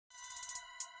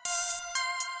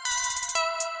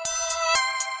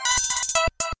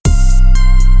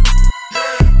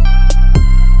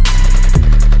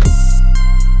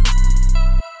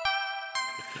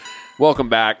Welcome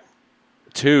back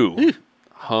to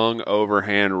Hung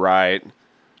Overhand Right.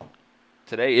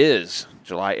 Today is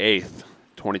July 8th,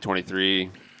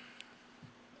 2023,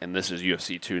 and this is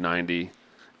UFC 290.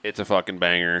 It's a fucking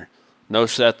banger. No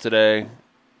Seth today,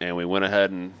 and we went ahead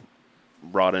and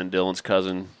brought in Dylan's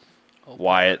cousin,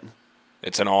 Wyatt.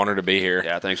 It's an honor to be here.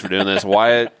 Yeah, thanks for doing this.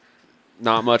 Wyatt,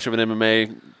 not much of an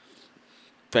MMA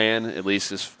fan, at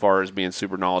least as far as being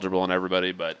super knowledgeable on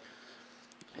everybody, but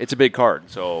it's a big card,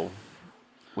 so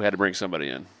we had to bring somebody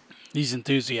in. He's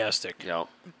enthusiastic. Yep.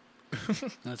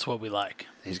 That's what we like.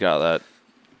 He's got that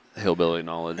hillbilly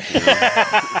knowledge.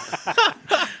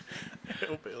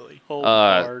 Hillbilly.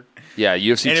 Yeah,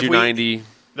 UFC And if 290.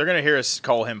 They're going to hear us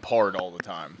call him Pard all the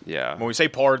time. Yeah. When we say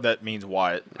Pard, that means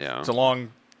Wyatt. Yeah. It's a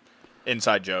long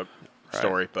inside joke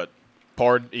story, but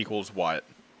Pard equals Wyatt.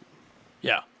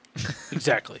 Yeah,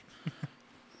 exactly.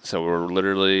 So we're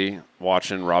literally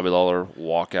watching Robbie Lawler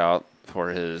walk out for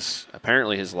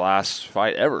apparently his last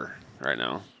fight ever right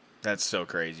now. That's so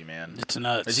crazy, man. It's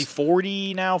nuts. Is he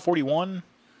 40 now, 41?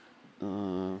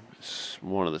 It's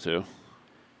one of the two.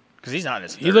 Because he's not in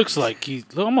his 30s. He looks like he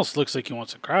almost looks like he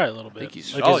wants to cry a little bit. think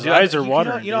he's- Like Oh, his dude, eyes are you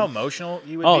watering. know how dude. emotional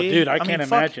you would Oh, be? dude, I mean, can't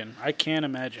fuck. imagine. I can't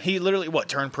imagine. He literally,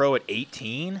 turned pro at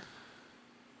 18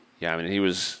 Yeah, I mean, he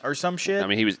was. or some shit? I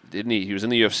mean, he was. Didn't he? He was in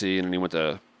the UFC and then he went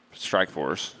to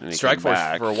Strikeforce and he Strike came Force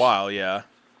back. for a while, yeah.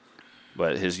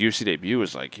 But his UFC debut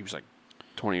was he was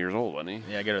 20 years old, wasn't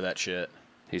he? Yeah, get her that shit.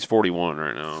 He's 41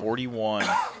 right now. 41.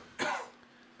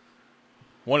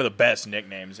 One of the best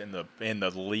nicknames in the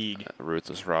league.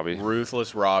 Ruthless Robbie.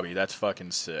 Ruthless Robbie. That's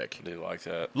fucking sick. I do like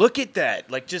that. Look at that.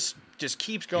 Like, just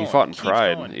keeps going. He fought in keeps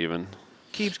Pride going. even.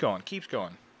 Keeps going. Keeps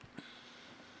going.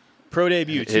 Pro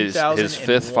debut, His 2001.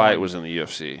 fifth fight was in the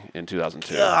UFC in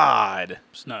 2002. God.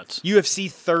 It's nuts. UFC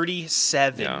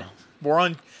 37. Yeah. We're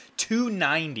on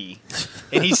 290,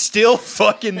 and he's still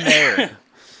fucking there.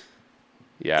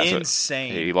 Yeah, so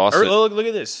Insane. he lost it. Look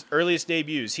at this. Earliest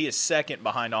debuts. He is second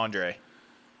behind Andre.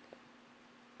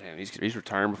 Man, he's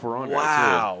retiring before Andre.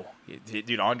 Wow.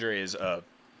 Dude, Andre is a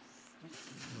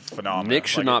phenomenal. Nick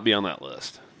should not be on that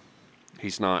list.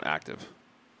 He's not active.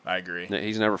 I agree.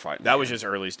 He's never fighting. That was his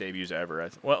earliest debuts ever.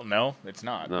 Well, no, it's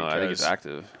not. No, I think it's because-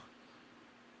 active.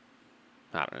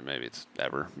 I don't know. Maybe it's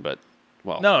ever, but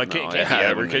well, No, it can't be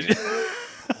ever. wouldn't 'Cause-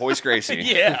 be. Hoist Gracie.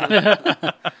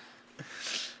 Yeah.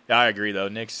 I agree, though.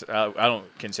 Nick's. I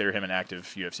don't consider him an active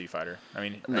UFC fighter. I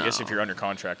mean, I guess No. if you're under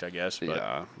contract, I guess. But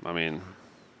Yeah, I mean,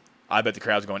 I bet the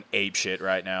crowd's going ape shit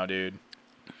right now, dude.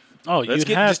 Oh, Let's you'd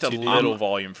get have just to. a dude. little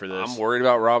volume for this. I'm worried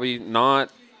about Robbie.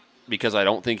 Not because I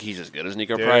don't think he's as good as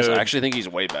Nico Price. I Dude. actually think he's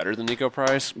way better than Nico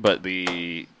Price. But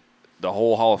the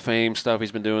whole Hall of Fame stuff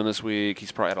he's been doing this week,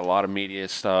 he's probably had a lot of media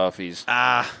stuff.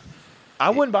 I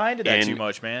wouldn't buy into that And- too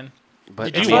much, man.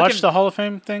 But Did I you mean, watch the Hall of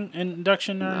Fame thing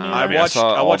induction? Or No. anything? I mean, I watched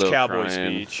saw Aldo Cowboy's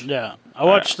crying. speech. Yeah, I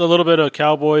watched a little bit of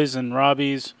Cowboys and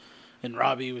Robbie's, and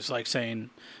Robbie was like saying,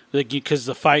 because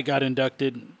the fight got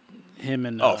inducted, him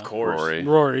and Oh, of course.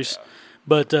 Rory's,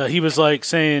 but he was like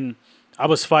saying, I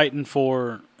was fighting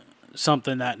for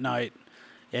something that night,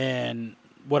 and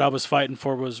what I was fighting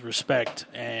for was respect,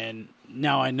 and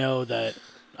now I know that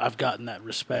I've gotten that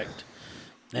respect.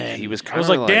 And He was I was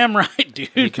kinda like, damn right, dude.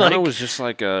 he kind of Like, was just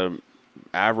like a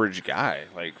average guy,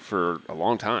 for a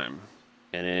long time.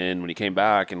 And then when he came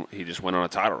back, and he just went on a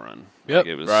title run. Yep. Like,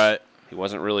 it was Right. He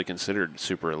wasn't really considered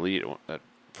super elite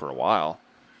for a while.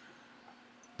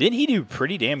 Didn't he do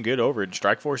pretty damn good over in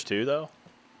Strikeforce too, though?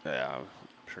 Yeah, I'm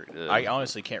sure he did. I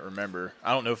honestly can't remember.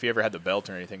 I don't know if he ever had the belt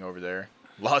or anything over there.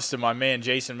 Lost to my man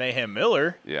Jason Mayhem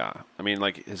Miller Yeah, I mean,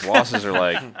 his losses are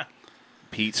like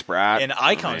Pete Spratt in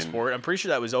Icon I mean, Sport. I'm pretty sure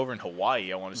that was over in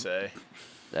Hawaii. I want to say.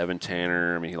 Evan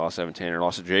Tanner. I mean, he lost to Evan Tanner.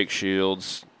 Lost to Jake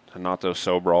Shields. Hanato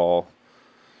Sobral.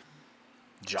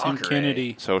 Tim Jacare.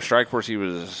 Kennedy. So Strikeforce, he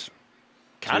was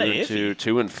Kind of 2-2,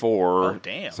 iffy. 2-4. Oh,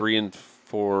 damn.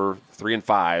 3-4,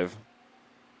 3-5.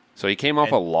 So he came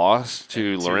off a loss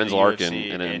to To Lorenz the Larkin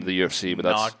UFC in the UFC, but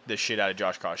that's knocked the shit out of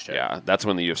Josh Koscheck. that's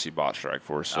when the UFC bought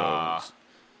Strikeforce. So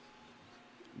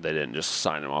they didn't just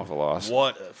sign him off a loss.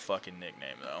 What a fucking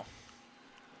nickname, though.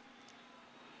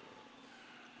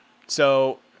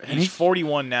 So he's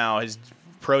 41 now. His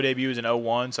pro debut was in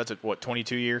 01, so that's a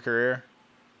 22-year career.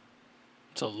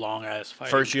 It's a long ass fight.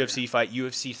 First UFC fight,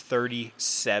 UFC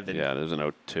 37. Yeah, there's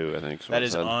an 02, I think. That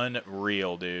is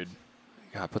unreal, dude.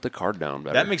 God, put the card down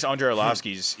better. That makes Andrei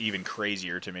Arlovsky's even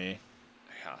crazier to me.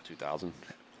 Yeah, 2000.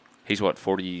 He's what,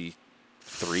 43?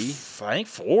 I think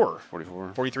 44,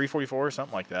 44? 44,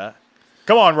 something like that.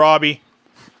 Come on, Robbie.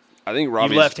 I think You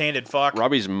Robbie's left-handed fuck.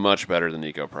 Robbie's much better than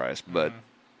Nico Price, but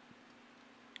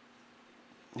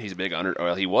He's a big under.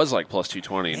 Well, he was like plus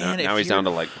 220. Man, Now if he's down to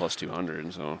you're- like plus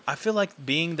 200. So I feel like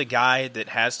being the guy that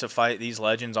has to fight these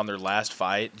legends on their last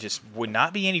fight just would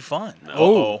not be any fun.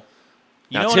 Uh-oh.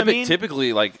 You now, know what I mean?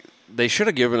 typically, like they should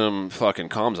have given him fucking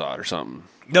Kamzat or something.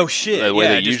 No shit. The way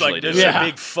yeah, they just usually like do just it. a Yeah.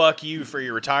 big fuck you for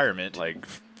your retirement. Like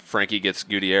Frankie gets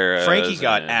Gutierrez. Frankie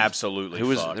got and absolutely who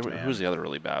was fucked, who man. was the other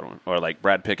really bad one? Or like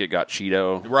Brad Pickett got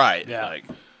Cheeto. Right. Yeah. Like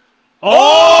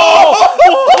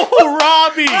Oh,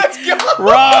 Robbie!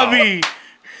 Robbie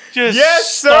just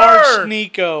Yes, sir! starched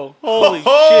Nico. Holy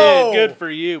Oh! shit! Good for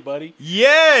you, buddy.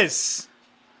 Yes.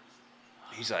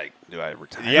 he's like, do I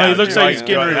retire? Yeah, he looks dude, like he's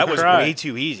getting ready to that was cry. way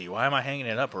too easy. Why am I hanging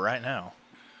it up right now?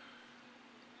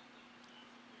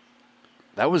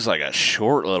 That was like a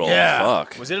short little Yeah.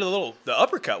 fuck. Was it the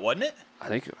uppercut, wasn't it? I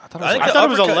thought it was I like, thought it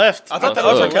was a uppercut- left. I thought the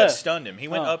Oh. uppercut Left. stunned him. He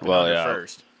went Oh. up and Well, under yeah.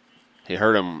 first. he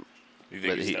hurt him. You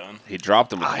think But he's he, done? he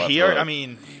dropped him with the left hook. I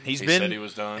mean, He been said he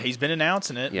was done. He's been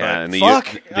announcing it. Yeah, but and the fuck,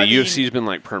 I mean, UFC's been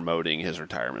like promoting his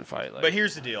retirement fight. Like, But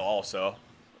here's the deal. Also,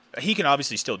 he can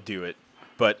obviously still do it,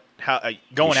 but how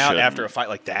going He out shouldn't. after a fight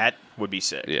like that would be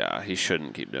sick. yeah, he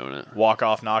shouldn't keep doing it. Walk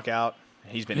off knockout.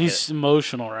 He's been He's hit.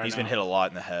 emotional right He's now. been hit a lot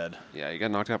in the head. Yeah, he got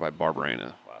knocked out by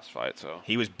Barberena last fight, so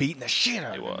He was beating the shit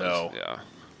out he of him. was. Though. Yeah,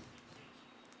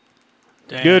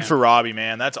 Damn. Good for Robbie,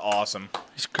 man. That's awesome.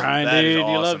 He's crying, That is dude.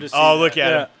 You love awesome. to see Oh, that. look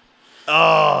at yeah. him.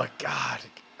 Oh God,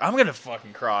 I'm gonna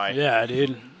fucking cry. Yeah,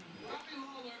 dude.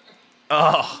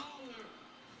 Oh,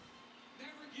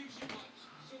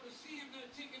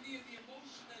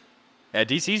 yeah.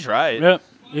 DC's right. Yep.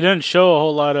 He doesn't show a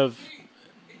whole lot of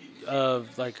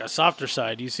like a softer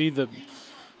side. You see the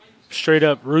straight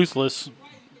up ruthless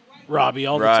Robbie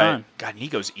all the time. God,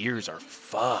 Nico's ears are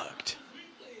fucked.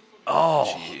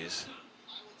 Oh, jeez.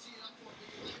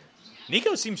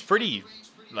 Nico seems pretty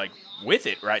like with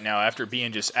it right now after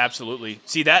being just absolutely.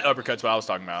 See, that uppercut's what I was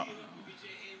talking about.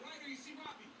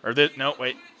 Or this? No,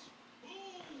 wait.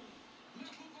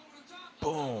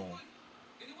 Boom.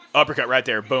 Uppercut right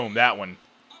there. Boom. That one.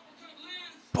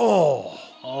 Oh,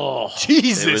 Oh,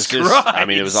 Jesus It was Christ! just, I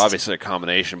mean, it was obviously a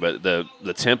combination, but the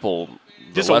temple,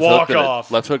 the Just a left hook walk to the-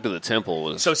 off. left hook to the temple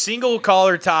was. So single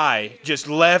collar tie, just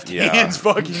left Yeah. hands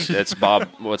fucking It's Bob.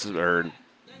 or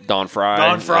Don Fry.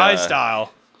 Don Fry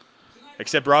style.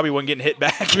 Except Robbie wasn't getting hit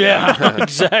back. yeah,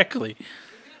 exactly.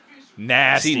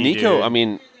 Nasty. See, Nico. dude. I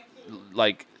mean,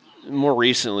 like more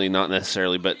recently, not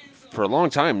necessarily, but for a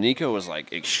long time, Nico was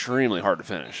like extremely hard to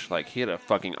finish. Like he had a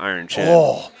fucking iron chin.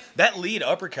 Oh, that lead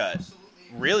uppercut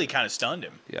really kind of stunned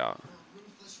him. Yeah.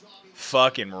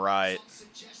 Fucking right.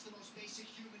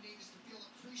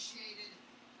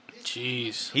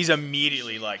 Jeez. He's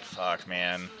immediately like, fuck,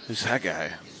 man. Who's that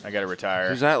guy? I got to retire.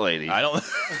 Who's that lady? I don't.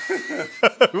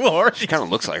 Who are She you? kind of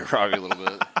looks like Robbie a little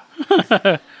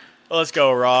bit. Let's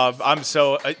go, Rob. I'm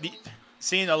so.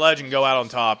 Seeing a legend go out on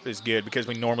top is good because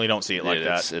we normally don't see it like Dude,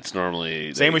 that. it's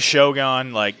normally Same with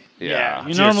Shogun. Like, yeah. You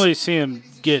Just- normally see him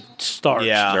get starched.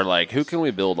 Yeah. They're like, who can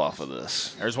we build off of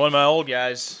this? there's one of my old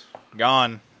guys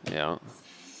gone. Yeah.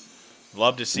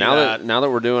 Love to see Now that. that now that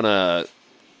we're doing a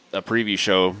preview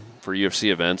show for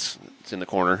UFC events, it's in the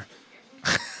corner.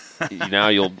 Now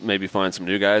you'll maybe find some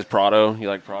new guys. Prado, you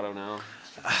like Prado now?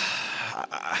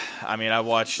 I mean, I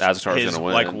watched Azatar's his gonna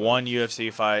win. like one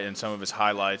UFC fight and some of his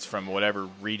highlights from whatever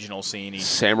regional scene he's.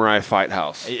 Samurai Fight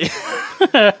House.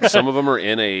 Some of them are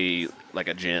in a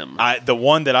gym. The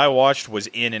one that I watched was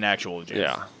in an actual gym.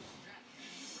 Yeah.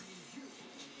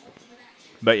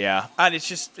 But yeah, it's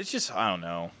just I don't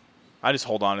know. I just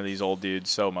hold on to these old dudes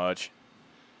so much.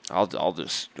 I'll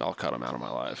cut them out of my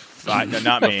life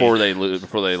Not me. before they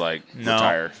like No.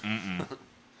 retire.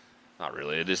 Not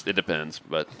really. It depends,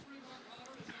 but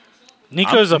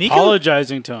Nico's Nico-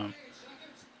 apologizing to him.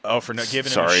 Oh, for not giving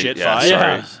him sorry. a shit yeah, fight. sorry.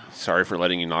 Yeah. Sorry for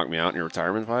letting you knock me out in your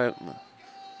retirement fight.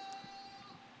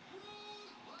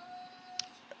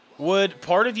 Would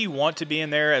part of you want to be in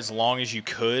there as long as you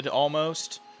could,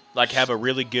 almost like have a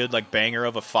really good like banger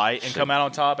of a fight and come out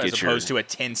on top, as Get your- opposed to a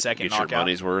 10-second Get your knockout?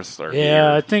 money's worth. Or Yeah,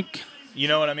 I here. think You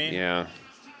know what I mean? Yeah.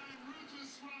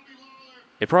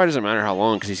 It probably doesn't matter how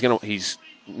long because he's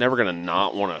never gonna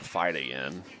not want to fight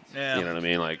again. Yeah. You know what I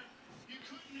mean? Like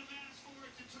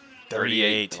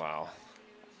 38. Wow.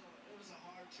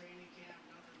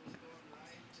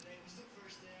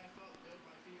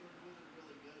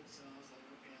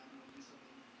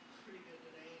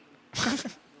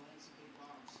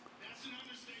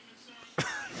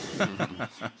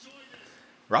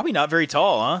 Robbie not very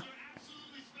tall, huh?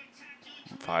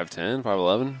 5'10",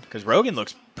 5'11", Because Rogan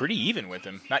looks pretty even with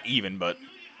him. Not even, but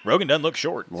Rogan doesn't look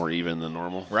short. more even than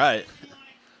normal. Right.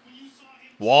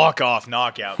 Walk-off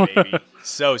knockout, baby.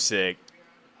 So sick.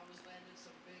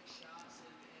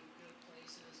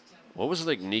 What was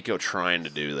like Nico trying to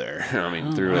do there? I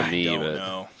mean, through a knee, Don't but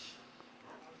know.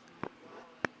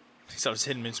 So I was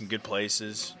hitting him in some good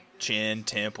places. Chin,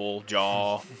 temple,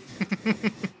 jaw.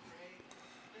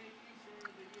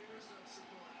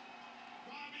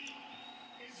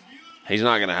 he's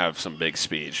not going to have some big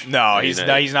speech. No, You he's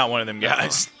know, not one of them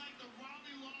guys.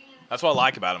 That's what I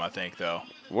like about him, I think, though.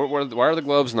 Why are the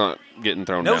gloves not getting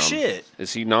thrown No down? shit.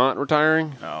 Is he not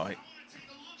retiring? No.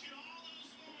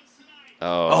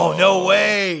 Oh, Oh, no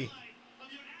way.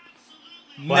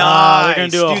 Wow, they're gonna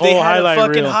do a Dude, they whole had highlight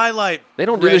fucking reel. highlight. They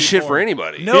don't do ready this shit for him.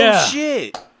 anybody. No Yeah.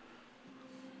 shit.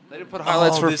 They didn't put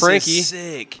highlights for this Frankie. is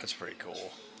sick. That's pretty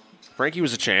cool. Frankie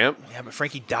was a champ. Yeah, but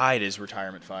Frankie died his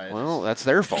retirement fight. Well, that's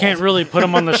their fault. Can't really put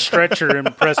him on the stretcher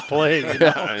and press play. You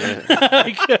know?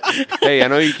 Hey, I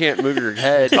know you can't move your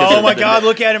head. Oh my God!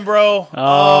 Look at him, bro.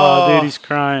 Oh, dude, he's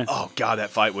crying. Oh God, that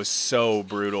fight was so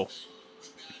brutal.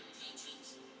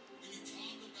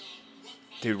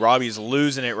 Dude, Robbie's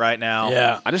losing it right now.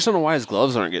 Yeah. I just don't know why his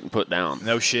gloves aren't getting put down.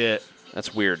 No shit.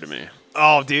 That's weird to me.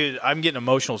 Oh, dude, I'm getting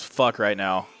emotional as fuck right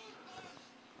now.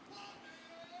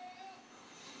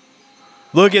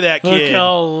 Look at that Look kid.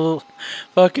 how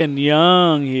fucking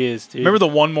young he is, dude. Remember the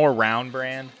One More Round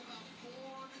brand?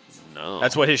 No.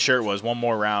 That's what his shirt was. One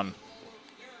More Round.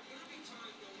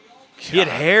 He had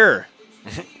hair.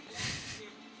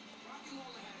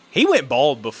 He went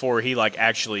bald before he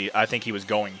actually. I think he was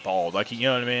going bald. You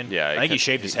know what I mean? Yeah, I think he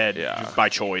shaved his head by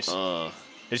choice.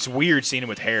 It's weird seeing him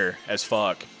with hair as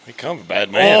fuck. He kind of a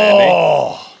bad man, ain't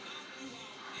Oh.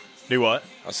 Do what? he?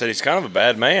 I said he's kind of a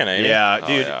bad man, ain't he? Yeah,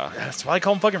 dude. yeah. That's why I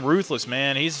call him fucking ruthless,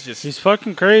 man. He's just. He's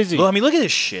fucking crazy. Well, I mean, look at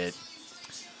this shit.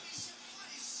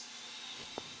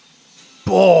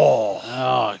 Oh.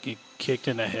 Oh, he kicked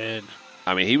in the head.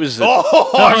 I mean, he was.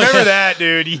 Oh, I remember that,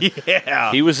 dude.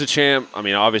 Yeah. He was the champ. I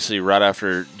mean, obviously, right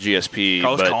after GSP,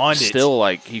 Carlos but Condit. still,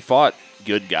 he fought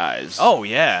good guys. Oh,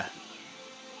 yeah.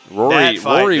 Rory. that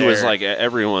fight Rory was there.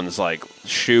 everyone's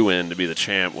shoe in to be the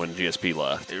champ when GSP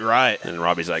left, Right. and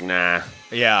Robbie's like, nah.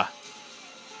 Yeah.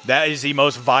 That is the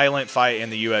most violent fight in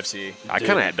the UFC. I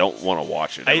kind of don't want to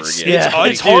watch it ever It's- again. Yeah.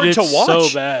 it's hard to watch.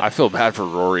 So bad. I feel bad for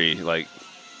Rory.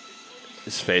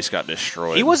 His face got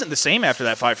destroyed. He wasn't the same after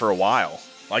that fight for a while.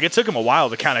 It took him a while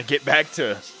to kind of get back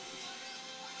to.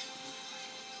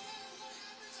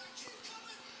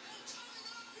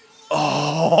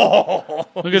 Oh,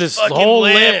 Look at his fucking whole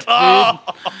lip, dude. Oh.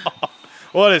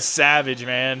 What a savage,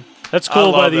 man. That's I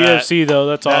cool by love the that. UFC, though.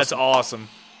 That's That's awesome. awesome.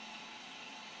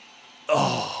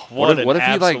 Oh, What what, if- what an if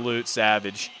he, absolute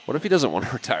savage. What if he doesn't want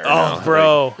to retire? Oh, now?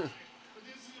 bro. This is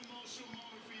an emotional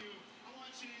moment for you. I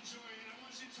want you to enjoy it. I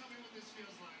want you to tell me what this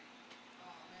feels like.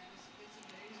 Oh man, it's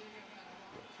amazing. I've had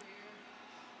a long career.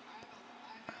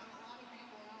 I've had a lot of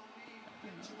people help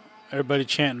me enjoy. Everybody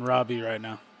chanting Robbie right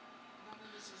now. None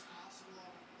of this is possible.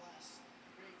 I'm blessed.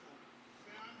 Grateful.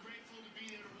 Man, I'm grateful to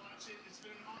be here to watch it. It's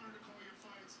been an honor to call your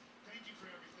fights. Thank you for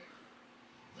everything.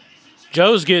 Ladies and gentlemen.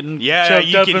 Joe's getting Yeah, choked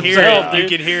you up can hear himself, it.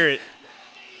 dude. You can hear it.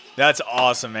 That's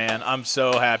awesome, man. I'm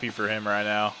so happy for him right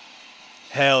now.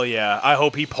 Hell yeah. I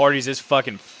hope he parties his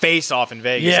fucking face off in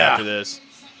Vegas Yeah. after this.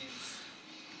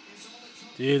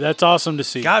 Dude, that's awesome to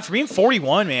see. God, for being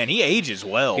 41, man, he ages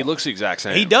well. He looks the exact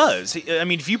same. He does. I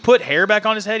mean, if you put hair back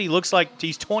on his head, he looks like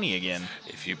he's 20 again.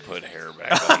 If you put hair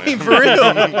back on I mean, him. for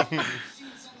real.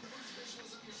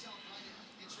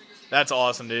 That's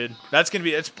awesome, dude. That's gonna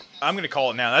be. I'm gonna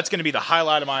call it now. That's gonna be the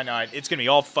highlight of my night. It's gonna be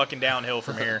all fucking downhill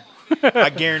from here. I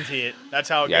guarantee it. That's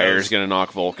how it Yair's goes. gonna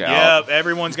knock Volk out. Yep,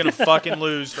 everyone's gonna fucking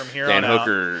lose from here Dan on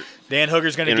Hooker. out. Dan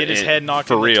Hooker's gonna get his head knocked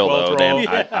for in the real 12th though.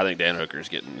 row. I think Dan Hooker's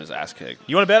getting his ass kicked.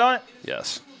 You want to bet on it?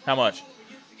 Yes, How much?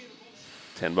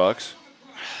 $10.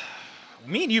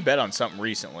 Me and you bet on something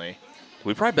recently.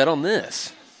 We probably bet on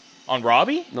this. On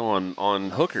Robbie? No, on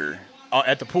Hooker.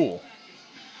 At the pool.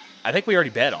 I think we already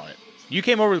bet on it. You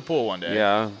came over to the pool one day.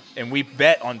 Yeah, And we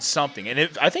bet on something. And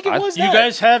I think it I- was You that.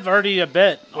 guys have already a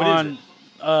bet What is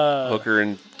on Hooker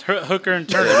and Hooker and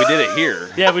Turner. yeah, we did it here.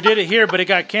 Yeah, we did it here, but it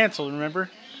got canceled, remember?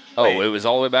 Oh, Wait. it was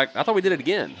all the way back. I thought we did it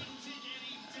again.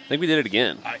 I think we did it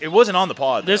again. It wasn't on the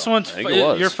pod. This though. one's I think it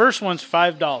was. your first one's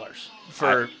 $5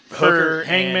 for for Hooker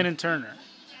Hangman and Turner.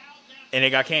 and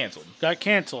it got canceled. Got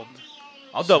canceled.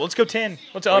 I'll double. Let's go 10.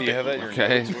 Let's Oh, up you it. have that in your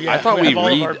Okay, Yeah, I thought we we have all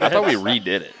of our I thought we bets.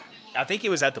 redid it. I think it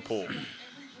was at the pool.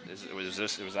 Was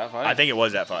this? It was that fight? I think it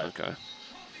was that fight. Okay.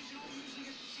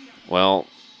 Well,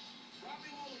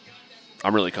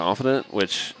 I'm really confident,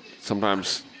 which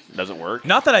sometimes doesn't work.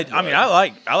 Not that I mean, I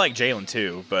like Jalen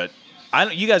too, but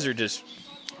you guys are just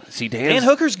See, Dan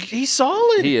Hooker's he's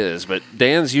solid. He is, but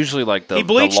Dan's usually like the He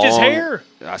bleached the his long- hair.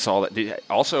 I saw that.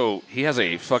 Also, he has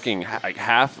a fucking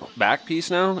half back piece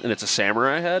now, and it's a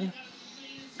samurai head.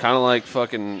 kind of like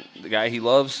fucking the guy he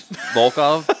loves,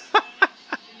 Volkov.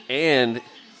 And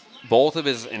both of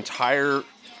his entire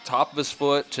top of his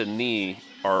foot to knee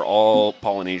are all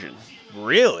Polynesian.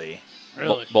 Really?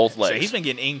 Really? Both legs. So he's been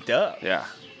getting inked up. Yeah.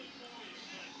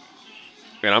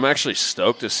 And I'm actually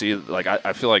stoked to see, like,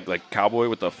 I feel like Cowboy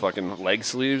with the fucking leg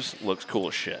sleeves looks cool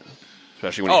as shit.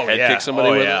 Especially when he head kicks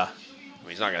somebody with it. I mean,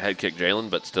 he's not going to head kick Jalen,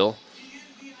 but still.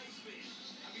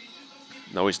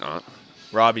 No, he's not.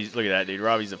 Robbie's, look at that, dude.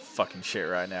 Robbie's a fucking shit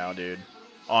right now, dude.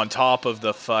 On top of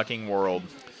the fucking world.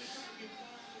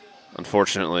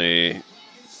 Unfortunately,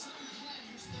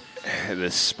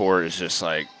 this sport is just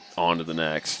like on to the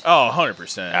next. Oh,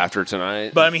 100%. After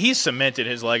tonight. But, I mean, he's cemented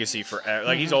his legacy forever.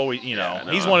 Like, he's always,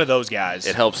 he's one of those guys.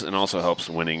 It helps, and also helps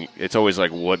winning. It's always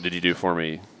like, what did you do for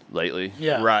me lately?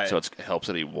 Yeah. Right. So it helps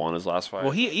that he won his last fight.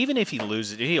 Well, even if he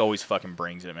loses, he always fucking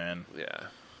brings it, man. Yeah.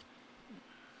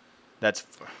 That's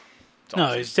No,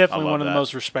 awesome. he's definitely I love one of the that.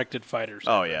 most respected fighters.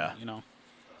 Oh, ever, yeah. You know.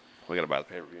 We got to buy the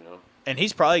pay-per-view now. And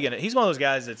he's probably going to – he's one of those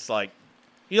guys that's like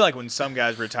 – like when some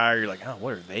guys retire, you're like, oh,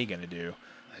 what are they going to do?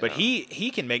 But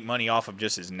he can make money off of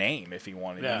just his name if he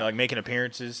wanted. Yeah. You know, like making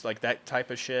appearances, like that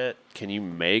type of shit. Can you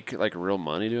make like real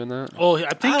money doing that? Well, I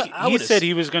think I he would've said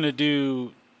he was going to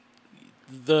do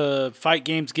the fight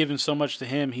games given so much to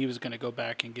him, he was going to go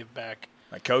back and give back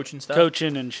Like coach and stuff.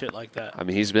 coaching and shit like that. I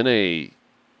mean,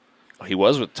 he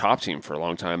was with Top Team for a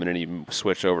long time, and then he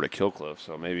switched over to Killcliff.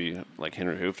 So maybe like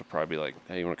Henry Hooft will probably be like,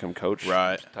 "Hey, you want to come coach?"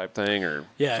 Right. type thing, or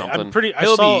Yeah, something. I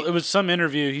saw it was some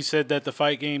interview. He said that the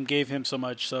fight game gave him so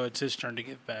much, so it's his turn to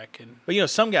give back. And But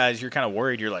some guys you're kind of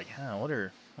worried. You're like, I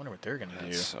wonder what they're gonna do.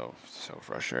 It's so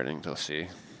frustrating to see.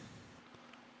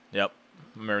 Yep.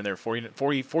 Remember they're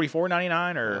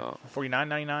 44.99 or Oh.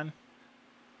 49.99,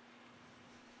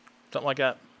 something like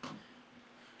that.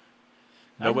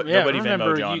 I Nobody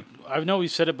remember Venmo John. I know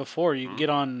we've said it before. You get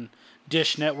on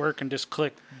Dish Network and just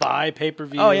click buy pay per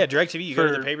view. Oh yeah, DirecTV. You go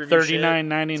to for the pay per view.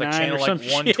 $39.99 It's like channel or like some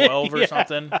 112 or shit.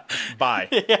 something. Buy.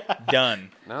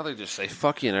 Done. Now they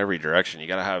fuck you in every direction. You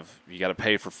gotta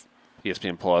pay for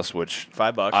ESPN Plus, which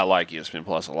 $5. I like ESPN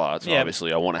Plus a lot. So Yeah.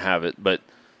 obviously I want to have it, but For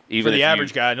even the if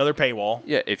average guy, another paywall.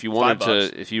 yeah, if you wanted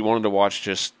 $5. to watch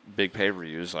just big pay per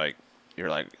views, like you're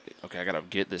like, okay, I gotta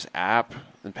get this app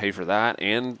and pay for that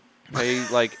and pay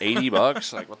like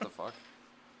 $80. Like what the fuck?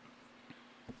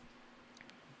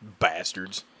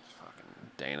 Bastards.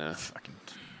 Fucking Dana. Fucking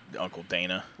Uncle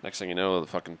Dana. Next thing you know, the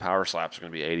fucking power slaps are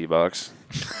gonna be $80.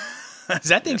 Is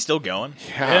that thing still going?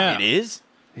 Yeah. It is?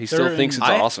 He still They're thinks in- it's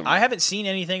I awesome. haven't seen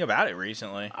anything about it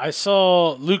recently. I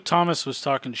saw Luke Thomas was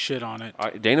talking shit on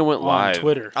it Dana went on live.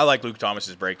 Twitter. I like Luke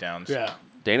Thomas's breakdowns. Yeah.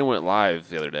 Dana went live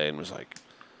the other day and was like,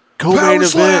 co-main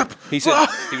event. He said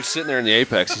he was sitting there in the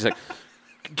Apex. He's like,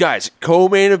 guys,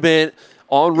 co-main event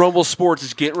on Rumble Sports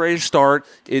is getting ready to start.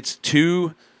 It's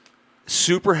two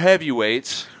super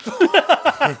heavyweights.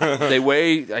 They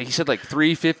weigh, he said, like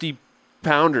 350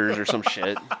 pounders or some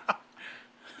shit.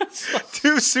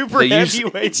 Two super They used-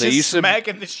 heavyweights they just used to-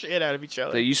 smacking the shit out of each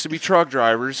other. They used to be truck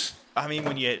drivers. I mean,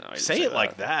 when you he didn't say say it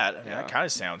like that. that, I mean, Yeah. that kind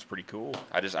of sounds pretty cool.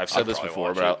 I've said this probably before,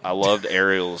 watch but it. I loved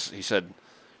Ariel's. He said,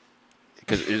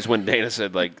 because it's when Dana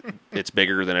said, like, it's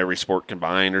bigger than every sport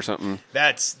combined or something.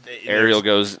 Ariel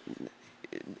goes,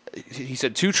 he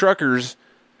said, two truckers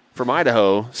from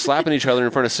Idaho slapping each other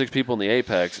in front of 6 people in the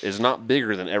Apex is not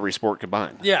bigger than every sport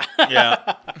combined. Yeah.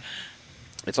 Yeah.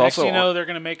 It's Next also, thing you know, they're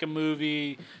going to make a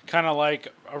movie kind of like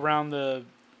around the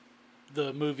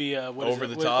movie what is Over it?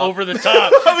 the With- Top? Over the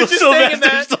Top. I was just thinking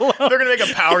that. Sylvester Stallone. They're going to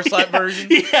make a power slap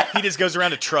version. Yeah. He just goes around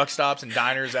to truck stops and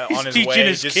diners on He's his teaching way.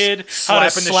 his just kid how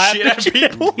to slapping slap the shit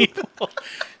out of people.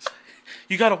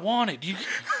 You got to want it.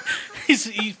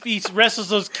 He wrestles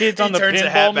those kids on the turns the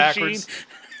pinball hat machine. backwards.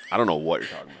 I don't know what you're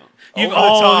talking about. You've Over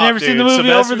the Top, never seen the dude. movie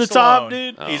Sylvester Over the Top, Stallone.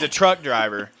 dude? Oh. He's a truck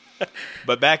driver.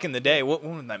 But back in the day,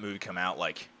 when did that movie come out?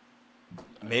 Like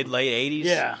mid-late 80s?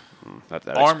 Yeah. That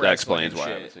Arm that wrestling explains and why I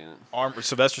shit. haven't seen it.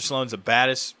 Sylvester Stallone's the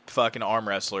baddest fucking arm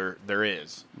wrestler there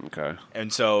is. Okay.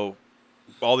 And so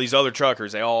all these other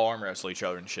truckers, they all arm wrestle each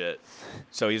other and shit.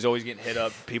 So he's always getting hit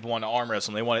up. People want to arm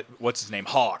wrestle him. They want what's his name?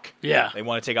 Hawk. Yeah. They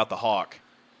want to take out the Hawk.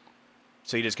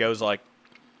 So he just goes like,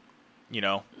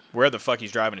 where the fuck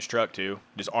he's driving his truck to,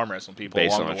 just arm wrestling people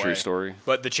Based along on the a true way. story.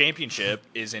 But the championship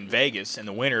is in Vegas, and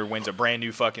the winner wins a brand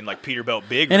new fucking like Peterbilt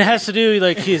big. And it rig. has to do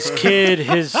like his kid.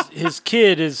 His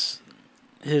kid is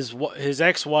his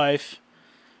ex-wife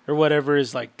or whatever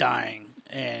is like dying,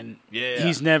 and Yeah.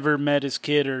 he's never met his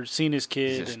kid or seen his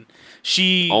kid, Just- and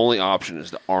she. Only option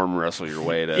is to arm wrestle your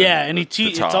way to Yeah, and the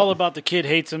it's top. all about the kid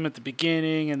hates him at the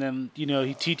beginning, and then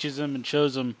he teaches him and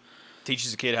shows him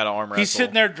Teaches a kid how to arm wrestle. He's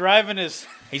sitting there driving his.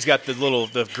 He's got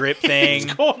the grip thing.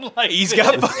 He's going like He's this.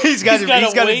 got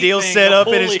a weight deal thing, set a up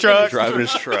in his pulley. truck. Driving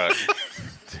his truck.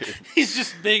 He's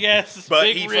just big ass, But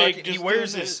big he rig. fucking, just he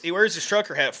wears doing his it. he wears his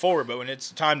trucker hat forward, but when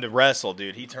it's time to wrestle,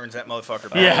 dude, he turns that motherfucker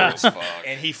back. Yeah. As fuck.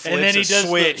 And he flips And then he a does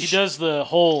switch. he does the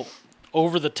whole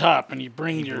over the top, and you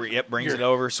bring your brings your- it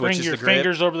over, switches bring your the grip.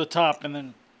 fingers over the top, and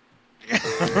then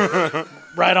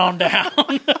right on down.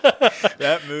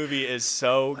 That movie is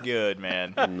so good,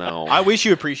 man. No. I wish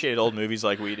you appreciated old movies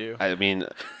like we do. I mean,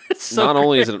 It's so not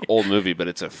only great. is it an old movie, but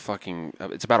it's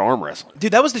it's about arm wrestling.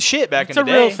 Dude, that was the shit back It's in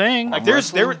the a day. real thing. Like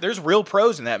Arm there's real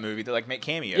pros in that movie that like make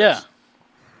cameos. Yeah.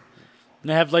 And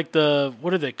they have like the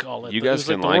what do they call it? You It guys was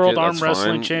like can the like World it, Arm that's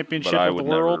Wrestling fine, Championship but I of the would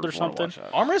never world or wanna something. watch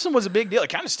that. Arm wrestling was a big deal. It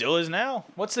kind of still is now.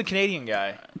 What's the Canadian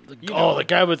guy? You know. Oh, the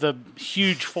guy with the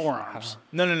huge forearms.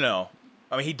 No.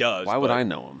 I mean, he does. Why would but I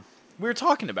know him? We were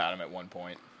talking about him at one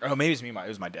point. Oh, maybe it's me. It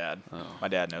was my dad. My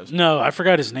dad knows. No, I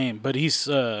forgot his name, but he's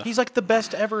He's like the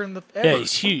best ever in the. Ever. yeah,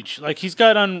 he's huge. Like he's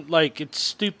got on like it's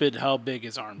stupid how big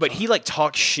his arms. But are. he like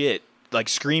talks shit, like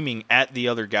screaming at the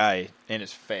other guy in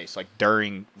his face, like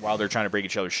while they're trying to break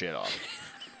each other's shit off.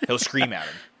 He'll scream at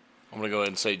him. I'm gonna go ahead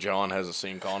and say John hasn't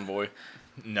seen Convoy.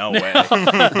 No way.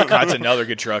 That's another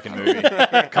good trucking movie.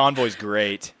 Convoy's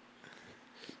great.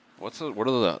 What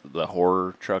are the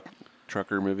horror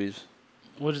trucker movies?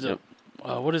 What is it? Yep.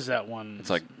 What is that one?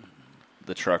 It's like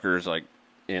the trucker's like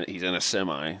he's in a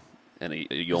semi, and you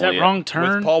is only that Wrong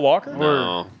Turn? With Paul Walker?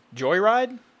 No,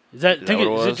 Joyride? Is that Is think that it,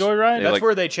 what is it it was? Joyride? They That's like-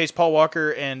 where they chase Paul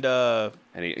Walker and and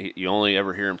you only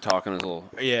ever hear him talking his little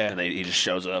Yeah. and he just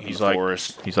shows up He's in the like-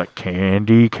 forest. he's like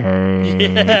candy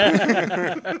cane.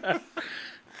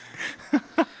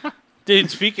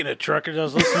 Dude, speaking of truckers, I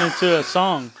was listening to a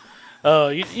song.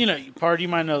 You know, Pard, you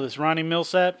might know this. Ronnie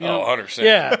Millsap. You know? 100%.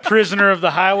 Yeah, Prisoner of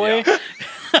the Highway.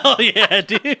 Oh yeah,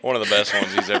 dude. One of the best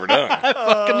ones he's ever done. I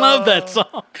fucking love that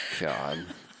song. God,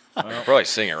 Probably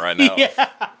sing it right now. Yeah.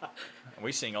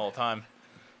 We sing all the time.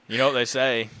 You know what they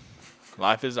say?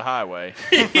 Life is a highway.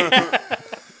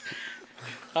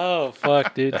 Oh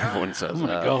fuck, dude. everyone says I'm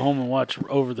gonna that. go home and watch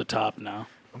Over the Top now.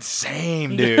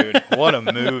 Same, dude. What a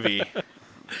movie.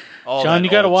 All John, that you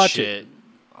gotta old watch shit. it.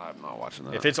 I'm not watching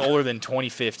that. If it's older than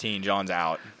 2015, John's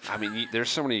out. I mean, there's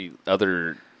so many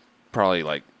other probably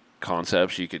like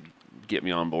concepts you could get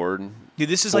me on board. Dude,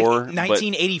 this is For, like but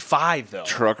 1985, though.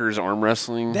 Truckers arm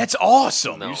wrestling. That's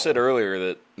awesome. You said earlier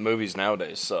that movies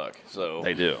nowadays suck, so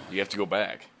They do. You have to go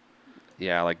back.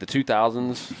 Yeah, like the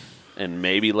 2000s and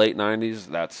maybe late 90s.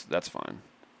 That's fine.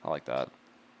 I like that.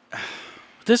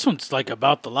 This one's like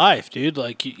about the life, dude.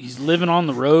 Like he's living on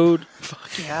the road.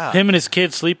 Yeah. Him and his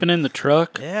kid sleeping in the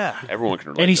truck. Yeah. Everyone can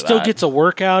relate And he to still that. gets a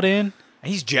workout in.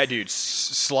 He's dude.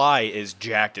 Sly is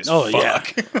jacked as Oh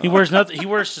fuck. yeah, he wears nothing. He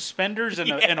wears suspenders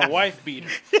and a wife beater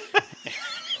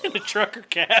and a trucker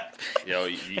cap. Yo,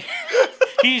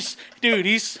 He's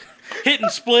hitting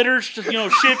splitters,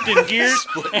 shifting gears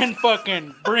and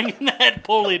fucking bringing that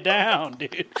pulley down,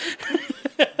 dude.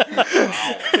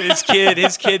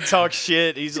 his kid talks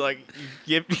shit. He's like,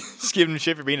 he's giving him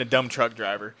shit for being a dumb truck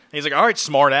driver. And he's like, all right,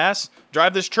 smart ass,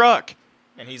 drive this truck.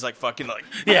 And he's like fucking like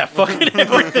Yeah, fucking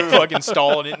everything. fucking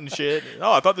stalling it and shit.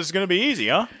 Oh, I thought this was gonna be easy,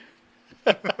 huh?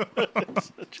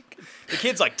 The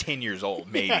kid's like 10 years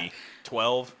old, maybe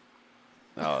 12.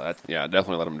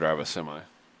 definitely let him drive a semi.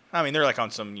 I mean, they're like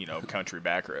on some country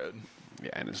back road. Yeah,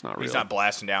 and it's not real. He's not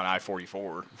blasting down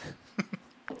I-44.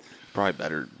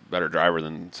 Probably better driver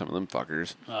than some of them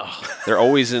fuckers. They're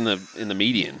always in the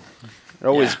median. They're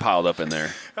always piled up in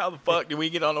there. How the fuck did we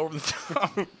get on over the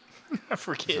top? I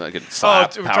forget. Like a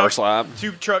slap, power slap.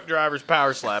 Two truck drivers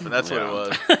power slapping. That's what it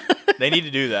was. They need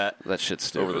to do that. That shit's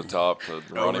stupid. Over the top to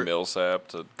Ronnie Over- Millsap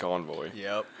to Convoy.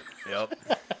 Yep.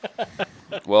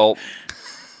 Well,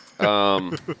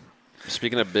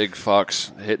 speaking of big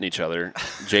fucks hitting each other,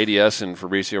 JDS and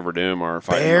Fabricio Verdum are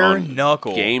fighting Bare on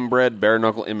knuckle. Game Bred Bare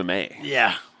Knuckle MMA.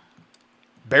 Yeah.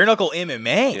 Bare knuckle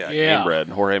MMA. Yeah, Yeah. Game Bred.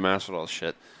 Jorge Masvidal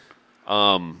shit.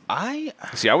 I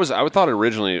See, I thought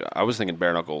originally I was thinking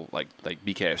bare knuckle like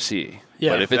BKFC. Yeah.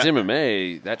 But if it's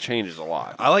MMA, that changes a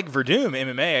lot. like Verdum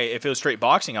MMA. If it was straight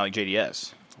boxing, I like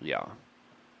JDS. Yeah.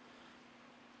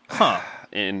 Huh.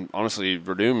 And honestly,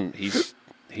 Verdum,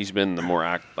 he's been the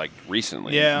more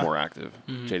recently Yeah. more active.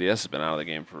 JDS has been out of the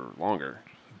game for longer.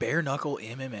 Bare knuckle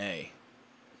MMA.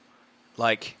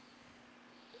 Like,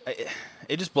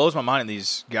 it just blows my mind.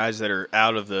 These guys that are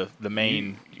out of the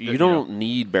main. You don't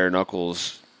need bare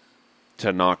knuckles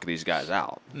to knock these guys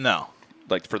out. No.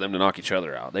 Like for them to knock each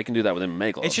other out. They can do that with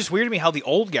MMA gloves. It's just weird to me how the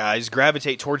old guys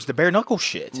gravitate towards the bare knuckle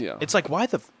shit. Yeah. It's like, why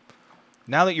the.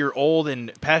 Now that you're old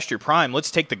and past your prime,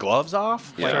 let's take the gloves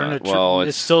off. Yeah. Starting to well, it's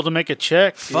it's still to make a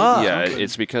check. dude. Fuck. Yeah,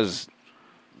 it's because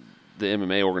the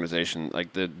MMA organization,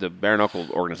 like the bare knuckle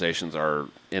organizations, are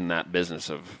in that business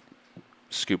of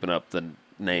scooping up the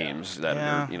names that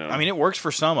Yeah. are, I mean, it works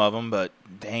for some of them, but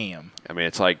damn. I mean,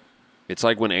 it's like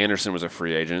when Anderson was a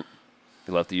free agent.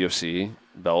 He left the UFC.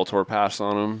 Bellator passed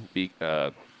on him.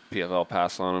 PFL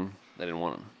passed on him. They didn't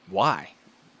want him. Why?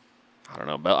 I don't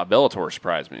know. Bellator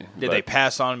surprised me. Did but- they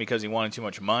pass on him because he wanted too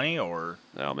much money, or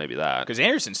No, maybe that. because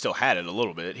Anderson still had it a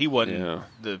little bit? He wasn't Yeah.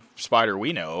 the Spider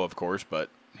we know, of course, but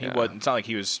he Yeah. wasn't. It's not like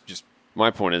he was just. My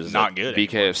point is Not that good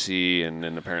BKFC and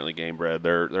apparently Game Bread,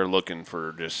 they're looking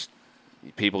for just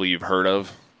people you've heard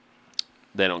of.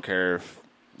 They don't care if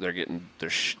they're getting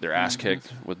their ass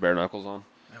kicked with bare knuckles on.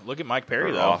 Look at Mike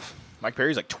Perry Or though. off. Mike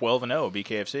Perry's like 12-0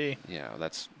 BKFC. Yeah,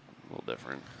 that's a little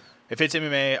different. If it's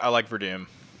MMA, I like Verdum,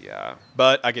 Yeah.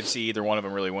 but I could see either one of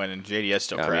them really winning. JDS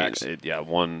still I mean, cracks. if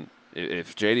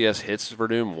JDS hits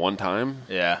Verdum one time,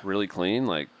 Yeah. really clean,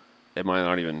 like it might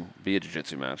not even be a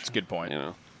jiu-jitsu match. That's a good point.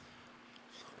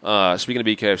 Speaking of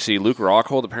BKFC, Luke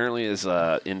Rockhold apparently is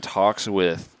in talks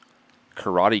with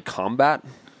Karate Combat.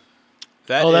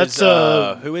 That Oh, is,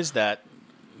 that's, who is that?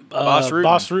 Boss Rutan.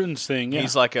 Boss Rutan's thing. Yeah.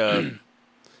 He's like a.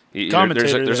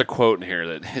 Commentator There's a there. quote in here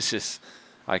that it's just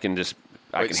I can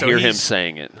Wait, so hear him he's-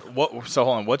 saying it. What? So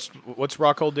hold on. What's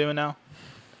Rockhold doing now?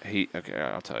 Okay,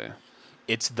 I'll tell you.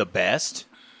 It's the best.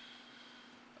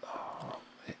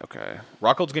 Okay,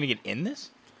 Rockhold's going to get in this.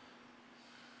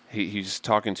 he's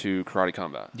talking to Karate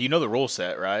Combat. Do you know the rule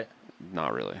set, right?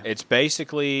 Not really. It's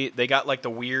basically they got like the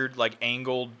weird like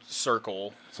angled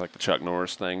circle, It's like the Chuck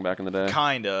Norris thing back in the day.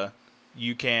 kinda.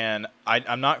 You can.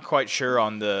 I'm not quite sure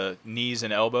on the knees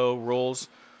and elbow rules,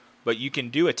 but you can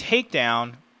do a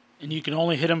takedown. and you can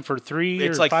only hit him for 3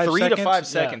 It's or like 5 3 seconds. to 5 Yeah.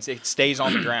 seconds. It stays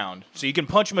on the ground, so you can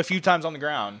punch him a few times on the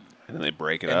ground. And then they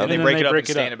break it And up. then they And break then it up break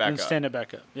and stand it back and up. stand it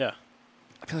back up. Yeah.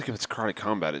 I feel like if it's Karate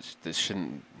Combat, this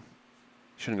shouldn't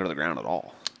go to the ground at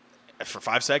all. For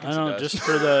 5 seconds, I don't it know, does. just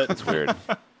for the It's weird.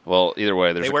 Well, either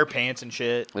way, They wear pants and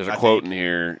shit. there's a I quote think. in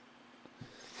here.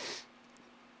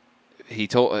 He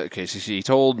told he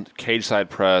told Cage Side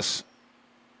Press.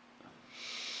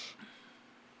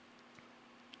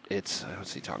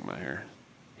 What's he talking about here?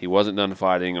 He wasn't done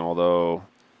fighting, although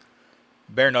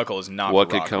Bare knuckle is not. what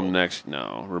for could come Rockhold. next?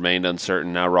 No, remained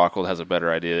uncertain. Now Rockhold has a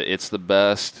better idea. It's the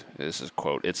best. This is a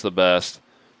quote. It's the best.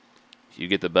 You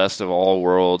get the best of all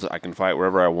worlds. I can fight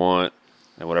wherever I want,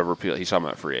 and whatever appeals. He's talking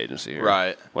about free agency here.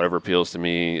 Right. Whatever appeals to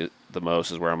me the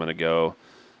most is where I'm going to go.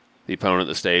 The opponent,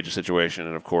 the stage, the situation,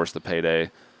 and of course the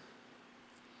payday.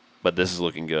 But this is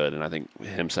looking good, and I think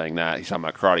him saying that, he's talking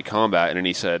about Karate Combat, and then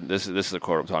he said, this is the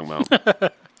quote I'm talking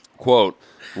about. Quote,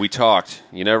 "We talked.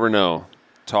 You never know.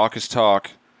 Talk is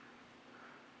talk.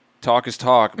 Talk is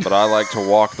talk, but I like to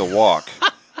walk the walk.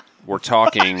 We're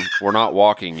talking. We're not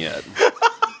walking yet.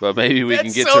 But maybe we can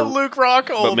That's get so to Luke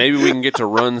Rockhold. But maybe we can get to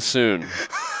run soon.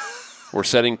 We're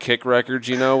setting kick records,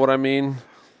 you know what I mean?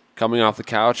 Coming off the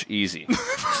couch, easy."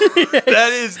 That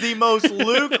is the most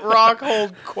Luke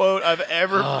Rockhold quote I've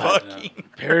ever fucking.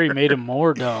 Perry made him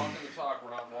more dumb.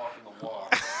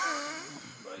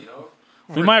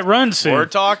 We might run soon. We're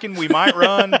talking. We might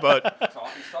run, but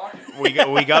we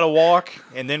got to walk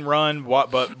and then run.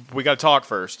 But we got to talk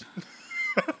first.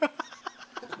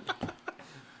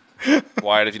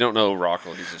 Wyatt, if you don't know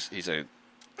Rockhold,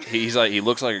 he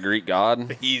looks like a Greek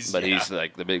god, He's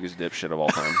like the biggest dipshit of all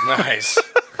time. Nice.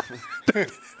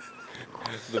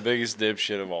 The biggest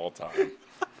dipshit of all time.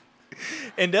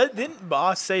 And didn't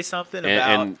Boss say something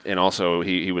about? and also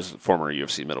he was former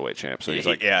UFC middleweight champ, so he's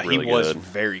like really he was good.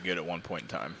 very good at one point in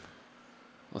time.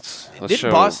 Let's Didn't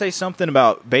show. Boss say something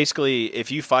about basically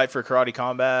if you fight for Karate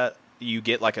Combat, you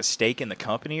get like a stake in the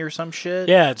company or some shit?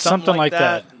 Yeah, it's something like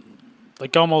that.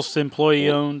 Like almost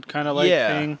employee-owned kind of like Yeah.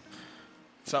 thing.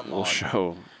 Something We'll odd.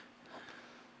 show.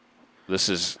 This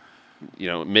is,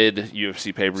 mid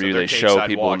UFC pay per So view. they're They show cage-side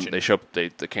people. watching. They show the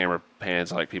camera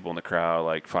pans like people in the crowd,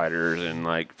 like fighters and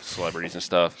like celebrities and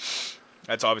stuff.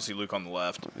 That's obviously Luke on the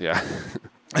left. Yeah.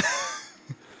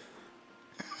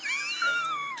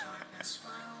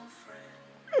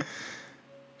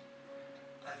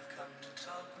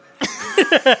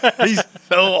 He's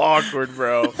so awkward,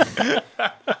 bro.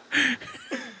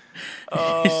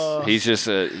 He's just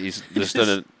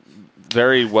a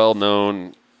very well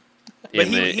known But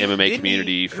in the he- MMA didn't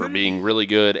community he- for who being did really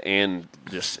good and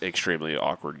just extremely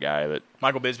awkward guy that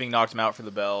Michael Bisping knocked him out for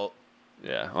the belt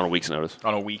on a week's notice.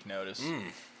 on a week notice.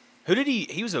 Who did he?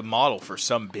 He was a model for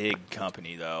some big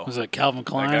company though. Was it Calvin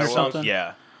Klein guy or was? something?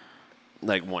 Yeah,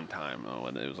 Like one time,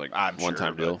 and it was like I'm one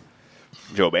time sure, deal.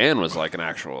 Joe Ban was like an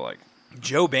actual like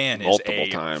Joe Ban is Multiple a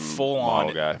time full-on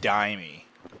model guy. dimey.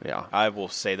 Yeah. I will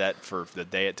say that for the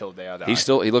day till the day I die.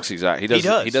 He looks exact. He does.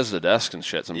 does. He does the desk and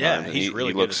shit sometimes. yeah, and he's he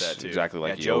really good looks at that too. exactly like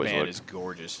yeah, he Joe always Ban looked. is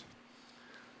gorgeous.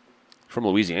 From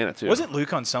Louisiana too. Wasn't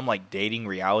Luke on some like dating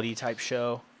reality type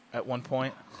show at one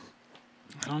point?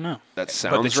 I don't know. That But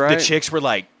sounds the, right. the chicks were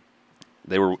like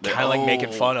They were kinda like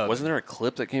making fun of Wasn't there a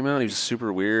clip that came out? He was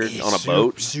super weird he's on a super,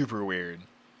 boat. super weird.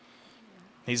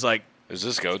 He's like Is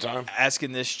this go time?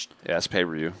 asking this Yeah, it's pay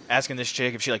per view.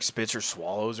 chick if she like spits or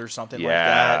swallows or something like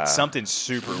Yeah. that. Something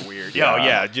super weird. Yeah. Oh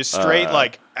yeah, just straight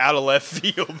like out of left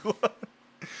field.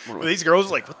 These girls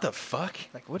are like, what the fuck?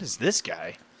 Like, what is this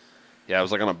guy? Yeah, it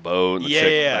was like on a boat. And the Yeah,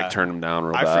 chick, yeah. like turned him down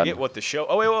real I bad. forget what the show.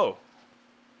 Oh wait, whoa!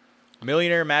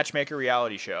 Millionaire Matchmaker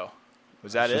reality show.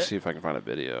 Was that Let's it? see if I can find a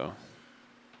video.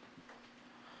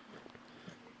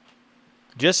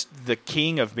 Just the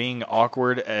king of being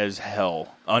awkward as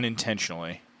hell,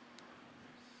 unintentionally.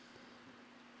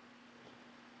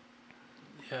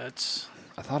 Yeah, it's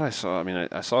I thought I saw. I mean,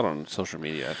 I saw it on social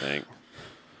media. I think.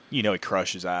 You know he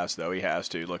crushes ass though. He has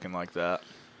to, looking like that.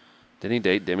 Didn't he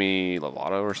date Demi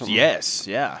Lovato or something? Yes,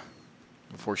 yeah.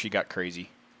 Before she got crazy.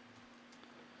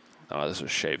 Oh, this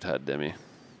was shaved head Demi.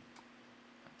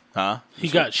 Huh? he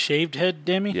got shaved head,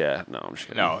 Demi. Yeah, no, I'm just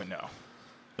kidding. No.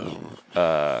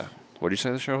 What did you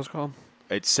say the show was called?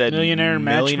 It said Millionaire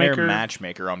Matchmaker?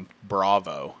 Matchmaker on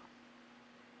Bravo.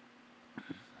 $1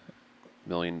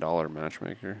 Million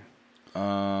Matchmaker.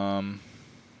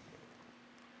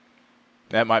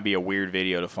 That might be a weird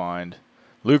video to find.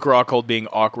 Luke Rockhold being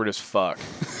awkward as fuck.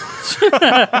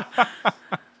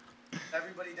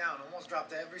 Everybody down. Almost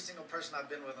dropped every single person I've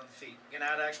been with on the feet. You're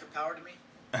gonna add extra power to me?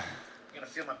 You're gonna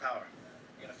feel my power.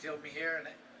 You're gonna feel me here and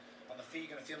on the feet.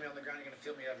 You're gonna feel me on the ground. You're gonna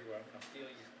feel me everywhere. I'm gonna feel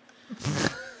you.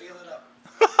 Feel it up.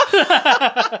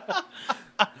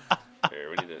 Here,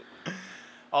 we need it.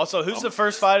 Also, who's the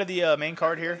first fight of the main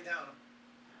card here? Everybody down.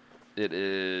 It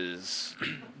is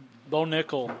Bo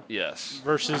Nickel yes.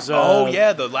 versus. Oh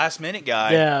yeah, the last minute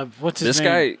guy. Yeah, what's his This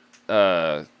name?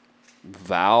 guy,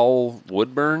 Val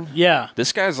Woodburn. Yeah,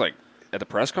 This guy's like at the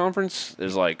press conference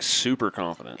is like super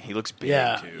confident. He looks big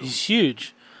yeah, too. he's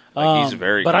huge. Like, he's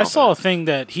very But I saw a confident. thing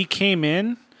that he came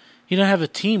in. He didn't have a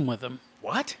team with him.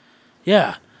 What?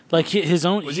 Yeah, like his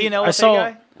own. Was he an I LFA saw.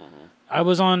 guy? I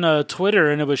was on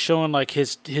Twitter and it was showing like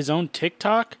his own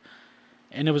TikTok,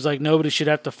 and it was like nobody should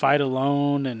have to fight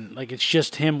alone, and like it's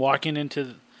just him walking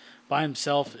into by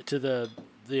himself to the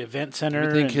event center.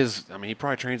 I think and- I mean, he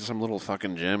probably trains at some little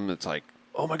fucking gym that's like,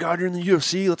 oh my god, you're in the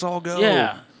UFC, let's all go.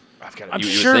 yeah. I've got. I'm You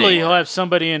would surely think. he'll have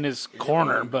somebody in his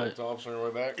corner, but Tops on your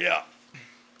way back. Yeah.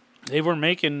 they were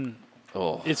making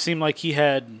Oh, it seem like he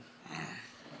had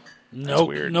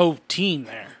weird. no team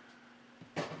there.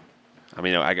 I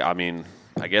mean, I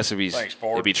guess if Thanks,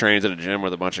 Port. if he trains at a gym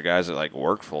with a bunch of guys that like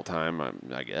work full time,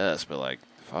 I guess. But like,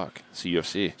 fuck, it's the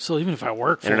UFC, So even if I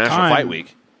work full International time, Fight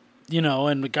Week. you know,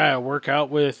 and the guy I work out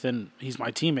with, and he's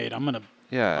my teammate, I'm gonna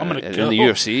Yeah, I'm gonna in go. the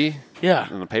UFC yeah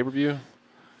in the pay per view.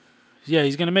 yeah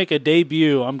he's gonna make a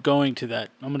debut. I'm going to that.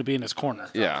 I'm gonna be in his corner.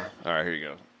 Yeah. All right, here you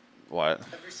go. What?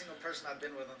 Every single person I've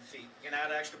been with on the feet. You're gonna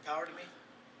add extra power to me?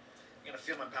 You're gonna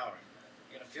feel my power.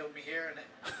 You're gonna feel me here and on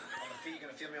the feet. You're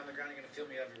gonna feel me on the ground. You're gonna feel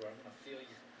me everywhere. I'm gonna feel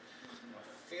you. I'm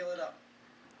gonna feel it up.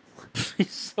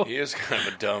 He's so He is kind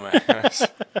of a dumbass. The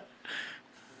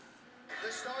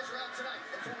stars are out tonight.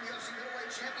 The former UFC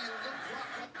middleweight champion Luke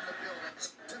Rockhold in the building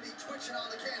to be twitching on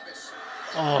the canvas.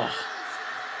 oh.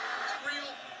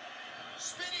 Real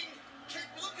spinning kick.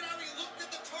 Look at how he looked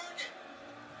at the target.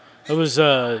 It was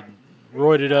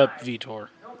roided up Vitor.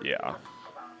 Yeah.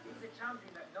 He's a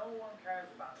champion that no one cares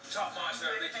about. Top martial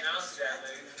art announced that,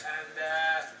 Luke, and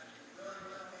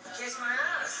kiss my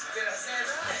ass. Did I say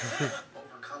that?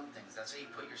 Overcome things. That's how you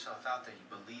put yourself out there. You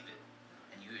believe it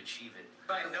and you achieve it.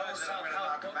 By no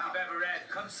self-help book you've ever read.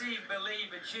 Conceive,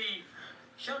 believe, achieve.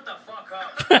 Shut the fuck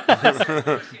up.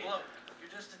 Bloke.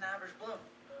 You're just an average bloke.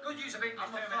 Good use of English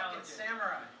I'm a fucking terminology.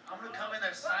 samurai. I'm gonna come in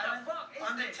there silent, fuck is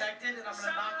undetected, and I'm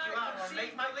gonna knock you out. I'm gonna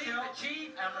make my Conceive, kill. believe,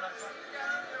 achieve. And I'm gonna.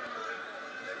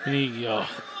 And he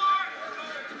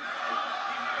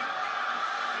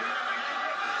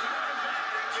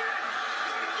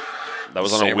That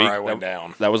was on a Samurai week. went that,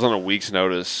 down. that was on a week's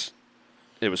notice.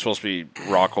 It was supposed to be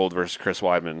Rockhold versus Chris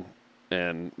Weidman,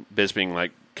 and Bisping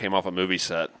like came off a movie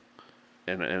set,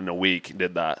 and in a week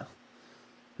did that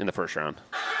in the first round. UFC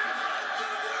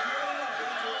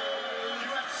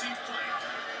fight.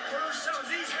 First, that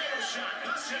was easy little shot.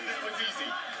 Who said that was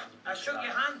easy? I shook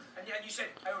your hand, and you said,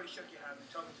 I already shook your hand and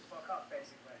told me to fuck up,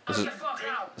 basically. This is- Shut the fuck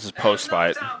out. this is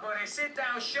post-fight. Knocked out, buddy. Sit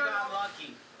down, shut You got up.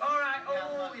 lucky. All right,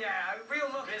 oh, yeah. Real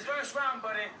luck. First round,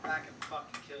 buddy. I can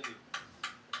fucking kill you.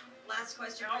 Last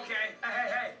question. Okay.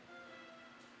 Hey.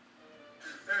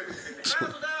 It's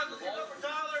something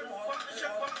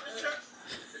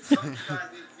you guys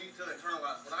need to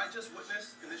internalize. What I just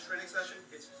witnessed in this training session,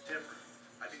 it's different.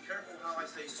 I'd be careful how I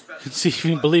say special.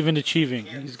 Conceiving, believing, achieving.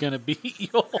 He's gonna beat you.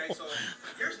 Okay, so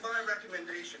here's my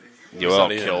recommendation. If you Yoel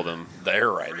not even killed him. there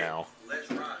right now. let's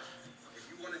ride. If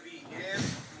you want to be in,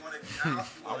 if you want to be out,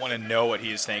 I want to know what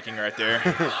he is thinking right there.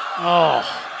 Oh,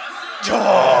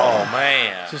 Oh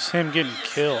man. just him getting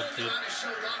killed, dude.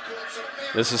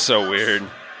 This is so weird.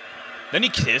 Then he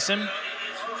kiss him.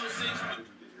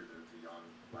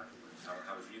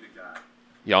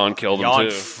 Jan killed him Jan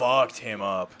too. fucked him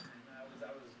up. I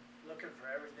was looking for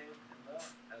everything and more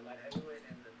at light heavyweight,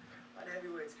 and the light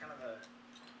heavyweight's kind of a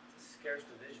scarce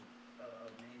division of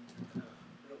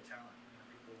real talent,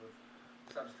 people with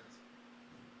substance.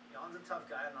 Jan's a tough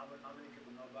guy, not many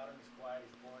people know about him. He's quiet,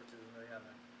 he's Polish, doesn't really have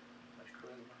much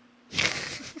charisma.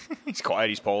 He's quiet.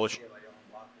 He's Polish. Yeah, like Jan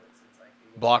Blachowicz, it's like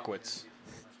Blachowicz. what am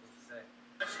I supposed to say?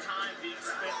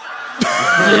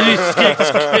 He just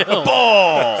gets killed.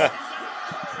 Ball.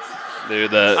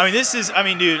 Dude, I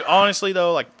mean, dude, honestly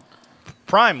though, like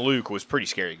Prime Luke was a pretty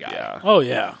scary guy. yeah. Oh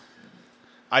yeah.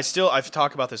 I've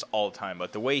talked about this all the time,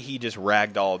 but the way he just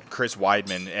ragdolled Chris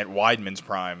Weidman at Weidman's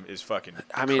prime is fucking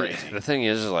I mean, crazy. the thing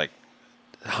is like,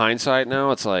 hindsight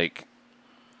now, it's like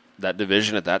that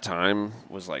division at that time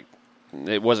was like,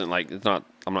 it wasn't like, it's not,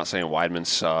 I'm not saying Weidman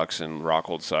sucks and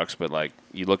Rockhold sucks, but like,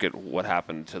 you look at what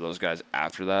happened to those guys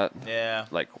after that. Yeah.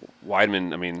 Like,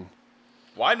 Weidman, I mean,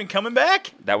 Weidman coming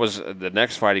back? that was the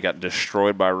next fight, he got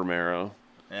destroyed by Romero,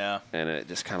 Yeah. and it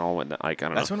just kind of all went, like, I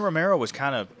don't That's know. when Romero was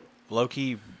kind of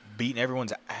low-key beating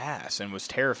everyone's ass and was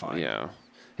terrifying. Yeah.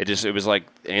 It was like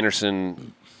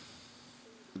Anderson,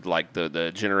 like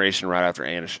the generation right after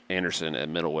Anderson at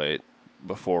middleweight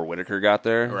before Whitaker got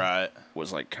there. Right.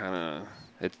 Was like kind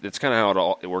of it's kind of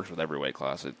how it works with every weight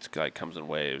class. It like comes in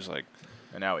waves. Like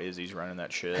And now Izzy's running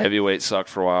that shit. heavyweight sucked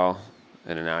for a while,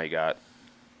 and then now you got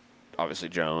obviously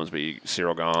Jones, but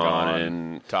Cyril gone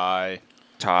and Ty.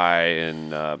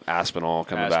 and Aspinall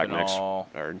coming back Aspinall.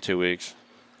 in 2 weeks.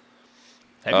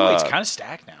 Heavyweight's kind of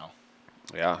stacked now.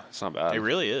 Yeah, it's not bad. It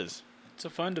really is. It's a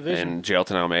fun division. And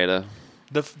Jailton Almeida,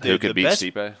 who could beat best,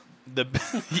 Stipe.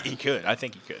 He could. I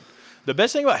think he could. The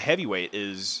best thing about heavyweight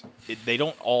is they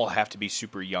don't all have to be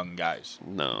super young guys.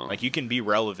 No, Like, you can be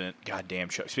relevant. Goddamn,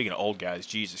 Chuck. Speaking of old guys,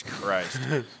 Jesus Christ.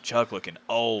 Chuck looking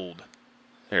old.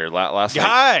 here last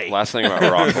Guy! thing, last thing about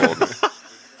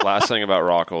Rockhold. Last thing about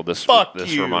Rockhold. This Fuck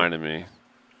this you. reminded me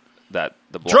that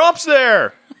the Trump's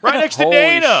there! Right next to Holy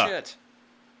Dana! shit.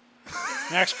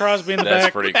 Max Crosby in the That's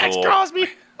back. pretty Max cool. Crosby!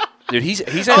 Dude, he's Oh,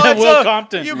 at that's Will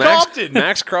Compton. You Max, Compton!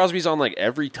 Max Crosby's on like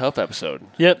every Tough episode.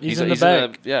 Yep, he's in the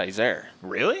back. yeah, he's there.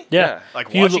 Really? Yeah. Like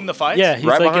If you watching look- the fights? Yeah, he's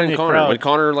right like in behind the Connor. crowd. When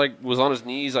Connor like was on his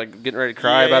knees, like getting ready to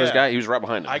cry about his Yeah. guy, he was right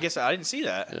behind him. I guess I didn't see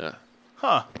that. Yeah.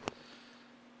 Huh.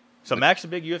 So Max is a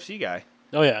big UFC guy.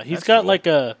 Oh yeah, he's That's got cool. like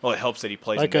a Well, it helps that he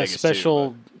plays like in a Vegas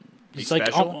special. too, He's He's like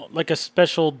special? like a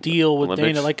special deal with Olympics?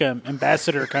 Dana, like an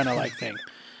ambassador kind of like thing.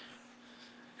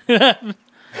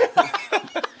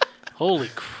 Holy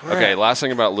crap! Okay, last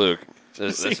thing about Luke.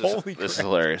 This Say is holy this is crap.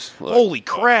 hilarious. but Look, holy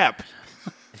crap!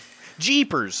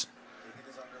 Jeepers!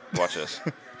 watch this.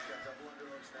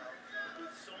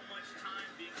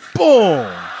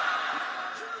 Boom!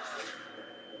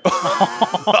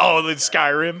 Oh, the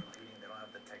Skyrim. They don't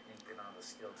have the technique, they don't have the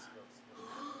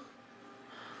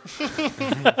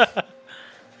skills.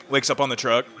 Wakes up on the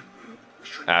truck.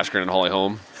 Askren and Holly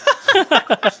Holm.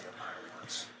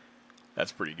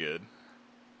 That's pretty good.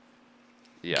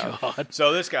 Yeah,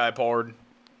 So this guy poured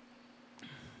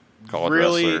called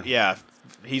really, wrestler. yeah.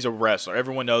 He's a wrestler.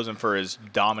 Everyone knows him for his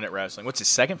dominant wrestling. What's his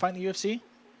second fight in the UFC?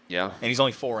 Yeah, And he's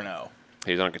only 4-0.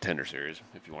 he's on Contender Series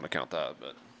if you want to count that,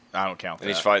 but I don't count that.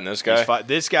 And he's fighting this guy.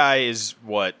 This guy is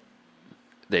what?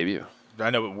 debut. I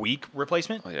know, a week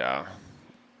replacement. Yeah,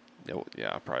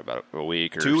 yeah, probably about a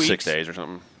week or 2 weeks? 6 days or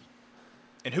something.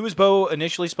 And who was Bo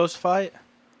initially supposed to fight?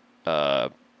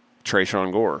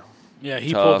 Trayshawn Gore. Yeah,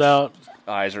 he Tough. pulled out.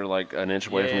 Eyes are like an inch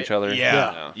away from each other.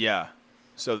 Yeah.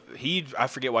 So I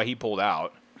forget why he pulled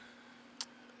out.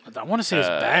 I want to say his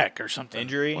back or something.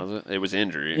 Injury. Was it? It was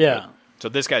injury. Yeah. So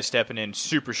this guy's stepping in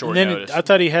super short And then notice. I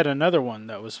thought he had another one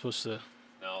that was supposed to.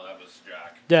 No, that was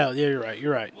Jack. Yeah, you're right.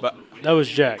 You're right. But- That was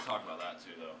Jack. Talk about that too,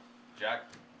 though.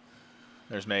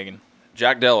 There's Megan.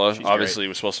 Jack Della She's obviously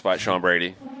was supposed to fight Sean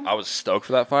Brady. I was stoked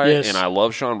for that fight, Yes. and I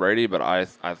love Sean Brady, but I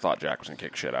thought Jack was gonna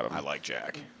kick shit out of him. I like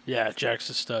Jack. Yeah, Jack's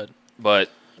a stud. But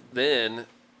then,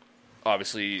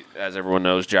 obviously, as everyone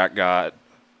knows, Jack got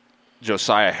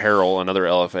Josiah Harrell, another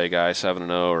LFA guy, 7-0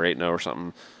 or 8-0 or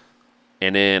something.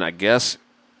 And then I guess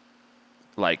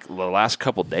like the last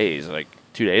couple days, like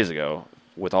 2 days ago,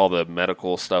 with all the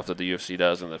medical stuff that the UFC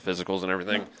does and the physicals and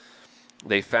everything,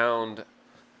 they found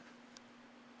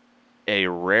a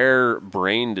rare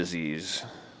brain disease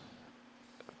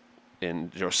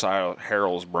in Josiah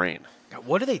Harrell's brain.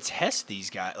 What do they test these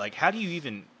guys? Like, how do you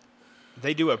even?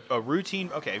 They do a routine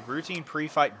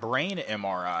pre-fight brain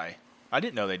MRI. I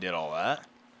didn't know they did all that.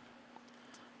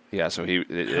 Yeah, so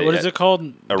What is it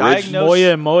called?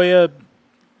 Diagnose-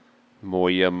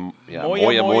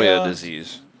 Moya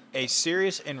disease. A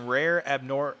serious and rare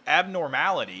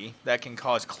abnormality that can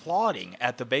cause clotting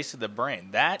at the base of the brain.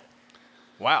 That,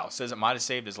 wow, says it might have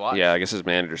saved his life. Yeah, I guess his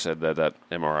manager said that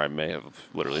MRI may have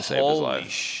literally saved his life. Holy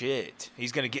shit!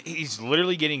 He's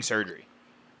literally getting surgery.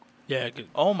 Yeah,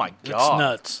 Oh my it's god,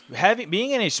 nuts.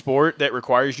 Being in a sport that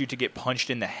requires you to get punched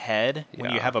in the head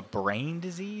when Yeah. you have a brain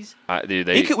disease, Dude,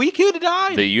 we could have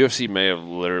died. the UFC may have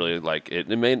literally it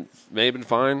may have been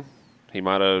fine. He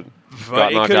might have But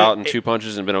got it knocked coulda- out in it- 2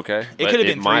 punches and been okay. it But could have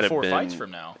been might 3-4 been- fights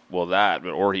from now. Well,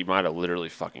 or he might have literally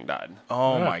fucking died.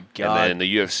 Oh my god! And then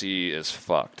the UFC is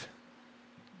fucked.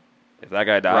 If that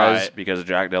guy dies Right. because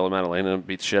Jack Della Maddalena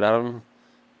beat the shit out of him,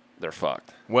 they're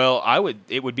fucked. Well,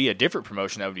 it would be a different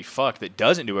promotion that would be fucked that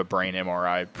doesn't do a brain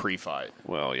MRI pre-fight.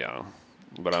 Well, yeah.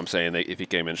 But I'm saying if he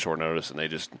came in short notice and they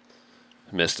just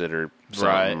missed it or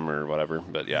Right. something or whatever.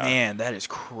 But yeah. Man, that is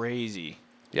crazy.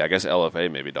 Yeah, I guess LFA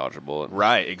maybe dodged a bullet.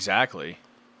 Right, exactly.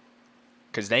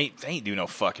 Because they ain't do no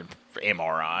fucking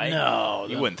MRI. No,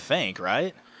 You wouldn't think,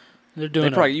 right? They're You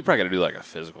doing. probably got to do like a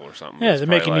physical or something. Yeah, It's they're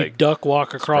probably making you like- duck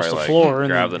walk across the probably floor like and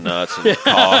grab then, the nuts and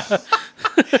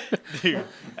cough. Dude,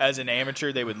 as an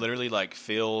amateur, they would literally like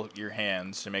feel your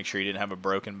hands to make sure you didn't have a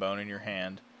broken bone in your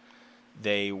hand.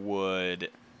 They would.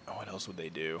 Oh, what else would they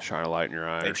do? Shine a light in your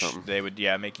eye or They, something. they would,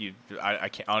 make you. I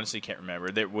can't, honestly can't remember.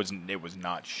 It was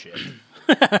not shit.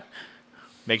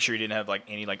 Make sure you didn't have like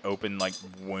any like open like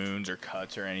wounds or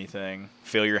cuts or anything.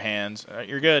 Feel your hands.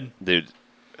 You're good. Dude,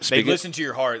 They speaking, listen to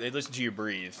your heart. They listen to you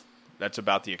breathe. That's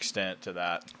about the extent to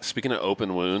that. speaking of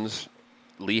open wounds,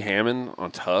 Lee Hammond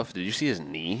on Tough, did you see his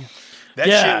knee? That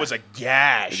Yeah. shit was a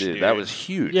gash, Dude, dude. that was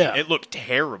huge. Yeah. It looked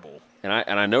terrible. And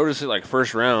I noticed it like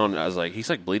first round. I was like, he's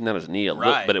like bleeding out his knee a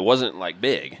little, Right. but it wasn't like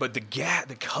big. But the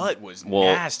cut was Well,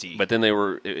 nasty. But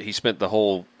then he spent the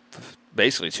whole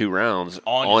basically 2 rounds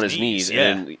On on his his knees, knees,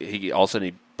 and then he all of a sudden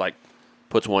he like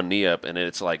puts one knee up and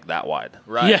it's like that wide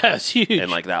right. yeah, it's huge.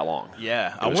 and like that long.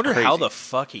 Yeah. It I was wonder how crazy. the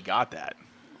fuck he got that.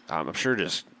 I'm sure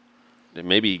just it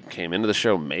maybe came into the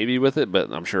show maybe with it, but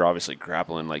I'm sure obviously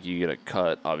grappling, like you get a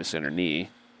cut obviously on your knee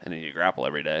and then you grapple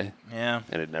every day Yeah.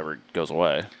 and it never goes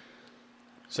away.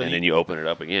 So And then you open it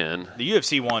up again. the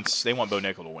UFC wants Bo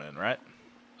Nickel to win, right?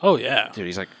 oh yeah, Dude,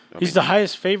 he's like he's the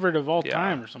highest favorite of all Yeah.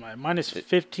 time or something. Minus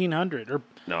 1,500 or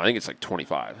No, I think it's like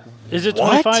 25. is it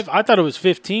What? 25? I thought it was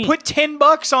 15. Put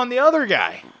 $10 on the other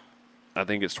guy. I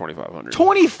think it's 2,500.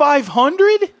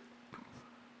 2,500?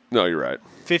 No, you're right.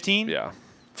 15? Yeah.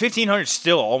 1,500 is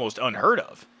still almost unheard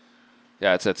of.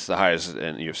 Yeah, it's the highest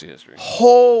in UFC history.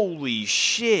 Holy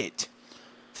shit.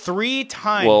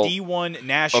 3-time Well, D1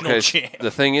 national Okay, champ.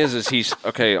 the thing is he's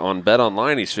okay on Bet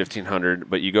Online. He's 1,500,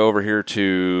 but you go over here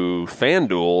to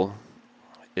FanDuel,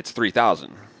 it's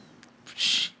 3,000.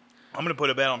 I'm going to put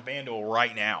a bet on FanDuel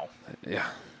right now. Yeah.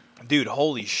 Dude,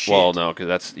 holy shit. Well, no,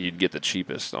 because you'd get the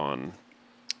cheapest on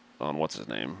what's his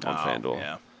name on Oh, FanDuel.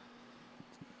 Yeah.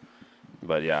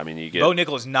 But yeah, I mean you get Bo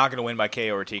Nickel is not going to win by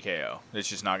KO or TKO. It's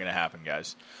just not going to happen,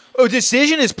 guys. Oh,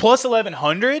 decision is plus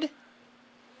 1,100?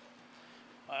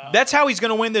 That's how he's going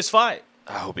to win this fight.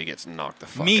 I hope he gets knocked the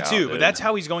fuck Me out. too, but dude. that's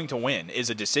how he's going to win is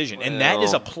a decision. And that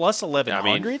is a Well, plus I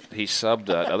 1,100? mean, he subbed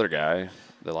that other guy,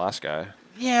 the last guy.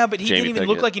 Yeah, but he Jamie didn't even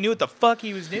look Pickett. like he knew what the fuck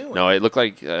he was doing. No, it looked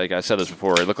like I said this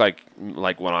before. It looked like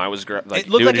when I was like it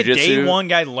looked doing like a jiu-jitsu, day one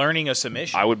guy learning a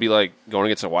submission. I would be like going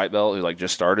against a white belt who like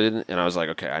just started, and I was like,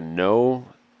 okay, I know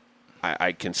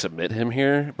I can submit him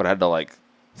here, but I had to like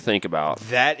think about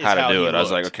That is how to how do he it. I was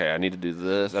like, looked. okay, I need to do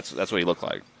this. That's what he looked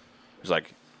like. He was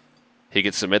like he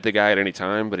could submit the guy at any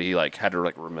time, but he like had to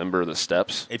like remember the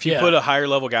steps. If you Yeah. put a higher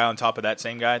level guy on top of that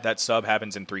same guy, that sub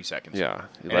happens in 3 seconds. Yeah,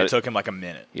 And it took him like a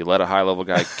minute. you let a high level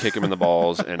guy kick him in the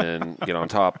balls and then get on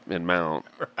top and mount.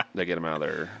 They get him out of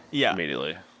there Yeah.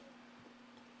 immediately.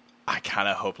 I kind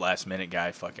of hope last minute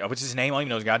guy what's his name? I don't even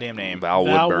know his goddamn name. Val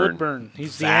Val Woodburn. Woodburn.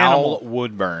 He's the Val animal.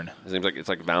 Woodburn. His name's it's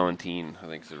like Valentine, I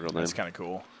think is his real name. That's kind of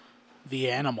cool.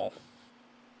 The animal.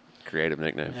 Creative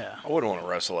nickname. Yeah. I wouldn't want to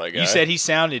wrestle that guy. You said he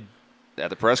sounded. At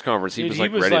the press conference, he Dude, was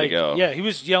like ready to go. Yeah, he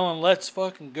was yelling, "Let's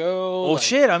fucking go!" Well, like,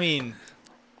 shit. I mean,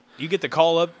 you get the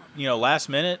call up, last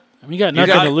minute. I mean, you got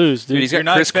nothing to lose, dude. Dude, he's You're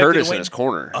got not Chris expected to Curtis in win. his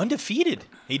corner. Undefeated.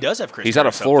 He does have Chris. He's out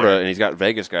of Curtis up Florida there. and he's got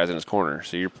Vegas guys in his corner.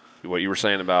 So what you were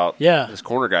saying about Yeah. his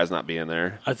corner guys not being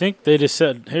there. I think they just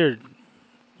said, "Here,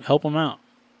 help him out."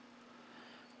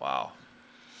 Wow.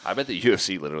 I bet the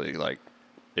UFC literally, like,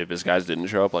 if his guys didn't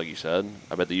show up, like you said,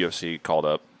 I bet the UFC called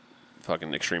up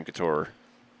fucking Extreme Couture.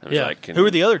 And was Yeah. like, Who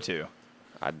are the other two?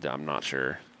 I'm not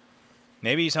sure.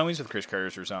 Maybe he's homies with Chris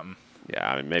Curtis or something.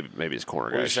 Yeah, I mean, maybe his corner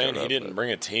What are you guys saying? showed He up, didn't but-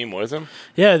 bring a team with him?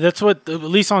 Yeah, that's what. At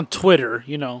least on Twitter,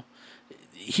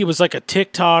 he was like a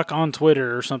TikTok on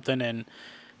Twitter or something, and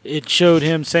it showed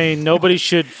him saying nobody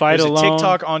should fight There's alone. a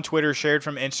TikTok on Twitter shared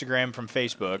from Instagram from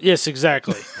Facebook. Yes,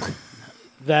 exactly.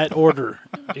 That order,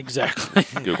 exactly.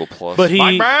 Google Plus. But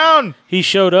Mike Brown. he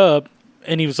showed up,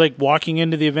 and he was like walking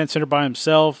into the event center by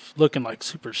himself, looking like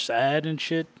super sad and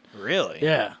shit. Really?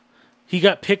 Yeah, he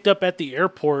got picked up at the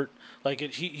airport. Like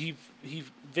he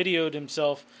videoed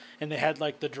himself, and they had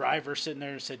like the driver sitting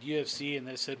there and said UFC, and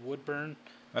they said Woodburn,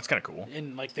 That's kind of cool.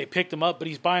 and like they picked him up, but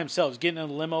he's by himself. He's getting in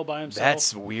a limo by himself.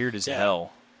 That's weird as Yeah.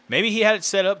 hell. Maybe he had it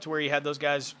set up to where he had those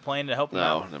guys playing to help him No,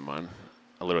 out. never mind.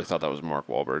 I literally thought that was Mark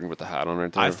Wahlberg with the hat on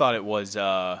right there. I thought it was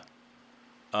Sheckler.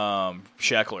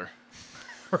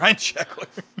 Ryan Sheckler.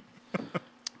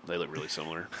 they look really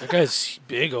similar. That guy's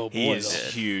big old boy. He is though.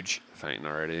 huge. Fainting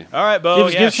already. All right, Bo.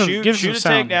 Give some shoot a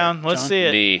sound takedown. here, Let's John. see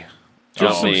it. Knee. Give,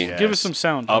 Jump us some, knee. yeah. give us some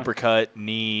sound. John. Uppercut,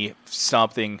 knee,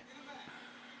 something.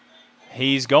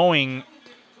 He's going.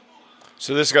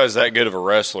 So this guy's that good of a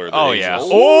wrestler. That Oh, he's yeah. just-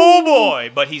 Oh,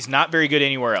 boy. But he's not very good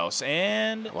anywhere else.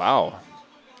 And Wow.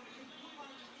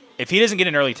 if he doesn't get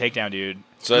an early takedown, dude.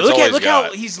 So that's all he's look how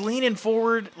got. he's leaning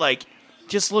forward. Like,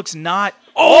 just looks not.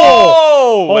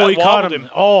 Oh! Oh, that he caught wobbled him.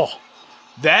 Oh,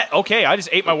 That okay? I just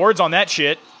ate my words on that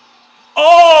shit.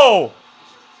 Oh,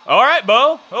 all right,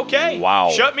 Bo. Okay, Wow.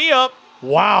 Shut me up.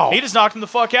 wow. He just knocked him the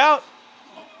fuck out.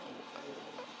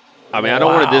 I mean, I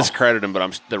don't want Wow. to discredit him,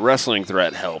 but the wrestling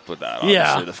threat helped with that. Obviously.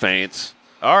 Yeah. The feints.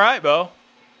 All right, Bo.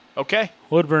 Okay.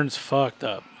 Woodburn's fucked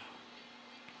up.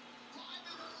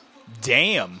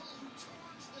 Damn.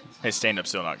 His stand-up's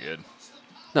still not good.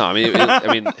 No, I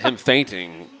mean, him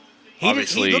fainting. He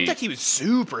Obviously, looked like he was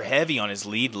super heavy on his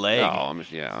lead leg. No,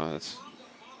 that's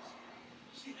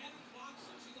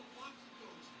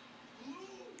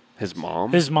his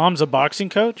mom. His mom's a boxing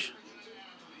coach.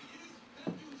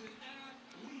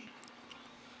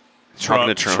 Talking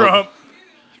to Trump.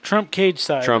 Trump cage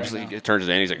side. Trump's right now. turns his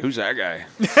hand. He's like, "Who's that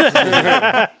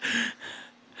guy?"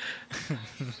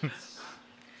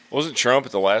 Wasn't Trump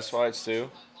at the last fights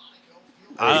too?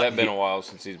 Or has that been a while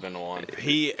since he's been to one?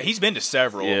 He's been to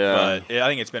several, Yeah. but I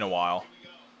think it's been a while.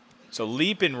 So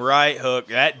leaping right hook,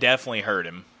 that definitely hurt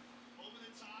him.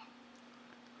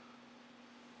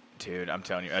 Dude, I'm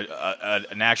telling you,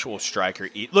 an actual striker.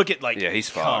 Look at Yeah, he's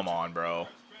come fucked. on, bro.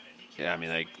 Yeah, I mean,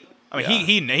 like, I mean, yeah.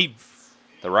 he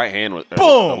the right hand was boom,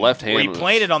 the left hand. where he was-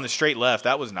 planted on the straight left.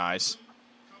 That was nice.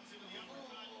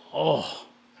 Oh,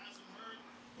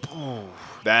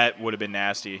 That would have been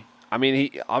nasty. I mean,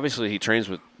 he trains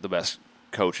with the best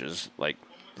coaches, like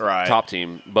Right. top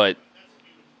team, but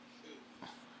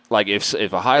like if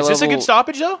a high Is level, this a good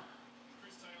stoppage though?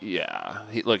 Yeah,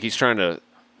 he's trying to.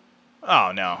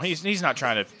 Oh no, he's not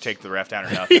trying to take the ref down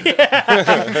or nothing.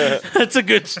 that's a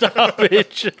good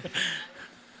stoppage.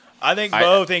 I think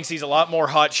Bo thinks he's a lot more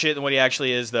hot shit than what he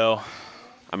actually is, though.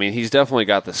 I mean, he's definitely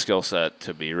got the skill set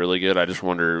to be really good. I just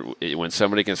wonder when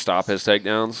somebody can stop his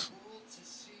takedowns,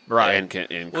 Right.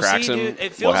 and Well, cracks see, him. dude, it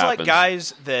what feels like happens?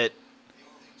 guys that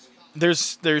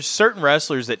there's certain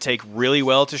wrestlers that take really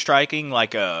well to striking,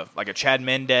 like a Chad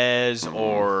Mendez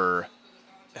or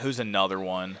who's another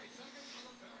one.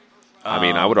 I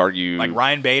mean, I would argue Like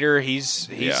Ryan Bader, he's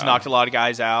Yeah. knocked a lot of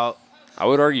guys out. I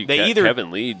would argue They either-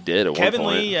 Kevin Lee did at Kevin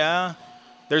one point. Lee, yeah.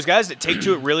 There's guys that take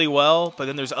to it really well, but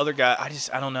then there's other guys.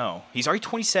 I don't know. He's already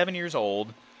 27 years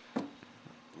old.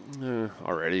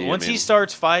 Already. Once I mean, he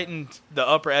starts fighting the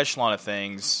upper echelon of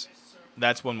things,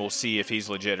 that's when we'll see if he's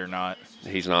legit or not.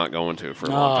 he's not going to for a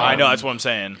No. long time. I know, that's what I'm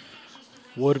saying.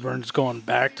 Woodburn's going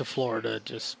back to Florida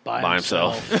just by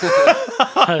himself.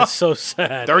 That's so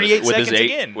sad. 38 with seconds his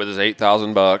again. with his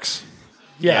 $8,000.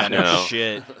 Yeah, no you know.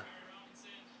 shit.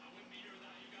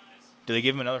 Do they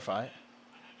give him another fight?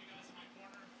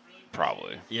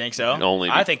 Probably. You think so?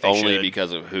 I think they only should.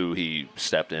 because of who he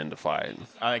stepped in to fight.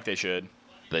 I think they should.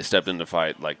 They stepped in to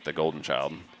fight like the Golden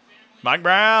Child. Mike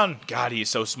Brown. God, he's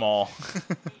so small.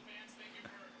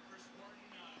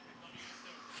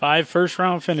 5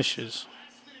 first-round finishes.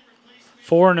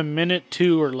 4 in a minute,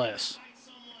 2 or less.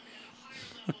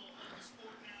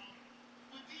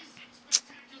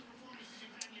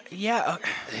 yeah,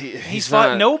 He's fought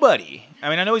not- nobody. I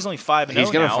mean, I know he's only 5-0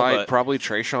 He's going to now, fight but probably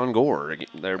Trayshawn Gore.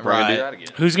 They're probably going to do Right. that again.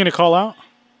 Who's going to call out?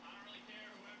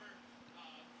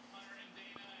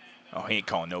 Oh, he ain't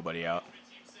calling nobody out.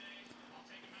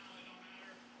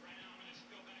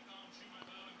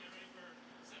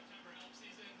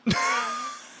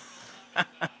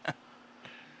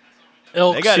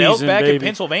 Elk They got season, elk back baby. in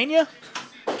Pennsylvania?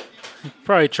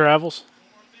 Probably travels.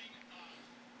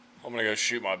 I'm gonna go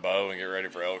shoot my bow and get ready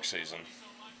for elk season.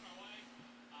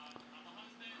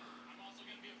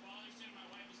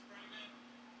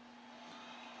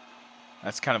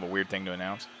 That's kind of a weird thing to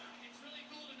announce. It's really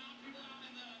cool to knock people out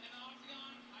in the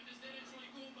octagon. I just did it. It's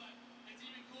really cool, but it's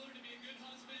even cooler to be a good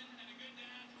husband and a good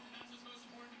dad, and that's what's most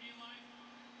important to me in life.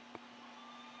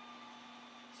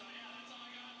 So yeah, that's all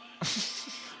I got.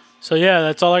 So yeah,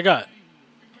 that's all I got.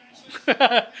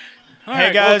 All Hey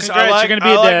right, guys, well, congrats, I you're gonna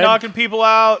be a like dad. knocking people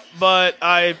out, but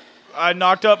I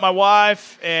knocked up my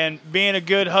wife, and being a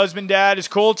good husband dad is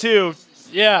cool too.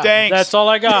 Yeah, Thanks. that's all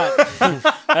I got.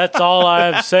 That's all I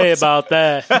have to say about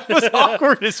that. That was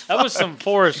awkward as fuck. That was some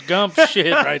Forrest Gump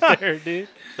shit right there, dude.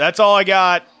 That's all I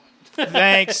got.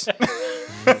 Thanks,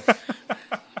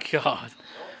 God.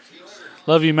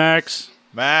 Love you, Max.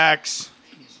 Max.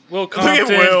 Will at Compton,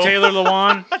 Will. Taylor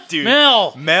Lewan. Dude,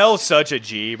 Mel. Mel's such a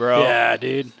G, bro. Yeah,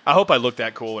 dude. I hope I look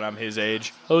that cool when I'm his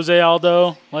age. Jose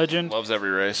Aldo, legend. Loves every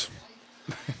race.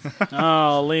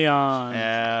 Oh, Leon.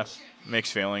 Yeah,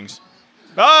 mixed feelings.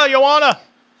 Oh, Joanna.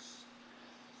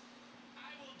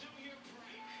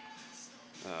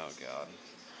 Oh God.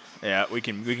 Yeah, we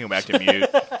can go back to mute.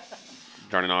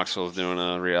 Johnny Knoxville is doing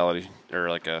a reality or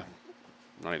like a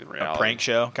not even reality, prank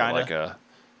show, but kinda? like a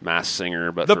mass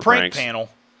singer, but The for prank pranks. panel.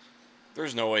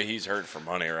 There's no way he's hurt for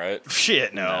money, right?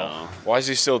 Shit, no. No. Why is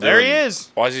he still doing? There he is.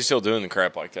 Why is he still doing the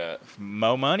crap like that?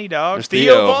 Mo Money, dog. There's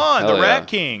Theo Theo. Vaughn, the Hell Rat yeah.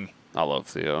 King. I love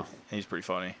Theo. He's pretty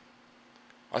funny.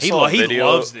 I He, saw a he video.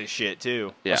 loves this shit,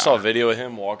 too. Yeah, I saw a video of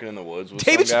him walking in the woods with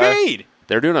David some guy. Spade.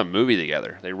 They're doing a movie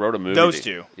together. They wrote a movie. Those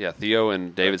two. Yeah, Theo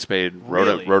and David Spade wrote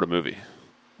Really? wrote a movie.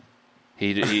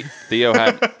 He Theo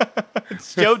had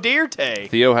Joe Dierte.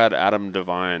 Theo had Adam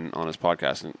Devine on his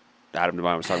podcast, and Adam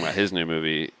Devine was talking about his new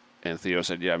movie, and Theo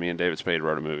said, "Yeah, me and David Spade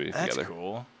wrote a movie That's together.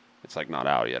 cool. It's like not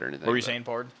out yet or anything." What were you but- saying,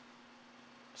 Pard?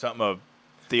 Something of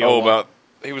Theo. Oh, Vaughn. about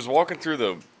he was walking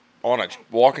through on a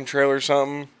walking trailer or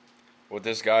something with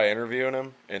this guy interviewing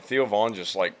him, and Theo Vaughn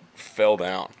just like fell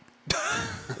down,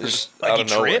 just Like out he of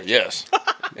nowhere. tripped? Yes,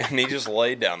 and he just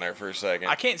laid down there for a second.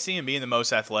 I can't see him being the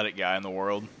most athletic guy in the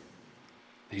world.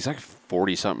 He's like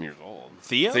 40-something years old.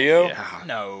 Theo? Theo, Yeah.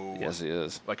 No. Yes, he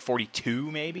is. Like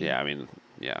 42, maybe? Yeah, I mean,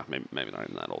 yeah, maybe not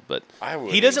even that old, but I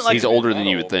would. He doesn't like he's to be older that than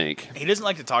you would old. think. He doesn't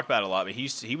like to talk about it a lot, but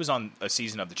he was on a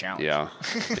season of The Challenge. Yeah,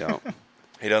 yeah.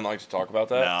 He doesn't like to talk about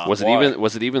that. No. Was it Why?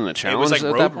 even the It challenge? was like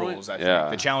at Road that point? Rules, I think. Yeah,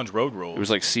 The Challenge Road Rules. it was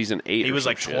like season 8. He or was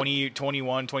some like shit. 20,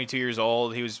 21, 22 years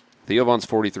old. He was, Theo Vaughn's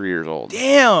 43 years old.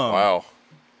 damn. Wow,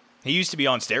 He used to be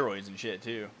on steroids and shit,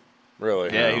 too.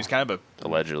 really? Yeah, he was kind of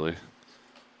Allegedly.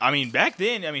 I mean, back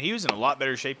then, he was in a lot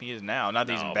better shape than he is now. Not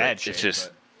that he's in No, bad but shape. It's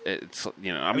just, but- it's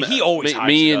you know. I mean, he always hypes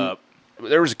me it and up.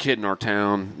 there was a kid in our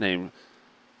town named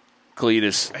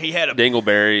Cletus He had a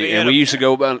Dingleberry, he had and we a- used to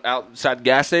go outside the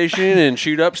gas station and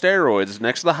shoot up steroids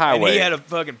next to the and highway. he had a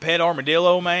fucking pet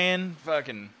armadillo, man.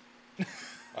 Fucking.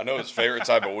 I know his favorite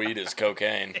type of weed is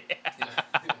cocaine.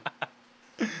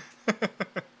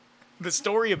 The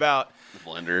story about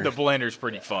blender. the blender's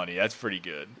pretty funny. That's pretty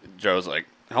good. Joe's like,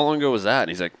 "How long ago was that?" And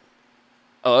he's like,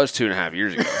 "Oh, that was 2.5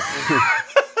 years ago."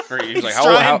 Or he's like,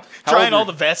 trying old all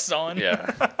were-" the vests on. Yeah.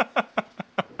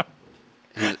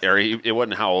 It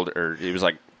wasn't how old, or he was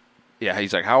like, yeah,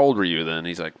 he's like, "How old were you then?"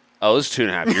 He's like, "Oh, this was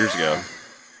 2.5 years ago."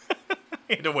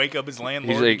 He had to wake up his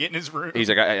landlord He's like, and get in his room. He's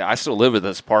like, I still live in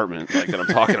this apartment like that I'm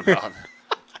talking about.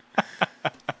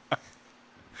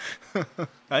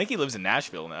 I think he lives in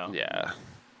Nashville now. Yeah.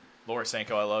 Laura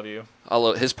Sanko, I love you.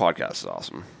 His podcast is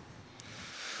awesome.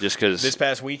 Just because, This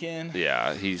past weekend,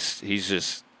 yeah, he's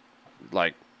just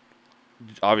like,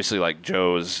 obviously like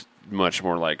Joe's much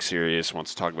more like serious,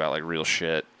 wants to talk about like real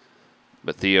shit,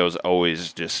 but Theo's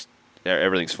always just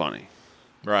everything's funny.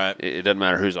 right? It doesn't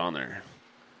matter who's on there.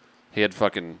 He had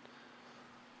fucking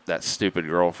that stupid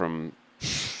girl from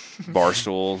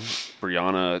Barstool,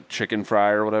 Brianna Chicken Fry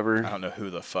or whatever. I don't know who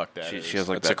the fuck that is. She has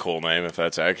like That's a cool name if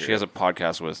that's accurate. She has a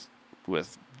podcast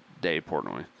with Dave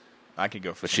Portnoy. I could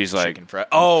go for But she's chicken like fry.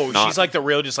 Oh, not- she's like the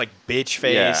real, just like bitch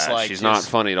face. Yeah, like she's just, not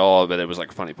funny at all, but it was like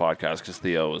a funny podcast because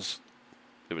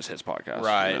it was his podcast,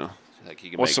 Right. You know? Like he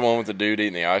can What's make, the one with the dude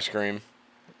eating the ice cream?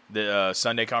 The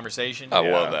Sunday conversation. I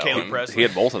love that Caleb one. Presley. He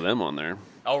had both of them on there.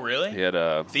 Oh, really? He had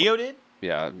Theo did? he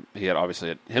had obviously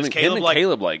him and Caleb, like-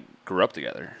 Caleb like grew up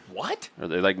together, What? or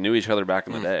they like knew each other back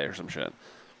in the day or some shit.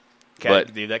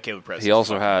 But dude, that Caleb Presley. He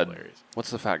also hilarious. had what's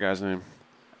the fat guy's name?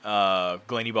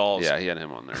 Glenny Balls. Yeah, he had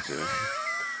him on there too.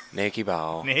 Nikki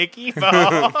Ball. Nicky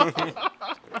Ball.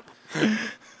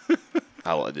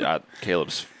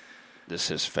 Caleb's this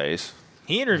his face.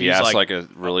 He He interviews asks like, like a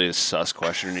really sus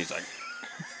question, and he's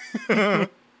like,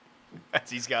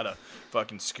 he's got a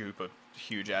fucking scoop of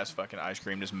huge ass fucking ice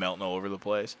cream just melting all over the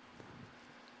place.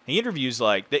 He interviews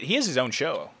like that. He has his own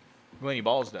show. Lenny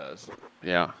Balls does.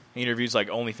 yeah. He interviews like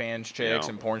OnlyFans chicks Yeah.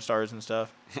 and porn stars and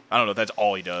stuff. I don't know if that's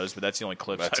all he does, but that's the only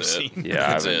clips That's I've it. seen. Yeah,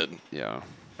 That's I it. Yeah,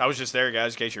 I was just there,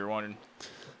 guys, in case you were wondering.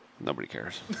 nobody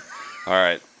cares. All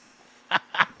right.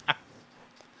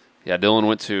 Yeah, Dylan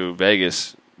went to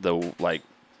Vegas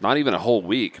not even a whole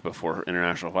week before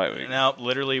International Fight Week. Now,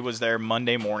 literally was there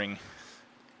Monday morning.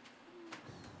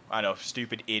 I know,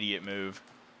 stupid idiot move.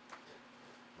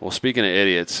 Well, speaking of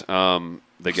idiots,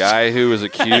 the guy who was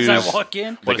accused, As I walk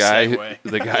in, the What a guy, segue.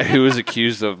 the guy who was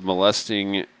accused of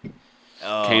molesting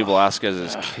Cain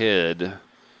Velasquez's kid.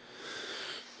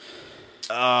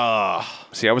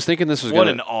 See, I was thinking this was What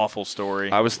gonna. an awful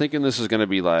story. I was thinking this was gonna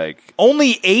be like,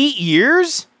 Only 8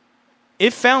 years?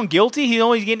 If found guilty, he's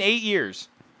only getting 8 years.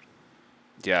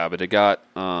 yeah, but it got.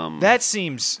 That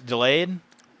seems delayed.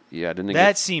 Yeah, didn't it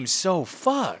That seems so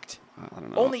fucked. get? I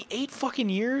don't know. Only 8 fucking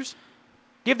years?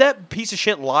 Give that piece of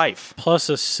shit life. plus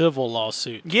a civil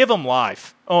lawsuit. Give him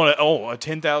life. A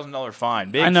 $10,000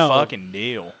 fine. Big I know. fucking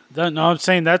deal. No, I'm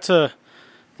saying that's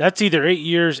either 8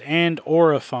 years and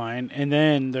or a fine, and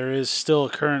then there is still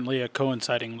currently a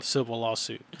coinciding civil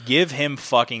lawsuit. Give him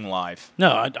fucking life.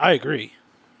 No, I agree.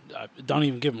 Don't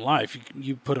even give him life.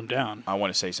 You put him down. I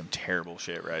want to say some terrible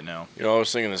shit right now. You know, I was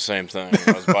thinking the same thing.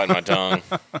 I was biting my tongue.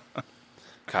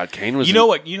 God, Cain was. You know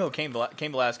what? You know Cain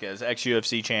Velasquez,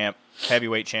 ex-UFC champ,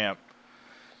 heavyweight champ.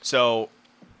 So,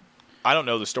 I don't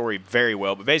know the story very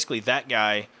well, but basically that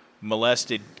guy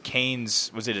molested Cain's,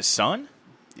 was it his son?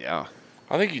 Yeah,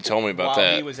 I think you told me about While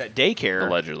that. he was at daycare.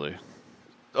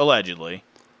 allegedly.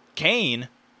 Cain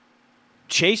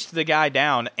chased the guy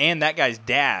down, and that guy's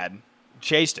dad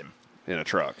chased him. In a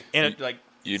truck. In a, like,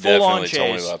 You full-on definitely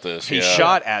told me chase. about this, He yeah.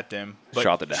 shot at them, but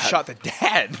Shot the dad. shot the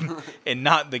dad, and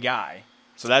not the guy.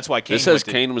 So that's why Cain This says went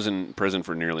to- Cain was in prison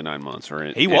for nearly 9 months, or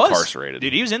He was incarcerated.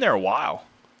 Dude, he was in there a while.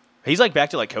 He's like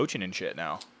back to like coaching and shit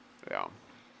now. Yeah,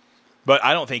 But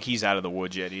I don't think he's out of the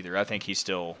woods yet either. I think he's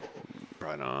still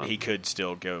probably not. he could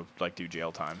still go like do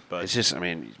jail time. But It's just, I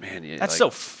mean, man, yeah, that's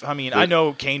like, so. I mean, I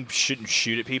know Cain shouldn't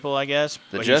shoot at people. I guess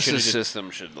The but he justice should've just system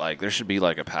should there should be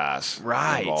like a pass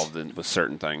Right. involved with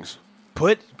certain things.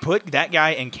 put that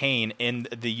guy and Cain in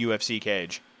the UFC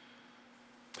cage.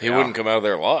 He wouldn't come out of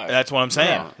there alive. That's what I'm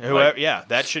saying. Yeah. Whoever,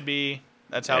 that should be.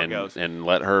 That's how it goes. And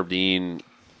let Herb Dean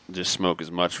just smoke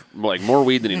as much, like more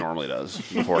weed than he normally does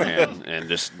beforehand, and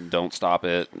just don't stop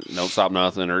it, don't stop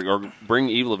nothing, or bring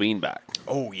Eve Levine back,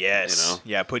 Oh yes, You know?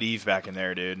 yeah. Put Eve back in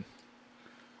there, dude.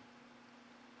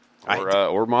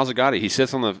 or Mazzagatti. He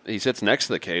sits next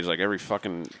to the cage like every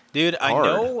fucking Dude, I Hard.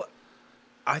 know.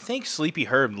 I think Sleepy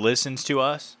Herb listens to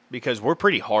us because we're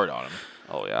pretty hard on him.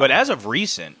 oh yeah. But as of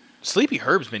recent, Sleepy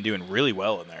Herb's been doing really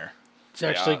well in there. It's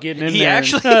actually getting in He there.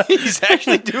 actually, he's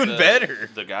actually doing better.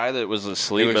 the guy that was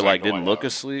asleep looks but like didn't Dwight look Howard.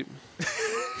 asleep.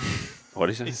 What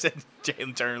did he He say? said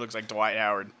Jalen Turner looks like Dwight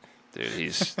Howard.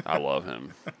 Dude, I love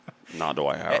him. Not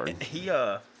Dwight Howard.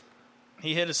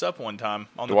 He hit us up one time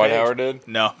on Dwight the page. Howard did?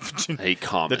 No, He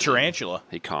commented. the tarantula.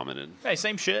 He commented. Hey,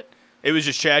 same shit. It was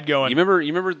just Chad going. You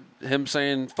remember him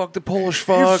saying "fuck the Polish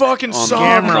fuck"? fucking on suck. the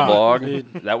Camera, blog.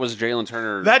 dude. That was Jalen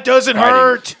Turner. That doesn't fighting.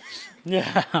 hurt.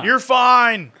 Yeah. You're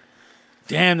fine.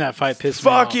 Damn, that fight pissed me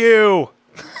Fuck off. you.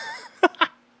 Gamrot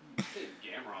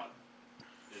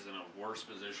is in a worse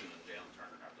position than Jalen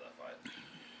Turner after that fight.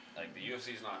 Like the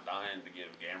UFC's not dying to give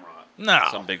Gamrot No.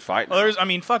 some big fight. Well,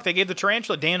 now. fuck. They gave the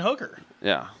tarantula Dan Hooker.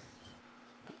 Yeah.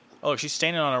 Oh, she's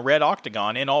standing on a red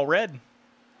octagon in all red.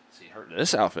 See,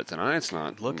 this outfit tonight's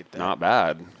not Look at that. not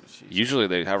bad. Usually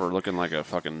they have her looking like a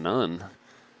fucking nun.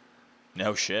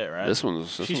 No shit, right? This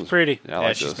one's She's pretty. Yeah, I yeah,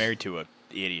 like she's this. married to a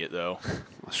idiot though,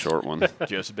 A short one.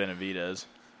 Joseph Benavidez.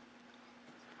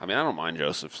 I mean, I don't mind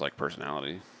Joseph's like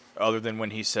personality. Other than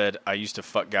when he said, "I used to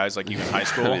fuck guys like you in high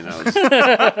school." I mean,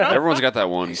 everyone's got that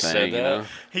one thing, said you that? know.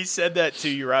 He said that to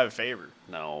Uriah Faber.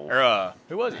 No. Or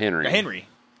who was it? Henry. Henry.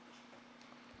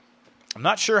 I'm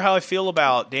not sure how I feel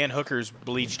about Dan Hooker's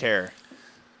bleached hair.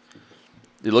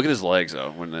 Dude, look at his legs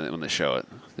though when they show it.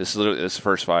 This is the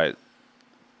first fight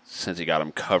since he got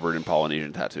him covered in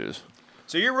Polynesian tattoos.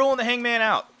 So you're ruling the Hangman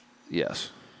out. Yes.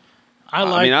 I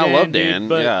I mean, I love dude, Dan.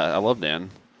 but, Yeah, I love Dan.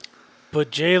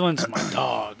 but Jalen's my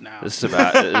dog now. This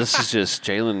is just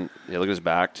Jalen. Yeah, look at his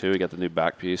back too. He got the new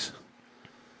back piece.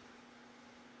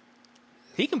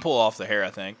 He can pull off the hair, I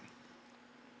think.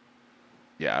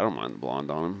 Yeah, I don't mind the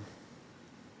blonde on him.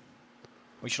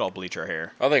 We should all bleach our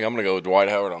hair. I think I'm gonna go with Dwight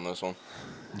Howard on this one.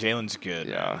 Jalen's good.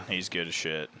 Yeah. Man. He's good as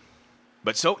shit.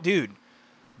 But dude,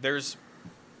 there's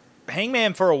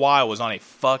Hangman for a while was on a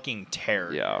fucking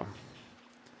tear. Yeah.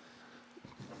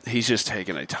 He's just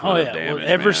taking a ton Oh of yeah, damage. well,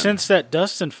 ever man. since that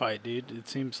Dustin fight, dude, it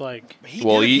seems like. He,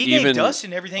 Well, he even- gave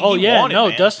Dustin everything Oh he yeah, wanted, no,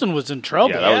 man. Dustin was in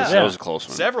trouble. Yeah, that was a close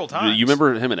one. Several times. You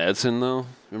remember him and Edson though?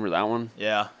 Remember that one?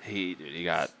 Yeah. He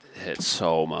got hit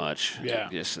so much. Yeah.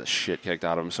 Just the shit kicked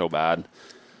out of him so bad.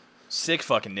 Sick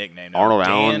fucking nickname. though. Arnold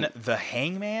Dan Allen. the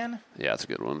Hangman? Yeah, that's a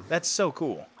good one. That's so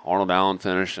cool. Arnold Allen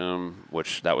finished him,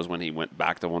 which that was when he went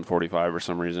back to 145 for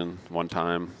some reason one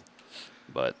time.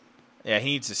 But Yeah,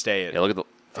 he needs to stay at. yeah, look at the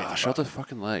 55. shut the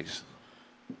fucking legs.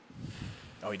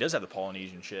 Oh, he does have the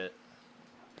Polynesian shit.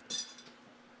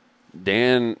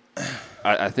 Dan,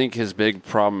 I think his big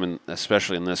problem,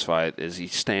 especially in this fight, is he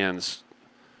stands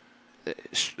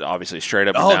obviously straight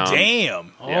up and Oh, down.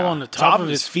 damn. all Yeah. on the top of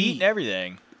his feet feet. and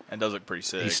everything. That does look pretty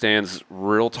sick. He stands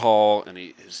real tall, and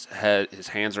his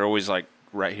hands are always like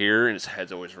right here, and his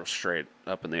head's always real straight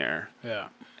up in the air. Yeah.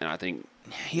 And I think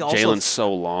He also Jalen's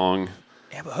so long.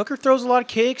 Yeah, but Hooker throws a lot of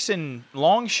kicks and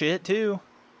long shit too.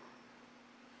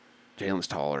 Jalen's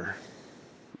taller.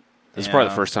 This is probably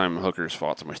the Yeah. first time Hooker's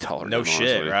fought somebody taller. No than him,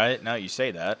 shit, honestly. right? Now you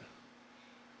say that.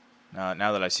 Now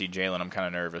that I see Jalen, I'm kind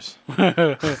of nervous.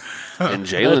 And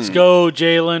Jalen, Let's go,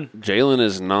 Jalen. Jalen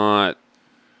is not.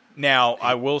 Now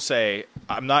I will say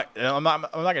I'm not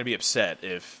going to be upset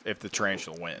if the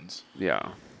Tarantula wins. Yeah.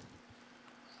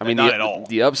 I mean, Not at all.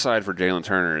 The upside for Jalen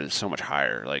Turner is so much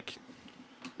higher. Like,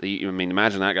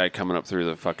 imagine that guy coming up through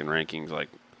the fucking rankings, like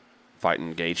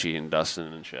fighting Gaethje and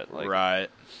Dustin and shit. Like, Right.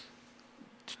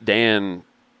 Dan,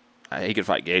 he could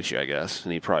fight Gaethje, I guess,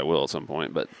 and he probably will at some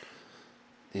point. But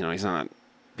he's not.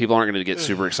 People aren't going to get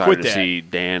super excited Quit to that. see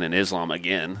Dan and Islam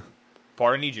again.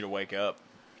 Part, I need you to wake up.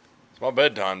 It's my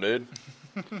bedtime, dude.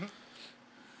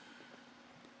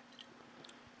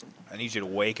 I need you to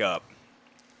wake up.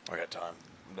 I got time.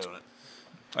 I'm doing it.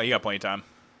 Oh, you got plenty of time.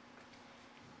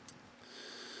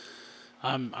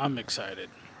 I'm excited.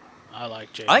 I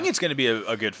like Jalen. I think it's going to be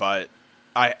a good fight.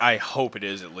 I hope it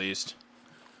is at least.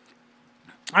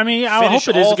 I mean, I Finish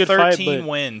hope it is all a good fight, 13 but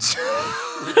wins.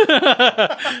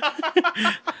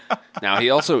 Now he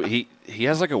also he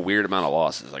has like a weird amount of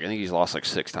losses. Like I think he's lost like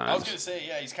 6 I was times. going to say,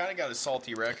 yeah, he's kind of got a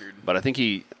salty record. But I think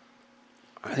he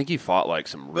fought like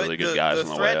some really good guys the on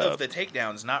the threat way of up. the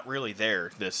takedown's not really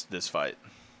there this fight.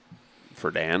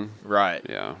 For Dan, Right.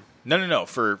 yeah. No.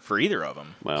 For either of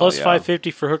them. Well, plus yeah.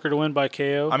 550 for Hooker to win by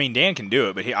KO. I mean, Dan can do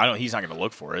it, but he's not going to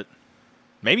look for it.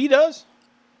 Maybe he does.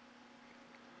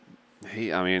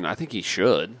 I think he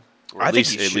should. Or I at think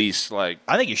least, he at should. least like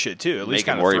I think he should too. At least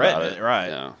make him kind of worry threaten about it. Right.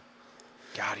 Yeah,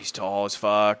 God, he's tall as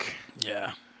fuck.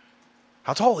 yeah.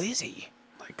 How tall is he?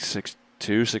 like 6'2",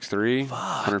 6'3",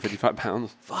 155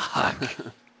 pounds. Fuck.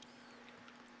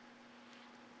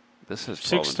 This is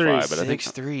 6'3", 12-5, but I think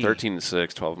 6'3".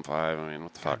 13-6, 12-5. I mean,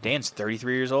 what the fuck? Dan's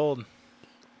 33 years old.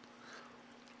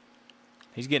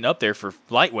 He's getting up there for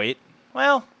lightweight.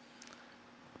 Well,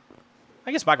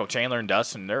 I guess Michael Chandler and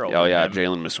Dustin, they're older Oh yeah, than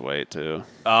him. Jalen missed weight too.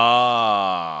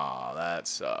 Oh, that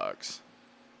sucks.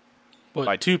 What,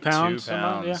 By 2 pounds? 2 something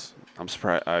like that? pounds. I'm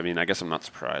surprised. I mean, I guess I'm not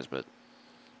surprised, but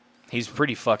He's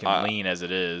pretty fucking lean as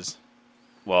it is.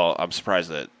 well, I'm surprised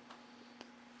that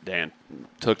Dan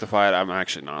took the fight. I'm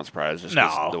actually not surprised just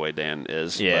 'cause No. the way Dan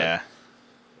is. Yeah.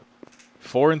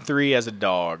 4-3 as a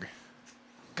dog.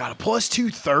 Got a plus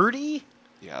 230?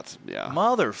 But yeah.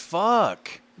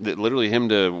 Motherfuck. Literally,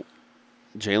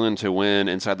 Jalen to win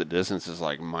inside the distance is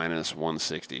like minus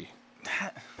 160.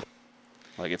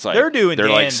 Like it's like They're doing Dan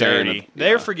like saying dirty. that-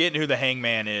 They're yeah. forgetting who the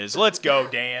Hangman is. Let's go,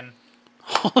 Dan.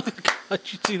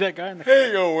 Did you see that guy? There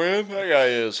you go, win. That guy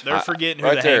is. They're forgetting who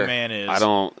right the there. Hangman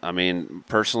is. I mean,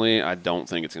 personally, I don't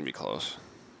think it's gonna be close,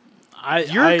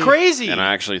 You're crazy. and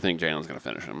I actually think Jalen's gonna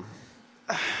finish him.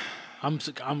 I'm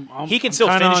He can still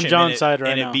kinda finish on him John's side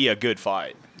right and now. it'd be a good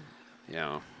fight.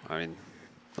 Yeah, I mean,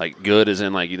 like good as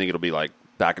in like you think it'll be like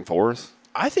back and forth.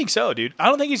 I think so, dude. I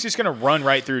don't think he's just going to run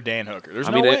right through Dan Hooker. There's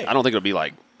I no mean, way. I don't think it'll be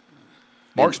like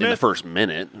Mark in the Smith? first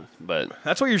minute, but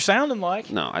That's what you're sounding like.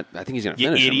 no, I think he's gonna You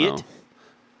finish idiot. him though.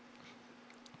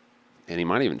 And he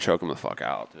might even choke him the fuck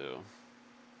out too.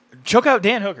 Choke out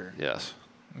Dan Hooker. Yes,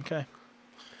 Okay.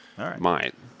 All right.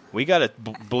 might. We got a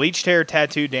bleached hair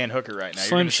tattooed Dan Hooker right now. You're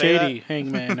Slim gonna say that? Shady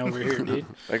Hangman over here, dude.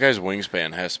 That guy's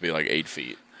wingspan has to be like 8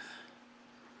 feet.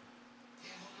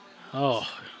 Oh,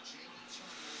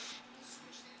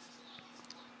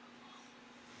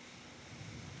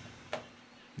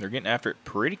 They're getting after it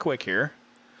pretty quick here.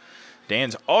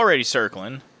 Dan's already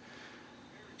circling.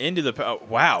 Into the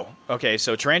wow. Okay,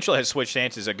 so Tarantula has switched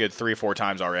stances a good 3 or 4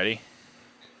 times already.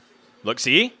 Look,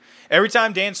 see? Every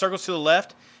time Dan circles to the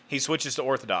left, he switches to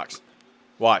orthodox.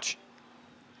 Watch.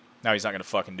 Now he's not going to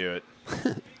fucking do it.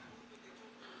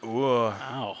 Ooh.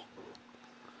 Ow.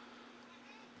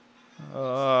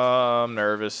 I'm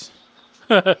nervous.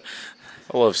 I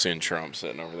love seeing Trump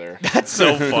sitting over there. That's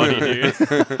so funny, dude.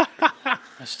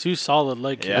 That's 2 solid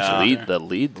leg kicks. Yeah. right lead there. the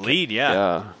lead. Lead, yeah.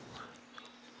 Yeah.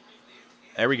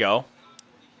 There we go.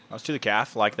 I was to the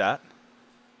calf, like that.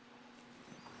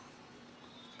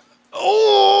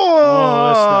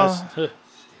 Oh, that's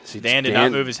See, Dan did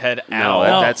not move his head at No,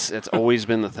 all. that's always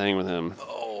been the thing with him.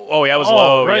 Oh, yeah, I was Oh,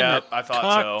 low. right in Yeah, the I thought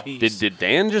cock so. piece. Did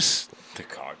Dan just The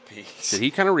cock piece. did he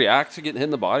kind of react to getting hit in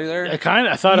the body there? I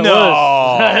thought it No.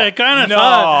 was. I kind of No.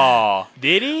 thought.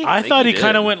 Did he? I think thought he he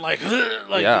kind did. of went like,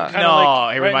 like Yeah. kinda No,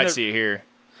 like here right we in might the- see it here.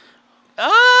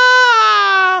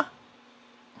 Ah!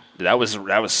 That was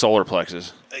solar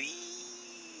plexus.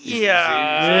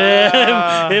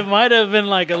 Yeah. it might have been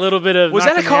like a little bit of. Was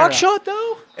that a knocking the air cock out. shot,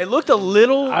 though? It looked a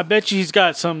little... I bet you he's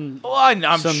got some. well, I'm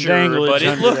some sure, danglage but it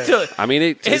under looked... there. I mean,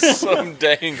 It's some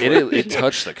dang. it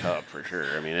touched the cup for sure.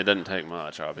 I mean, it doesn't take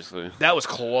much, obviously. That was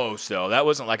close, though. That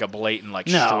wasn't like a blatant, like,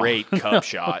 No. straight cup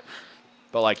shot.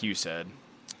 But like you said,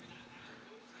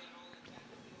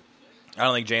 I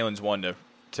don't think Jalen's one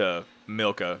to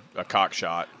milk a cock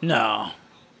shot. No.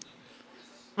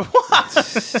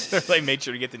 They made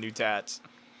sure to get the new tats.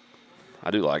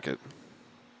 I do like it.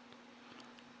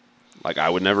 Like I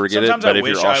would never get Sometimes it, but I if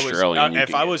wish you're I was. Australian, you If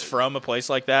can I get was it. from a place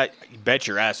like that, bet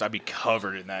your ass I'd be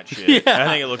covered in that shit. Yeah. I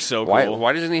think it looks so Why cool.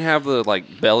 why doesn't he have the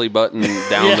like belly button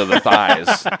down to the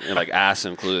thighs, and, like ass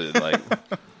included? Like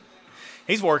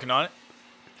He's working on it.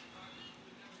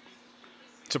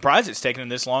 Surprised it's taken him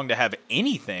this long to have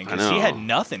anything because he know. had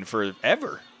nothing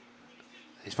forever.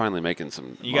 he's finally making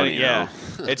some You got money. to, yeah.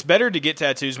 It's better to get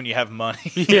tattoos when you have money.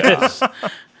 Yes.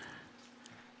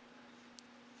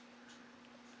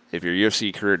 If your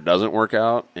UFC career doesn't work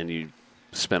out and you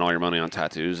spend all your money on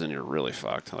tattoos, then you're really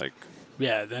fucked. Like,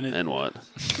 Yeah. Then it. and what?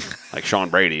 Like Sean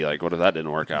Brady. Like, what if that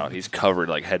didn't work out? He's covered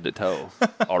like head to toe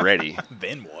already.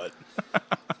 Then what?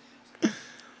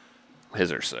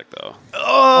 His are sick though.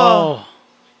 Oh.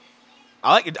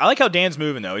 I like how Dan's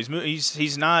moving though.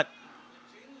 He's not.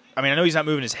 I mean, I know he's not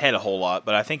moving his head a whole lot,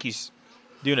 but I think he's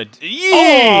doing a.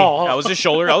 Yeah! Oh. That was his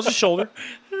shoulder. That was his shoulder.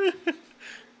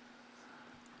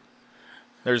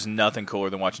 There's nothing cooler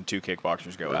than watching 2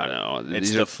 kickboxers go I at it. know. It's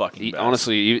These the are- fucking best.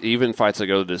 honestly, even fights that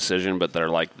go to decision, but they're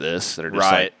like this, they're just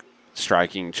Right. like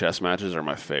striking chess matches are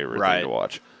my favorite Right. thing to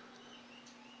watch.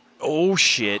 Oh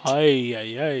shit! Ay,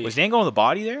 ay, ay. Was Dan going the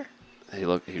body there? He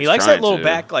was He likes that trying little to.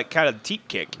 back, like kind of teep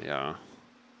kick. Yeah.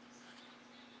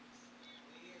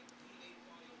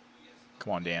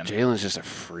 Come on, Dan. Jalen's just a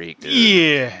freak, dude.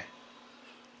 Yeah.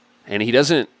 And he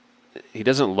doesn't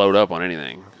load up on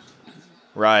anything.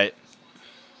 Right.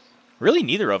 Really,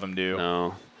 neither of them do.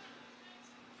 No.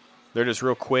 They're just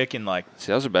real quick and like.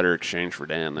 See, that was a better exchange for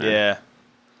Dan there. Yeah.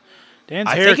 Dan's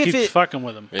I hair think if keeps it- fucking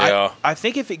with him. Yeah. I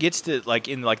think if it gets to like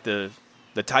in like the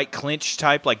tight clinch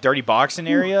type like dirty boxing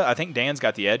area, I think Dan's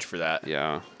got the edge for that.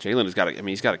 Yeah. Jalen has got to, I mean,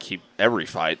 he's got to keep every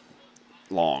fight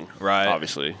long. Right.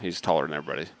 Obviously. He's taller than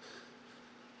everybody.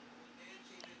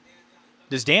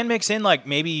 Does Dan mix in like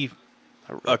maybe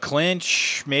a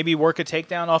clinch, maybe work a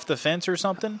takedown off the fence or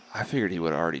something? I figured he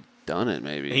would have already done it,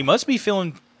 maybe. He must be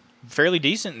feeling fairly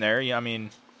decent in there. Yeah, I mean,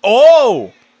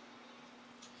 oh,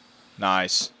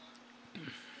 nice.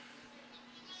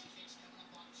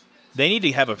 They need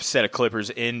to have a set of clippers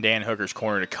in Dan Hooker's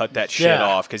corner to cut that shit Yeah.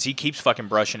 off because he keeps fucking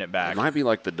brushing it It back. might be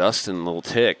like the Dustin little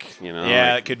tick, you know?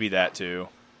 Yeah, Like, it could be that too.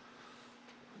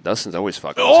 Dustin's always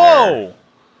fucking his hair. Oh!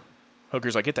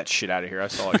 Hooker's like, get that shit out of here. I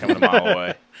saw it coming a mile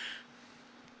away.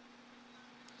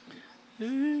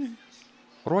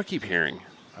 What do I keep hearing?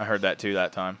 I heard that too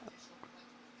that time.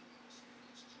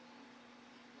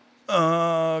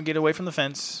 Get away from the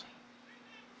fence.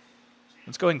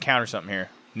 Let's go ahead and counter something here.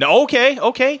 No,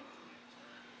 okay.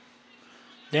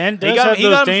 Dan does got- have he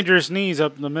those got him- dangerous knees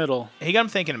up in the middle. He got him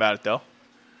thinking about it, though.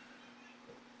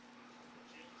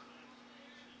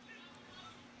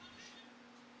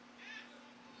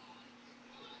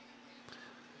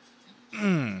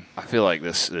 I feel like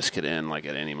this could end like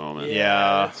at any moment.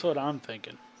 Yeah. That's what I'm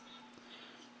thinking.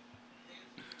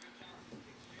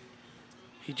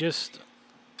 He just...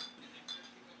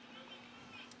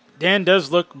 Dan does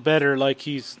look better, like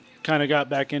he's kind of got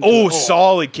back into Oh, it.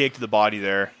 solid kick to the body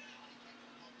there.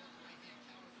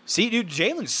 See, dude,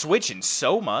 Jalen's switching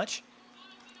so much.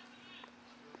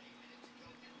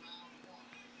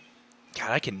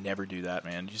 God, I can never do that,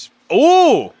 man. Just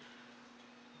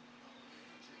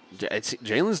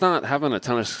Jalen's not having a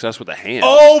ton of success with the hand.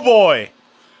 Oh boy!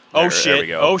 Oh There shit! we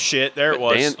go. Oh shit! There it But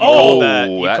was. Dan- You called Oh, that.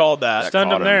 You that- called that.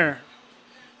 Stunned caught him him. there.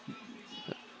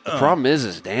 The problem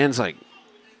is Dan's like,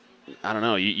 I don't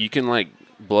know. You can like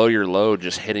blow your load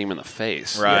just hitting him in the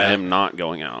face, Right. and him not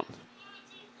going out.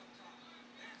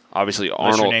 Obviously,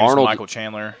 Unless your name's Arnold, Michael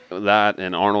Chandler. that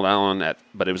and Arnold Allen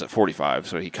but it was at 45,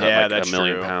 so he cut Yeah, like that's a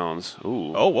million true. pounds.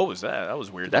 Ooh, Oh, what was that? That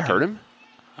was weird. did that hurt him?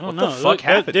 I don't What know. the fuck That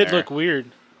happened did there? look weird.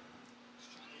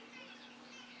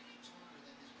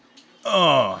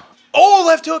 Oh,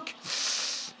 left hook.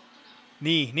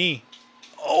 Knee.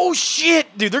 Oh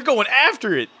shit, dude! They're going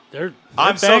after it. They're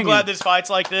I'm so banging. glad this fight's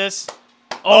like this.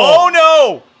 Oh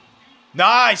no!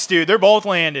 Nice, dude. They're both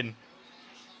landing.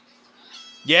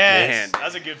 Yes, Man.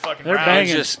 that's a good fucking They're round.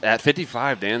 banging. Just at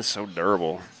 55, Dan's so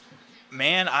durable.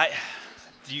 Man,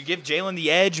 do you give Jalen the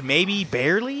edge? Maybe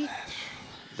barely.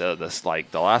 The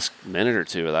last minute or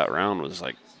two of that round was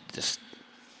like just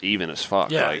even as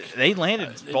fuck. Yeah. Like, They landed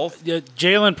both. Yeah,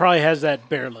 Jalen probably has that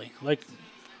barely.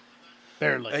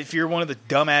 Barely. If you're one of the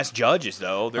dumbass judges,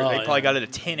 though, they Oh, probably yeah. got it a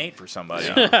 10-8 for somebody.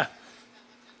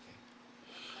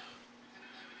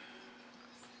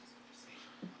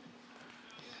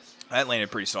 That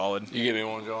landed pretty solid. You give me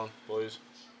one, John, please.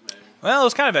 Well, it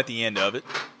was kind of at the end of it.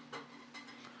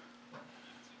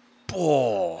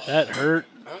 Oh, That hurt.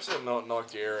 I was saying knock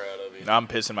the air out of you. I'm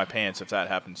pissing my pants if that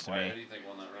happens to me. you think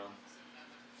won that round?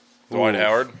 Dwight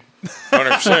Howard,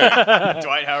 100%.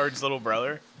 Dwight Howard's little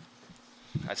brother.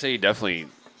 I'd say he definitely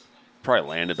probably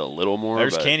landed a little more.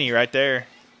 There's but Kenny right there.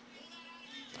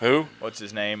 Who? What's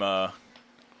his name? The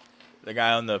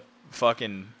guy on the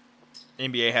fucking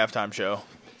NBA halftime show.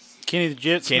 Kenny the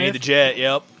Jet Kenny Smith, the Jet.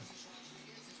 Yep.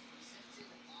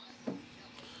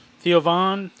 Theo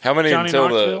Vaughn, How many Johnny until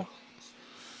Knoxville.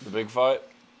 the big fight?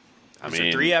 I Is there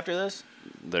mean, 3 after this?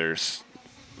 there's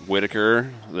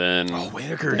Whitaker, then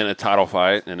Whitaker. then a title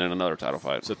fight, and then another title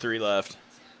fight. So 3 left.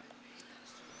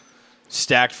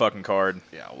 Stacked fucking card.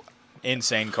 Yeah,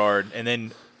 Insane card. And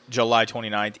then July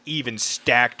 29th, even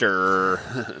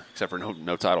stackeder. except for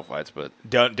no title fights, but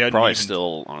Doesn't probably even-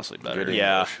 still honestly better. Good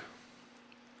Yeah. English.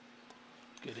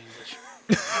 Good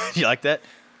English. You like that?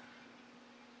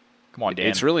 Come on, Dan.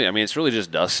 It's really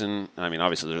just Dustin. I mean,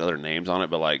 obviously there's other names on it,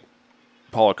 but like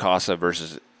Paulo Costa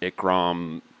versus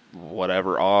Ikram,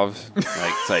 whatever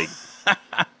it's like,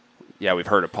 yeah, we've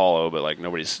heard of Paulo, but like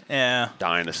nobody's Yeah.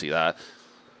 dying to see that.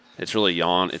 It's really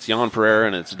It's Jan Pereira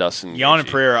and it's Dustin. Jan and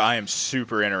Gaethje. Pereira, I am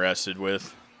super interested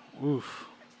with. Oof.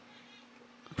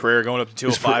 Pereira going up to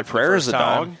Is 205 for the Pereira's first the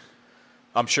time. dog?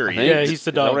 I'm sure I he think. Yeah, is. he's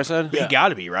the Is that dog. what I said? Yeah. He got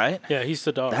to be, right? Yeah, he's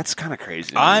the dog. That's kind of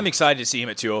crazy. I'm excited to see him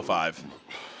at 205.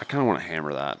 I kind of want to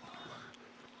hammer that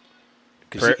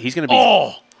because Per- he's gonna be.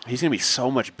 Oh! He's gonna be so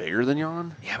much bigger than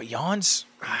Jan. Yeah, but Jan's...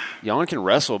 Jan can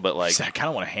wrestle, but like I kind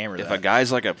of want to hammer if that. a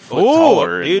guy's like a foot Ooh,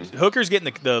 taller, dude, and- Hooker's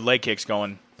getting the leg kicks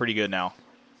going pretty good now.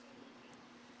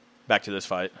 Back to this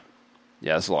fight.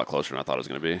 yeah, it's a lot closer than I thought it was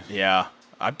gonna be. Yeah.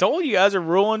 I told you guys are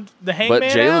ruling the But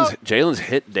Hangman out. Jalen's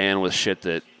hit Dan with shit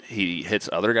that he hits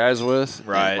other guys with.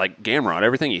 Right. Like Gamrot,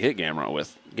 everything he hit Gamrot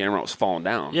with, Gamrot was falling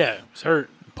down. Yeah, it's hurt.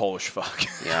 Polish fuck.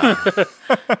 Yeah.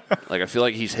 Like I feel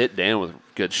like he's hit Dan with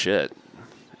good shit.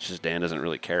 It's just Dan doesn't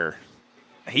really care.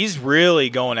 He's really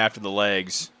going after the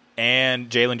legs. And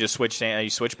Jalen just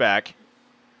switched back.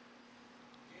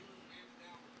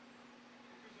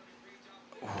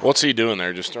 What's he doing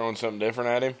there? Just throwing something different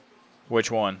at him?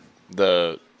 Which one?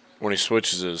 When he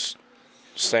switches his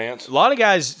stance? A lot of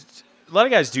guys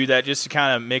do that just to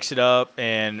kind of mix it up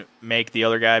and make the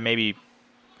other guy maybe.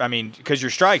 I mean, because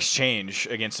your strikes change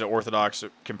against an orthodox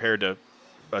compared to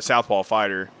a southpaw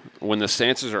fighter. When the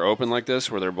stances are open like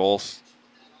this, where they're both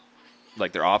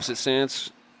like their opposite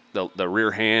stance, the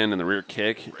rear hand and the rear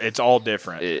kick, It's all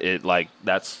different. it like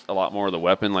that's a lot more of the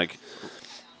weapon. Like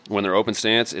when they're open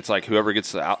stance, it's like whoever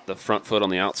gets the front foot on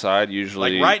the outside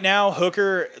usually. Like right now,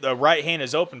 Hooker, the right hand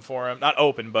is open for him. Not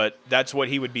open, but that's what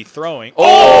he would be throwing.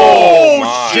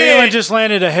 Oh, Jalen just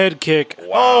landed a head kick.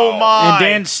 Oh, my. And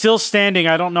Dan's still standing.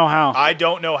 I don't know how. I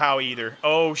don't know how either.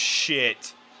 Oh,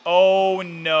 shit. Oh,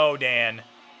 no, Dan.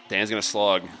 Dan's gonna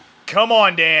slug. Come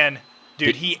on, Dan.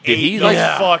 Dude, he ate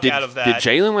the fuck out of that. Did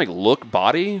Jalen like look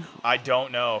body? I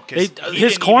don't know. 'Cause he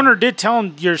His didn't corner even- did tell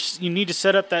him you need to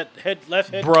set up that left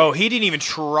head. Bro, he didn't even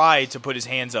try to put his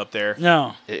hands up there.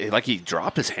 No. Like he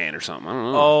dropped his hand or something. I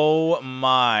don't know. Oh,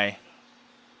 my.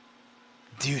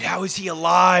 Dude, how is he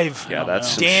alive? yeah, that's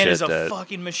some Dan shit is a that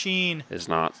fucking machine. is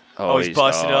not. Oh, he's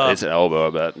busted up. It's an elbow. I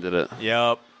bet did it.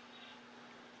 Yep.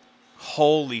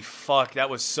 Holy fuck, that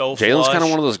was so Jalen's flush. kind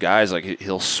of one of those guys like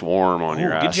he'll swarm on Ooh,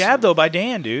 your ass. good jab though by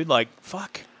Dan, dude. Like,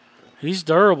 fuck. He's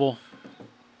durable.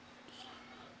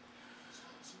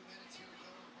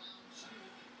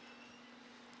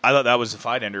 I thought that was the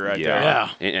fight ender right there. Yeah.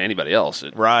 Anybody else,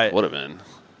 it Right. would have been.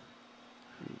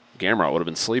 Gamrot would have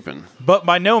been sleeping. But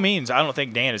by no means, I don't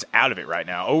think Dan is out of it right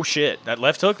now. Oh, shit. That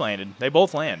left hook landed. They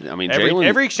both land. I mean, every Jalen-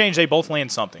 every exchange, they both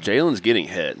land something. Jalen's getting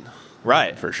hit,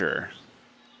 Right. for sure.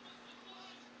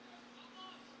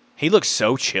 He looks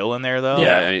so chill in there, though.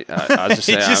 Yeah. I was just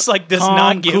He saying, just, like, does Calm,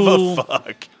 not give cool. a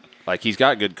fuck. like he's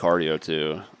got good cardio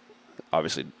too.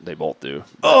 Obviously, they both do.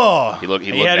 Oh. He looked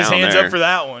He had his down hands there. up for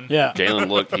that one. Yeah. Jalen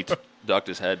looked. He ducked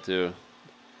his head too.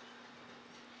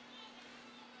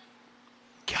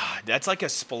 God, that's like a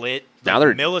split Now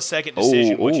they're- millisecond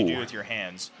decision what you ooh. do with your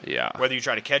hands. Yeah. Whether you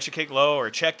try to catch a kick low or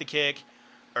check the kick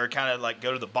or kind of like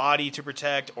go to the body to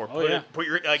protect or put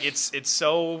your like it's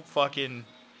so fucking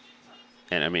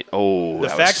And I mean,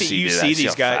 the fact that you see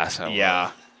these guys Fast that yeah.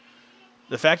 was.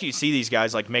 The fact that you see these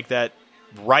guys like make that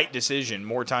right decision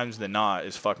more times than not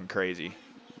is fucking crazy.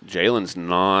 Jalen's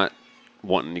not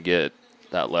wanting to get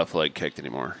that left leg kicked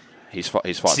anymore. He's fought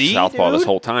See, southpaw this dude?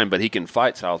 whole time, but he can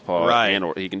fight southpaw Right. and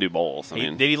or he can do both. I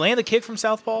Did mean, he land the kick from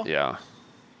southpaw? yeah.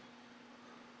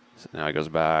 So now he goes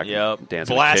back. Yep. Dan's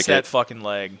gonna Blast kick that it. fucking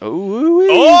leg. Ooh,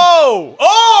 Oh!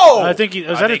 Oh! I think was I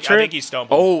that think, a trick? I think he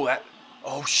stumbled. Oh, that,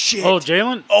 Oh shit! Oh,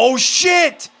 Jalen, Oh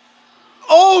shit!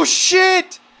 Oh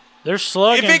shit! they're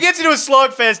slugging. If it gets into a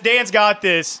slugfest, Dan's got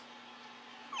this.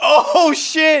 Oh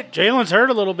shit! Jalen's hurt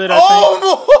a little bit. I think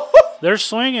Oh! they're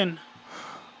swinging.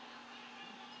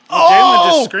 Oh!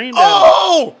 Jalen just screamed at him.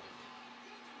 Oh!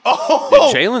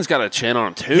 Oh! Jalen's got a chin on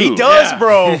him too. He does, Yeah.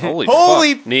 bro. Holy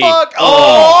Holy fuck. Knee. fuck!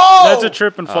 Oh! That's a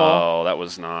trip and fall. Oh, that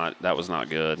was not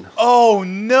good. Oh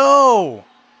no!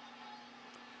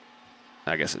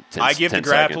 I guess it. I give the 10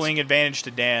 grappling seconds. advantage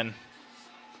to Dan.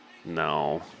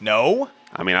 No, No?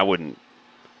 I mean I wouldn't.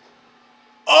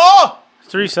 Oh!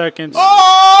 3 seconds.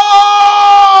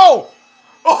 Oh!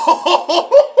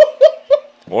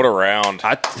 What a round.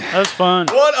 I That was fun.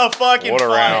 What a fucking What a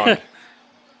fight. round.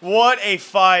 What a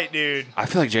fight, dude. I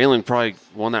feel like Jalen probably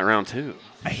won that round too.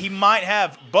 He might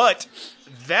have, but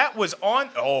that was on.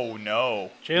 Oh,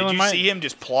 no. Jalen Did you might- see him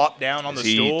just plop down on Is the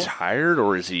he stool? tired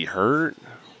or is he hurt?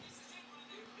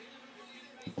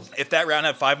 If that round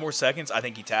had 5 more seconds, I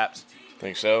think he taps.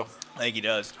 Think so? I think he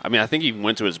does. I mean, I think he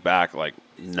went to his back like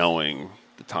knowing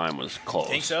the time was close.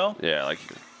 Think so? Yeah, like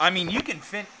I mean, you can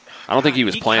fin. I don't think he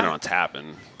was He planning kinda- on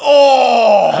tapping.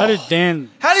 Oh! How did Dan?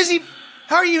 How does he.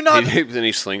 How are you not. Then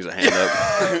he slings a hand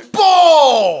up.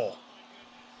 Ball!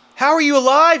 How are you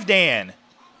alive, Dan?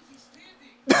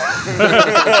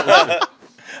 I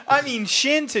mean,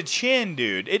 shin to chin,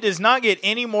 dude. It does not get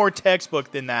any more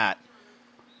textbook than that.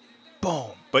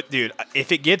 Boom. But, dude,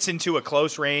 if it gets into a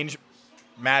close range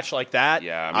match like that,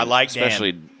 Yeah, I like Dan.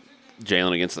 especially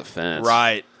Jalen against the fence.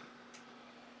 Right.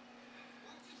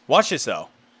 Watch this, though.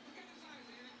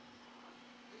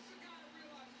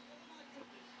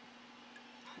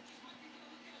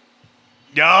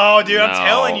 Yo, dude, I'm No.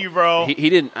 telling you, bro. He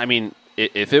didn't. I mean,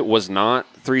 if it was not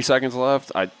 3 seconds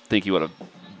left, I think he would have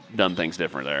done things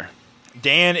different there.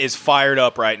 Dan is fired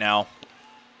up right now.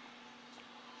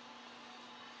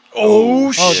 Oh,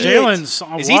 Oh, shit. Jalen's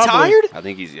Is he wobbly. tired? I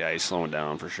think he's slowing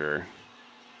down for sure.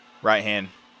 Right hand.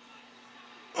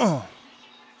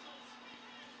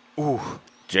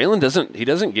 Jalen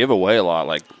doesn't give away a lot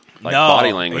like No,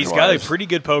 body language. he's got a pretty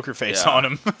good poker face Yeah. on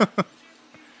him.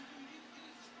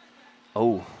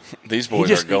 Oh, These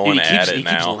boys are going at it he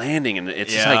now. keeps landing, and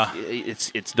it's Yeah. just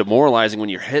like it's demoralizing when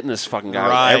you're hitting this fucking guy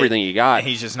Right. with everything you got.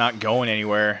 He's just not going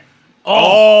anywhere.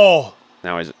 Oh!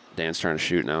 Now Dan's trying to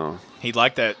shoot now. He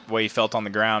liked that way he felt on the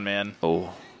ground, man.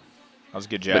 Oh, That was a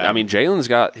good job. but I mean Jalen's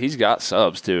got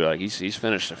subs too. Like he's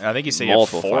finished. I think he said he had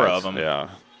multiple 4 fights. of them. Yeah,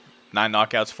 9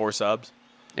 knockouts, 4 subs.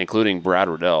 including Brad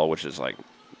Riddell, which is like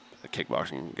a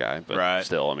kickboxing guy, but Right.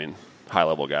 still, I mean, high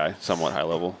level guy, somewhat high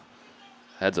level.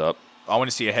 Heads up. I want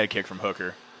to see a head kick from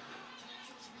Hooker.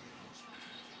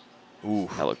 Ooh,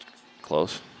 that looked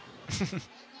close.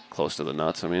 Close to the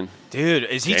nuts. I mean, Dude,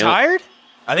 is he Jalen- tired?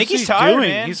 I think What's he's he tired, doing?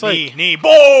 man. He's like- knee,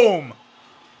 boom!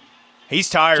 He's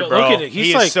tired, So, bro. look at it. He's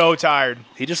He like- is so tired.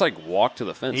 he just like walked to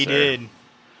the fence. He there. did.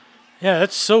 Yeah,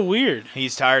 that's so weird.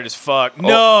 He's tired as fuck.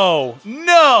 No!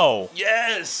 No!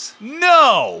 Yes.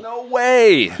 No! No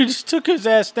way. He just took his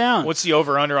ass down. What's the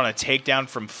over-under on a takedown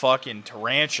from fucking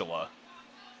Tarantula?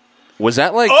 Was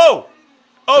that like? Oh!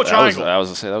 Oh, that was, triangle. I was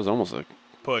gonna say that was almost like.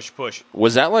 Push.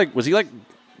 Was that like? Was he like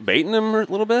baiting him a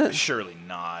little bit? Surely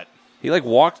not. He like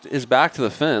walked his back to the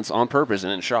fence on purpose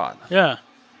and then shot. Yeah.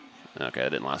 Okay, that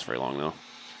didn't last very long though.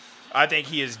 I think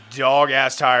he is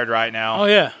dog-ass tired right now. Oh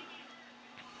yeah.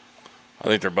 I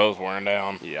think they're both wearing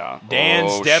down. Yeah.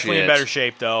 Dan's Oh, definitely in shit. better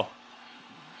shape, though.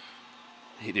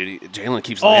 Jalen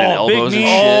keeps landing big elbows and knee.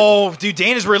 shit. Oh, dude,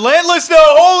 Dan is relentless, though.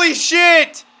 Holy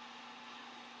shit.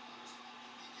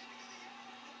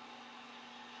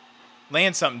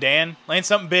 Land something, Dan. Land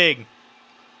something big.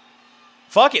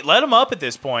 Fuck it. Let him up at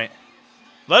this point.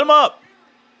 Let him up.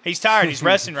 He's tired. He's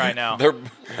resting right now. I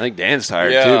think Dan's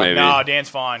tired Yeah. too, maybe. No, Dan's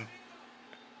fine.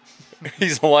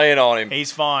 He's laying on him.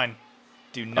 He's fine.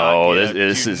 Do not. Oh, get up.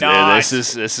 this Do is not.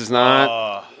 this is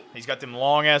not He's got them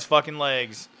long ass fucking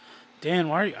legs. Dan,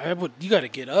 why are you got to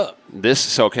get up. this.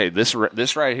 So okay, this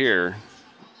right here.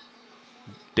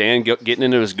 Dan getting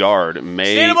into his guard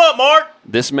may Stand him up, Mark.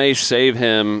 This may save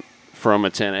him from a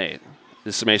 10-8.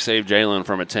 This may save Jalen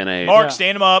from a 10-8. Mark, Yeah.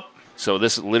 stand him up. So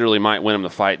this literally might win him the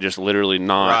fight, just literally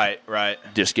not Right.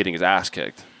 just getting his ass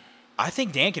kicked. I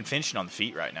think Dan can finish it on the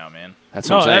feet right now, man. That's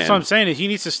No, what I'm saying. that's what I'm saying. He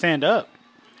needs to stand up.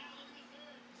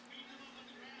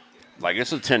 Like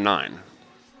it's a 10-9.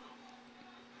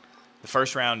 The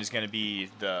first round is going to be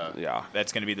Yeah.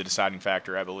 That's going to be the deciding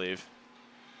factor, I believe.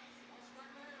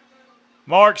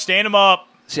 Mark, stand him up.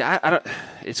 See, I don't.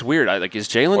 It's weird. Is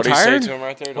Jalen What do you say tired? to him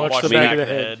right there? Watch Watch the the back back of the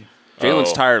head.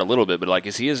 Jalen's Oh. tired a little bit, but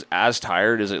is he as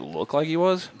tired as it looked like he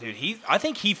was? Dude, I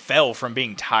think he fell from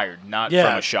being tired, not Yeah,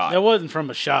 from a shot. that wasn't from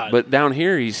a shot. But down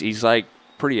here, he's like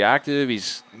pretty active.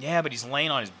 Yeah, but he's laying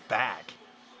on his back.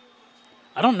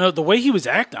 I don't know the way he was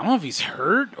acting. I don't know if he's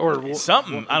hurt or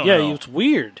Something. I don't yeah, know. it's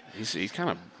weird. He's kind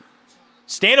of.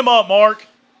 Stand him up, Mark.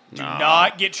 Do Nah.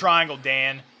 not get triangled,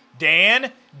 Dan.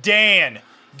 Dan,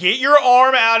 get your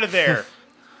arm out of there.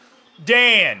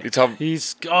 Dan, You tell him,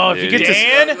 He's if you Dude. get this,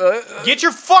 Dan, get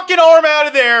your fucking arm out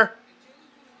of there.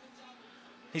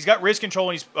 He's got wrist control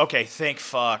and he's okay. Thank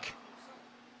fuck.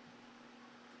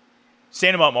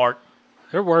 Stand him up, Mark.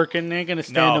 they're working. They ain't gonna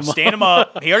stand No, him stand up. him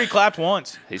up. He already clapped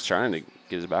once. He's trying to get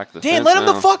his back to the Dan, fence let him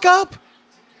now. the fuck up.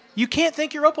 You can't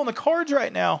think you're up on the cards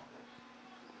right now.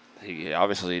 He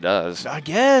obviously does. I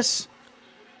guess.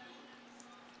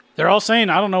 They're all saying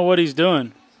I don't know what he's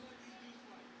doing.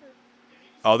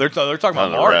 Oh, they're talking about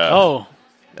the Mark. ref. Oh,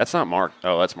 That's not Mark.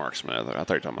 Oh, that's Mark Smith. I thought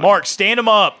you were talking about Mark, stand him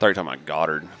up. I thought you were talking about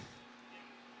Goddard.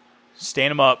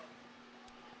 Stand him up.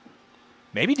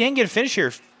 Maybe Dan get a finish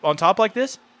here on top like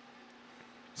this.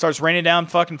 Starts raining down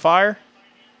fucking fire.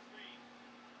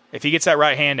 If he gets that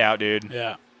right hand out, dude.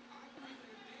 yeah.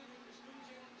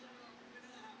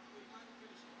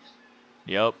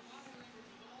 Yep.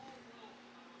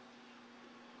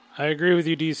 I agree with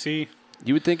you, DC.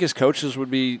 You would think his coaches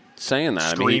would be saying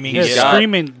that. Screaming, Yeah, he's Get got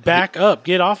screaming, back up,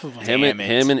 get off of him. him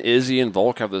Damn and it. Izzy and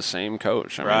Volk have the same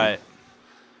coach. I mean, Right.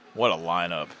 What a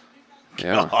lineup.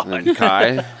 Yeah. God. And then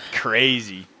Kai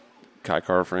Crazy.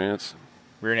 Car France.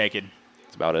 Rear naked.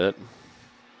 That's about it.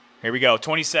 Here we go.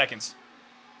 20 seconds.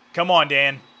 Come on,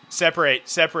 Dan.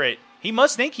 Separate. He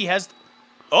must think he has.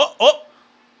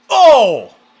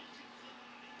 Oh!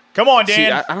 Come on, Dan. See,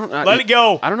 I don't. Let it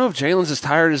go. I don't know if Jalen's as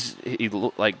tired as he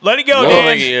like. Let it go, I don't Dan.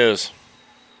 think he is.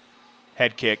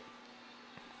 Head kick.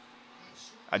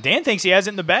 Dan thinks he has it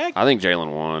in the bag. I think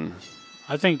Jalen won,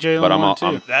 I think Jalen but won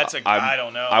too. I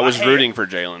don't know. I was hate rooting it. for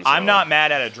Jalen. I'm so- not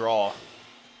mad at a draw.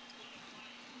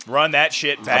 Run that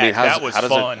shit back. I mean, That was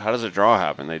fun. How does a draw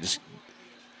happen? They just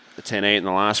a 10-8 in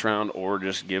the last round, or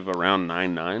just give a round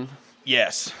 9-9.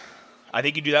 Yes. I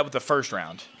think you do that with the first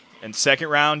round. And second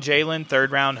round, Jalen.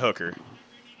 Third round, Hooker.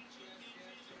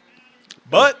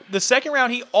 But the second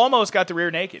round, he almost got the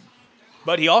rear naked.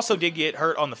 But he also did get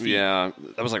hurt on the feet. Yeah,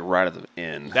 that was like right at the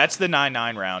end. That's the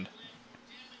 9-9 round.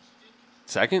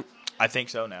 Second. I think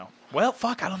so now. Well,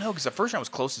 fuck, I don't know, because the first round was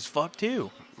close as fuck,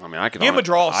 too. I mean, I could Give him a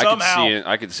draw I somehow.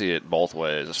 I could see it both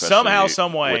ways, especially Somehow,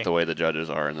 some way. with the way the judges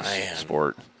are in this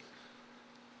sport.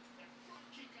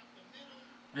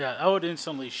 Yeah, I would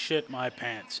instantly shit my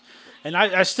pants. And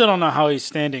I still don't know how he's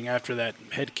standing after that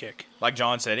head kick. Like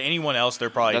John said, anyone else, they're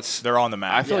probably That's- they're on the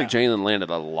map. I feel like Jalen landed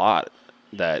a lot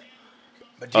that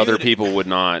other people would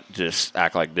not just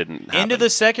act like didn't happen. Into the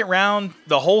second round,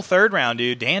 the whole third round,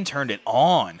 dude, Dan turned it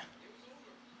on.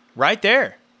 Right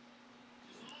there.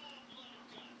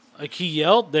 Like he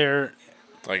yelled there.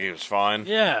 Like he was fine.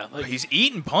 Yeah, like He's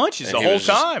eating punches And the he whole was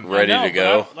just time. ready I know, to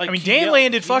go. but I mean, he Dan yelled-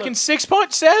 landed he fucking looked-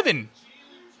 6.7.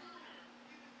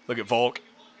 Look at Volk.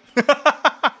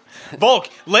 Volk,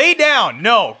 lay down.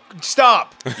 No,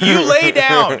 stop. You lay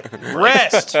down.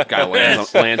 Rest. guy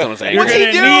lands on his ankle. What's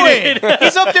he gonna need doing?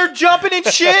 He's up there jumping and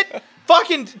shit.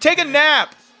 Fucking take a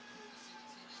nap.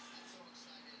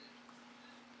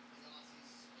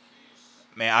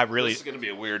 Man, I really, This is going to be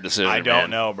a weird decision. I don't man.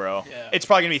 know, bro. Yeah. It's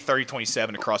probably going to be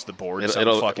 30-27 across the board.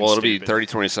 It'll be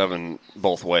 30-27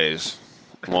 both ways.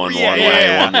 One Yeah, one yeah, way,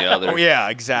 yeah. one the other. Oh, yeah,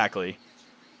 exactly.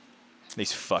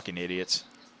 These fucking idiots.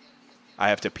 I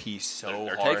have to pee so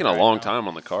They're hard. taking a right long now. time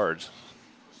on the cards.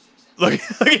 Look at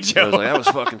I Joe. was like, that was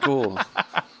fucking cool.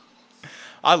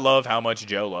 I love how much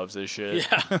Joe loves this shit.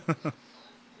 Yeah.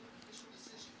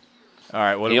 All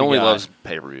right, what do He we only got? loves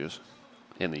pay-per-views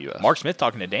in the U.S. Mark Smith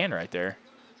talking to Dan right there.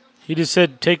 He just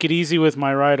said, "Take it easy with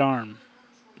my right arm."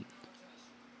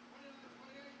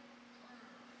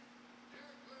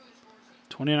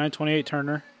 $29.28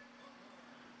 Turner.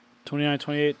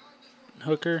 $29.28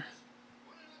 Hooker.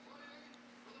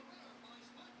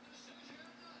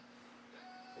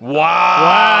 Wow.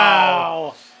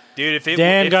 Wow. Dude, if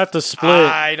Dan got the split.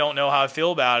 I don't know how I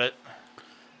feel about it.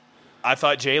 I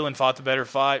thought Jalen fought the better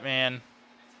fight, man.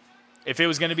 If it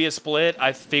was going to be a split,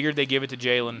 I figured they'd give it to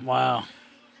Jalen. Wow.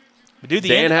 But dude, the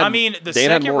Dan end, had, I mean, the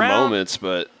Dan had second more round, moments,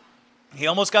 but he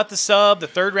almost got the sub. The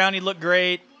third round, he looked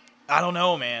great. I don't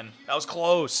know, man. That was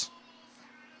close.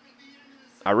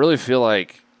 I really feel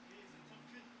like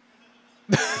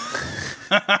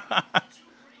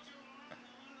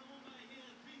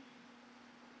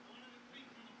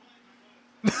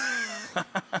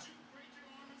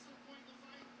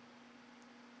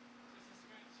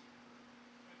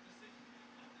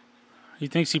He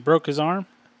thinks he broke his arm?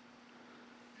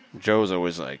 Joe's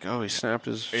always like, oh, he snapped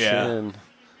his Yeah. shin.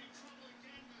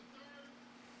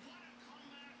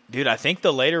 Dude, I think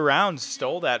the later rounds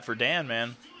stole that for Dan,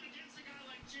 man.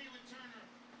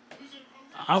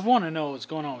 I want to know what's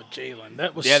going on with Jalen.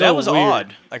 That was Yeah, so that was weird.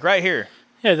 odd. Like right here.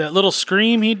 Yeah, that little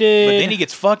scream he did. But then he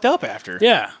gets fucked up after.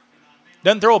 Yeah.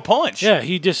 Doesn't throw a punch. Yeah,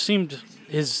 he just seemed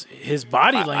his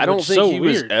body language I don't think so he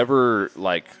was weird. ever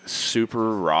like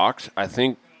super rocked. I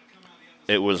think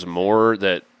it was more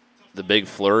that the big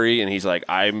flurry, and he's like,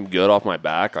 I'm good off my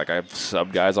back. Like I've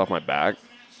sub guys off my back,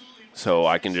 so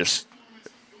I can just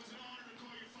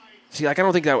see. Like I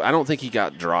don't think he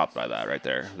got dropped by that right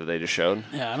there that they just showed.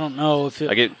 Yeah, I don't know if it,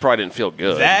 Like it probably didn't feel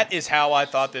good. That is how I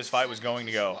thought this fight was going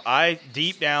to go. I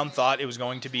deep down thought it was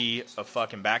going to be a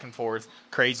fucking back and forth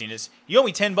craziness. You owe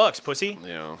me $10, pussy. you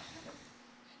know.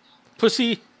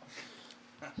 pussy.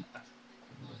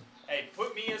 Hey,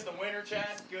 put me as the winner, Chad.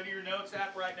 Go to your notes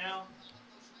app right now.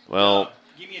 Well,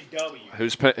 Give me a W.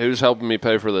 who's helping me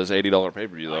pay for this $80 pay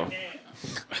per view though?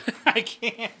 I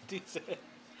can't do that.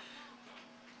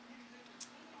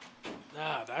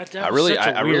 Nah, that I was really, such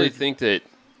a I really weird- think that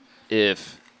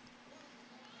if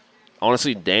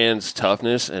honestly Dan's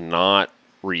toughness and not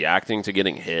reacting to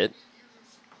getting hit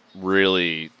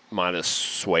really might have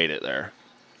swayed it there.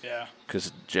 Yeah.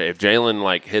 Because if Jalen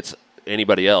like hits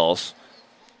anybody else,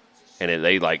 and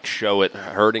they like show it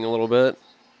hurting a little bit,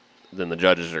 then the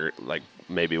judges are like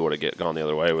maybe would have gone the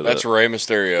other way with That's it. Rey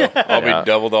Mysterio. I'll Yeah. be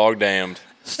double dog damned.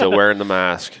 Still wearing the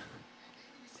mask.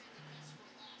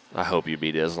 I hope you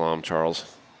beat Islam,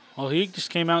 Charles. Well, he just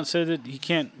came out and said that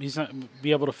he's not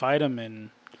be able to fight him in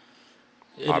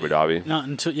Abu Dhabi. Not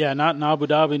until not in Abu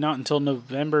Dhabi, not until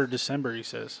November, December. He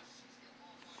says.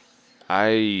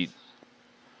 They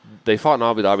fought in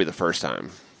Abu Dhabi the first time,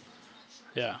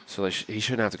 Yeah, so he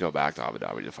shouldn't have to go back to Abu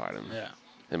Dhabi to fight him. yeah.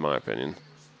 In my opinion,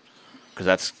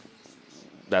 because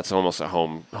that's almost a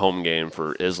home game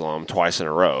for Islam twice in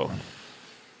a row.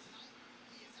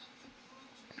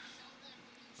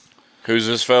 Who's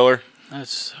this feller?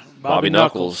 That's Bobby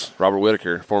Knuckles, Robert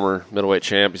Whitaker, former middleweight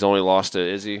champ. He's only lost to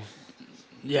Izzy.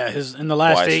 Yeah, in the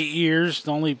last Twice. 8 years,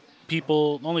 the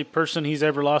only person he's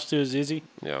ever lost to is Izzy.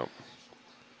 Yeah.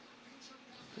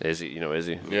 Izzy, you know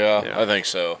Izzy? Yeah, I think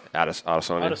so.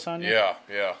 Adesanya. Adesanya.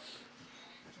 Yeah.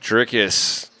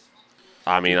 Dricus,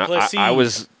 I mean, Duplessis. I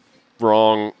was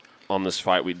wrong on this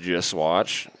fight we just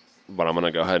watched, but I'm going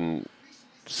to go ahead and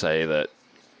say that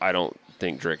I don't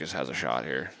think Dricus has a shot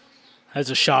here. Has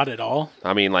a shot at all.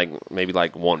 I mean, maybe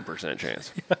 1%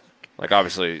 chance. Like,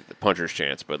 obviously, the puncher's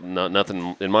chance, but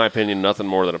nothing, in my opinion, nothing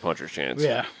more than a puncher's chance.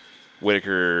 Yeah.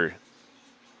 Whitaker,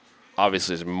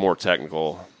 obviously, is more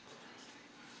technical,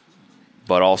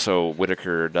 but also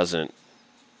Whitaker doesn't,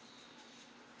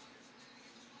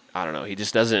 I don't know, he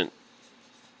just doesn't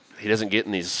get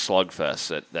in these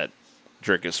slugfests that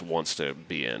Dricus wants to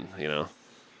be in, you know?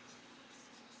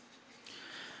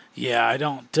 Yeah, I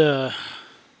don't know.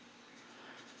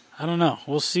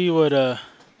 We'll see what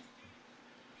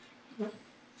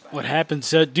happens.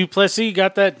 Duplessis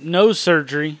got that nose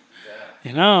surgery.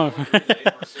 You know,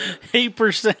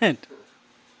 8%.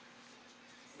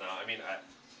 No, I mean,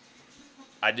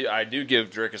 I do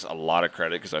give Dricus a lot of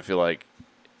credit because I feel like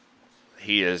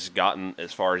he has gotten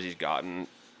as far as he's gotten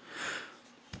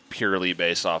purely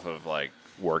based off of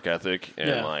work ethic and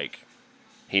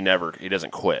he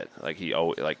doesn't quit. He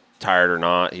always, tired or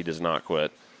not, he does not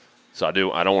quit. So I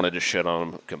don't want to just shit on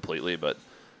him completely, but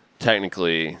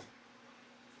technically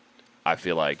I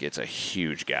feel like it's a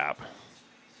huge gap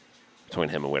between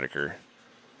him and Whitaker.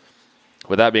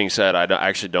 With that being said, I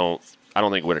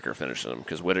don't think Whitaker finishes him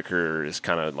because Whitaker is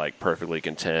kind of like perfectly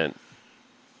content,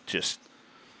 just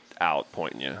out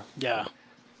pointing you. Yeah.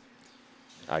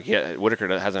 Whitaker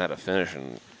hasn't had a finish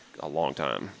in a long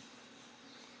time,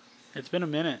 It's been a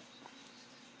minute.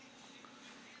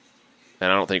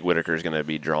 and I don't think Whitaker is going to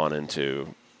be drawn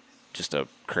into just a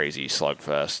crazy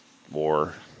slugfest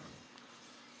war.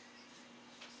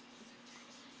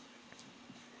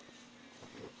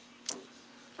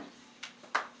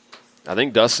 I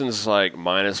think Dustin's like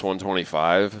minus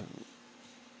 125,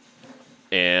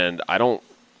 and I don't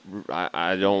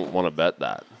want to bet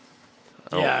that.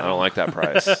 I don't like that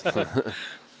price.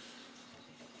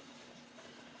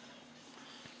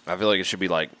 I feel like it should be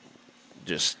like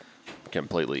just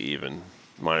completely even,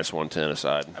 minus 110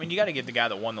 aside. I mean, you got to give the guy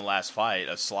that won the last fight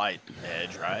a slight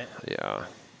edge, right? Yeah.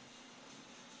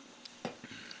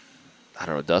 I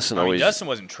don't know. Dustin I mean, always. Dustin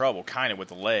was in trouble kind of with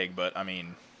the leg, but I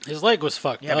mean, His leg was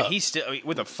fucked yeah, up. but he's still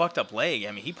with a fucked up leg.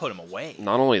 I mean, he put him away.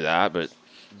 Not only that, but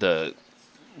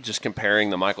just comparing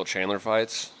the Michael Chandler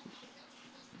fights.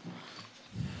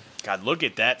 God, look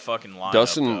at that fucking lineup,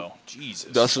 Dustin- though.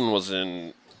 Jesus. Dustin was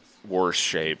in worse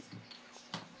shape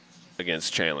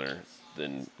against Chandler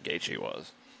than Gaethje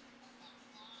was.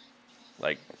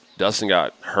 Like, Dustin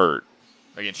got hurt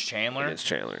Against Chandler? against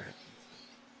Chandler.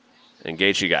 And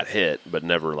Gaethje got hit, but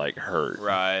never, like, hurt.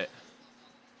 Right.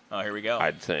 Oh, here we go.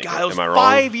 I'd think. God, that was Am I wrong?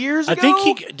 5 years I ago?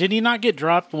 think did he not get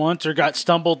dropped once or got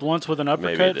stumbled once with an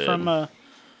uppercut did. from I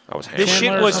was This hammered. shit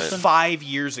Chandler or was something? 5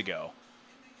 years ago.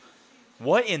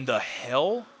 What in the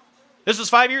hell? This was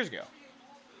 5 years ago.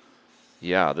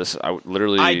 Yeah, I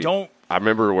literally. I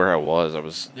remember where I was. I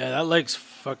was. Yeah, that leg's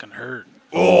fucking hurt.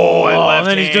 Oh, And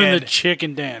then he's doing the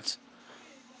chicken dance.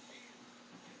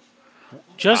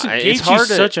 Justin It's Gaethje's hard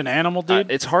to- such an animal,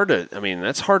 dude. It's hard to. I mean,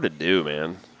 that's hard to do,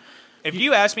 man. If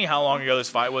you asked me how long ago this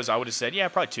fight was, I would have said, yeah,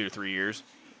 probably 2 to 3 years.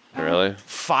 Really?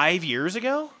 5 years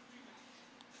ago?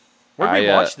 Where did we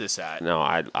I, watch this at? No,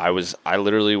 I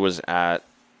literally was at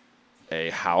a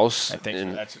house. I think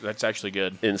in, that's actually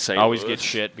good. in St. I always Louis. get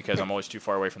shit because I'm always too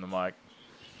far away from the mic.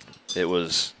 It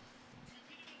was.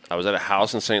 I was at a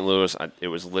house in St. Louis. It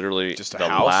was literally Just a the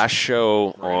house? last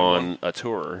show on a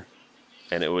tour,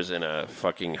 and it was in a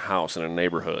fucking house in a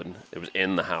neighborhood. It was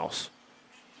in the house.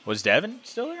 Was Devin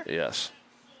still there? Yes,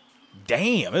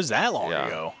 Damn, it was that long Yeah.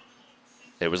 ago.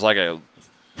 it was like a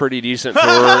pretty decent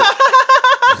tour.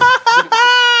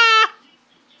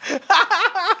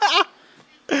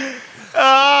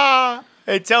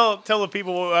 Hey, tell the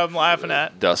people what I'm laughing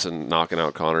at. Dustin knocking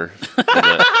out Connor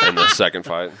in the second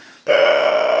fight.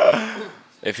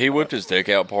 If he whipped his dick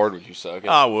out hard, would you suck it?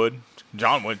 I would.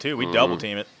 John would too. We'd double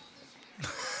team it.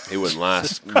 He wouldn't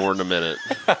last more than a minute.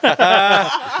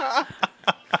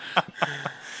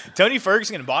 Tony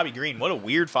Ferguson and Bobby Green. What a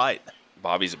weird fight.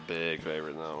 Bobby's a big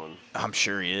favorite in that one. I'm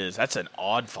sure he is. That's an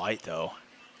odd fight, though.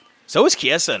 So is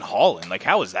Chiesa and Holland. Like,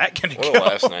 how is that going to What go? a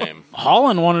last name.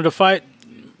 Holland wanted to fight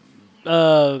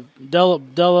Della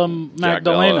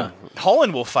Magdalena.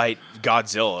 Holland will fight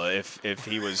Godzilla if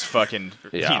he was fucking,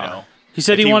 Yeah. you know. He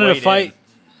said if he wanted to weighed fight in.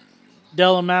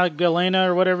 Della Magdalena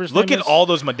or whatever his Look name at is. all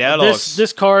those Modelos.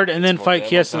 this card and then fight Modelo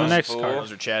Chiesa in the Fast next Food. card.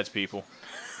 Those are Chad's people.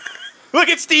 Look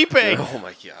at Stipe. Oh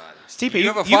my god! Stipe, You you,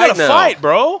 have a you got fight to now. fight,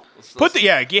 bro.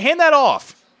 Hand that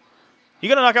off. You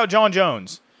got to knock out John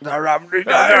Jones.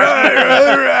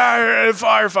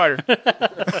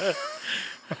 Firefighter.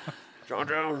 John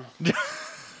Jones.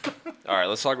 All right,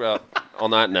 let's talk about.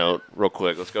 On that note, real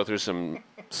quick, let's go through some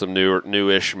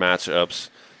newish matchups.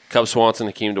 Cub Swanson,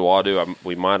 Hakeem Dawadu.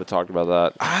 We might have talked about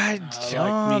that. I like me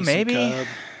some maybe. Cub.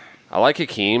 I like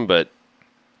Hakeem, but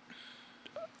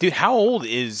Dude, how old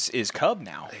is Cub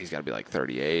now? he's got to be like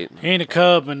 38. He ain't a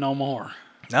Cub and no more.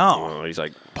 No. Oh, he's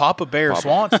like Papa Bear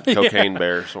Swanson. cocaine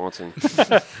bear Swanson.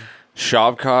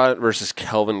 Shavkat versus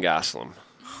Kelvin Gastelum.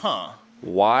 Huh.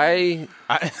 Why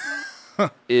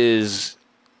is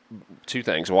two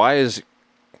things? Why is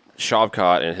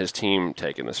Shavkat and his team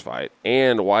taking this fight,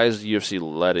 and why is the UFC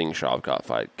letting Shavkat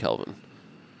fight Kelvin?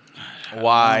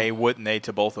 Why wouldn't they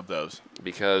to both of those?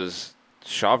 Because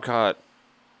Shavkat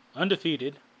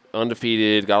Undefeated.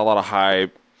 undefeated, got a lot of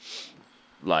hype,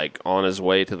 like on his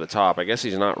way to the top. I guess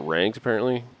he's not ranked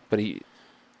apparently, but he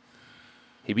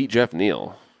beat Jeff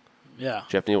Neal. Yeah.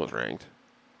 Jeff Neal was ranked.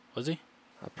 Was he?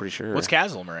 I'm pretty sure. What's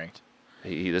Caslam ranked?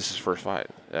 This is his first fight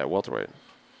at welterweight.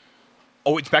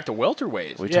 Oh, it's back to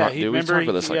welterweight. We Yeah, talked. he- Dude, we remember talked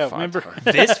about he- this like yeah, five remember- times.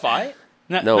 This fight?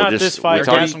 No, not just this fight. we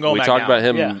Gastelum going we back talked down. about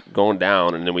him Yeah. going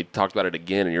down, and then we talked about it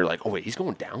again, and you're like, oh wait, he's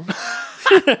going down.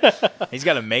 He's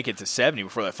got to make it to 70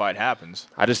 before that fight happens.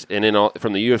 And then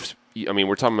from the UFC, I mean,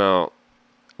 we're talking about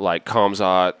like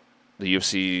Khamzat, the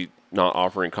UFC not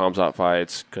offering Khamzat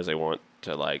fights because they want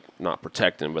to like not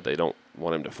protect him, but they don't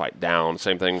want him to fight down.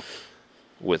 Same thing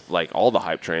with like all the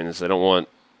hype trains. They're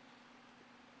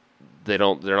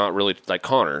not really like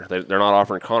Conor. They're not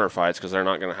offering Conor fights because they're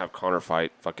not going to have Conor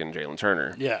fight fucking Jalen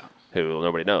Turner, Yeah. who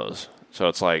nobody knows. So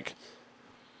it's like,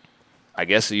 I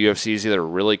guess the UFC is either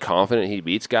really confident he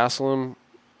beats Gastelum,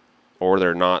 or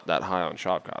they're not that high on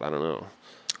Shavkat. I don't know.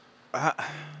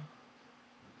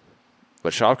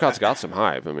 But Shavkat's got some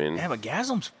hype. I mean, Yeah, but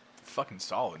Gaslam's fucking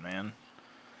solid, man.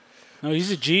 No,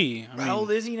 he's a G. I mean, How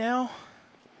old is he now?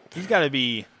 He's got to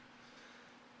be,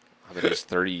 I bet he's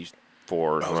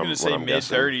 34. I was going to say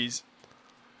mid-30s.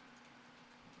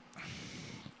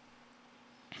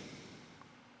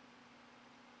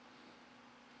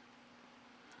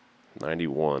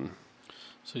 '91.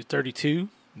 So he's 32,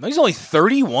 No, he's only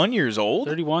 31 years old.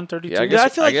 31, 32. Yeah, I guess. I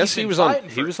feel like I guess he's he been was on. fighting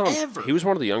He was on. forever. He was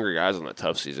one of the younger guys on that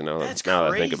tough season. Now That's that I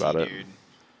crazy, think about it, dude.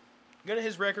 Go to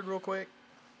his record real quick.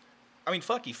 I mean,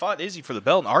 fuck, he fought Izzy for the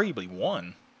belt and arguably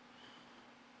won.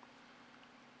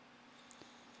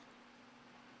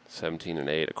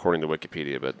 17-8 according to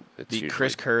Wikipedia, but it's Beat usually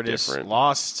Chris Curtis, different.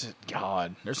 lost.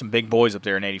 God, there's some big boys up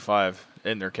there in '85,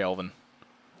 isn't there, Kelvin?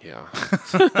 Yeah,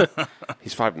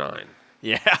 he's 5'9",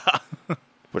 Yeah.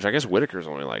 which I guess Whitaker's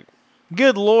only like.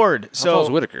 Good lord. How tall is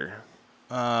So, Whitaker?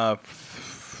 I'd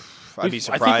be I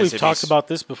surprised. think we've if talked he's- about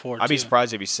this before. I'd be too.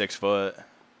 surprised if he's 6 foot.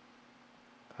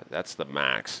 That's the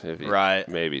max. If he, Right.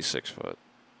 Maybe 6 foot.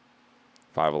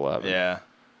 5'11". Yeah.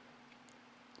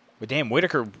 But damn,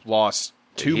 Whitaker lost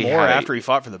two He more had a- after he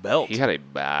fought for the belt. He had a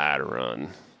bad run.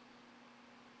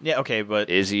 Yeah, okay, but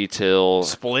Izzy Till.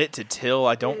 split to Till.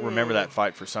 I don't remember that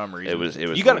fight for some reason. It was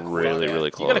You gotta quit really that. really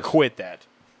You close. gotta quit that.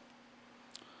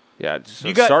 Yeah, so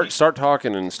You got- start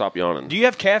talking and stop yawning. Do you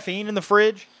have caffeine in the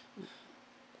fridge?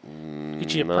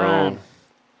 Get you a No. prime.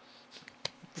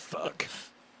 Fuck.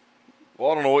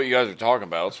 Well, I don't know what you guys are talking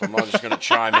about, so I'm not just going to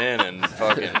chime in and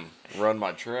fucking run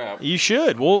my trap. You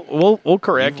should. We'll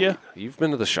correct you. You've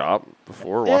been to the shop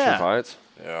before watching Yeah. fights.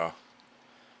 Yeah.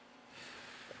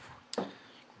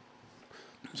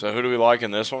 So who do we like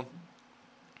in this one?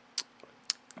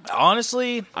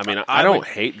 Honestly, I mean, I don't would-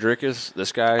 hate Drickus,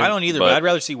 this guy. I don't either, but I'd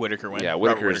rather see Whitaker win. Yeah, Robert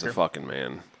Whitaker is the Whitaker. fucking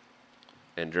man.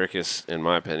 And Drickus, in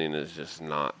my opinion, is just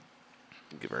not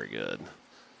very good.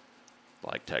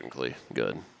 Like, technically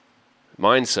good.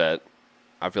 Mindset,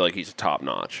 I feel like he's top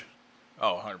notch.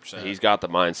 Oh, 100%. He's got the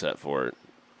mindset for it.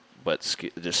 But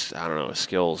just, I don't know, his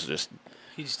skills just.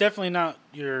 He's definitely not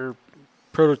your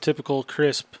prototypical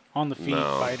crisp on the feet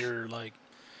No. fighter. Like,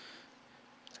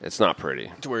 It's not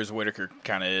pretty. to whereas Whitaker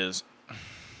kind of is.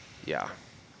 Yeah.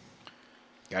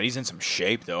 God, he's in some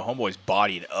shape, though. Homeboy's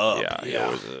bodied up. Yeah.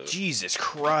 It was a, Jesus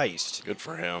Christ. Good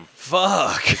for him.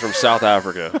 Fuck. he's from South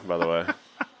Africa, by the way.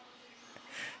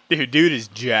 Dude is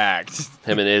jacked.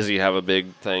 Him and Izzy have a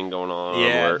big thing going on.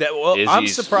 Yeah, where I'm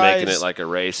Izzy's surprised- making it like a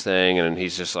race thing, and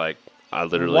he's just like,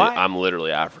 I'm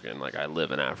literally African. Like, I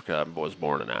live in Africa. I was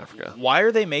born in Africa. Why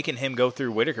are they making him go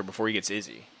through Whitaker before he gets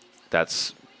Izzy?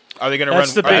 That's Are they going to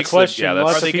that's run? the big question. yeah,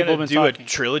 Lots Are of they people going have to been do a talking.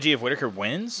 trilogy of Whitaker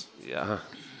wins? yeah,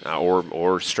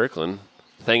 or Strickland.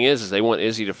 The thing is they want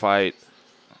Izzy to fight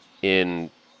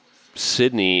in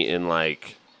Sydney in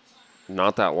like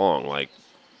not that long, like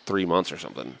 3 months or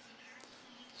something.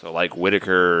 So like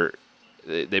Whitaker,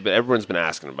 everyone's been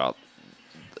asking about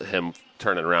him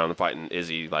turning around and fighting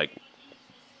Izzy like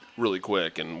really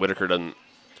quick, and Whitaker doesn't.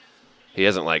 He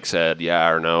hasn't like said yeah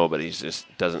or no, but he just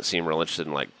doesn't seem real interested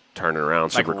in like turning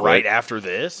around Like super right quick. after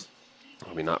this?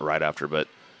 I mean, not right after, but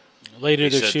Later He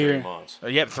this said 3 year. months.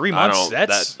 Yeah, 3 I months.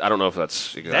 don't. I don't know if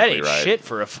that's that exactly ain't right. shit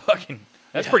for a fucking.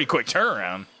 That's pretty quick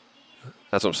turnaround.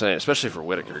 That's what I'm saying, especially for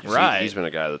Whitaker. 'Cause Right. he's been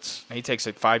a guy that's He takes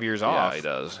like 5 years yeah, off. he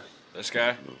does. This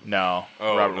guy? No,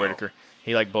 Oh, Robert no. Whitaker.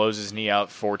 He like blows his knee out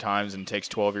 4 times and takes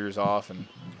 12 years off and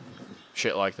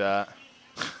shit like that.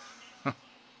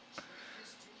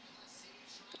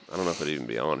 I don't know if it'd even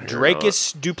be on here.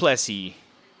 Dracus Duplessis.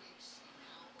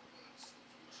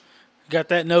 Got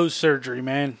that nose surgery,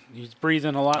 man. He's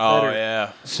breathing a lot Oh better.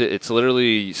 yeah. It's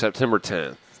literally September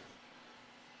 10th.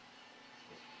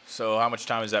 So how much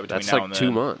time is that between That's now like and then?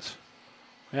 2 months.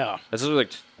 Yeah. That's literally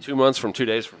like 2 months from 2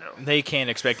 days from now. They can't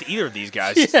expect either of these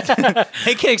guys.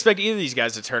 They can't expect either of these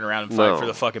guys to turn around and fight No. for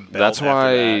the fucking belt. That's after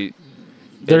why. that.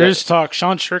 There that- is talk.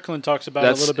 Sean Strickland talks about it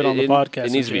a little bit on the podcast.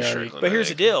 It needs to be with JRE. Strickland. But I here's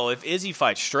the think. deal: if Izzy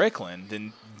fights Strickland,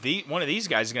 then one of these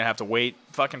guys is gonna have to wait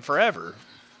fucking forever.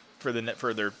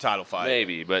 for their title fight.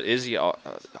 Maybe, but Izzy,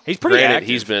 He's pretty granted, active.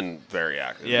 he's been very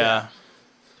active. Yeah.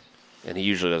 And he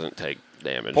usually doesn't take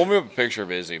damage. Pull me up a picture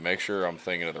of Izzy. Make sure I'm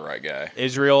thinking of the right guy.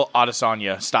 Israel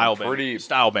Adesanya, style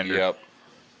bender. Yep.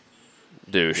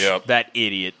 Douche. Yep. That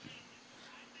idiot.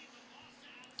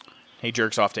 He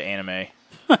jerks off to anime.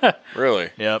 Really?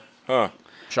 Yep. Huh.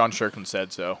 Sean Strickland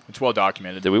said so. It's well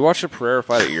documented. Did we watch the Pereira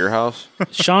fight at your house?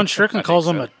 Sean Strickland calls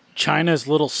him a China's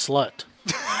little slut.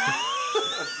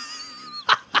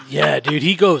 Yeah, dude,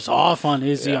 he goes off on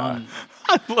Izzy on.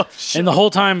 And the whole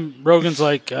time Rogan's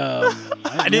like,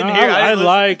 I didn't hear- I I didn't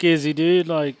like Izzy, dude.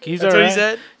 Like he's That's what he alright.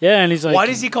 said? Yeah, and he's like, Why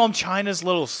does he call him China's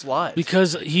little slut?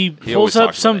 Because he always pulls up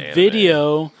talks some about anime.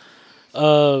 video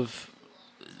of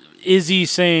Izzy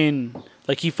saying,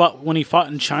 like when he fought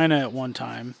in China at one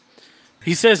time.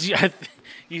 He says,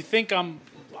 "You think I'm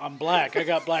black? I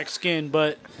got black skin,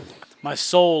 but my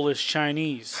soul is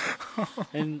Chinese."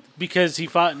 And because he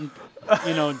fought in,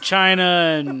 in China,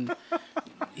 and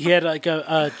he had like a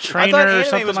I trainer thought or anime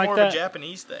something was like more that. of a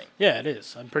Japanese thing. Yeah, it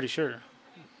is. I'm pretty sure.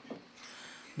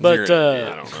 But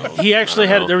I don't know. he actually I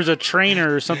don't had know. there was a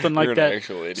trainer or something like You're an that,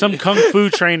 actual idiot. some kung fu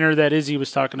trainer that Izzy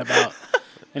was talking about,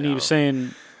 and he was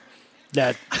saying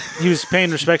that he was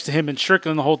paying respects to him, and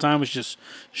Strickland the whole time was just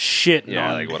shitting Yeah,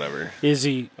 on like whatever.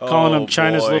 Izzy, calling him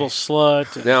China's boy. little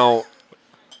slut. Now,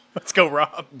 Let's go,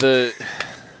 Rob. the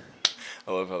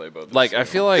I love how they both. like, I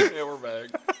feel like Yeah, we're back.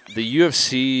 the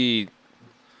UFC,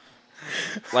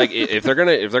 like, if they're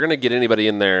gonna get anybody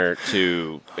in there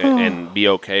to and be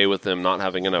okay with them not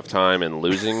having enough time and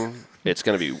losing, it's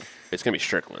gonna be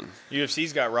Strickland.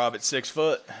 UFC's got Rob at 6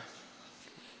 foot.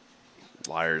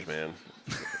 Liars, man.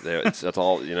 That's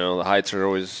all. The heights are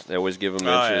they always give them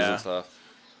Oh, inches yeah. and stuff.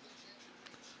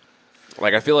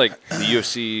 Like, I feel like the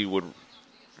UFC would,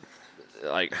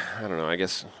 like, I don't know. I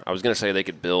guess I was gonna say they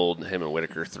could build him and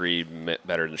Whitaker 3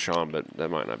 better than Sean, but that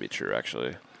might not be true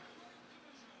actually.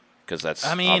 Because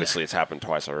obviously it's happened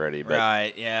twice already. But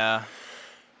Right, yeah.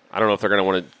 I don't know if they're gonna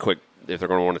want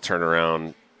to turn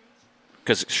around.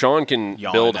 Because Sean can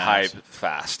Yawning build ass. hype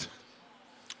fast.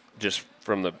 Just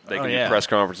from they can yeah. do press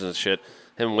conferences and shit.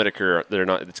 Him and Whitaker, they're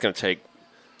not. It's going to take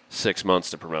 6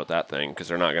 months to promote that thing because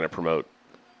they're not going to promote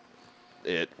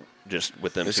it just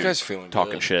with them This two guy's feeling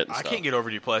talking good. shit. And I stuff. can't get over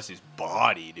Duplessis'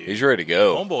 body, dude. He's ready to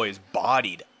go. Homeboy is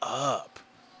bodied up.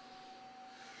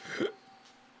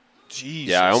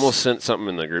 Jesus. Yeah, I almost sent something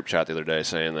in the group chat the other day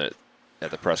saying that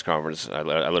at the press conference, I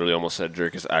literally almost said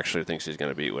Jerkis actually thinks he's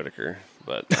going to beat Whitaker,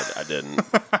 but I didn't.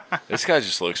 This guy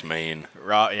just looks mean.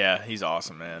 Yeah, he's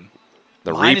awesome, man.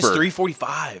 The Minus Reaper.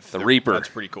 345. The Reaper. That's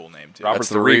a pretty cool name, too. Robert That's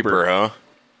the the Reaper. Reaper, huh?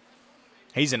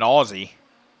 He's an Aussie.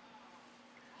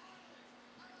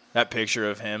 That picture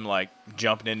of him, like,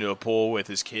 jumping into a pool with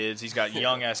his kids. He's got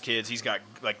young-ass kids. He's got,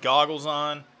 like, goggles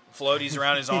on, floaties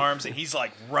around his arms, and he's,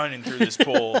 like, running through this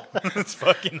pool. It's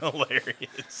fucking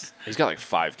hilarious. He's got like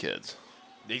 5 kids,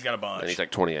 He's got a bunch. and he's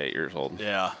like 28 years old.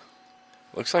 Yeah.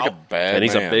 Looks like a bad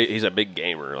And man. he's a big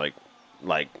gamer, like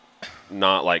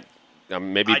not like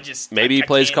maybe I he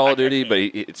plays can't- Call I of Duty, can't. but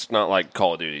it's not like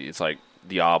Call of Duty. It's like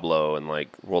Diablo and like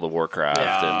World of Warcraft and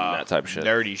that type of shit.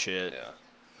 Dirty shit.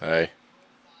 Hey.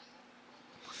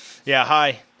 Yeah,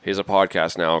 hi. He has a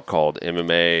podcast now called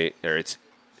MMA, or it's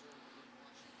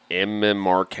MM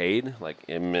Arcade, like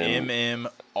MM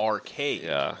Arcade.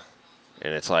 Yeah,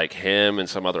 and it's like him and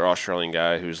some other Australian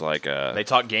guy who's like They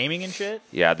talk gaming and shit?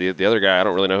 yeah, the other guy, I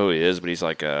don't really know who he is, but he's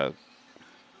like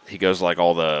he goes to, like,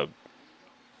 all the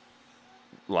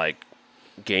like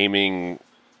gaming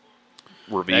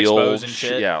reveals Expos and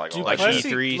shit? Yeah, like all Like that shit.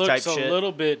 Duplessis E3 looks type a shit?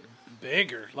 little bit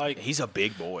bigger. Like He's a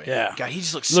big boy. Yeah. God, he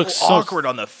just looks Looks so so- awkward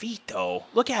on the feet, though.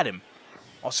 Look at him.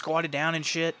 All squatted down and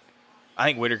shit. I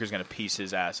think Whitaker's going to piece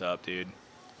his ass up, dude.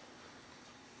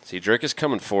 See, Drickus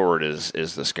coming forward is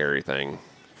the scary thing.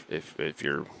 If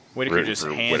you're Whitaker rooting just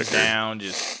for hands Whitaker. down,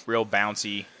 just real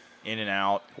bouncy, in and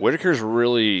out. Whitaker's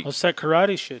really what's that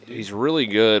karate shit, dude? he's really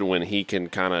good when he can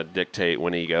kind of dictate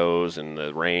when he goes and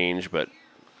the range, but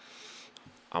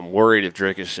I'm worried if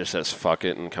Drickus just says fuck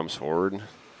it and comes forward.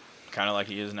 Kind of like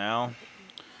he is now.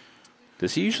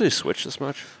 Does he usually switch this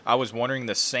much? I was wondering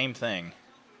the same thing.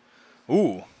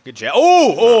 Ooh, good jab.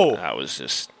 Oh! That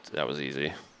was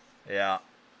easy. Yeah.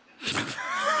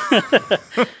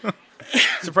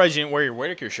 Surprised you didn't wear your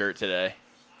Whitaker shirt today.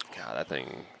 God, that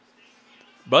thing.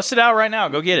 Bust it out right now.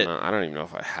 Go get it. I don't even know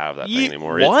if I have that You- thing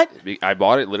anymore. what? I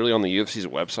bought it literally on the UFC's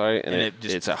website, and, And it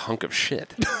just- it's a hunk of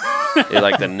shit.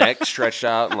 Like the neck stretched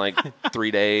out in like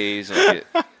 3 days.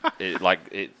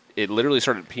 It literally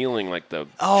started peeling like the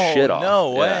shit off.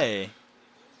 no Yeah. way.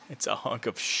 It's a hunk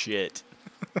of shit.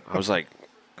 I was like,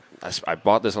 I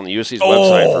bought this on the UFC's Oh,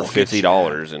 website for good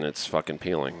 $50, and it's fucking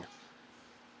peeling.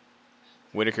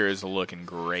 Whitaker is looking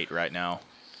great right now.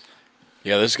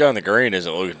 Yeah, this guy in the green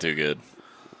isn't looking too good.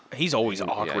 He's always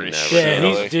awkward as never shit. Yeah,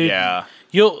 Really? dude. Yeah.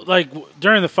 You'll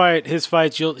during the fight, his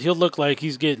fights, he'll look like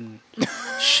he's getting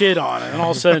shit on, and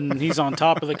all of a sudden he's on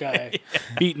top of the guy,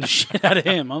 beating the shit out of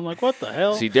him. I'm like, what the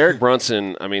hell? See, Derek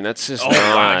Brunson, I mean, that's just Oh,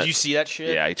 not... wow. Did you see that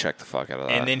shit? Yeah, he checked the fuck out of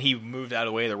that. And then he moved out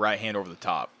of the way, the right hand over the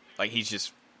top. Like, he's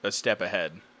just a step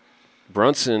ahead.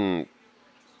 Brunson,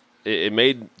 it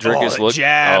made Drickus the look...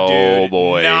 jab, oh, dude.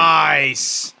 boy.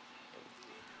 Nice.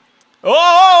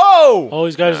 Oh! Oh,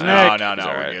 he's got his No, neck. no, He's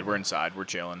we're all right. good. We're inside. We're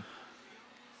chilling.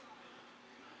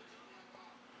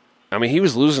 I mean, he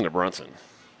was losing to Brunson.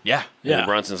 Yeah. Yeah. And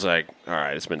Brunson's like, all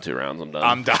right, it's been 2 rounds. I'm done.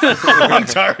 I'm done. I'm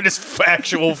tired as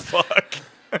factual fuck.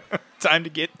 Time to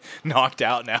get knocked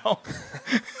out now.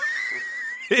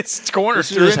 It's corner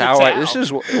this through is in the how towel. this is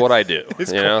what I do.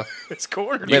 It's you know, It's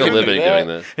corner. made a can living do that. doing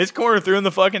this. His corner threw in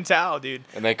the fucking towel, dude.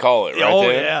 And they call it right Oh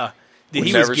there. yeah. Dude,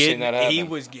 We've he was never seen getting. that happen. He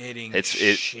was getting. It's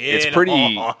shit pretty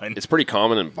on. it's pretty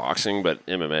common in boxing, but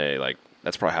MMA like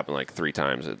that's probably happened like 3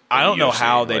 times. I don't know UFC.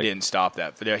 how they Like, didn't stop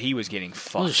that. But he was getting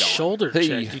fucked Those on. shoulder Hey.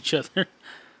 checked each other.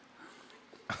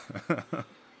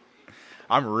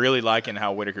 I'm really liking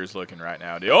how Whitaker's looking right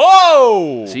now, dude.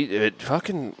 Oh! See, it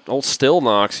fucking old Still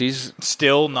Knocks. He's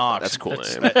Still knocks. that's a cool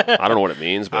name. I don't know what it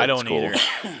means, but I don't it's cool.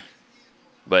 either.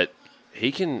 But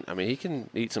he can. I mean, he can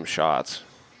eat some shots.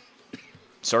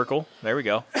 Circle. There we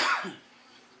go.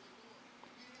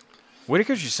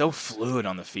 Whitaker's just so fluid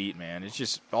on the feet, man. It's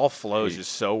just all flows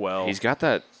just so well. He's got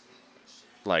that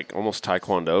like almost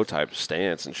Taekwondo type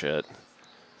stance and shit.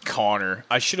 Connor,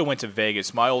 I should have went to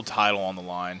Vegas. My old title on the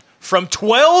line from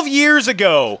 12 years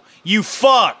ago. You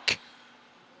fuck.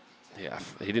 Yeah,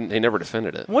 he didn't. He never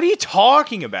defended it. What are you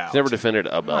talking about? He never defended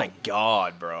a Oh belt. my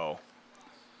God, bro.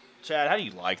 Chad, how do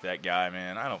you like that guy,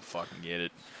 man? I don't fucking get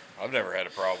it. I've never had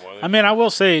a problem with it. I mean, I will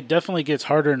say it definitely gets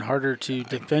harder and harder to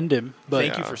defend him, but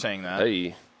Thank you for saying that.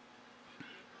 Hey,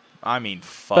 I mean,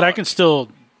 fuck. but I can still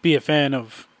be a fan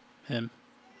of him.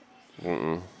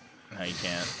 No, you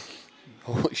can't.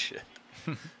 holy shit,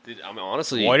 dude! I mean,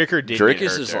 honestly, Whitaker did get Drickus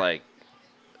hurt is there.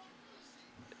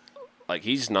 like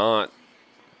he's not.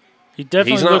 He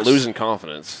definitely He's not looks, losing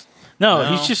confidence. No, No.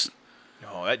 he's just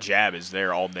No, that jab is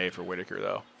there all day for Whitaker,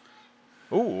 though.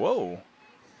 Ooh, whoa.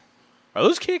 Are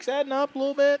those kicks adding up a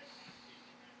little bit?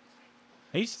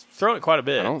 He's throwing it quite a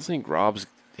bit. I don't think Rob's.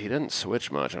 He doesn't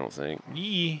switch much. I don't think.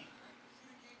 Yee.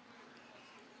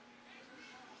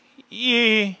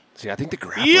 Yee. See, I think the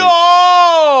grappling. Yo!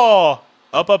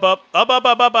 Up, up, up, up, up,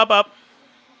 up, up, up, up.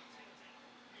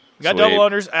 Got Sweep. double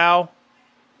unders. Ow.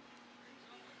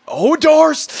 Oh,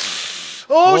 Darce.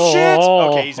 Oh, Whoa. shit.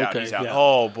 Okay, he's out. Okay, He's out. yeah.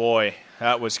 Oh, boy.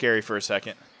 That was scary for a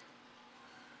second.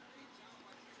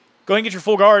 Go ahead and get your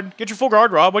full guard. Get your full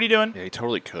guard, Rob. What are you doing? Yeah, he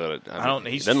totally could. I don't.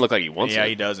 He He's, doesn't look like he wants Yeah, it.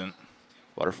 he doesn't.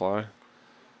 Butterfly.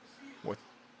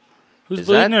 who's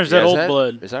bleeding or is that yeah, old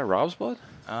blood? Is that Rob's blood?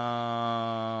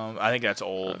 I think that's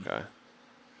old. Okay.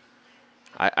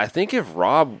 I think if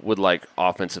Rob would like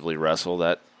offensively wrestle,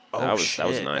 that was nice That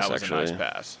was actually. a nice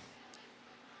pass.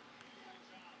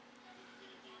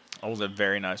 That was a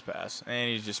very nice pass. And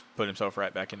he just put himself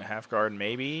right back into half guard,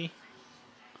 maybe.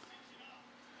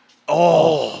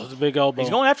 Oh, it was a big elbow.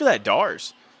 He's going after that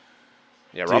Dars.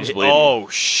 Yeah, Rob's Dude, bleeding. oh,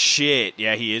 shit.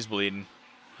 Yeah, he is bleeding.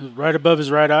 right above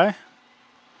his right eye.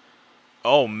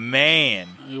 Oh, man.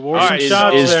 He wore All some right,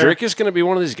 shots Is there. Drickus going to be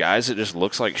one of these guys that just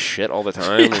looks like shit all the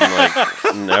time and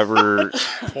like never?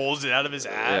 Pulls it out of his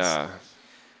ass. Yeah.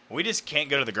 We just can't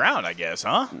go to the ground, I guess,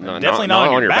 huh? No, Definitely not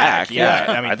not, on your back. back,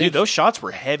 Yeah. yeah. I mean, I dude, think- those shots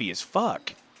were heavy as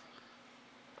fuck.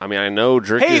 I mean, I know Hey,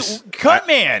 Drickus. cut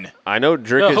man. I know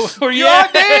Drickus. Where you God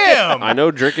at? damn. I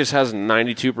know Drickus has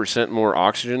 92% more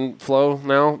oxygen flow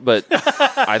now, but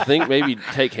I think maybe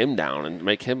take him down and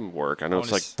make him work. I know I it's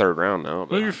wanna like s- third round now.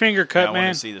 But Move your finger Yeah, cut, I want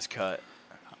man. to see this cut.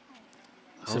 I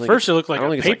don't So think first it it's- looked like I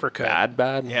don't a think it's, paper cut.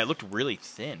 Bad. Yeah, it looked really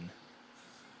thin.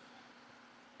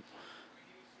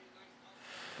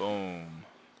 Boom.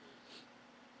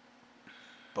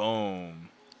 Boom.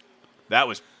 That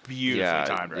was beautifully Yeah,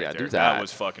 timed right yeah, there. do That that.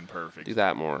 was fucking perfect. Do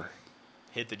that more.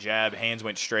 Hit the jab, hands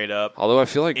went straight up, Although I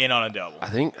feel like in on a double. I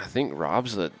think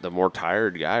Rob's the more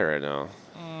tired guy right now.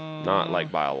 Not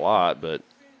like by a lot, but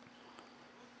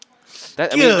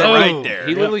that Good. that- Right there.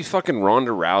 He literally fucking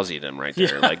Ronda Rousey'd him right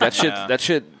there. Like that shit. Yeah. That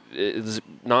shit has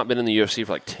not been in the UFC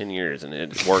for like 10 years, and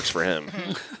it works for him.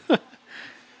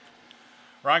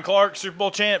 Ryan Clark, Super Bowl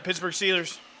champ, Pittsburgh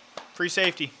Steelers. Free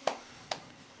safety.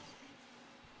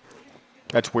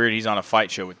 That's weird. He's on a fight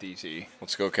show with DC.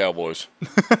 Let's go Cowboys.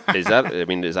 Is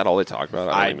that all they talk about?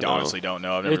 I don't even know. honestly don't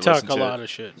know. I've They never talk listened a to lot it. of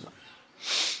shit.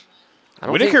 I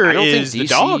don't Whitaker think is the DC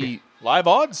dog. Live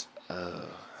odds.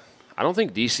 I don't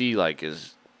think DC like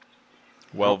is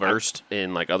Well versed.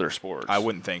 in like other sports. I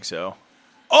wouldn't think so.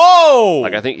 Oh,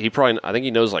 Like I think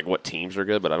he knows like what teams are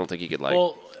good, but I don't think he could like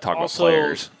Well, talk about also-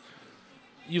 players.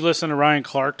 You listen to Ryan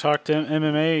Clark talk to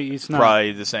MMA. He's not.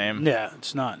 probably the same. Yeah,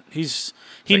 it's not. He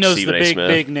Like knows Stephen the A. big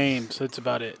Smith. names. That's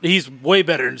about it. He's way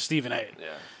better than Stephen A.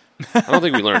 I don't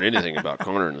think we learned anything about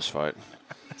Conor in this fight.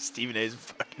 Stephen A. is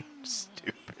fucking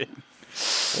stupid.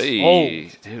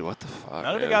 Hey, dude, what the fuck?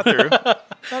 None of it man? got through.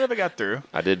 None of it got through.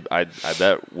 I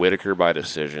bet Whitaker by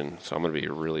decision, so I'm gonna be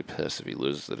really pissed if he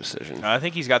loses the decision. I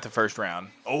think he's got the first round.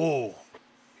 Oh,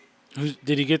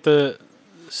 Did he get the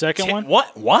second one?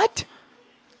 What?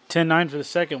 10-9 for the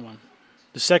second one.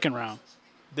 The second round.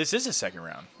 This is a second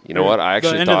round. You know what? I The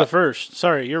actually end thought. of the first.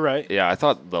 Sorry, you're right. Yeah, I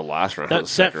thought the last round was the That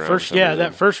second round. first, for some yeah, reason.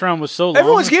 that first round was so long.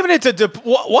 Everyone's giving it to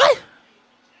what?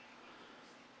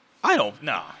 I don't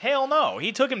know. Hell no.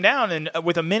 He took him down and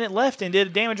with a minute left and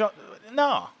did damage.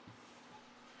 No.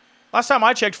 Last time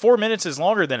I checked, 4 minutes is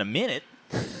longer than a minute.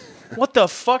 What the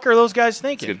fuck are those guys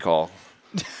thinking? Good call.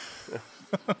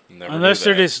 Never Unless knew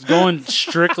they're that. just going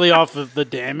strictly off of the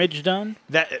damage done.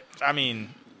 That I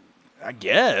mean, I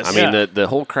guess. I mean, Yeah. the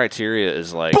whole criteria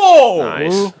is like Boom!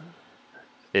 nice.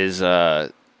 Is I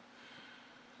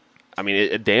mean,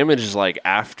 it damage is like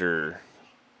after.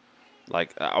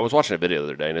 Like I was watching a video the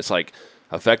other day, and it's like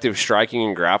effective striking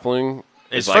and grappling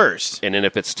Is like, first. and then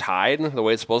if it's tied, the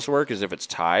way it's supposed to work is if it's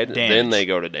tied, then Damage. they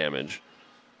go to damage,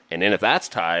 and then if that's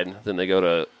tied, then they go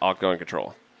to octagon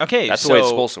control. Okay, That's so the way it's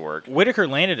supposed to work. Whitaker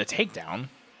landed a takedown.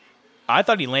 I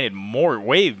thought he landed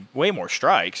way more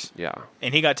strikes, Yeah,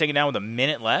 and he got taken down with a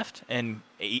minute left and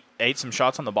ate some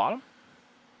shots on the bottom.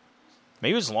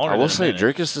 Maybe it was longer. I will than a say minute.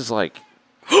 Drickus is like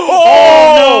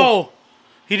Oh, no!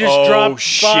 He just Oh dropped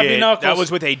shit! Bobby Knuckles. That was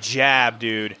with a jab,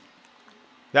 dude.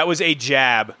 That was a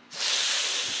jab.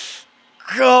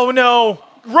 Oh no!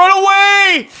 Run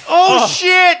away! Oh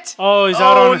shit! Oh, he's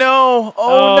out Oh on. no!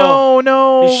 Oh.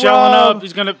 No! He's shelling Rob. up.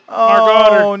 He's gonna Mark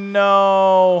Oh Otter.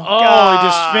 no! Oh, he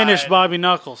just finished Bobby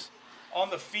Knuckles. on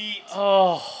the feet.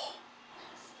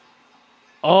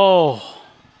 Oh,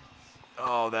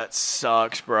 Oh, that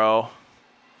sucks, bro.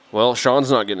 well,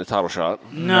 Sean's not getting a title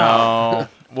shot. no.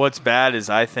 What's bad is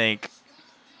I think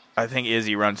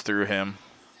Izzy runs through him.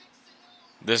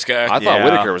 This guy. I thought Yeah.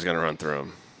 Whitaker was going to run through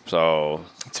him, so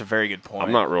It's a very good point.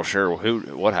 I'm not real sure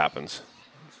what happens.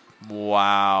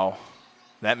 Wow.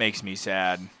 That makes me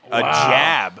sad. A Wow.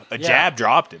 jab. A Yeah. jab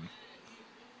dropped him.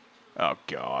 Oh,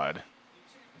 God.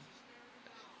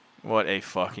 What a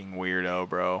fucking weirdo,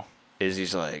 bro.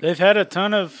 Izzy's like, They've had a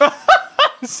ton of.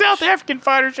 South African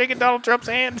fighter shaking Donald Trump's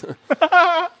hand.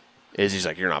 Izzy's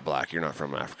like, you're not black, you're not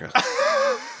from Africa.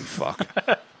 You fuck.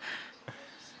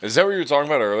 Is that what you were talking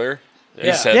about earlier?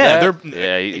 Yeah. He said Yeah, that?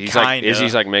 they're Yeah, he's like, kinda.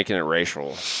 Izzy's like making it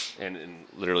racial, and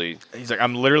literally, He's like,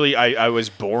 I was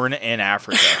born in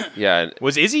Africa. yeah.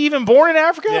 Was Izzy even born in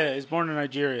Africa? Yeah, he's born in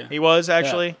Nigeria. He was,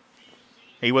 actually.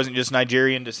 He wasn't just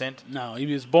Nigerian descent? No, he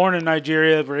was born in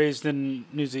Nigeria, raised in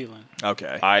New Zealand.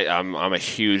 Okay. I'm a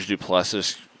huge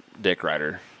Duplessis dick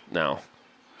rider now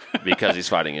because he's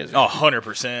fighting Izzy. Oh,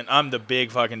 100%. I'm the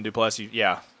big fucking Duplessis.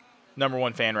 Yeah.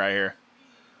 #1 fan right here.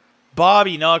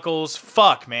 Bobby Knuckles.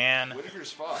 Fuck, man. I love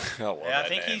Yeah, I that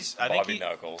think name. he's Bobby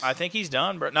Knuckles. I think he's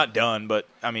done, bro. Not done, but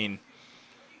I mean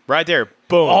right there.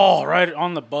 Boom. Oh, right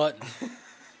on the button.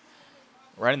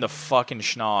 Right in the fucking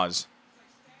schnoz.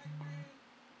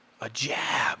 A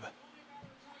jab.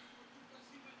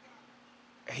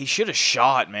 He should have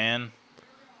shot, man.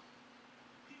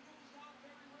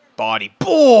 Body.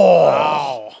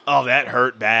 Oh, oh, that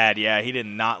hurt bad. Yeah, he did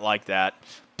not like that.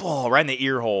 Right in the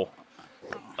ear hole.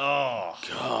 Oh,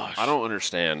 I don't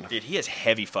understand. dude, he has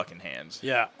heavy fucking hands.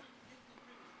 Yeah.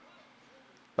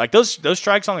 Like those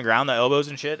strikes on the ground, the elbows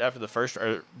and shit after the first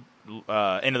end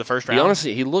of the first He round.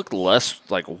 honestly, he looked less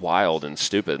like wild and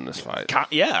stupid in this fight.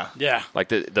 Yeah, Yeah. Like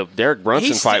the Derek Brunson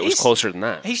He's- fight was he's- closer than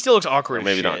that. he still looks awkward. Or as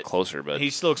maybe shit. not closer, but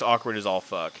He still looks awkward as all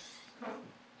fuck.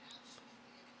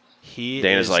 He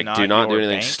Dana's is like, do not do your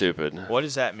anything bank." stupid. What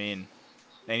does that mean?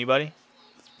 Anybody?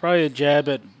 Probably a jab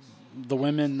at the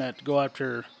women that go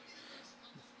after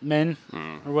men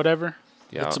or whatever.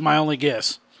 Yeah. That's my only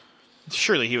guess.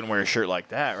 Surely he wouldn't wear a shirt like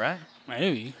that, right?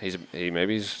 Maybe.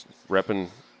 Maybe he's repping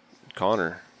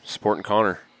Connor, supporting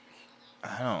Connor.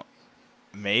 I don't.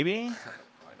 Maybe.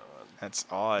 That's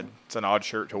odd. It's an odd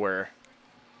shirt to wear.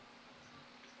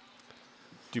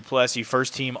 Duplessis,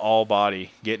 first team all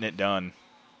body, getting it done.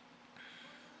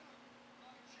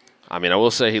 I mean, I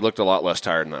will say he looked a lot less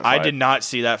tired in that I fight. did not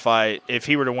see that fight. If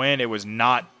he were to win, it was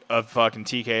not a fucking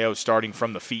TKO starting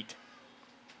from the feet.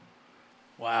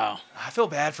 Wow. I feel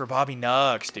bad for Bobby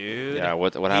Nux, dude. Yeah,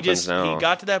 what He happens now? He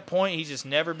got to that point. He's just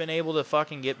never been able to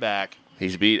fucking get back.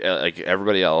 He's beat like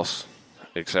everybody else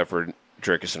except for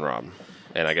Drickus and Rob.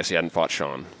 And I guess he hadn't fought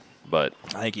Sean. But,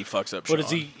 I think he fucks up What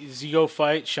Sean. does he go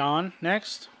fight Sean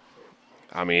next?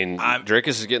 I mean, Drickus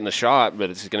is getting the shot, but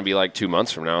it's going to be like 2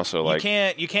 months from now. So, like,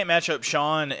 You can't match up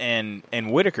Sean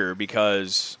and Whitaker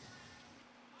because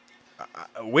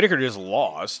Whitaker just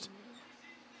lost.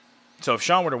 So if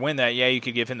Sean were to win that, yeah, you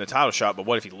could give him the title shot. But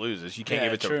what if he loses? You can't Yeah,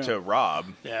 give it true. to Rob.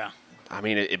 Yeah. I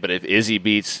mean, but if Izzy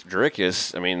beats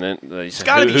Drickus, I mean, then It's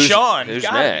got to be Sean. Who's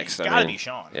Gotta next? Be. I Gotta mean, be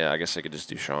Sean. Yeah, I guess they could just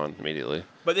do Sean immediately.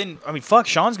 But then, I mean, fuck,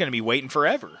 Sean's going to be waiting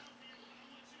forever.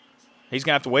 He's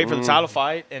going to have to wait for the title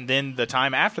fight and then the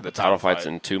time after the Title fight. fight's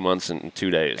in 2 months and 2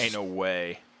 days. Ain't no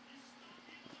way.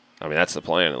 I mean, that's the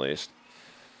plan at least.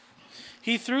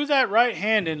 He threw that right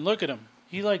hand and look at him.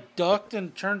 He like ducked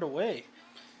and turned away.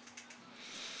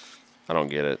 I don't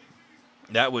get it.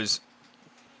 That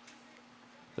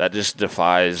That just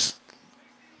defies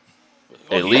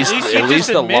at Okay, least at least he at least just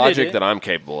the admitted logic it. that I'm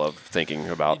capable of thinking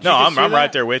about. No, you I'm see right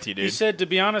that? there with you, dude. He said, to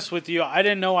be honest with you, I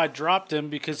didn't know I dropped him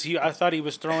because I thought he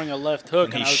was throwing a left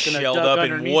hook and he I was going to shelled duck up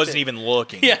and underneath wasn't it. even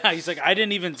looking. Yeah, he's like, I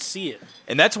didn't even see it.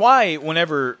 And that's why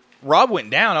whenever Rob went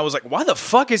down, I was like, why the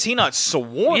fuck is he not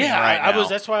swarming Yeah, right now?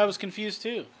 that's why I was confused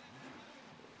too.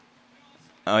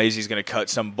 Oh, Izzy's going to cut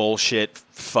some bullshit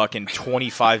fucking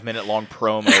 25-minute long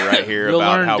promo right here You'll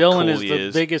about learn how Dylan cool is he the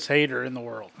is. biggest hater in the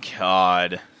world.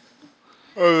 God.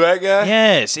 Oh, that guy?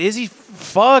 Yes, Izzy,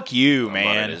 fuck you, not an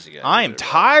man. Izzy guy I am either,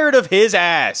 tired of his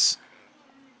ass.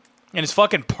 And his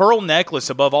fucking pearl necklace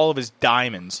above all of his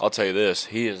diamonds. I'll tell you this.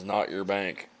 He is not your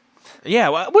bank. Yeah,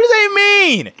 what does that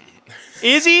mean?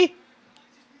 Izzy?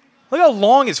 Look how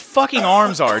long his fucking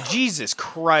arms are. Jesus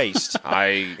Christ.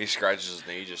 He scratches his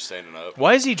knee just standing up.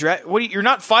 Why is he you're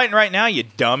not fighting right now, you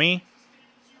dummy.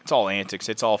 It's all antics.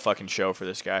 It's all fucking show for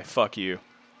this guy. Fuck you.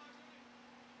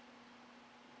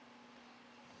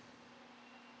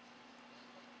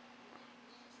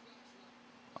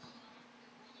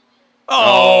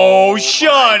 Oh,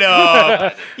 shut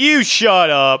up. You shut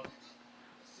up.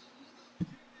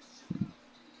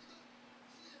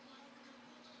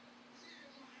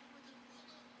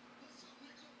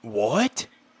 What?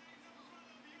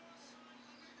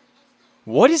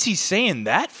 What is he saying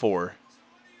that for?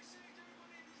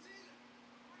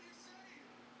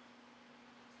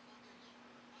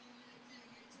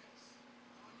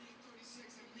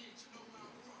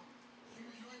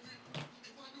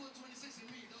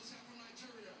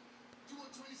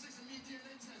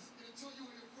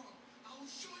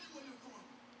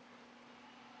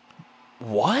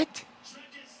 What?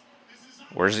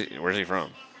 Where's he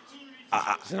from?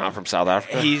 Is he not from South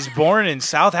Africa? He's born in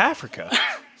South Africa.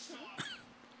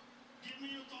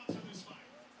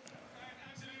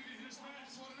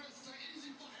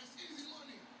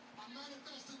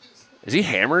 Is he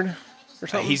hammered or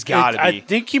something? He's got to I be.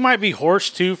 think he might be hoarse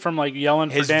too from like yelling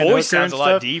His for Dan voice Hooker sounds and a lot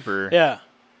stuff. deeper. Yeah.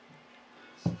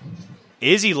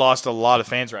 Izzy lost a lot of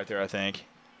fans right there, I think.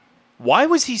 Why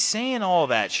was he saying all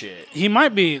that shit? He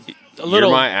might be a little.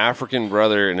 You're my African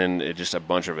brother, and then just a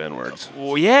bunch of N-words.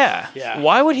 Well, yeah. Yeah.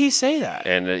 Why would he say that?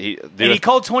 And And he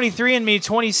called 23 and me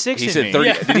 26 he and said me. 30.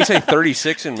 Yeah. Did he say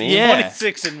 36 in me? Yeah.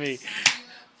 26 in me.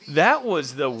 That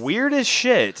was the weirdest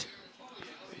shit.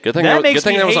 Good thing That that, makes good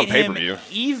thing me that was on hate pay him per view.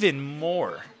 even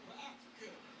more.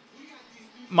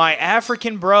 My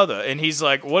African brother, and he's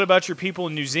like, "What about your people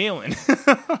in New Zealand?"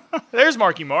 There's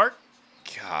Marky Mark.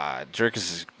 God, Drickus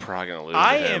is probably gonna lose.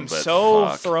 I to him, am but so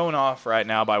fuck. thrown off right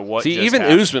now by what. See, just even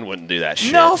happened. Usman wouldn't do that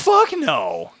shit. No, fuck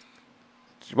no.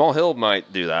 Jamal Hill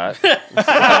might do that.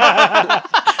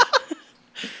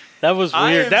 That was I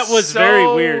weird. am That was so very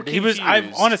weird. He was. I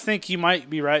confused. want to think you might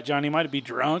be right, John. He might be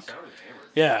drunk.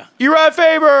 Yeah. You're right,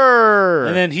 Faber.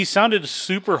 And then he sounded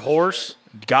super hoarse.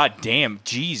 God damn,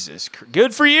 Jesus.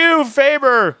 Good for you,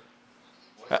 Faber.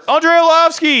 Andre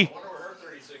Arlovsky.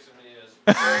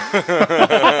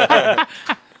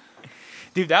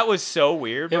 Dude, that was so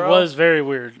weird, It bro. was very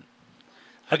weird.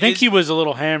 I think he was a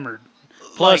little hammered.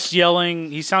 Plus Like-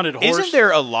 yelling. He sounded hoarse. Isn't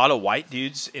there a lot of white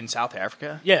dudes in South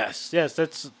Africa? Yes.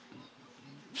 That's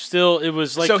still. It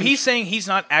was like. So he's saying he's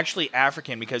not actually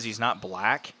African because he's not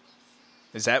black?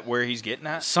 Is that where he's getting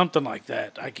at? something like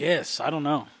that. I guess. I don't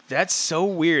know. That's so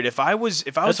weird. If I was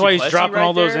That's why he's Duplessis dropping right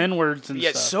all those there- N words and Yeah,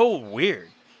 it's stuff. so weird.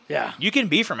 Yeah. You can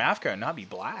be from Africa and not be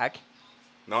black.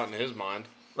 Not in his mind.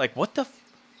 Like what the?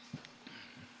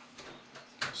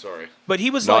 Sorry. But he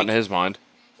was Not like, in his mind.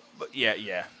 but yeah.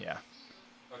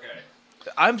 Okay.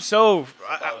 I'm so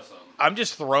I'm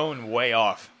just thrown way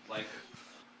off. Like,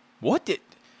 What did?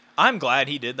 I'm glad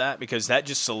he did that because that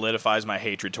just solidifies my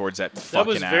hatred towards that fucking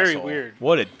was very asshole. weird.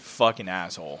 What a fucking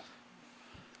asshole.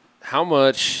 how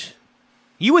much?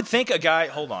 You would think a guy.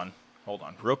 Hold on,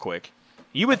 real quick.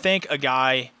 You would think a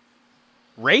guy,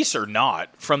 race or not,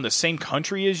 from the same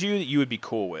country as you, that you would be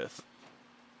cool with.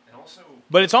 And also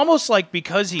But it's almost like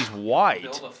because he's white.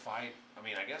 build a fight. I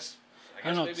mean, I guess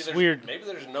I know, maybe it's there's, weird. Maybe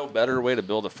there's no better way to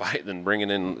build a fight than bringing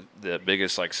in the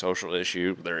biggest like social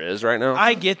issue there is right now.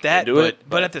 I get that, do but, it, but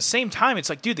but- at the same time, it's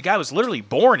like, dude, the guy was literally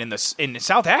born in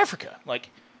South Africa. Like,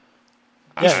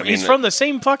 I he's mean, from the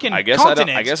same fucking I guess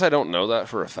continent. I guess I don't know that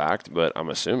for a fact, but I'm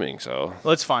assuming so.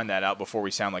 Let's find that out before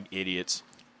we sound like idiots.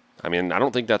 I mean, I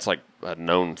don't think that's like a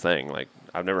known thing. Like,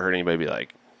 I've never heard anybody be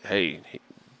like, "Hey,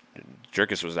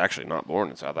 Drickus was actually not born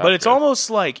in South Africa." But it's almost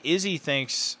like Izzy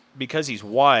thinks because he's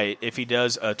white, if he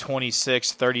does a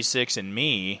 26-36 in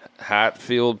me,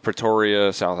 Hatfield,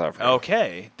 Pretoria, South Africa.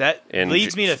 okay, that And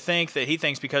leads me to think that he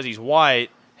thinks because he's white,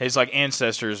 his like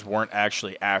ancestors weren't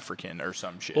actually African or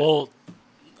some shit. Well,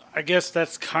 I guess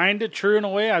that's kind of true in a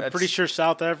way. I'm That's- pretty sure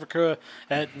South Africa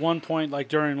at one point, like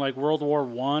during like World War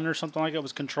I or something like that,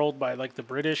 was controlled by like the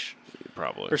British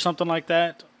Probably. or something like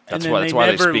that. That's and why. then That's they why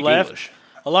they never speak left. English.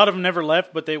 A lot of them never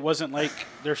left, but they wasn't like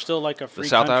they're still like a free The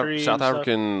South country. and South stuff.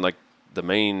 African, like the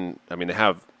main. I mean, they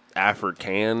have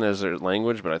Afrikaan as their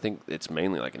language, but I think it's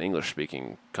mainly like an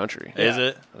English-speaking country. Is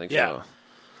it? I think Yeah. so.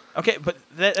 Okay, but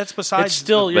that's besides. It's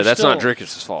still, But you're that's still, not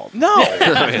Drickus' fault. No,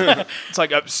 it's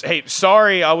like, hey,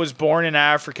 sorry, I was born in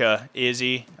Africa,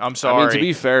 Izzy. I'm sorry. I mean, to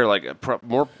be fair, like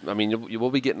more. I mean, you will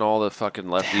be getting all the fucking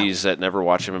lefties that never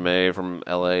watch MMA from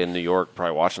LA and New York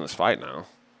probably watching this fight now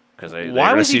because they're Why going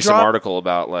to was he see some drop- article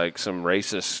about like some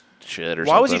racist shit or Why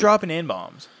something. was he dropping in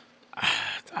bombs?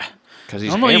 Because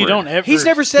he's Normally, you hammered. don't ever. He's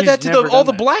never said that to never all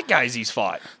the done that. black guys he's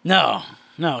fought. No.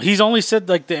 He's only said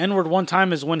like the N word one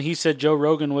time is when he said Joe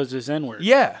Rogan was his N word.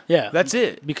 Yeah, Yeah. that's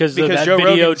it. Because of that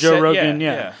video, Joe Rogan,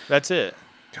 yeah. that's it.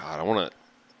 God, I want to.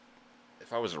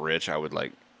 If I was rich, I would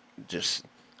like just.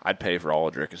 I'd pay for all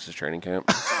of Drickus' training camp.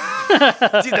 Dude,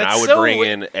 that's And I would so bring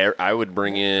weird. in. I would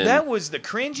bring in. That was the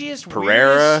cringiest,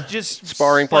 Pereira, weirdest, just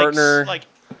sparring partner. like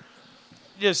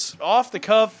just off the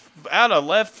cuff, out of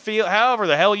left field, however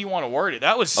the hell you want to word it.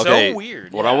 That was Okay, so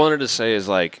weird. What I wanted to say is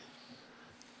like,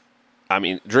 I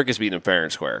mean, Drickus beating him fair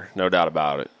and square, no doubt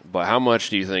about it. But how much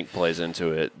do you think plays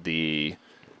into it? The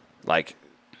like,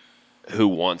 who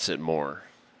wants it more?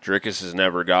 Drickus has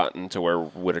never gotten to where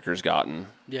Whitaker's gotten.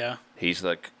 Yeah. He's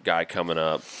the guy coming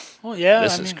up. Well, yeah.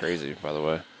 This I is mean, crazy, by the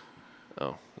way.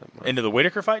 Oh, never mind. Into the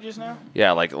Whitaker fight just now?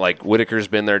 Yeah, like Whitaker's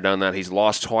been there, done that. He's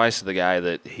lost twice to the guy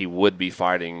that he would be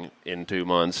fighting in 2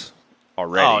 months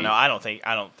already. Oh no, I don't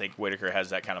think Whitaker has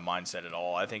that kind of mindset at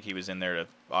all. I think he was in there to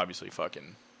obviously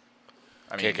fucking.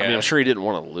 I mean, Kick I mean, I'm ass. sure he didn't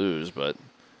want to lose, but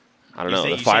I don't You know. think- The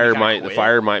you think he fire kinda quit?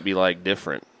 fire might be like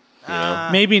different. You know,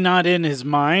 maybe not in his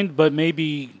mind, but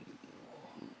maybe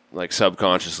like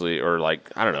subconsciously or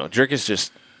like I don't know. Drickus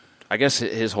just, I guess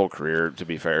his whole career, to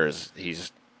be fair, is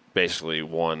he's basically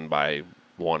won by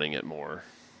wanting it more.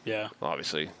 yeah.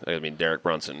 Obviously, I mean Derek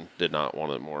Brunson did not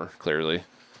want it more clearly,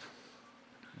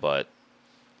 but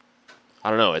I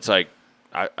don't know. It's like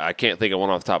I can't think of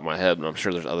one off the top of my head, but I'm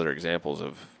sure there's other examples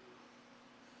of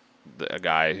a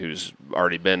guy who's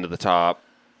already been to the top.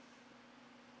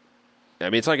 I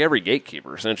mean, it's like every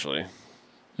gatekeeper essentially.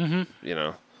 Mm-hmm. You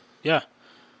know, Yeah.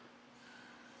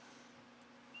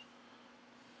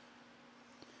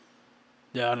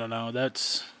 Yeah, I don't know.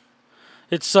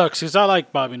 It sucks because I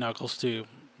like Bobby Knuckles too,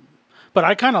 but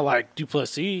I kind of like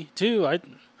Duplessis too.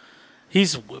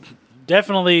 He's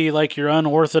definitely like your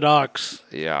unorthodox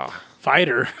yeah.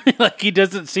 fighter. Like he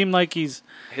doesn't seem like he's.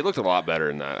 He looked a lot better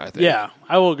in that. I think. Yeah,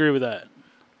 I will agree with that.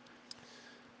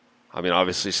 I mean,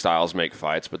 obviously styles make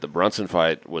fights, but the Brunson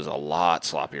fight was a lot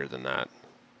sloppier than that.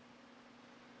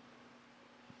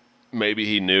 Maybe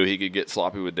he knew he could get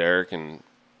sloppy with Derek and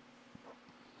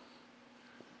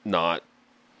not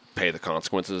pay the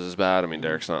consequences as bad. I mean,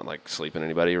 Derek's not like sleeping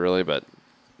anybody really, but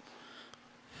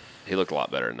he looked a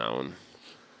lot better in that one.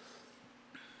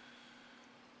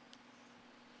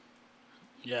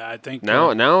 Yeah, I think Now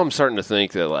I'm starting to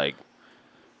think that like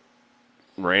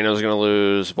Moreno's going to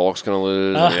lose, Volk's going to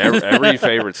lose. I mean, every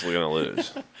favorite's going to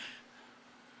lose.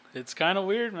 it's kind of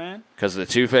weird, man. Because the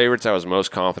two favorites I was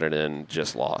most confident in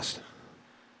just lost.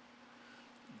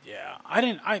 Yeah,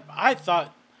 I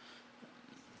thought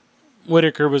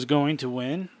Whitaker was going to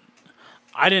win.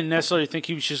 I didn't necessarily think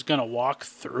he was just going to walk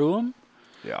through him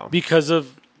Yeah. because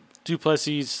of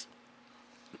Duplessis'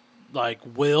 like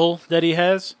will that he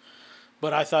has.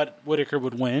 But I thought Whitaker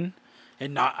would win,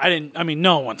 And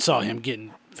no one saw him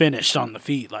getting finished on the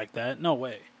feet like that. No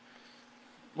way.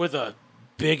 With a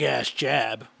big ass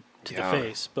jab to the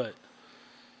face, but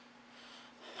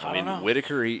I don't know.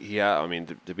 Whitaker,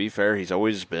 to be fair, he's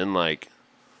always been like,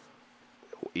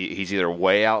 he's either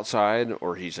way outside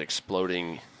or he's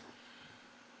exploding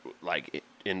like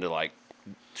into like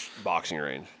boxing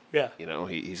range. Yeah. You know,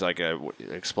 he's like a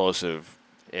explosive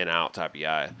in out type of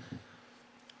guy.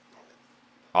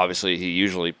 Obviously, he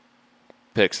usually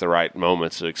picks the right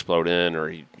moments to explode in, or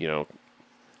he'll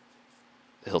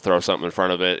throw something in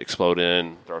front of it, explode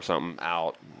in, throw something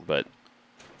out, but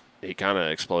he kind of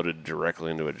exploded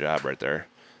directly into a jab right there.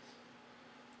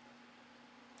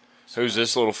 Who's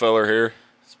this little feller here?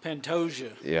 It's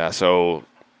Pantoja. Yeah, so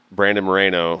Brandon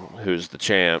Moreno, who's the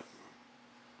champ,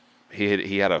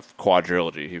 he had a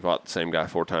quadrilogy. He fought the same guy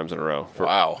 4 times in a row.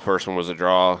 Wow. First one was a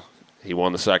draw. He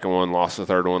won the second one, lost the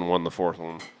third one, won the fourth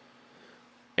one.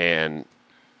 And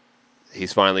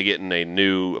he's finally getting a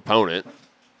new opponent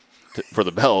for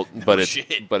the belt, but it's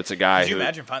a guy. Could you who,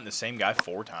 imagine fighting the same guy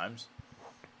 4 times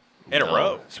in a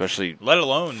row? Especially let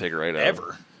alone Figueiredo.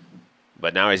 Ever.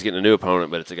 But now he's getting a new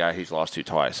opponent, but it's a guy he's lost to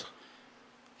twice.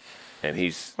 And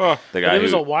he's the guy But it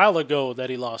was who, a while ago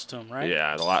that he lost to him, right?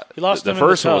 Yeah, He lost the him in the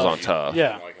first one was tough. on tough.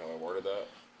 Yeah. Like how I worded that?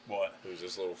 What? Who's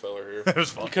this little feller here? It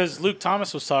was fun. Because Luke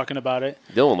Thomas was talking about it.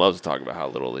 Dylan loves to talk about how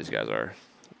little these guys are.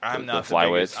 I'm the not the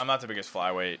flyweights. biggest. I'm not the biggest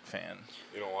flyweight fan.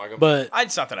 You don't like him? But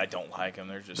It's not that I don't like them.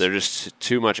 They're just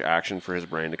too much action for his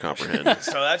brain to comprehend.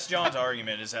 So that's John's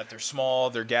argument: is that they're small,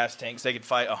 they're gas tanks, they could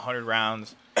fight 100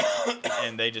 rounds,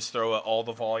 and they just throw all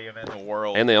the volume in the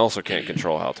world. And they also can't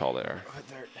control how tall they are. But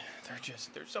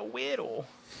they're so little.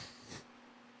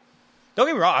 Don't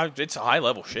get me wrong, it's a high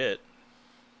level shit.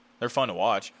 They're fun to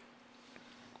watch.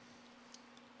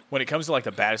 When it comes to like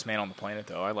the baddest man on the planet,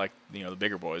 though, I like the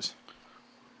bigger boys.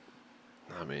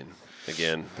 I mean,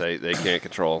 again, they can't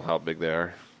control how big they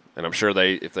are, and I'm sure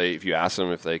if you ask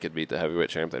them if they could beat the heavyweight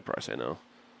champ, they'd probably say no.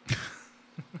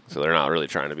 So they're not really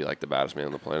trying to be like the baddest man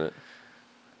on the planet.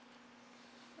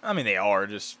 I mean, they are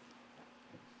just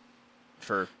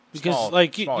for because small,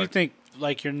 like smaller. you think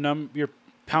like your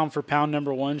pound for pound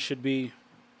number 1 should be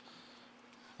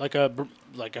like a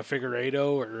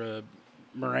Figueiredo or a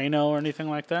Moreno or anything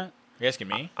like that. You asking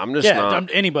me? I'm just not.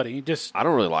 Anybody. Just I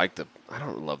don't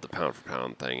love the pound for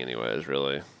pound thing, anyways.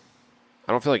 Really,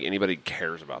 I don't feel like anybody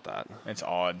cares about that. It's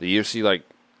odd. The UFC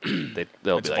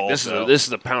they'll It's be like, Volk, this though. is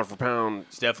the pound for pound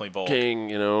It's definitely Volk.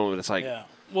 king, and it's like. yeah.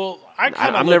 Well,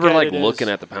 I'm never like looking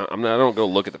at the pound. I don't go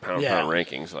look at the pound Yeah. pound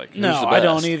rankings. Like, who's No, the I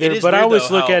don't best? either. It is But I weird, always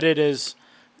though, look how- at it as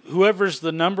whoever's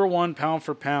the number 1 pound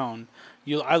for pound.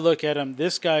 I look at him.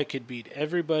 This guy could beat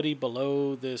everybody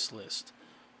below this list.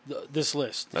 This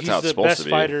list. That's He's how it's the supposed best to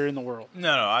be. fighter in the world.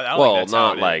 No, I don't Well, think that's how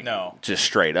not it is. like No. just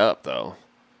straight up though.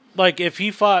 Like if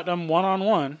he fought him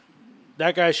 1-on-1,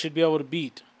 that guy should be able to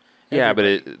beat. Yeah, but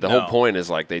everybody. the whole point is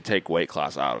like they take weight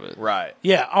class out of it. Right.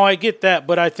 Yeah. Oh, I get that,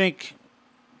 but I think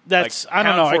that's Like, I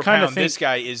don't know. pound I for kind of pound, think this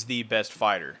guy is the best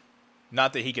fighter.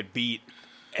 Not that he could beat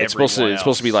It's everyone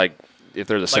supposed to be else. like if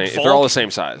they're the same, if they're Volk- all the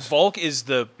same size. Volk is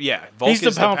the Volk he's the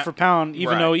is pound for pound.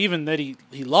 Even Right. though even that he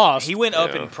lost. He went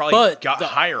up Yeah. and probably But got the-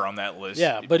 higher on that list.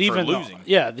 Yeah, but for even though- losing,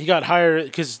 he got higher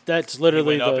because that's he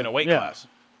literally went up in a weight class.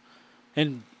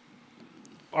 and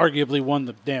arguably won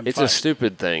the damn. It's fight. a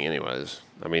stupid thing, anyways.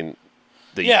 I mean,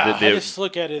 I the just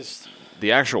look at his.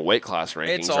 the actual weight class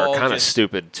It's rankings are all kind of just-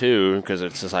 stupid too, because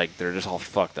it's just like they're just all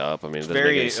fucked up. I mean, it doesn't make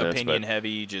Very any sense, opinion but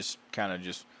heavy, just kind of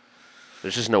just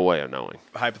there's just no way of knowing.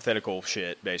 hypothetical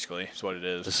shit. Basically, is what it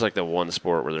is. This is like the one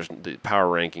sport where the power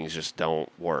rankings just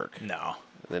don't work. No,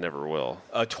 They never will.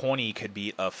 a 20 could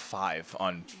beat a 5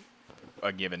 on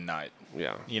a given night.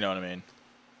 Yeah. You know what I mean?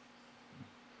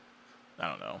 I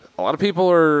don't know. A lot of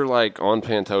people are like on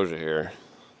Pantoja here,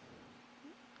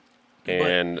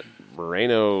 and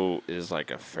Moreno is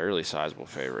like a fairly sizable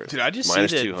favorite. Did I just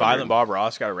Minus see that 200. Violent Bob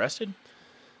Ross got arrested?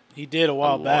 He did a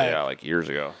while Oh, back, yeah, like years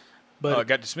ago. but It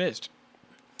got dismissed.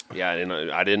 Yeah,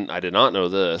 I did not know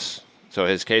this. So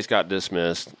his case got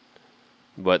dismissed,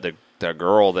 but the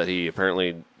girl that he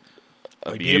apparently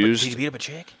abused, Did he beat up a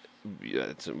chick?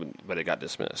 yeah, but it got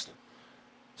dismissed.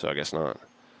 So I guess not.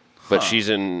 But she's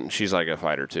like a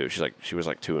fighter too. She was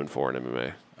like 2-4 in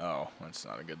MMA. Oh, that's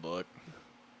not a good look.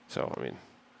 So I mean,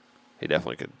 he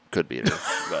definitely could beat her,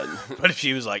 but But if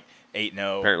she was like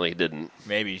 8-0, apparently he didn't.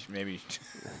 maybe.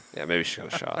 Yeah, maybe she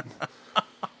got a shot.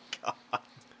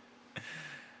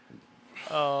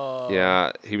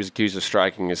 Yeah, he was accused of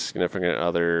striking his significant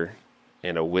other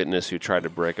and a witness who tried to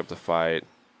break up the fight.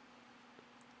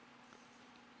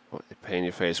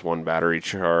 Pena faced 1 battery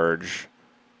charge.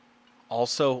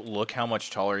 Also, look how much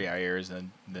taller Yair is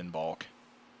than Bulk.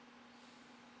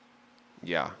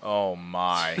 Yeah. Oh,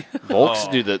 my. Volk's,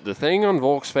 Oh. dude, the thing on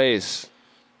Volk's face,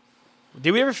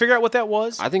 Did we ever figure out what that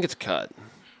was? I think it's cut.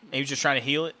 He was just trying to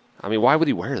heal it? I mean, why would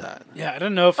he wear that? Yeah, I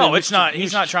don't know if it Oh, was it's not.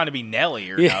 He's not trying to be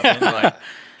Nelly or Yeah. nothing. Like,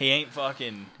 he ain't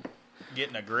fucking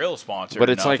getting a grill sponsor. But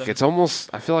or it's like, nothing. it's almost,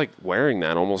 I feel like wearing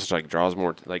that almost like draws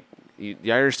more, like,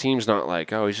 Yair's team's not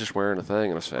like, oh, he's just wearing a thing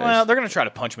in his face. Well, they're gonna try to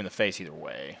punch him in the face either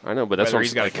way. I know, but that's whether what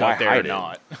he's got a like, why cut there or hide it?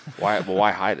 not.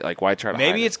 Why hide it? Like, why try to hide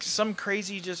Maybe it? it's some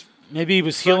crazy just. Maybe he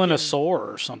was healing a Fucking- sore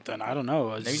or something. I don't know.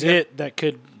 A Maybe he's zit that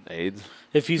could, AIDS.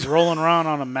 if he's rolling around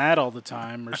on a mat all the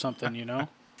time or something, you know?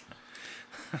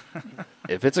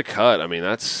 If it's a cut, I mean,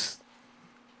 that's.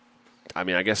 I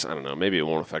mean, I guess I don't know. Maybe it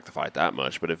won't affect the fight that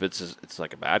much, but if it's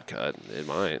like a bad cut, it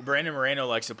might. Brandon Moreno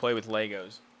likes to play with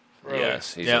Legos.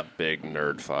 Yes, he's Yep. a big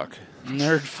nerd fuck.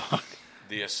 Nerd fuck.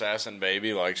 The assassin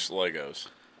baby likes Legos.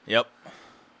 Yep.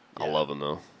 I love him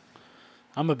though.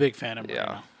 I'm a big fan of Yeah.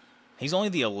 Moreno. He's only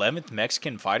the 11th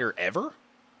Mexican fighter ever?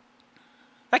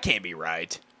 That can't be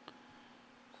right.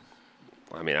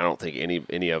 I mean, I don't think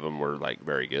any of them were like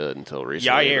very good until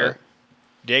recently. Yair.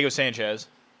 Diego Sanchez.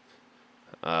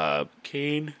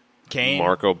 Kane. Kane.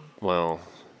 Marco. Well,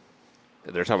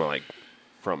 they're talking about like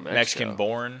from Mexico. Mexican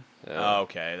born. Yeah. Oh,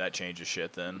 okay, that changes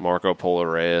shit then. Marco Polo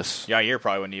Reyes. Yair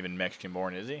probably wasn't even Mexican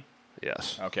born, is he?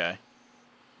 Yes. Okay.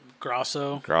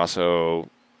 Grasso. Grasso,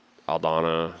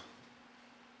 Aldana.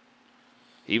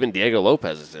 Even Diego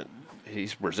Lopez isn't.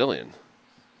 He's Brazilian.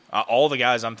 All the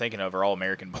guys I'm thinking of are all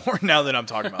American born now that I'm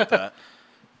talking about that.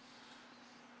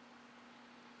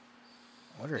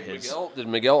 What are his? Did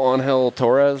Miguel Angel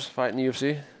Torres fight in the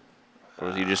UFC? Or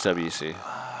was he just WEC?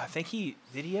 I think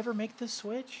did he ever make the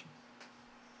switch?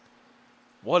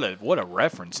 What a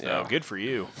reference though. Yeah. Good for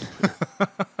you.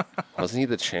 Wasn't he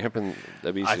the champ in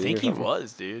WEC? I think or he something?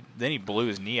 was, dude. Then he blew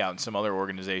his knee out in some other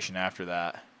organization after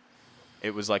that.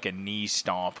 It was like a knee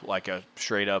stomp, like a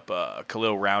straight up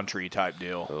Khalil Roundtree type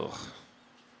deal. Ugh.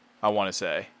 I want to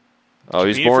say. Oh,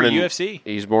 he's Competed born for in UFC.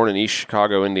 He's born in East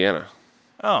Chicago, Indiana.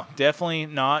 Oh, definitely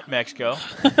not Mexico.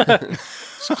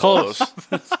 Close.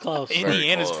 It's close.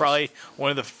 Indiana's close. probably one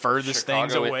of the furthest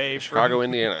things away from Chicago,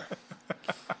 Indiana.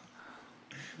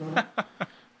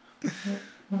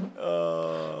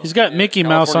 He's got Mickey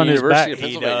Mouse on California his University back. of He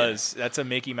Pennsylvania. does. That's a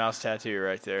Mickey Mouse tattoo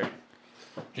right there.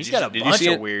 He's you got see- a did you bunch see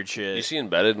of it? weird shit. You see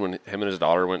Embedded when him and his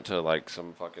daughter went to like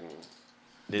some fucking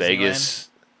Vegas?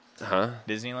 Huh?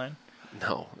 Disneyland?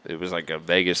 No, it was like a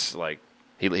Vegas like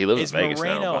he lives Is in Vegas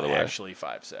Moreno now. By the way, actually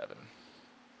 5'7"?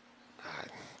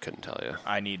 couldn't tell you.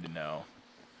 I need to know.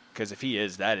 Because if he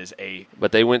is, that is a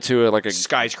But they went to a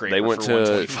skyscraper They went for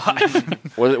to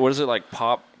 125. what is it like?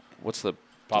 Pop? What's the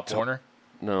Pop the to- Warner?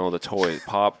 No, the toy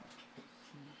Pop.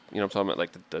 You know what I'm talking about?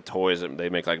 Like the toys that they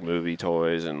make, like movie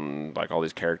toys and like all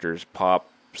these characters. Pop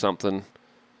something.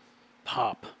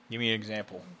 Pop. Give me an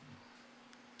example.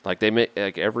 Like they make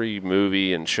like every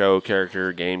movie and show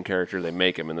character, game character, they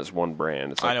make them in this one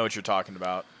brand. It's like, I know what you're talking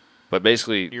about. But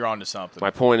basically, You're on to something.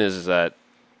 my point is that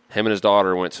him and his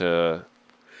daughter went to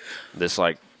this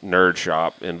like nerd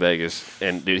shop in Vegas,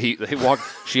 and dude, they walked.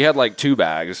 She had like 2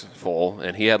 bags full,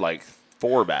 and he had like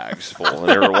 4 bags full, and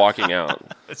they were walking out.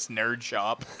 It's nerd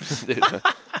shop. Dude,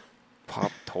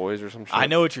 Pop toys or some shit. I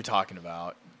know what you're talking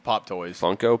about. Pop toys.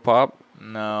 Funko Pop. I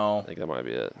No. think that might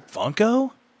be it.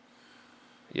 Funko?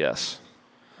 Yes,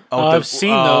 I've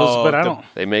seen those, but I don't.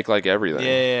 they make like everything.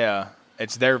 Yeah.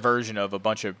 It's their version of a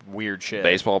bunch of weird shit.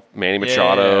 Baseball, Manny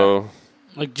Machado,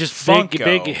 Like just Funko.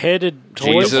 big headed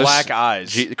toys. Jesus, black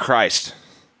eyes. Christ,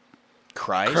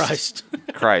 Christ.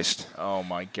 Christ, Oh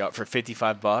my god! For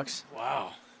 $55.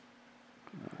 Wow.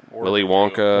 Willy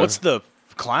Wonka. What's the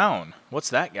clown? What's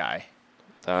that guy?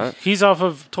 He's off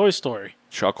of Toy Story.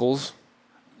 Chuckles?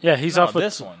 Yeah, he's No, off of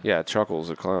this one. Yeah, Chuckles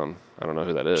the clown. I don't know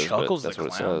who that is. Chuckles but that's the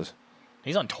what clown? it says.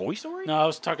 He's on Toy Story. No, I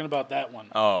was talking about that one.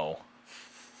 Oh,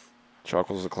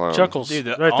 Chuckles the clown. Chuckles. dude!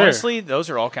 right Honestly, those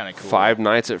are all kind of cool. Five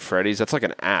Nights at Freddy's. That's like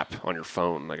an app on your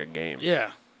phone, like a game. there.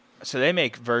 Yeah. So they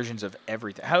make versions of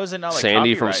everything. How is it not like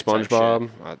Sandy from copyright type SpongeBob.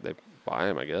 shit? They buy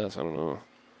him, I guess. I don't know.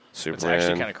 It's Superman.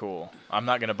 actually kind of cool. I'm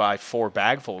not going to buy 4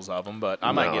 bagfuls of them, but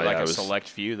I might No, get like yeah, a it was select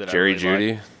few that Jerry I really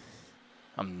Judy. like.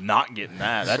 I'm not getting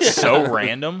that. That's so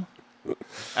random.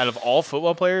 Out of all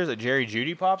football players, that Jerry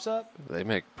Judy pops up. They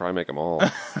probably make them all.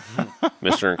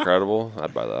 Mr. Incredible.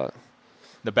 I'd buy that.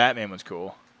 The Batman was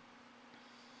cool.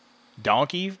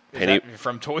 Donkey is Penny- that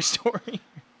from Toy Story.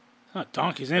 Not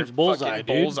Donkey. His name's Bullseye, Fucking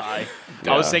dude. Bullseye.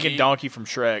 Yeah. I was thinking Donkey from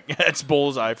Shrek. That's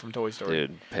Bullseye from Toy Story.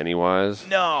 Dude, Pennywise.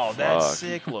 No, that's Fuck.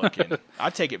 sick looking. I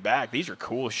take it back. These are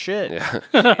cool as shit. Yeah.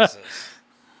 Jesus.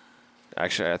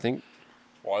 Actually, I think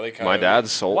Wile E. My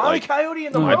dad's sold. Wile E. Like, Coyote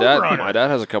and the my Roadrunner. dad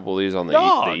has a couple of these on the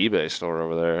Dog. eBay store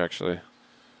over there. Actually,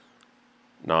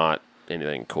 not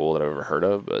anything cool that I've ever heard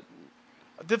of, but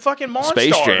The fucking Monstars.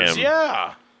 Space Jam.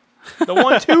 Yeah. The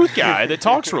one-tooth guy that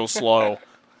talks real slow.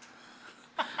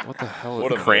 what the hell?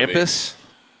 What a Krampus?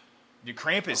 Dude,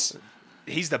 Krampus,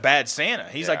 he's the bad Santa.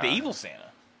 He's like the Yeah. evil Santa.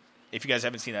 If you guys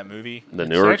haven't seen that movie, The It's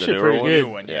newer, actually the newer pretty one. good.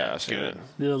 new one, Yeah, I've it's seen good. it.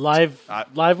 The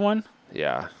live one.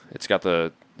 Yeah, it's got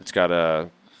a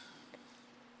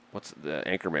what's the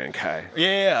Anchorman guy?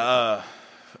 Yeah,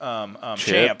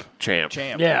 Chip? Champ.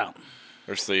 Yeah.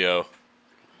 There's Theo.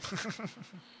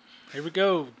 Here we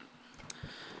go.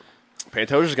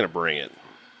 Pantoja's gonna bring it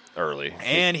early.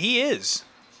 And he is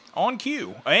on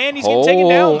cue. And he's getting taken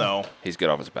down, though. He's good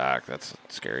off his back. That's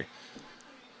scary.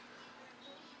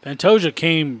 Pantoja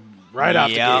came right out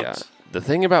Yeah. the Yeah. gates. The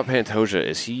thing about Pantoja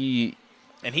is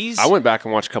And he's... I went back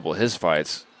and watched a couple of his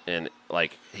fights, and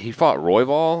like he fought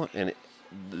Royval, and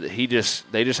they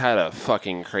just had a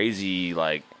fucking crazy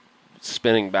like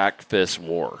spinning back fist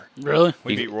war, Really?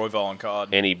 We beat Royval on COD.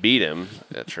 and he beat him.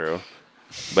 That's true.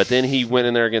 But then he went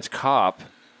in there against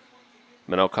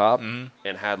Manel Kopp, and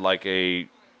had like a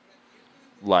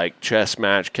chess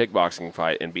match kickboxing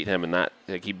fight and beat him in that.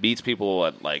 Like he beats people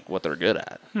at like what they're good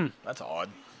at. That's odd.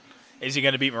 Is he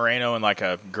going to beat Moreno in like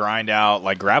a grind out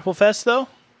like grapple fest though?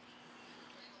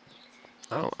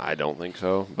 I don't think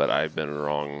so, but I've been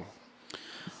wrong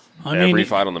I every mean,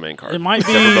 fight on the main card. it might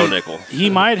except for Bo be. Nickel. He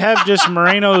might have just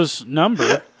Moreno's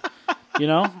number, you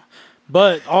know.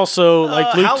 But also, like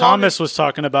how Luke long Thomas was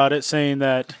talking about it, saying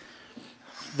that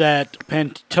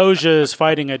Pantoja is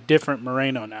fighting a different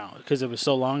Moreno now because it was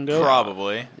so long ago.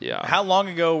 Probably. Yeah. How long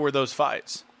ago were those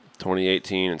fights?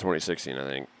 2018 and 2016, I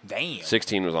think. Damn.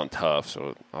 16 was on Tough,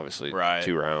 so obviously Right.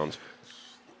 2 rounds.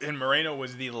 And Moreno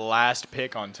was the last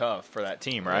pick on Tough for that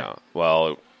team, right? Yeah.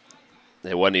 Well,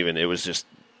 it wasn't even. It was just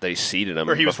they seeded him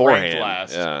Or he was beforehand. ranked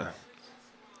last. Yeah.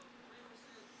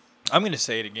 I'm going to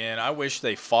say it again. I wish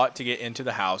they fought to get into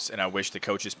the house, and I wish the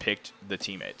coaches picked the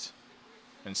teammates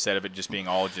instead of it just being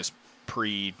all just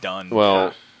pre-done.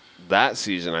 Well, that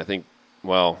season, I think.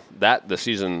 Well, the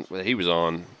season that he was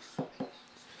on,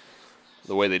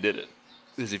 the way they did it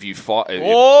is if you fought.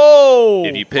 Whoa!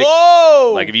 If you picked,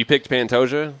 Whoa! like if you picked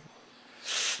Pantoja,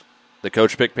 the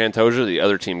coach picked Pantoja, the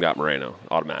other team got Moreno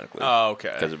automatically. Oh,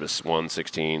 okay. Because it was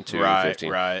 1-16, 2-15. Right,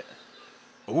 right.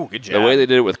 Ooh, good job. The way they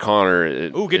did it with Connor.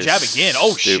 Ooh, good is jab again.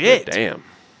 Oh, stupid. shit. Damn.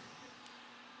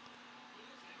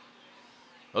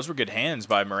 Those were good hands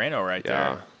by Moreno right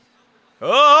Yeah. there.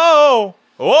 Oh!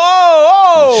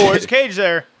 Whoa! There's a cage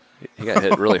there. He got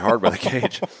hit really hard by the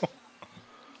cage.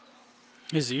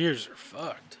 His ears are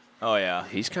fucked. Oh, yeah.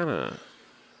 He's kind of.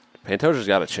 Pantoja's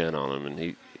got a chin on him,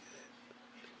 and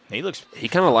He looks... he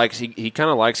kind of likes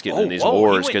getting Oh, in these whoa, he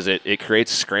wars went- because it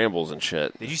creates scrambles and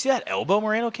shit. Did you see that elbow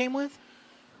Moreno came with?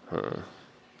 Oh,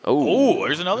 Oh,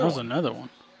 there's another That was one. another one.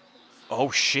 Oh,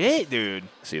 shit, dude.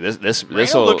 see this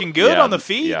Moreno looking good on the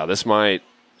feet. Yeah, this might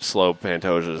slow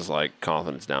Pantoja's like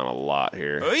confidence down a lot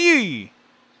here. Hey!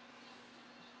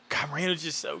 God, Moreno's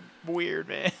just so weird,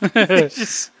 man. It's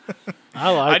just,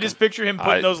 I I just picture him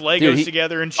putting those Legos dude, he-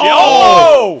 together and shit.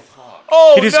 Oh!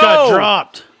 Oh, he just no! got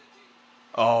dropped.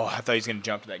 Oh, I thought he was going to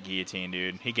jump to that guillotine,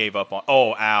 dude. He gave up on...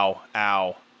 Oh, ow.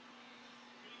 Ow.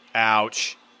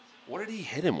 Ouch. What did he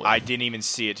hit him with? I didn't even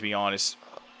see it, to be honest.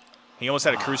 He almost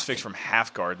had a crucifix from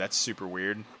half guard. That's super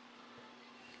weird.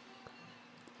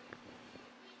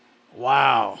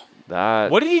 Wow. that.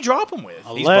 What did he drop him with?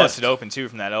 A He's left. busted open, too,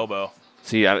 from that elbow.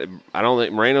 See, I don't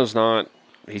think Moreno's not.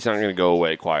 He's not going to go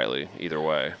away quietly either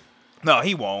way. No,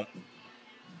 he won't.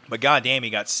 But goddamn, he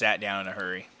got sat down in a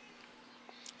hurry.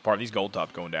 Part of these gold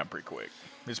tops going down pretty quick.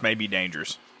 This may be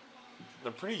dangerous.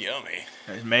 They're pretty yummy.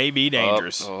 It may be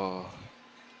dangerous. Oh.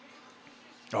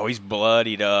 Oh, he's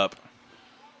bloodied up.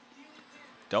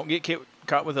 Don't get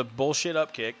caught with a bullshit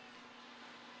up kick.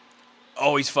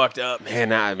 Oh, he's fucked up.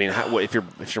 Man, I mean, if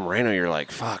you're Moreno, you're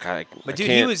like, fuck. But I dude,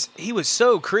 can't. he was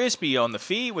so crispy on the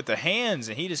feet with the hands,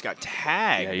 and he just got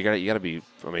tagged. Yeah, you gotta be.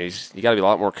 I mean, you gotta be a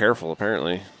lot more careful.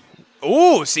 Apparently,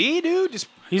 Oh, see, dude, just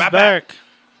He's bap, back.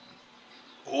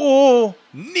 Oh,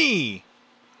 knee.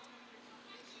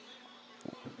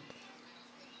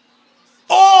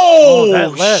 Oh,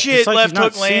 that left. shit! It's like Left he's not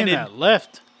hook seeing landed. that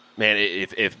left. man,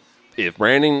 if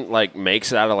Brandon like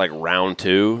makes it out of like round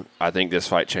 2, I think this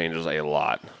fight changes a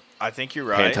lot. I think you're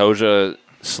right. Pantoja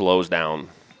slows down.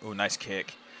 Oh, nice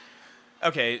kick.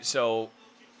 Okay, so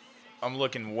I'm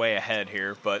looking way ahead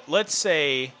here, but let's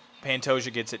say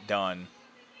Pantoja gets it done.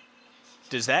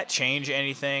 Does that change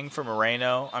anything for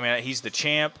Moreno? I mean, he's the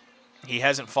champ. He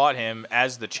hasn't fought him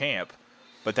as the champ.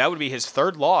 but that would be his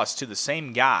third loss to the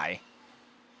same guy.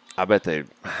 I bet they.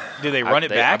 Do they run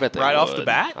it I back bet they right off the would.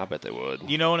 bat? I bet they would.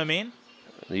 You know what I mean?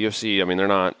 The UFC, I mean, they're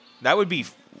not. That would be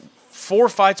 4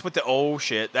 fights with the. Oh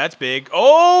shit, that's big.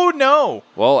 Oh no.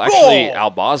 Well, actually, Oh!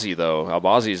 Albazi though.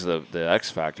 Albazi's the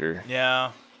X factor.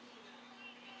 Yeah.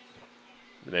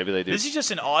 Maybe they do. This is just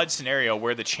an odd scenario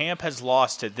where the champ has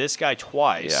lost to this guy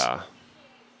twice. Yeah,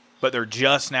 But they're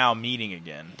just now meeting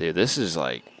again. dude, this is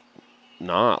like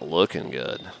not looking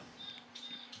good.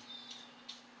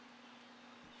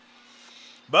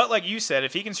 But like you said,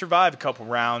 if he can survive a couple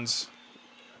rounds,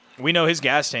 we know his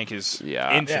gas tank is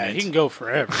Yeah. infinite. Yeah, he can go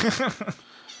forever.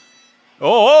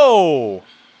 Oh!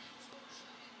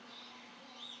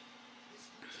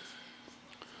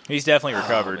 He's definitely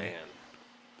recovered. Oh, man.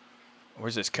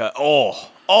 Where's this cut?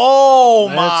 Oh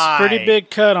my! That's pretty big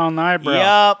cut on the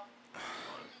eyebrow.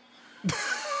 Yep.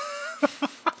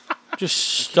 Just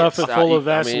stuff it stop- full you- of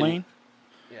I mean- Vaseline.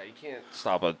 Yeah, you can't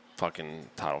stop a fucking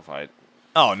title fight.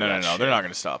 Oh no, that They're shit. not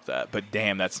going to stop that. But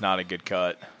damn, that's not a good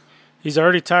cut. He's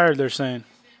already tired, they're saying.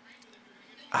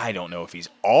 I don't know if he's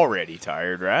already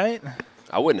tired, right?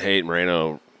 I wouldn't hate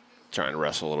Moreno trying to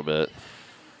wrestle a little bit.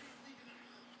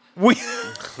 We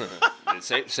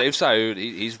Save Saud.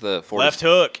 He's the Fortis. left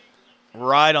hook,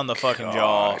 right on the fucking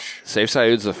jaw. Save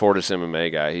Saud's the Fortis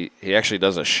MMA guy. He actually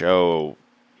does a show.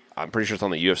 I'm pretty sure it's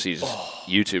on the UFC's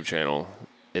YouTube channel.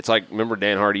 It's like, remember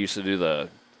Dan Hardy used to do the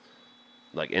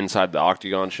like inside the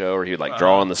octagon show where he'd like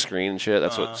draw on the screen and shit.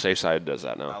 That's what Safe Saud does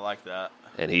that I now. like that.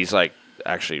 And he's like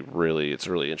actually it's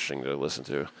really interesting to listen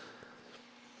to.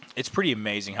 It's pretty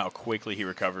amazing how quickly he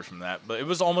recovered from that. But it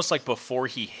was almost like before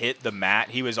he hit the mat,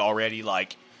 he was already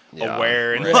like Yeah.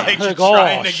 aware and Like, like oh,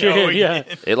 trying to shit, go. yeah.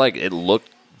 again. It looked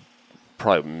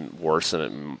probably worse than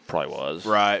it probably was.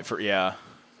 Right, yeah.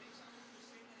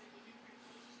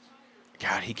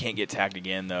 God, he can't get tagged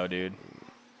again though, dude.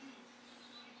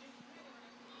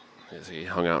 He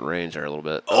hung out in range there a little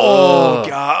bit. Oh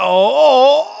God!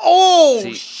 Oh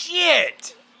See-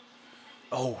 shit!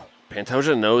 Oh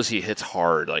Pantoja knows he hits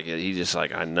hard. Like he just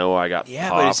like, I know I got yeah,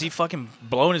 popped. but is he fucking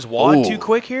blowing his wad Ooh. too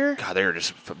quick here? God, they were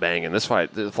just banging. This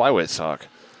fight, the flyweights suck.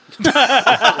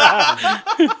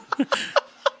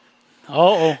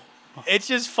 Uh-oh. It's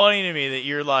just funny to me that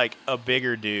you're like a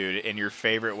bigger dude and your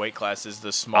favorite weight class is the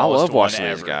I smallest love one watching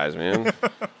ever. these guys, man.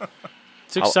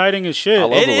 It's exciting as shit. I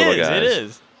love It the little is. guys. It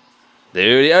is.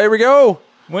 Dude, yeah, here we go.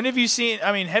 When have you seen?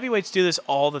 I mean, heavyweights do this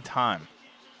all the time.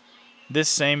 This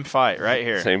same fight right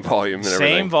here, Same volume and Same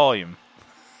everything. volume.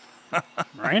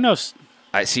 Moreno's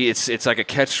I see. It's like a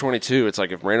catch-22. It's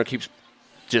like if Moreno keeps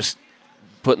just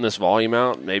putting this volume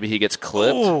out, maybe he gets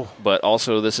clipped. Ooh. But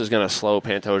also, this is going to slow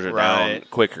Pantoja Right. down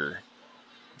quicker.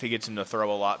 If he gets him to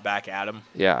throw a lot back at him,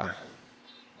 Yeah,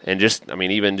 and just, I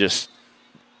mean, even just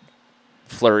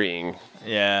flurrying,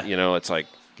 yeah. you know, it's like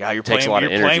God, you're takes playing. a lot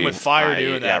You're of energy. playing with fire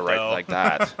doing yeah, that right, though. like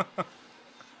that.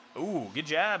 Ooh, good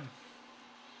jab.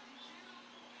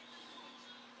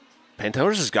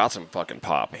 Pantoja's got some fucking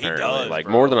pop. He Apparently. does, like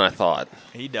bro. more than I thought.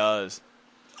 He does.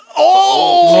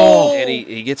 Oh! And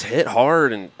he gets hit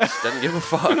hard and doesn't give a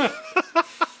fuck.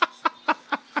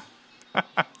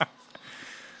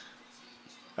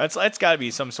 That's got to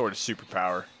be some sort of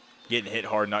superpower. Getting hit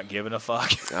hard, not giving a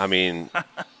fuck. I mean,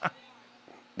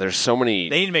 there's so many.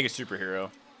 They need to make a superhero.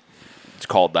 It's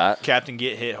called that. Captain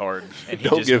Get Hit Hard, and he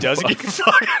Don't just give a doesn't fuck. give a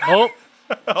fuck. oh,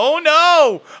 Oh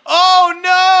no! Oh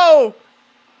no!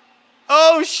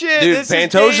 Oh shit! Dude, this is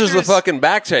Pantoja's the dangerous. fucking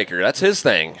back taker. That's his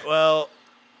thing. Well,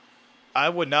 I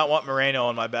would not want Moreno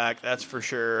on my back. That's for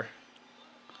sure.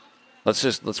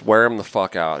 Let's wear him the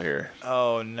fuck out here.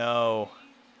 Oh no!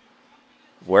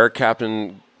 Where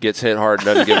Captain gets hit hard and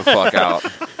doesn't give a fuck out.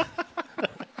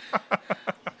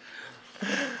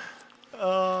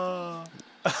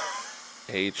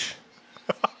 H.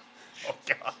 Oh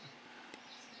god!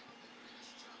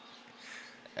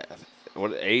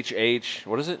 What H?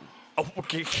 What is it? Oh,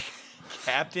 okay.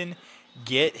 Captain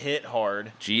Get Hit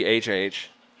Hard GHH.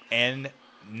 and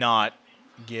not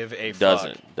give a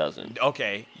fuck. Doesn't.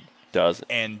 Okay, Doesn't.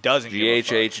 and doesn't give a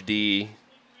fuck. GHHD.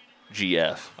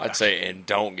 GF. I'd say, and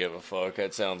don't give a fuck.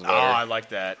 That sounds Oh, better. I like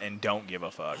that. And don't give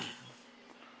a fuck.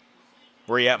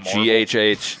 Where you at, Marvel?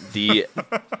 GHHD.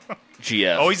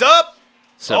 GF. Oh, he's up.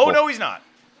 Simple. Oh no, he's not.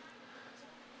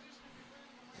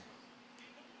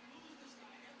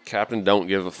 Captain don't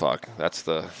give a fuck. That's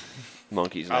the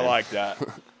monkey's name. I like that.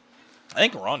 I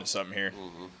think we're on to something here.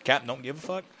 Captain don't give a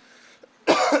fuck.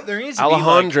 There needs to be like,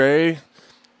 Alejandre.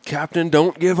 Captain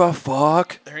don't give a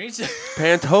fuck. there needs to,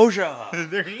 Pantoja.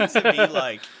 there needs to be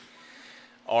like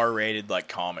R-rated like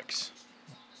comics.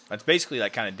 That's basically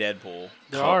like kind of Deadpool.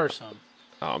 there are some.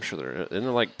 Oh, I'm sure there isn't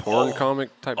there like porn comic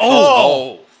type.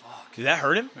 Oh, fuck! Did that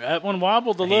hurt him? That one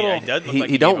wobbled a little. He does look He- like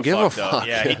he don't gave give a fuck. fuck.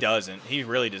 Yeah, he doesn't. He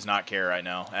really does not care right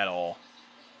now at all.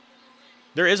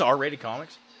 There is R-rated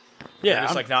comics. Yeah, It's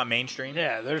I'm- like not mainstream.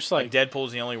 yeah. There's Like like,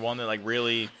 Deadpool's the only one that like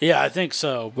really. yeah, I think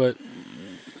so. But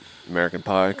American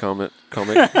Pie comic.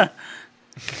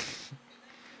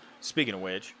 Speaking of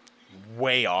which,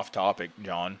 way off topic,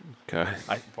 John. Okay,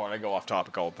 I go off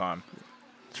topic all the time.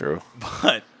 true.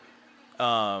 But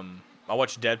I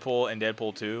watched Deadpool and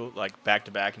Deadpool 2 like back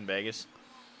to back in Vegas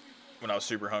when I was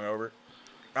super hungover.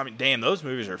 I mean, damn, those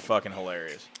movies are fucking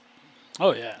hilarious.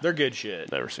 oh yeah, They're good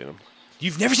shit. Never seen them.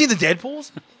 You've never seen the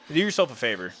Deadpools? Do yourself a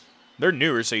favor. They're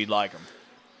newer, so you'd like them.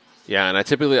 Yeah, and I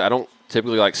don't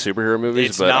typically like superhero movies.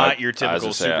 It's but not I- your I was typical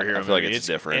gonna say, superhero I feel like movie. it's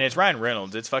different. And it's Ryan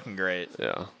Reynolds. It's fucking great.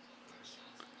 yeah.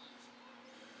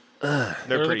 They're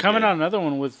they're pretty coming good. out another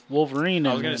one with Wolverine.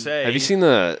 I was and- going to say. Have you seen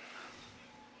the?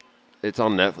 It's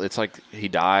on Netflix. It's like he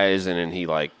dies and then he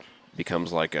like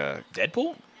becomes like a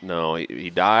Deadpool? no. He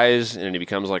dies and he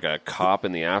becomes like a cop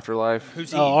in the afterlife.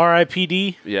 Who's he? Oh,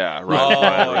 R.I.P.D. Yeah, Oh,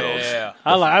 Ryan Reynolds. yeah.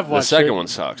 I've The watched second it. one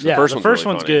sucks. Yeah, the first the one's, first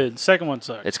really one's funny. good. Second one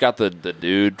sucks. It's got the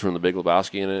dude from The Big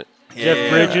Lebowski in it. Jeff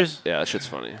Bridges. Yeah, that shit's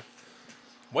funny.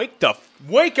 Wake up.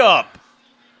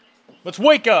 Let's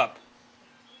wake up.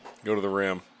 Go to the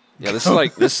rim. Yeah, this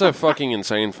is a fucking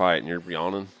insane fight, and you're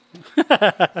yawning. Dude,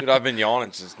 I've been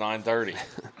yawning since 9:30.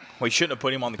 We shouldn't have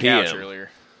put him on the couch PM.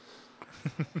 earlier.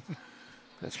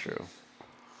 That's true.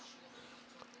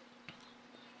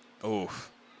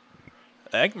 Oof. I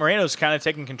think Moreno's kind of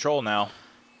taking control now.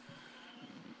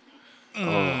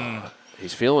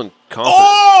 He's feeling confident.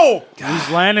 Oh! He's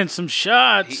landing some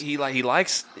shots. He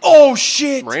likes Oh,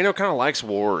 shit. Moreno. Kind of likes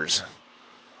wars.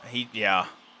 Yeah.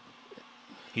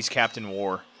 He's Captain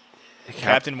War.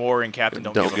 Captain War and Captain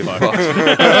Don't, Don't Give give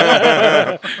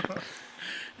a Fuck.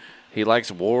 He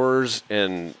likes wars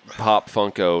and Pop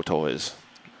Funko toys.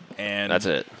 And That's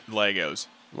it. Legos.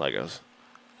 Legos.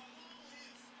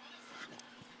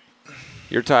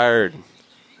 You're tired.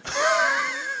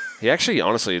 He actually,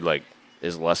 honestly, like,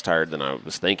 is less tired than I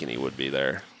was thinking he would be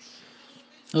there.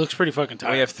 It looks pretty fucking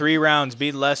tired. We have 3 rounds.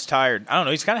 Be less tired. I don't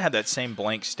know. He's kind of had that same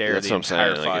blank stare That's the what I'm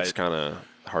entire saying. Like, fight. it's kind of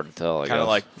hard to tell. Kind of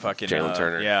like fucking Jalen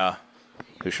Turner. Yeah.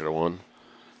 Who should have won?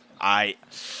 I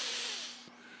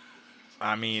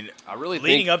mean, I really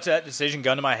leading think up to that decision,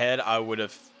 gun to my head, I would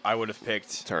have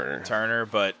picked Turner.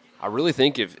 But I really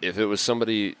think if it was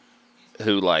somebody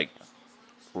who like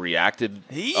reacted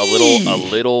Eee. a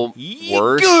little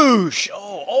worse, Goosh!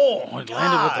 Oh, He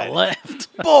landed with the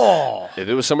left. ball. if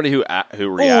it was somebody who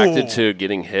reacted Ooh. to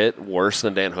getting hit worse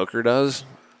than Dan Hooker does,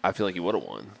 I feel like he would have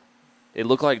won. It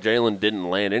looked like Jalen didn't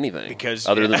land anything Because-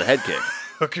 other than yeah. the head kick.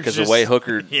 Hooker's Because the just- way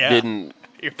Hooker Yeah. didn't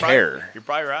You're care. You're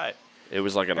probably right. It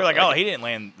was like You're like, oh, he didn't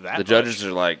land that. the much. judges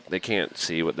are like they can't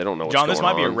see what they don't know. John, what's this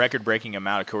going might be a on. record-breaking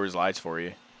amount of Coors Lights for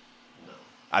you.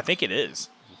 I think it is.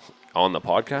 on the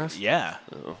podcast. Yeah,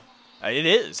 Oh, it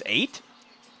is 8.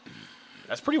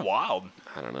 That's pretty wild.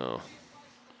 I don't know.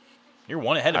 You're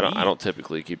one ahead I of me. don't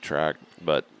typically keep track,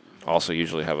 but also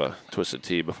usually have a twisted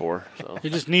tea before. So You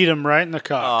just need him right in the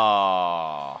cock.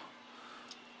 Aw.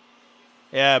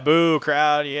 Yeah, boo,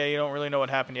 crowd. Yeah, you don't really know what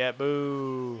happened yet.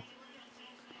 Boo.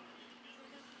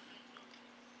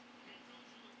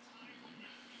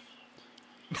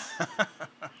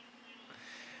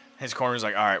 His corner's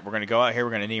like, all right, we're going to go out here.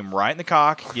 We're going to knee him right in the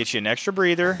cock, get you an extra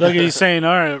breather. Look, he's saying,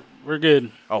 all right, we're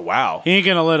good. Oh, wow. He ain't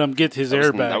going to let him get his that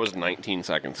air was, back. that was 19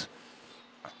 seconds.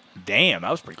 Damn, that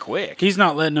was pretty quick. He's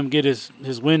not letting him get his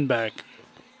wind back.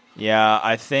 Yeah,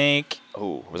 I think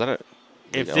Oh, was that a?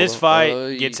 if this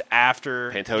fight gets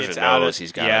after Pantoja gets out knows of,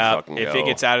 he's gotta yeah, fucking if go. it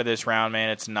gets out of this round, man,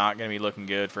 it's not going to be looking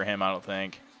good for him, I don't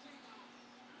think.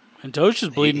 And Tosh is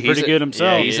bleeding He's pretty a- good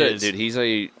himself. Yeah, he's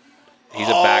a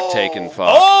back taking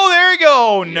fuck. Oh, there you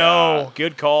go. No, Yeah.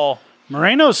 good call.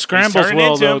 Moreno scrambles turning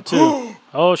well, into though, him. too.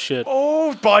 Oh, shit.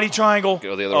 Oh, body triangle.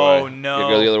 Go the other way. Oh, no.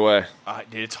 Go the other way.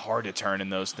 Dude, it's hard to turn in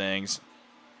those things.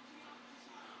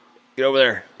 Get over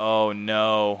there. Oh,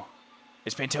 no.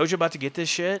 Is Pantoja about to get this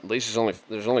shit? At least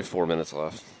there's only 4 minutes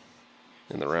left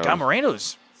in the round. God,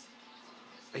 Moreno's...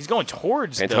 He's going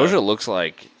towards Pantoja looks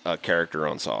like a character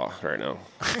on Saw right now.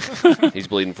 He's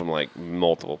bleeding from like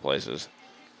multiple places.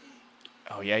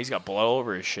 Oh, yeah, he's got blood all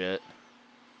over his shit.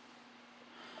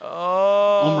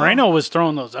 Oh. Well, Moreno was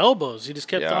throwing those elbows. He just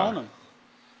kept Yeah. throwing them.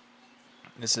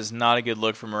 This is not a good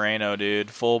look for Moreno, dude.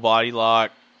 Full body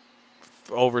lock.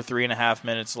 Over 3.5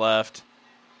 minutes left.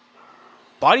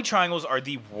 Body triangles are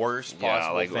the worst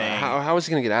possible thing. how is he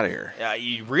gonna get out of here? Yeah,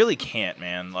 you really can't,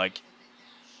 man. Like,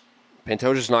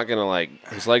 Pantoja's not gonna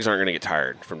his legs aren't gonna get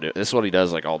tired from doing. This is what he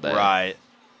does like all day. right.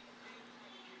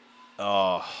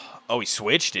 Oh, he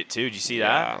switched it too. Did you see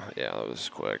that? Yeah, that was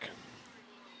quick.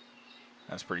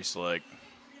 That's pretty slick.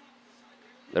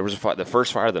 There was a fight, the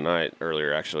first fight of the night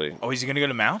earlier, actually. Oh, is he going to go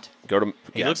to mount? Go to.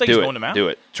 He yeah, looks like do he's it. going to mount. Do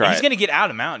it. Try He's it. going to get out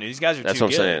of mount, dude. These guys are That's too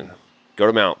what I'm good. saying. Go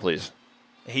to mount, please.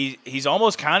 He's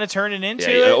almost kind of turning into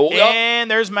Yeah, it. oh, yeah. And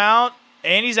there's mount,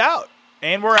 and he's out.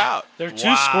 And we're out. They're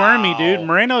too squirmy, dude.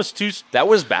 Moreno's too. That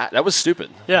was bad. That was stupid.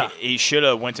 Yeah. He should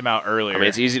have went him out earlier. I mean,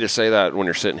 it's easy to say that when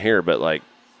you're sitting here, but like,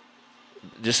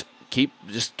 just keep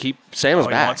Sam's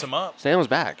he back. wants him up. Sam's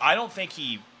back. I don't think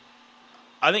he.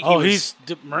 I think Oh, he was.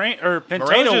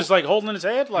 Pantoja's like holding his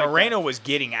head like Moreno was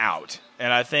getting out,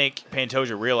 and I think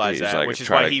Pantoja realized He's that, like, which is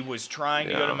try why to- he was trying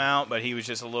to go to Yeah. mount, but he was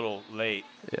just a little late.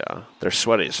 Yeah, they're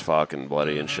sweaty as fuck and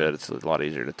bloody and Mm-hmm. shit. It's a lot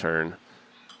easier to turn.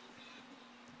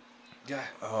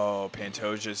 Oh,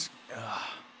 Pantoja's.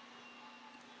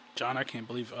 John, I can't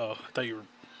believe. Oh, I thought you were.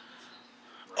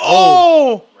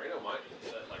 Oh! Moreno might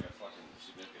set like a fucking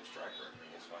significant strike record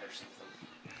in this fight or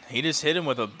something. He just hit him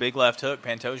with a big left hook.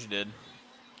 Pantoja did.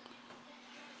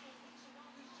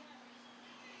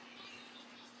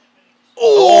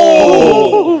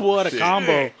 Oh, what a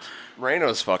combo!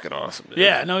 Moreno's fucking awesome, dude.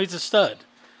 Yeah, no, he's a stud.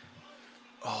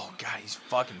 Oh God, he's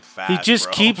fucking fast. He just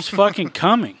bro. keeps fucking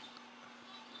coming.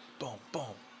 boom, boom.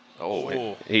 Oh,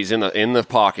 Oh. he's in the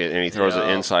pocket and he throws Yeah. an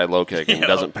inside low kick and Yeah.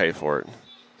 doesn't pay for it.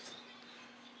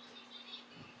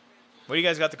 What do you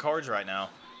guys got the cards right now?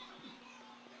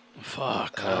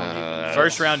 Fuck.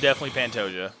 First round, definitely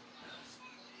Pantoja.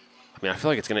 I mean, I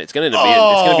feel like it's gonna be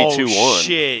 2-1.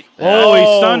 Shit! Oh,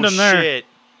 he stunned him there. Shit.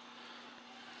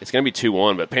 It's gonna be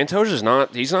 2-1, but Pantoja's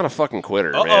not. He's not a fucking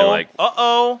quitter, Uh man.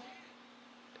 oh. Like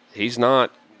he's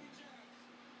not.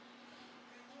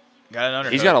 Got an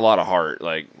underhook. He's got a lot of heart.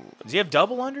 Like Does he have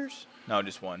double unders? No,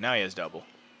 just one. Now he has double.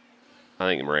 I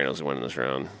think Moreno's winning this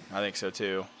round. I think so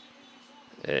too.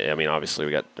 I mean, obviously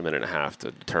we got a minute and a half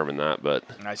to determine that, but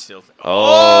And I still.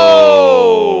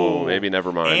 maybe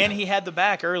never mind. And he had the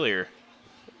back earlier.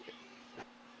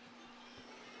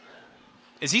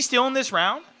 Is he still in this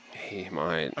round? He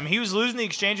might. I mean, he was losing the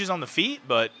exchanges on the feet,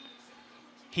 but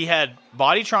he had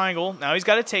body triangle. Now he's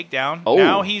got a takedown. Oh.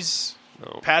 Now he's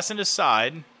No. passing to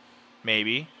side,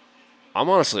 maybe.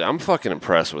 I'm fucking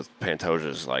impressed with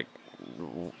Pantoja's like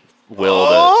will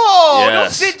Oh, to. don't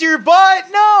Yes. sit to your butt.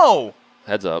 No.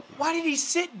 Heads up. Why did he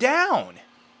sit down?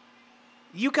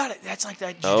 You got it. That's like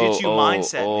that jiu-jitsu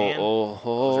mindset, man.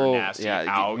 Those are nasty. Yeah,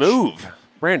 Ouch. move.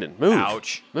 Brandon, move.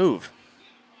 Ouch. Move.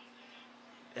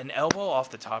 An elbow off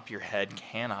the top of your head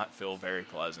cannot feel very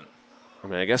pleasant. I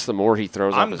mean, I guess the more he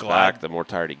throws I'm off his glad- back, the more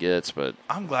tired he gets, but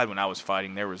I'm glad when I was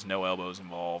fighting there was no elbows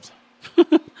involved.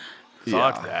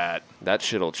 Yeah. Fuck that. that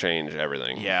shit'll change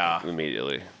everything. Yeah.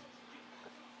 Immediately.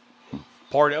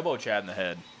 Hard elbow Chad in the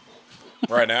head.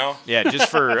 Right now? Yeah, just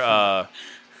for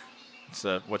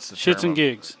what's the Shits term? and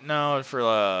gigs. No,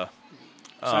 for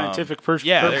Scientific person.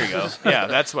 yeah, there you go. Yeah,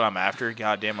 that's what I'm after.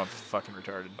 God damn, I'm fucking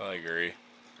retarded. I agree.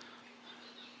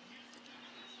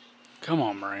 Come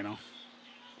on, Moreno.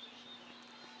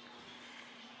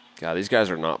 God, these guys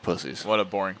are not pussies. What a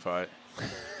boring fight.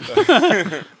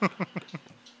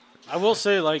 I will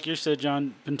say, like you said,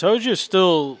 John, Pantoja is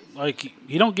still like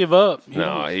he don't give up. He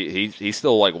No, don't- he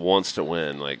still like wants to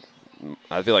win. Like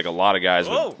I feel like a lot of guys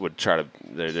Whoa. would try to.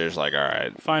 They're just like, all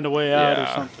right, find a way out or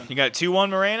Yeah. something. You got 2-1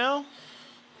 Moreno?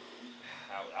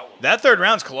 That third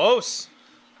round's close.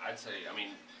 I'd say. I mean,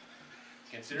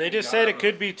 They just said it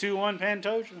could be 2-1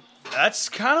 Pantoja. That's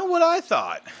kind of what I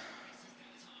thought.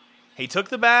 He took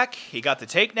the back. He got the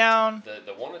takedown.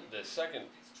 The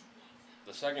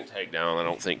second takedown. I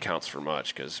don't think counts for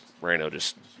much because Moreno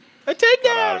just. A Got out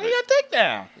takedown. of He it. got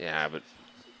takedown. Yeah, but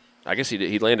I guess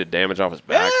he landed damage off his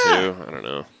back Yeah. too. I don't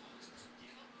know.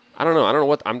 I don't know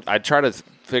what I try to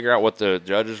figure out what the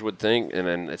judges would think, and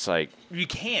then it's like You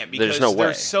can't There's because no they're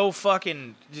way. so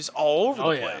fucking just all over Oh,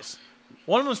 the yeah. place.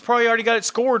 One of them's probably already got it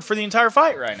scored for the entire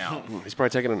fight right now. he's probably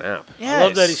taking a nap. Yes. I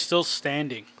love that he's still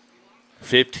standing.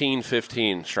 15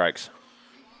 strikes.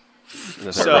 in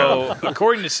the third round. So,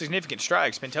 according to significant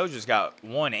strikes, Pantoja's got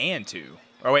 1 and 2.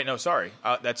 Oh, wait, no, sorry.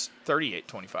 That's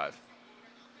 38-25.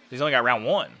 He's only got round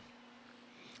 1.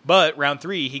 But round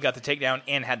 3, he got the takedown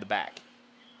and had the back.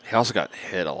 He also got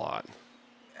hit a lot.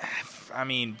 I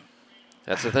mean,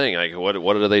 That's the thing. Like, what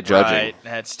are they judging? right,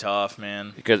 that's tough,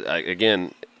 man. Because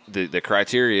again, the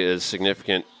criteria is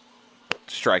significant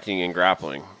striking and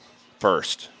grappling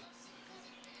first,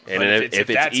 and But then if if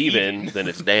that's it's even, even. then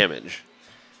it's damage,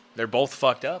 They're both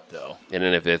fucked up, though. and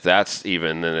then if that's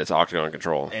even, then it's octagon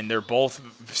control. And they're both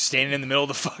standing in the middle of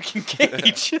the fucking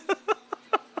cage.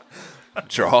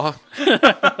 Draw. I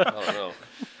don't know.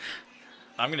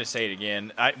 I'm gonna say it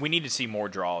again. We need to see more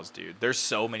draws, dude. There's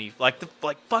so many, like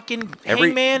fucking Every-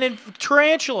 Hangman and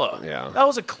Tarantula. Yeah. that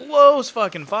was a close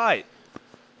fucking fight.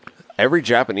 Every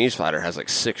Japanese fighter has like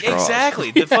 6 draws.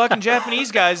 Exactly. The fucking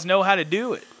Japanese guys know how to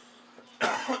do it.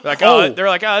 Like, they're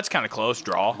like, that's kind of close.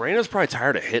 Draw. Moreno's probably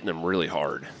tired of hitting him really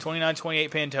hard. 29-28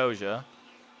 Pantoja.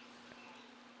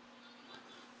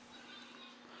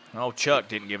 Oh, Chuck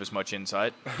didn't give us much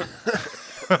insight.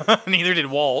 Neither did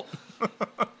Walt.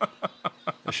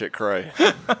 That shit cray.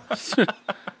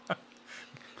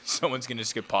 Someone's gonna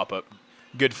just get pop up.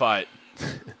 Good fight.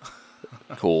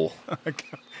 Cool.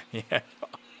 Yeah.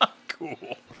 Cool.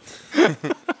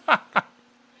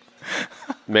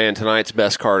 Man, tonight's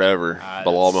best card ever.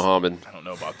 Bilal that's- Muhammad. I don't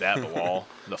know about that, Bilal.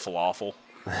 The falafel.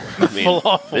 I mean,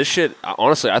 this shit.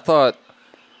 Honestly, I thought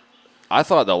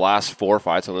the last 4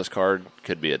 fights on this card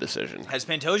could be a decision. Has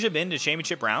Pantoja been to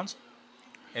championship rounds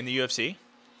in the UFC?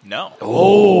 No.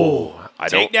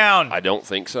 I don't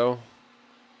think so.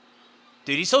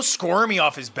 Dude, he's so squirmy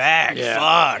off his back.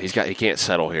 Yeah. Fuck. He can't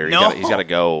settle here. No. He's got to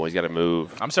go. He's got to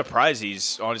move. I'm surprised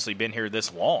he's honestly been here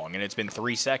this long, and it's been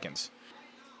 3 seconds.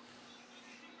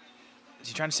 Is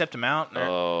he trying to step him out?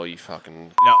 Oh, you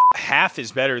fucking. No, half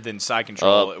is better than side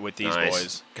control with these Nice.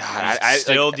 boys. God, He's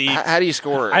still like, deep. How do you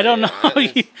score? I don't know.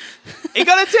 He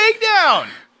got a takedown.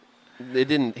 He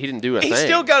didn't do a He thing.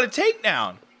 still got a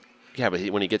takedown. Yeah, but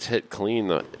when he gets hit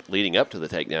clean leading up to the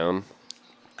takedown,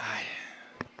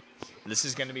 This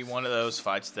is going to be one of those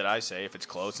fights that I say, if it's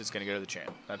close, it's going to go to the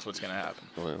champ. That's what's going to happen.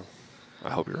 well, I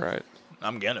hope you're right.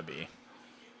 I'm going to be.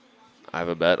 I have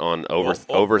a bet on over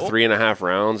 3.5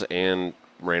 rounds and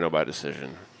Moreno by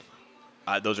decision.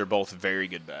 Those are both very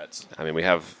good bets. I mean, we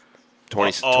have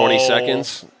 20 Uh-oh.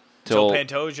 seconds So till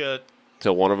Pantoja.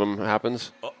 one of them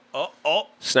happens. Oh.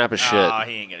 Snap his shit.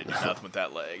 He ain't going to do nothing with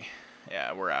that leg.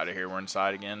 Yeah, we're out of here. We're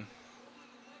inside again.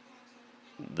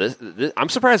 This I'm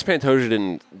surprised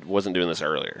Pantoja wasn't doing this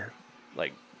earlier,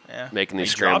 like Yeah. making these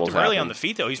he scrambles dropped him early happen. on the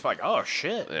feet, though. He's like, oh,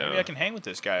 shit. Yeah. Maybe I can hang with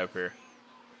this guy up here.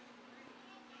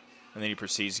 And then he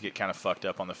proceeds to get kind of fucked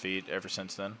up on the feet ever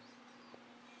since then.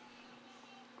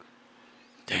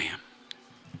 Damn.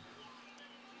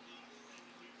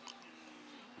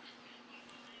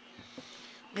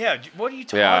 Yeah, what are you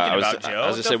talking Yeah, about, Joe? I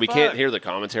was What gonna say the we can't fuck? hear the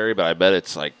commentary, but I bet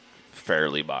it's like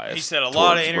fairly biased. He said a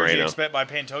lot of towards energy Moreno. expect by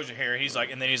Pantoja here. He's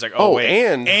like, and then he's like, Oh, wait,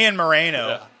 and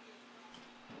Moreno.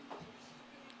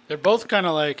 They're both kind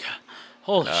of like,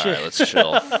 holy All shit. right, let's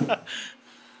chill.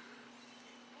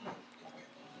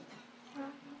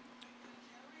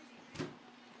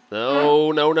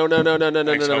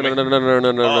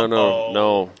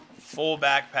 No. Full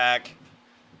backpack.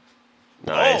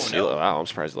 Nice. Oh, no. Wow, I'm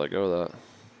surprised you let go of that.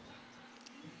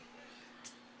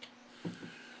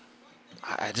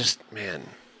 I just, man.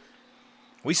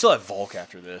 We still have Volk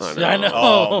after this. I know. Yeah, I know.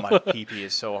 Oh, my pee-pee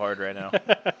is so hard right now.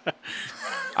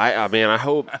 I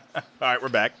hope. All right, we're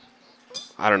back.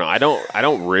 I don't know. I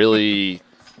don't really.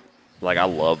 Like, I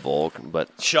love Volk, but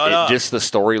Shut up. just the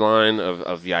storyline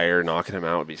of Yair knocking him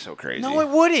out would be so crazy. No, it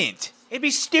wouldn't. It'd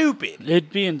be stupid. It'd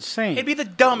be insane. It'd be the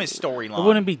dumbest storyline. It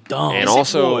wouldn't be dumb. And Yes, it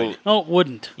also, would. No, it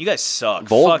wouldn't. You guys suck.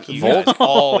 Volk- Fuck you Volk- guys.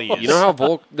 All of you. you know how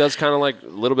Volk does kind of like a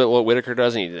little bit what Whitaker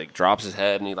does, and he like drops his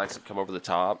head and he likes to come over the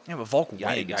top. Yeah, but Volk wins.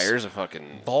 Yair's a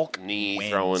fucking Volk knee wins.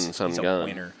 throwing some He's a gun.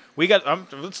 winner. We got.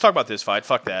 Let's talk about this fight.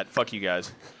 Fuck that. Fuck you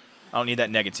guys. I don't need that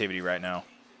negativity right now.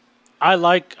 I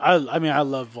mean, I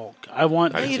love Volk. I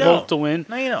want No, you Volk don't. to win.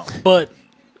 No, you don't. But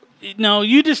no,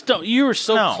 you just don't. You are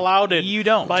so No, clouded. you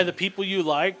don't. By the people you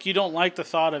like. You don't like the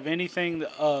thought of anything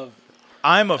of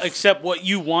I'm a. except what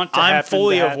you want to I'm happen.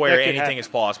 fully that aware could anything happen. is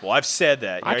possible. I've said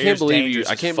that. I Yair's can't believe you. dangerous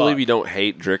I as can't fuck. believe you don't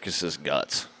hate Dricus's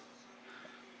guts.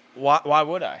 Why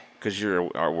would I? Because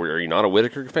are you not a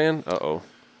Whitaker fan? Oh!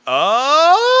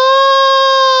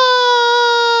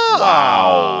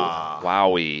 Wow.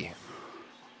 Wowie.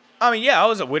 I mean, yeah, I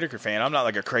was a Whitaker fan. I'm not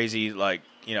like a crazy, like,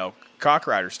 cock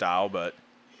rider style, but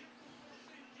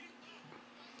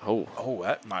Oh,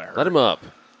 that might have hurt. let him up.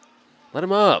 Let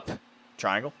him up.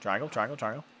 Triangle.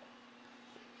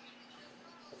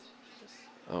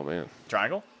 Oh man,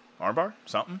 Triangle. Armbar.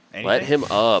 Something. Anything. let him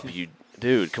up, you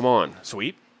dude. Come on.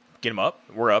 Sweep. Get him up.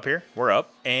 We're up here. We're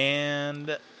up.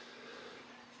 And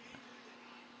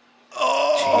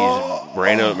Jeez,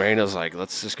 Moreno's like,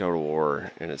 let's just go to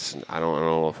war, and I don't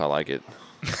know if I like it.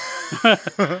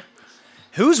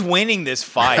 who's winning this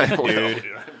fight, dude?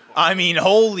 I mean,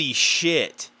 holy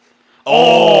shit.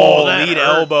 Oh, that lead hurt.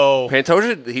 elbow.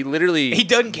 Pantoja, he literally He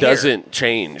doesn't care. doesn't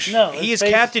change. No, He his is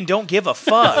face- captain. Don't give a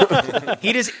fuck.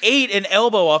 He just ate an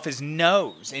elbow off his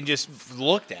nose and just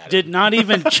looked at it. Did not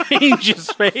even change his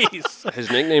face. His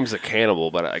nickname's a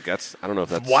cannibal, but I guess I don't know if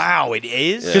that's Wow, it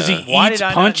is? Because Yeah. he Why eats did I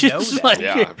not punches. know that? Like,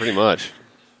 Yeah, pretty much.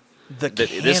 The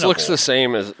This looks cannibal. the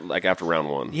same as like after round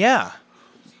one. Yeah.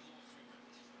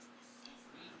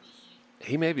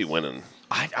 He may be winning.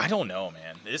 I don't know,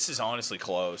 man. This is honestly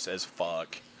close as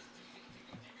fuck.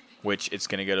 Which it's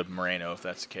going to go to Moreno if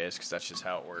that's the case, because that's just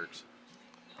how it works.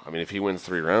 I mean, if he wins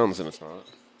 3 rounds, then it's not.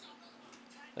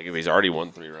 Like if he's already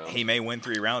won 3 rounds. He may win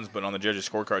 3 rounds, but on the judges'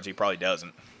 scorecards, he probably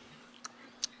doesn't.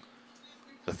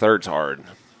 The third's hard.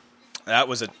 That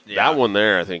was a That one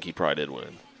there, I think he probably did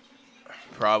win.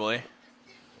 probably.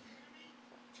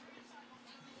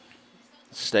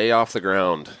 Stay off the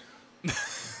ground.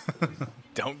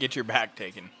 Don't get your back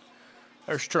taken.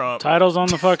 There's Trump. titles on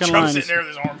the fucking Trump's line. sitting there with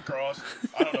his arms crossed.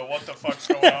 I don't know what the fuck's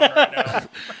going on right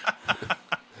now.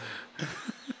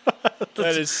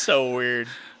 That is so weird.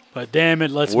 But damn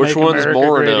it, let's Which make one's America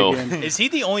Moreno? great again. Is he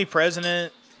the only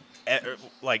president,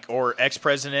 or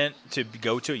ex-president to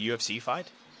go to a UFC fight?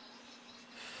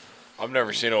 I've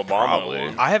never seen Obama. Probably.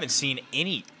 One. I haven't seen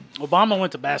any. Obama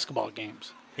went to basketball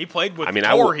games. He played with I mean,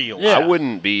 Tar Heels. Yeah. I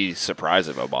wouldn't be surprised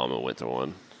if Obama went to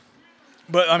one.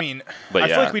 But I mean, But I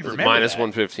yeah, feel like we'd it's remember minus that.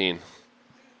 115.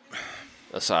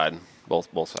 Aside, both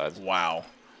sides. Wow.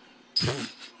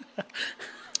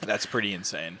 That's pretty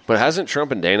insane. But hasn't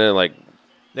Trump and Dana like?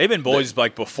 They've been boys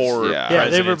like before Yeah. Yeah,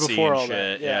 they were presidency before and all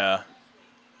shit. that, Yeah. yeah.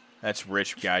 That's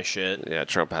rich guy shit. Yeah,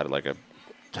 Trump had like a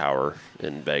tower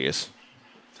in Vegas,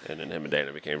 and then him and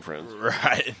Dana became friends.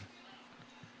 Right.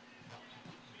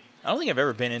 I don't think I've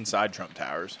ever been inside Trump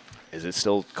Towers. Is it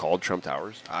still called Trump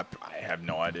Towers? I have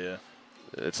no idea.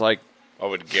 It's like I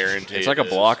would guarantee it's like a it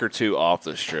is. block or two off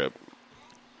the strip.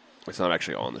 It's not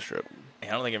actually on the strip. I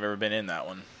don't think I've ever been in that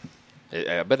one.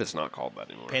 I bet it's not called that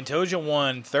anymore. Pantoja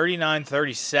won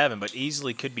 39-37, but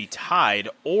easily could be tied,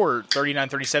 or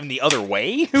 39-37 the other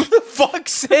way? Who the fuck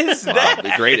says Wow,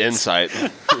 that? great insight.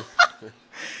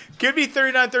 Could be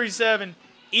 39-37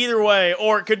 either way,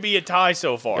 or it could be a tie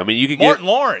so far. I mean, you could Martin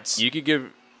get- Lawrence. You could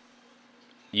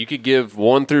give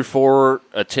 1 through 4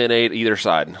 a 10-8 either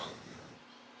side.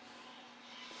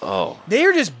 Oh, They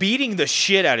are just beating the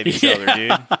shit out of each other,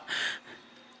 dude.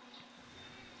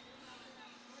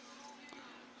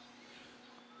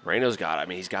 Moreno's got. I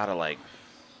mean, he's got to like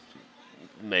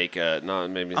make a. No,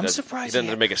 maybe I'm that- surprised he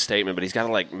doesn't he- make a statement, but he's got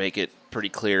to like make it pretty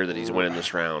clear that he's winning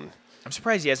this round. I'm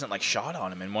surprised he hasn't like shot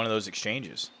on him in one of those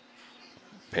exchanges.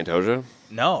 Pantoja,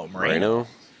 No, Moreno. Moreno.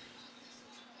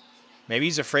 Maybe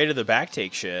he's afraid of the back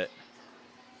take shit.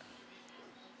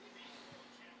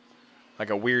 Like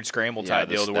a weird scramble Yeah, type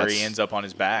deal to where he that's- ends up on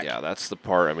his back. Yeah, that's the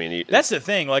part. I mean, That's the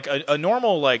thing. Like a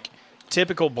normal, like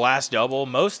typical blast double,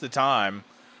 most of the time,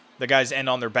 the guys end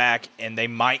on their back and they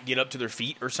might get up to their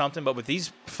feet or something. But with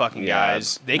these fucking Yeah.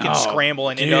 guys, they can No, scramble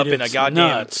and end dude, up in a it's goddamn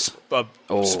nuts.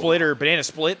 splitter, banana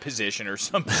split position or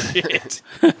some shit.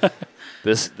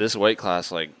 this weight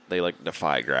class, like they like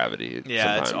defy gravity.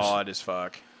 Yeah, it's sometimes. odd as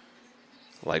fuck.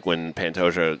 Like when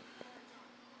Pantoja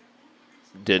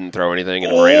didn't throw anything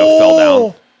and Moreno fell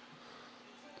down.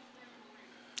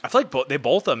 I feel like they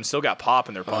both of them still got pop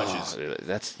in their punches. Oh,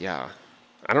 that's yeah.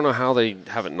 I don't know how they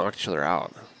haven't knocked each other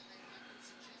out.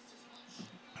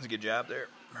 That's a good jab there.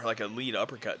 Or like a lead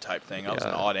uppercut type thing. That was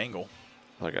an Yeah. odd angle.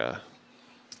 Like a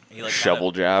He like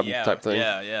shovel jab yeah, type thing.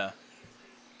 Yeah, yeah.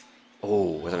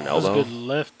 oh, with an That was a elbow. good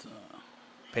left.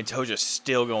 Pantoja's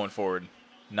still going forward,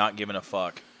 not giving a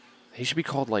fuck. He should be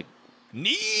called like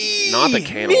Knee, not the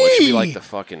cannibal. It should be like the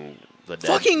fucking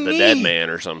Fucking the dead knee. man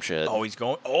or some shit. Oh, he's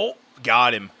going. Oh,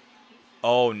 got him.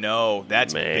 Oh no,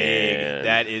 that's Man. big.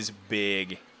 That is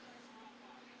big.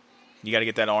 You got to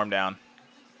get that arm down.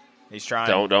 He's trying.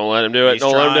 Don't let him do it. He's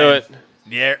Don't let him do it. trying.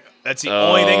 Yeah, that's the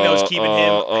only thing that was keeping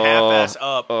him half-ass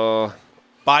up.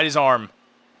 Bite his arm.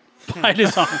 Bite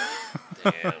his arm.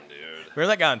 Damn, dude. Remember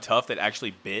that guy on Tough that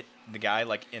actually bit the guy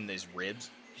like in his ribs?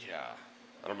 Yeah.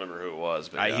 I don't remember who it was,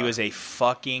 but He yeah. was a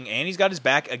fucking, and he's got his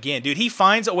back again, dude. He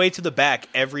finds a way to the back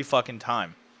every fucking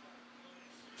time.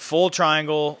 Full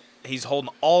triangle. He's holding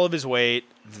all of his weight.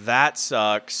 That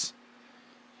sucks.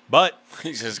 But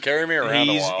He says, "Carry me around a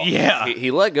he's while." yeah, He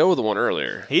let go of the one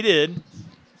earlier. he did.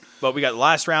 But we got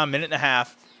last round, minute and a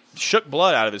half. Shook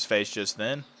blood out of his face just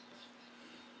then.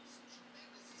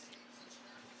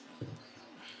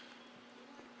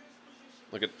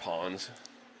 Look at Pons.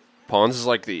 Pons is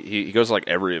like he goes to like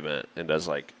every event and does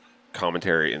like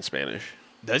commentary in Spanish.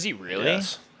 Does he really?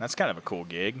 Yes. That's kind of a cool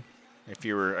gig. If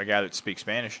you were a guy that speaks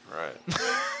Spanish.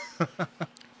 Right.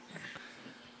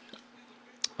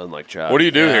 Unlike Chad. What do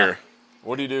you do Yeah. here?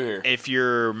 What do you do here? If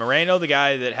you're Moreno, the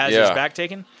guy that has his Yeah. back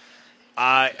taken,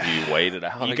 You wait it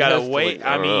out. you I got to guess, wait. like,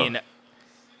 I don't know. mean,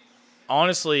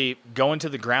 honestly, going to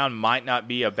the ground might not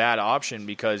be a bad option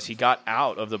because he got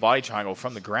out of the body triangle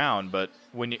from the ground. But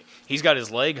when he's got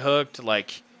his leg hooked,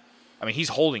 like, I mean, he's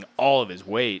holding all of his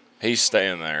weight. He's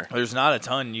staying there. There's not a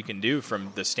ton you can do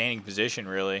from the standing position,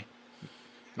 really.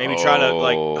 Maybe try to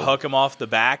like hook him off the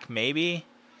back. Maybe.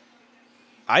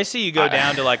 I see you go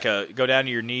down to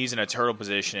your knees in a turtle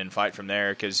position and fight from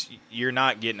there because you're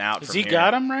not getting out. Has from he here.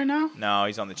 got him right now? No,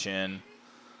 he's on the chin.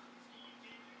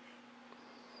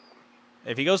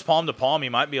 If he goes palm to palm, he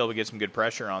might be able to get some good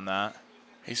pressure on that.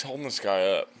 He's holding this guy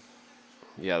up.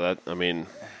 Yeah, I mean,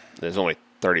 there's only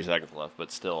 30 seconds left,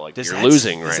 but still, like, Does you're that-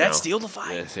 losing right does now. that steal the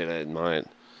fight? Yeah, see, that might.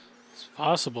 It's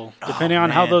possible, depending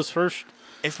on how man. those first.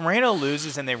 If Moreno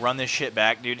loses and they run this shit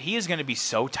back, dude, he is going to be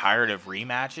so tired of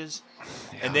rematches.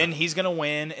 And then he's going to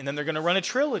win, and then they're going to run a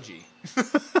trilogy.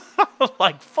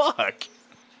 Like, fuck.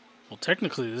 Well,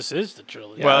 technically, this is the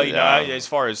trilogy. Well, yeah. as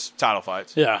far as title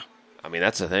fights. Yeah. I mean,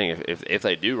 that's the thing. If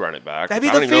they do run it back, That'd be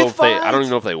I don't the even know fifth if they. I fight. don't even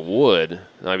know if they would.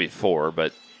 That might be 4,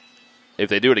 but if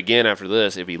they do it again after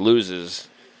this, if he loses,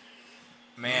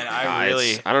 Man, I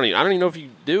don't even know if you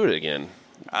do it again.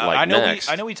 Like I know next.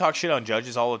 I know we talk shit on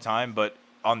judges all the time, but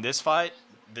on this fight,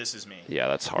 this is me. Yeah,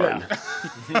 that's hard.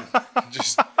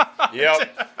 Just,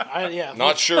 yep. Yeah.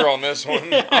 Not sure on this one.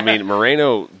 I mean,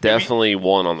 Moreno definitely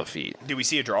won on the feet. Do we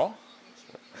see a draw?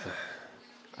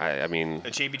 I mean,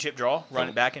 A championship draw? Run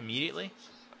it back immediately?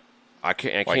 I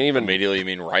can't Like, even. immediately. You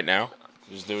mean right now?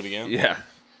 Just do it again. Yeah,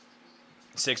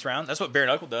 6th round? That's what Bare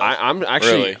Knuckle does. I'm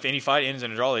actually. Really? If any fight ends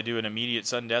in a draw, they do an immediate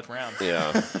sudden death round.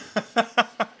 Yeah.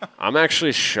 I'm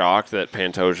actually shocked that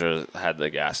Pantoja had the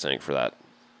gas tank for that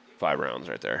 5 rounds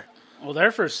right there. Well,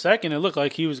 there for a second, it looked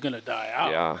like he was going to die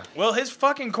out. Yeah. Well, his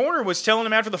fucking corner was telling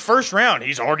him after the first round,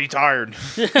 he's already tired.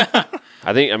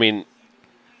 I mean,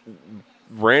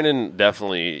 Brandon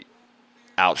definitely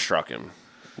outstruck him.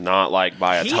 Not like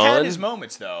by a He ton. had his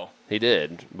moments, though. He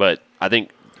did. But I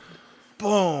think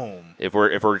Boom. if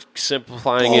we're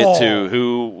simplifying it to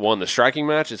who won the striking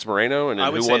match, it's Moreno, and I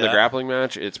then would who say won the that. grappling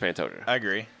match, it's Pantoja. I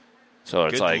agree. So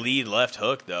it's Good like lead left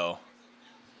hook, though.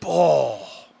 Oh.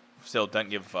 Still doesn't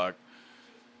give a fuck.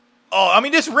 Oh, I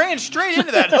mean, just ran straight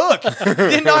into that hook.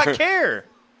 Did not care.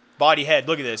 Body head.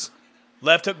 Look at this.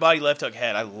 Left hook body, left hook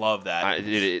head. I love that.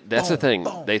 that's the Boom, thing.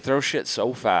 boom. They throw shit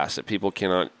so fast that people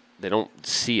cannot. They don't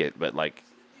see it. But like,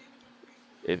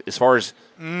 as far as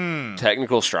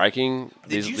technical striking,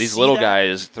 Did you these see little that?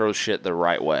 guys throw shit the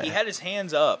right way. He had his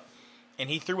hands up, and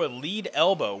he threw a lead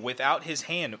elbow without his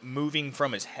hand moving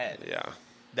from his head. Yeah.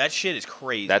 That shit is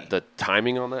crazy. The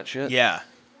timing on that shit. Yeah,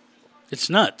 It's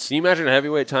nuts. Can you imagine a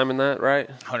heavyweight timing that right?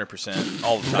 100%.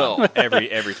 All the time.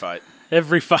 Every fight.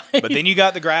 Every fight. But then you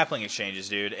got the grappling exchanges,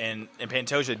 dude, and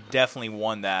Pantoja definitely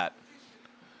won that.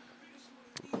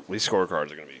 These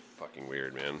scorecards are gonna be fucking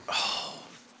weird, man.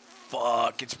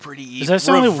 Fuck, it's pretty easy. Is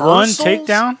that only one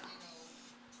takedown?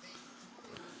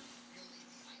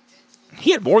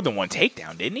 He had more than one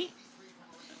takedown, didn't he?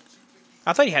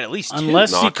 I thought he had at least 2.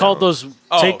 Unless he knockdown. called those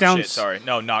takedowns. Shit, sorry.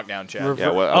 No, knockdown, Chad. Yeah,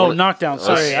 what- I oh, wanna- knockdown.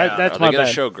 Sorry, yeah. that's Are my they gonna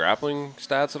bad. show grappling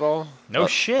stats at all? No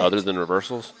shit. Other than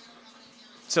reversals.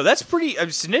 So that's pretty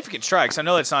significant strikes. I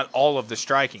know that's not all of the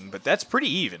striking, but that's pretty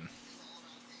even.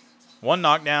 One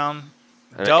knockdown,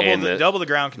 And- double and double the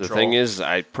ground control. The thing is,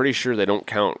 I'm pretty sure they don't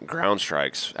count ground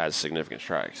strikes as significant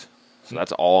strikes. So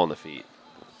that's all on the feet.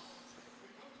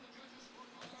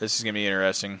 This is gonna be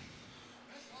interesting.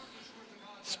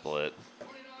 Split.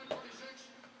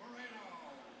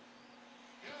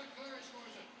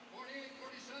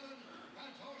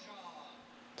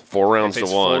 4 rounds If to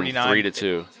it's 1, 49 3 to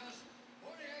 2.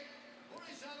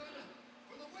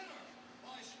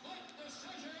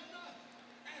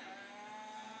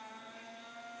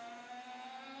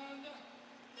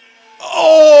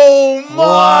 Oh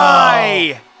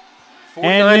my!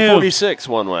 49-46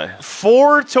 one way.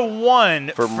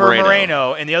 4-1 For for Moreno.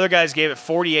 Moreno, and the other guys gave it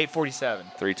 48-47.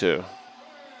 3-2.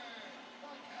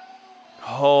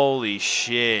 Holy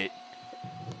shit.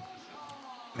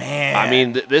 Man. I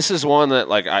mean, this is one that,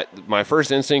 like, my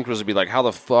first instinct was to be like, how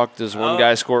the fuck does one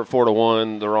guy score it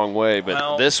 4-1 the wrong way? But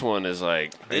Well, this one is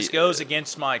like, this goes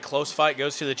against my close fight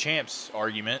goes to the champs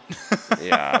argument.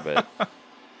 yeah, but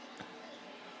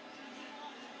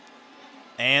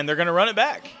And they're going to run it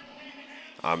back.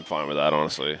 I'm fine with that,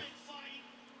 honestly.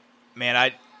 Man,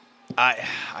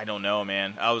 I don't know,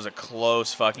 man. That was a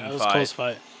close fucking That was fight. a close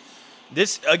fight.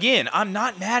 This again, I'm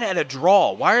not mad at a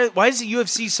draw. Why is the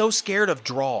UFC so scared of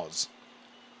draws?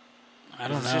 I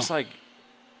don't It's know. just like,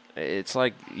 It's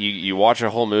like you watch a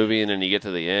whole movie and then you get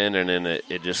to the end and then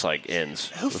it just like ends.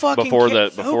 Who fucking before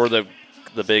cares? the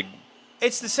big.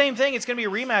 It's the same thing. It's going to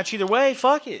be a rematch either way.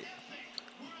 Fuck it.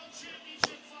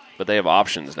 But they have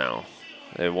options now.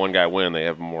 They have one guy win. They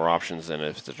have more options than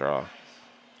if it's a draw. If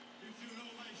you know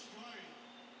my story,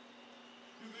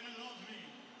 you're gonna love me.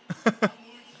 I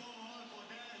worked so hard for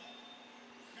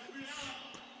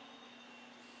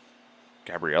that.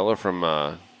 Gabriella from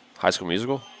High School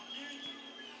Musical.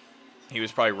 He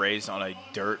was probably raised on a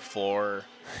dirt floor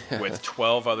with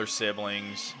 12 other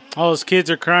siblings. All his kids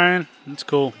are crying. It's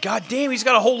cool. God damn, he's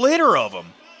got a whole litter of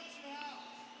them.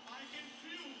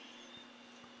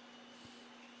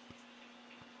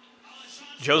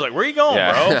 Joe's like, where you going,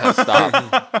 bro? Stop.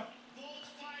 Both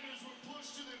fighters were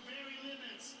pushed to their very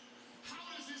limits. How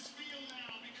does this feel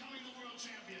now, becoming the world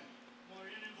champion? Well,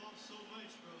 it involves so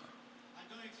much, bro. I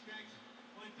don't expect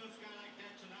one tough guy like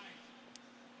that tonight.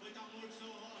 But I worked so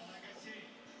hard, like I said.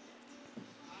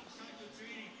 I've started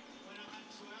training when I had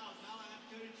 12. Now I have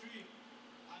 33.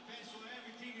 I passed for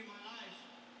everything in my life.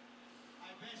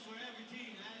 I passed for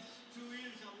everything. Last 2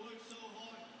 years I worked so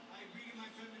hard. I bring my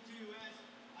family to U.S.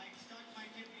 I start my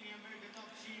camp in American Top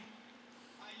Team.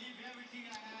 I leave everything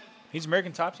I have. He's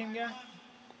American Top Team guy?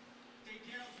 Take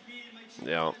care of me and my children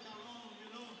Yeah. alone, you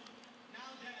know. Now,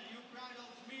 Dad, you're proud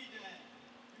of me, Dad.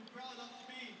 You're proud of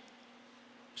me.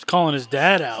 He's calling his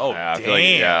dad out. Oh, Yeah, I damn. feel like,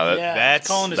 yeah, Yeah, that's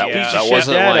calling his that, piece of that shit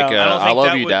wasn't dad like out. I don't I think love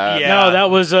that you, would- Dad. yeah. No, that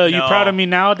was you No. proud of me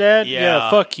now, Dad? Yeah.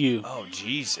 Fuck you. Oh,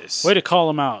 Jesus. Way to call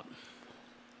him out. In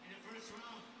the first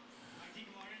round, I think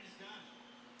Martin is done.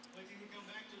 But he can come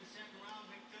back to the second round,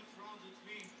 make tough rounds with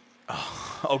me.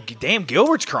 Oh, damn,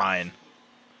 Gilbert's crying.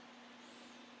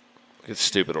 Look at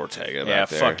stupid Ortega. Yeah, back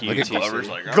there. fuck you, Look at TC. Glover's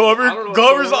like,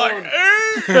 Glover's like, I'm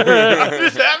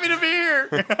just happy to be here.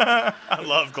 I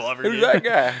love Glover. who's dude. that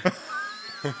guy?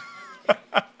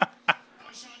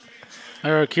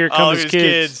 All right, here Oh, come look his at his kids.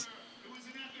 kids. It was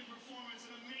an epic performance,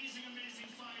 an amazing, amazing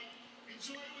fight.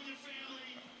 Enjoy it with your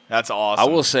family. That's I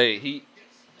awesome. will say he.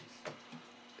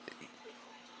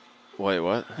 Wait,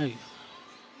 what? Hey,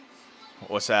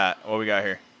 What's that? What we got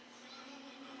here?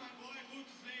 My boy, Luke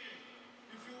Slater.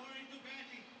 If you are into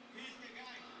betting, he's the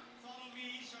guy. Follow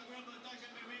me, Instagram, Touch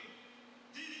MMA.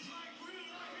 This is my career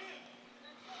right here.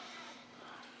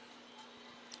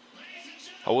 Ladies and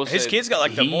gentlemen. I will His say kid's got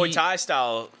like the he- Muay Thai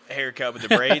style haircut with the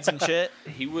braids and shit.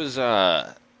 He was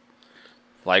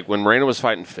like when Moreno was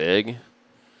fighting Fig,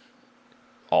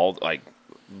 all like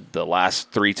the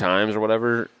last 3 times or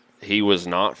whatever, he was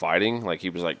not fighting. Like he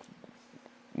was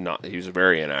he was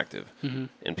very inactive,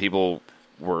 and people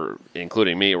were,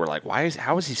 including me, were like,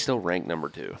 how is he still ranked number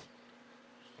 2?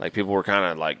 Like people were kind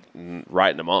of like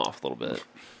writing him off a little bit,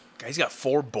 He's got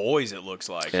 4 boys, it looks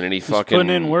like. and then he fucking putting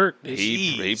in work.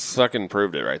 He Jeez. fucking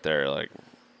proved it right there. Like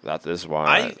this is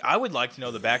why. I would like to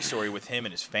know the backstory with him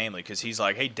and his family because he's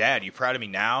like, hey, Dad, you proud of me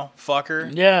now, fucker?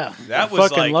 Yeah. That I was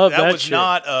fucking like, love that was shit.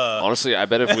 not, Honestly, I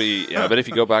bet if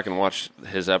you go back and watch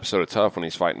his episode of Tough when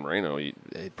he's fighting Moreno, he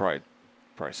probably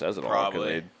says it all. 'cause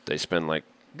Probably. they spend like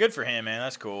good for him, man.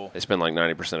 That's cool.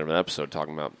 90% of an episode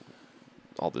talking about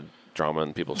all the drama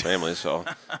in people's families. So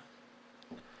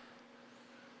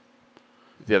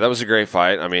yeah, that was a great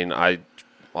fight. I mean, I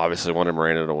obviously wanted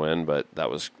Moreno to win, but that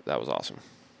was awesome.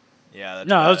 Yeah. That's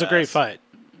No, that was a badass. great fight.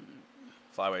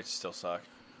 Flyweights still suck.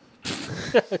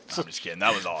 I'm just kidding.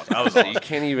 That was awesome. That was awesome. You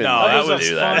can't even No, that was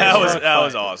do a that. fun- that was Fuck that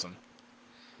was fight. awesome.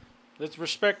 With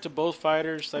respect to both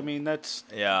fighters, I mean, that's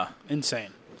Yeah.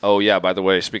 insane. Oh yeah, by the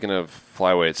way, speaking of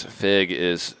flyweights, Fig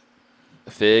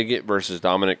versus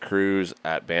Dominic Cruz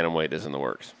at bantamweight is in the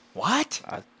works. What?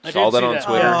 I I saw did that see on that.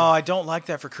 Twitter. Oh, I don't like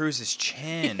that for Cruz's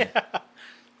chin.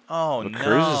 Oh But no.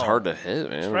 Cruz is hard to hit,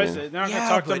 man. I Surprised mean, they're not going Yeah,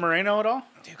 to talk but- to Moreno at all?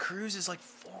 Dude, Cruz is like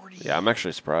 40. yeah, I'm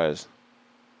actually surprised.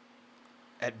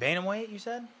 At bantamweight, you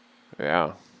said?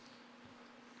 Yeah,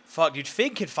 Fuck, dude,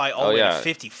 Fig could fight all Oh, the way yeah. to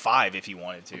 55 if he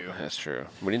wanted to. that's true.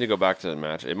 We need to go back to the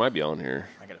match. It might be on here.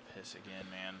 I gotta piss again,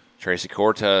 man. Tracy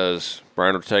Cortez,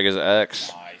 Brian Ortega's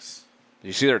ex. Nice. Did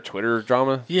you see their Twitter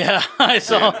drama? Yeah, I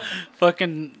saw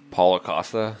fucking. Paul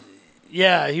Acosta.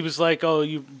 Yeah, he was like, "Oh,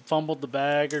 you fumbled the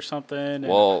bag or something." And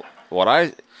Well, what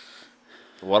I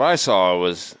saw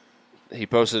was he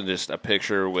posted just a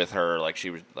picture with her, like she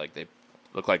was like they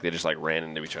looked like they just like ran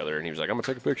into each other, and he was like, "I'm gonna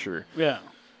take a picture," yeah,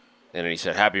 and then he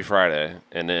said, "Happy Friday,"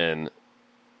 and then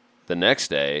the next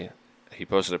day he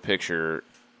posted a picture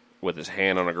with his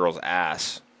hand on a girl's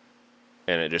ass,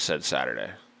 and it just said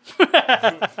Saturday,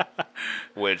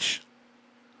 which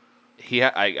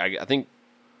I think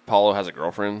Paulo has a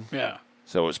girlfriend, yeah,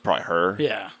 so it was probably her,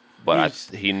 yeah. but He's-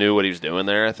 he knew what he was doing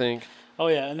there, I think. oh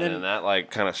yeah, and And then then that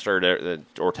like kind of stirred it.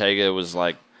 That Ortega was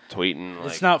like tweeting. Like,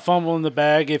 It's not fumbling the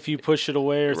bag if you push it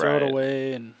away or throw it Right.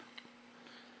 away. And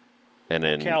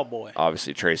then Cowboy.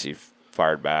 obviously Tracy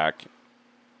fired back.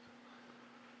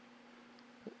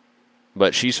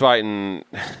 But she's fighting.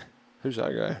 Who's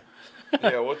that guy?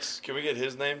 Yeah, can we get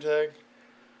his name tag?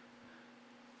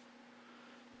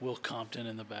 Will Compton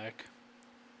in the back.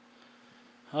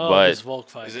 Oh, But- this Volk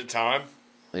fight. Is it time?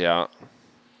 Yeah.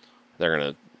 They're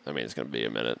going to. I mean, it's going to be a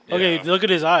minute. Okay, Yeah. look at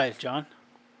his eye, John.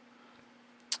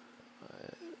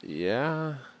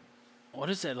 Yeah. What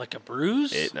is that? Like a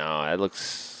bruise? It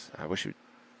looks. I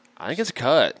think it's a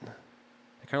cut.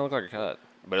 It kind of looked like a cut,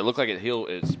 but it looked like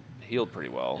it's healed pretty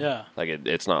well. Yeah. Like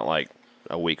it's not like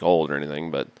a week old or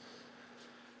anything, but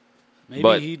Maybe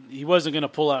but- he wasn't going to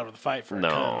pull out of the fight for a cut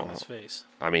No. on his face.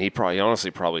 I mean, he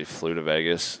honestly probably flew to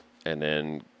Vegas and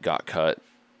then got cut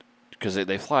because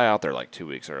they fly out there like 2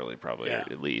 weeks early, probably Yeah.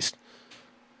 at least,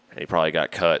 and he probably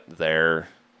got cut there.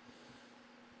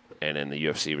 And then the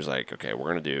UFC was like, okay,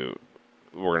 we're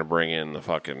gonna bring in the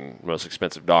fucking most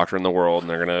expensive doctor in the world, and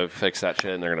they're gonna fix that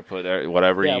shit, and they're gonna put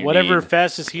whatever you whatever need.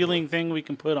 fastest healing thing we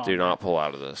can put on. Do not pull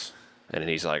out of this. And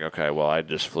he's like, okay, well, I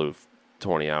just flew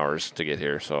 20 hours to get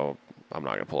here, so I'm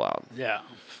not gonna pull out. Yeah.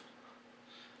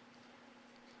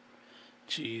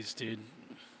 Jeez, dude.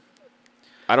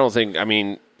 I don't think. I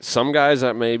mean, some guys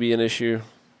that may be an issue,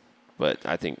 but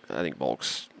I think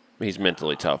he's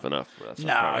mentally tough enough. That's not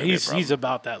No, gonna be a problem. he's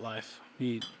about that life.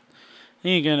 He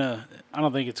ain't gonna. I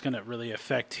don't think it's gonna really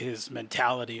affect his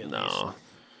mentality. At least. No.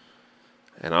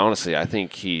 And honestly, I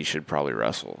think he should probably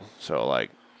wrestle. So like,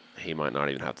 he might not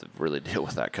even have to really deal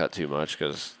with that cut too much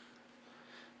because.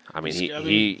 I mean,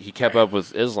 he kept up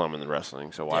with Islam in the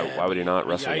wrestling, so why would he not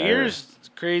wrestle? Yair's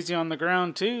crazy on the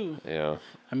ground too. Yeah.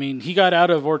 I mean, he got out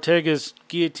of Ortega's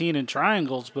guillotine and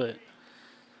triangles, but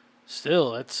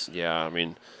still, that's Yeah, I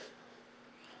mean,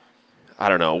 I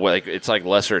don't know. Like, it's like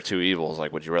lesser of two evils.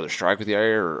 Like, would you rather strike with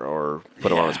Yair or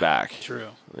put him on his back? true.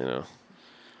 You know.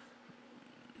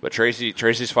 But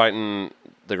Tracy's fighting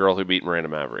the girl who beat Miranda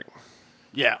Maverick.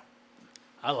 Yeah,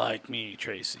 I like me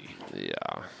Tracy.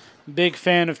 Yeah. Big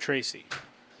fan of Tracy.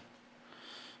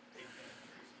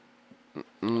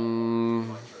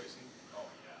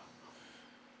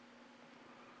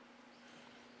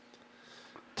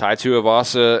 Tai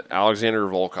Tuivasa, Alexander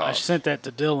Volkov. I sent that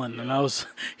to Dylan, and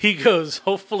he goes,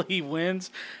 hopefully he wins.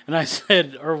 And I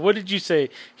said, or what did you say?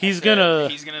 He's gonna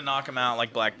knock him out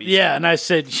like Black Beast. Yeah, and I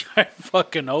said, I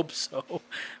fucking hope so.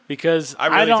 Because I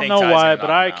really I don't think know Ty's why, gonna but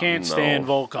knock I him out. can't No. stand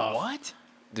Volkov. What?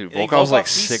 Dude, You think Volkov's like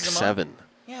Volkov pieces him up? 6'7".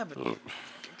 Yeah, but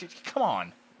come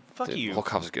on, fuck Dude, you.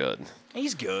 Volkov's good.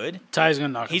 He's good. Ty's gonna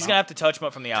knock He's him gonna out. have to touch him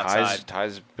up from the outside.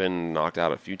 Ty's been knocked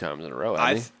out a few times in a row,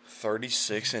 hasn't he?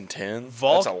 36 and 10.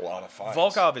 Volk- That's a lot of fights.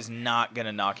 Volkov is not going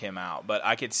to knock him out, but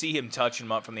I could see him touching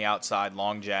him up from the outside,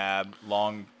 long jab,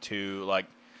 long two, like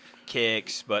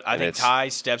kicks. But I And think it's- Ty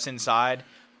steps inside,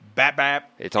 bap.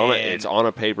 It's on and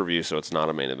a pay-per-view, so it's not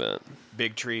a main event.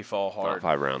 big tree fall Not hard.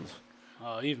 5 rounds.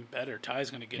 Oh, even better. Ty's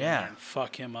gonna get in Yeah. there and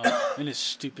fuck him up in his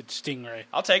stupid stingray.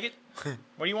 I'll take it.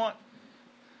 What do you want?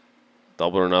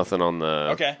 Double or nothing on the.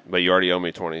 Okay. But you already owe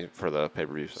me 20 for the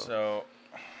pay-per-view, so So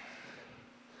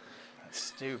that's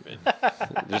stupid.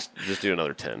 just do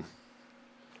another 10.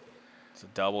 It's a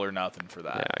double or nothing for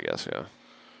that. Yeah, I guess, yeah.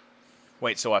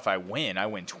 Wait, so if I win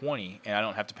 20, and I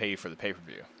don't have to pay you for the pay per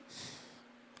view.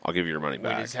 I'll give you your money We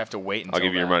back. just have to wait until I'll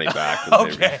give you your then. money back. For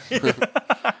the pay-per-view.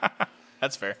 Okay.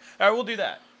 That's fair. All right, we'll do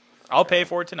that. I'll pay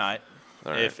for it tonight.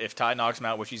 All right. If Ty knocks him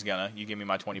out, which he's gonna, you give me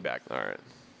my 20 back. All right.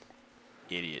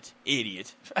 Idiot.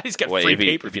 I just got Wait, free if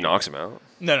paper. he knocks him out?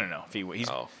 No.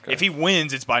 If he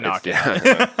wins, it's by knockout.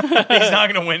 Yeah. He's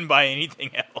not gonna win by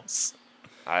anything else.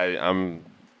 I'm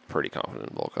pretty confident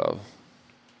in Volkov.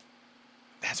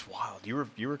 That's wild.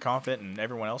 You were confident in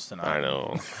everyone else tonight. I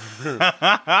know.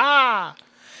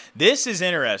 This is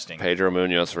interesting. Pedro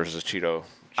Munoz versus Cheeto.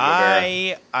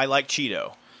 Vera. I like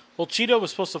Cheeto. Well, Cheeto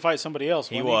was supposed to fight somebody else.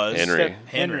 He wasn't was. Henry.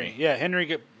 Henry. Yeah,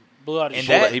 Henry blew out his And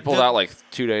shoulder. that- He pulled the- out like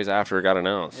 2 days after it got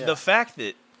announced. The fact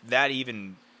that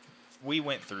even we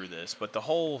went through this, but the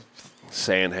whole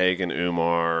Sandhagen,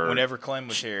 Umar. whenever Clem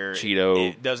was here, Cheeto.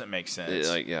 it doesn't make sense.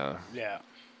 Yeah. Yeah.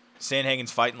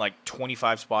 Sandhagen's fighting like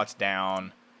 25 spots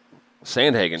down.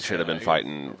 Sandhagen should have been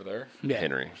fighting over there. Yeah.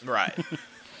 Henry. Right.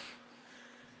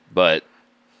 But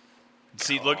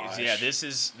See, look, yeah, this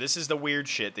is the weird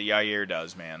shit that Yair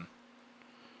does, man.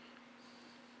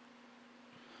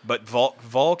 But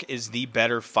Volk is the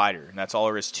better fighter, and that's all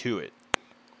there is to it.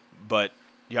 But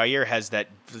Yair has that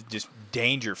just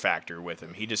danger factor with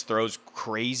him. He just throws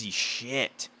crazy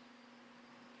shit.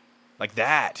 Like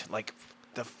that. Like,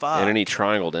 the fuck? and then he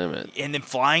triangled Emmett. And then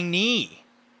flying knee.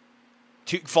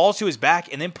 falls to his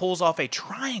back, and then pulls off a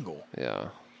triangle. Yeah.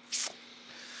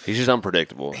 He's just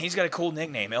unpredictable. He's got a cool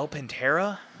nickname, El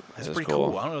Pantera. That's That is pretty cool.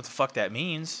 cool. I don't know what the fuck that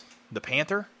means. The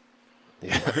Panther?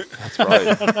 Yeah, that's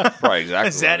probably exactly.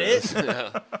 Is that what it? is.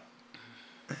 Yeah.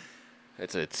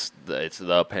 It's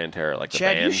the Pantera, like the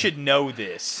Chad, band. you should know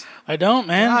this. I don't,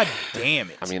 man. God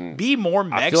damn it. I mean, be more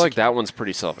Mexican. I feel like that one's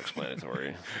pretty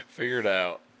self-explanatory. Figure it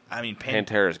out. I mean,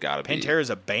 Pantera's got to be. Pantera's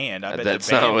a band. I bet That's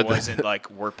the not band what the- wasn't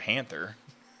like, we're Panther.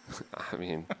 I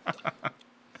mean,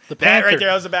 The That Panther. right there,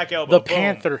 that was the back elbow. The Boom.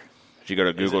 Panther. did you go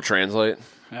to Google Translate?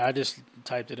 I just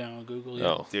typed it in on Google. Yeah.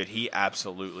 No, Dude, he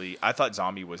absolutely. I thought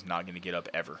Zombie was not going to get up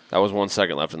ever. that was 1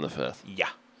 second left in the fifth. Yeah.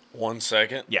 1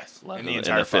 second. Yes. Left In in the the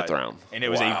entire fifth fight. round. And it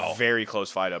was Wow. a very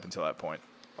close fight up until that point.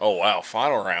 Oh wow,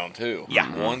 final round too. Yeah.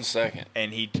 1 second.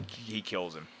 And he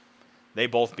kills him. They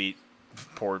both beat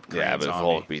poor Korean Yeah, but Zombie.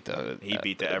 Volk beat the. He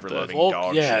beat the ever-loving Volk,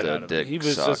 dog yeah, shit the out of him. dick he was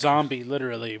a suck. zombie,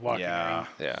 literally walking Yeah. around.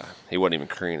 Yeah, he wasn't even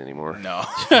Korean anymore. No.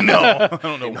 No. I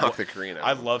don't know. He knocked what- the Korean out.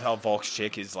 I love how Volk's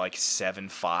chick is like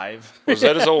 7'5". Was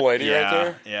that his old lady Yeah. right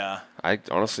there? Yeah. I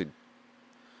honestly,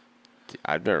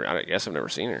 I guess I've never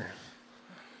seen her.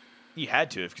 You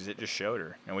had to because it just showed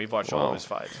her. And we've watched all Well, of his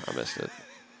fights. I missed it.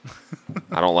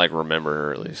 I don't like remember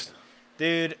her at least.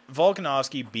 Dude,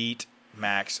 Volkanovski beat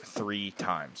Max 3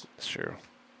 times. It's true.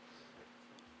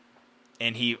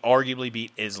 And he arguably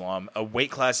beat Islam, a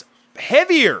weight class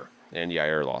heavier. And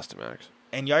Yair lost to Max.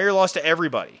 And Yair lost to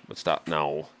everybody. But stop.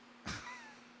 No.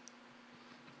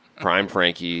 Prime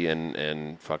Frankie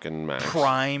and fucking Max.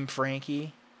 Prime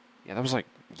Frankie. Yeah, that was like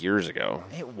years ago.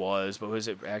 It was, but was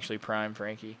it actually Prime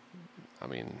Frankie? I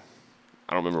mean,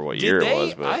 I don't remember what Did year they, it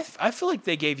was, but I feel like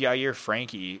they gave Yair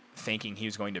Frankie thinking he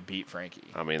was going to beat Frankie.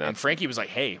 I mean, and that's- Frankie was like,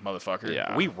 "Hey, motherfucker,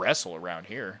 Yeah. we wrestle around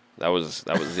here." that was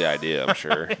the idea, I'm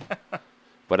sure.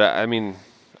 But I mean,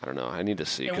 I don't know. I need to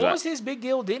see. And 'cause what was his big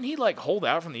deal? Didn't he like hold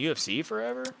out from the UFC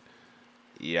forever?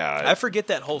 yeah, I forget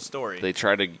that whole story. they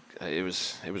tried to. It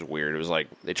was weird. It was like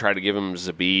they tried to give him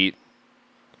Zabit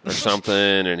or something,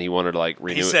 and he wanted to like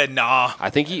renew. he it. said, "Nah, I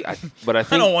think he. But I I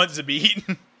think. don't want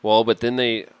Zabit." Well, but then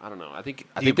they. I don't know. I think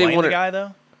Do you they blame wanted. the guy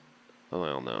though?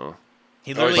 Well, no.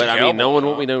 He Oh, literally. But I mean, knowing Cowboy,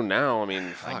 what we know now, I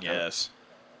mean, fuck, I guess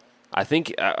I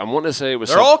think I'm wanting to say it was.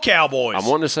 they're all cowboys. I'm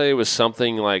wanting to say it was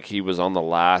something like he was on the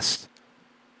last.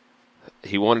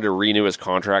 He wanted to renew his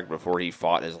contract before he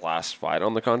fought his last fight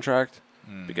on the contract,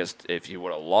 because if he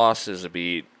would have lost his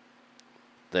beat,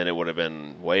 then it would have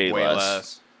been way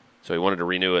less. So he wanted to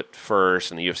renew it first,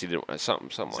 and the UFC didn't. Something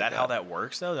Is like that how that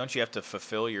works though? Don't you have to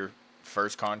fulfill your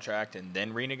first contract and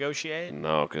then renegotiate?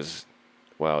 No, because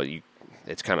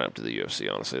it's kind of up to the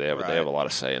UFC. Honestly, they have Right. a lot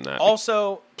of say in that.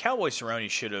 Also, Cowboy Cerrone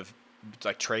should have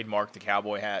like trademarked the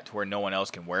cowboy hat to where no one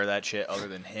else can wear that shit other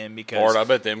than him because Bart, I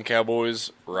bet them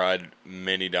cowboys ride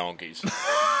many donkeys.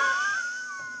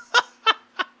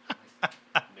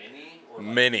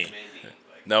 Many.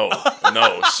 No,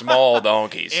 small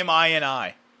donkeys.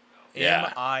 M-I-N-I. Yeah.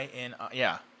 M-I-N-I.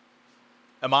 Yeah.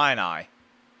 M-I-N-I.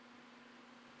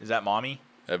 Is that mommy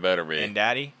That better be. and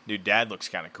daddy? Dude, dad looks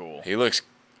kind of cool. He looks.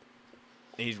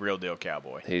 He's real deal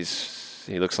cowboy. He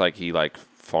looks like he like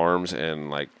farms and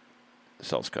like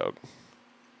sells coke.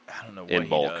 I don't know what In he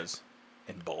bulk. does.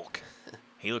 In bulk.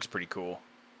 He looks pretty cool.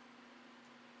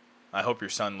 I hope your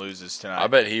son loses tonight. I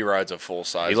bet he rides a full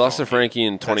size. He lost to donkey. Frankie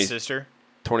in That sister?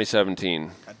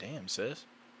 2017. God damn, sis.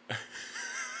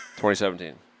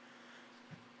 2017.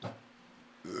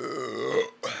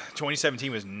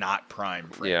 2017 was not prime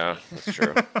Frankie. Yeah, that's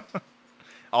true.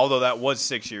 Although that was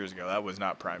 6 years ago. That was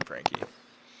not prime Frankie.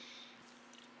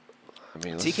 I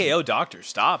mean, TKO doctor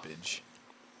stoppage.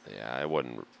 Yeah, it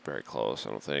wasn't very close.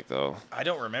 I don't think though. I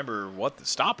don't remember what the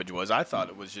stoppage was. I thought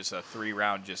it was just a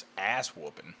 3-round just ass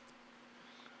whooping.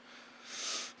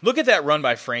 Look at that run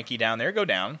by Frankie down there. Go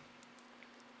down.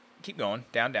 Keep going.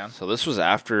 Down, down. So this was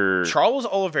after. Charles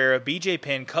Oliveira, BJ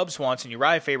Penn, Cub Swanson,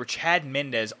 Uriah Faber, Chad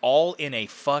Mendez, all in a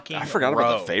fucking I forgot row.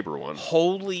 about the Faber one.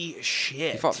 Holy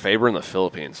shit. He fought Faber in the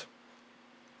Philippines.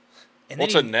 And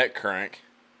What's then a neck crank?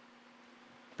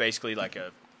 basically like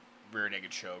a rear naked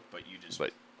choke, but you just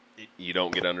But you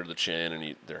don't get under the chin,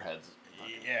 and their heads.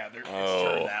 yeah, it's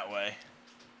Oh. turned that way.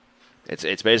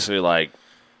 It's basically like,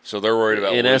 So they're worried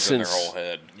about In losing essence- their whole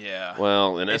head. Yeah.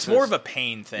 well, in it's essence, more of a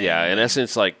pain thing. yeah. In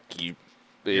essence, like if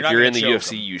not you're gonna in the choke UFC,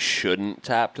 them. you shouldn't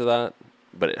tap to that,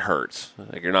 but it hurts.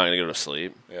 Like you're not gonna go to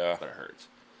sleep, Yeah. but it hurts.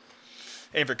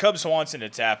 And for Cub Swanson to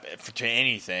tap to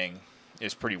anything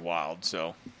is pretty wild.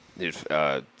 So Dude,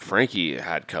 Frankie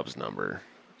had Cub's number.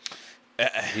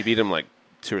 He beat him like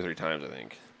 2 or 3 times, I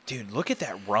think. Dude, look at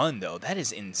that run though. That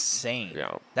is insane.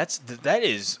 Yeah. That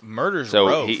is murder's So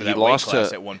row he for that lost weight class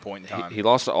to at one point in time. he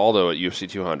lost to Aldo at UFC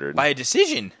 200. By a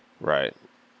decision. Right.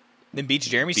 Then beats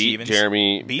Jeremy Beat Stevens.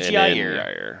 Jeremy beats and then Yair,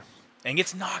 Yair. and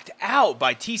gets knocked out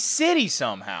by T-City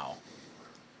somehow.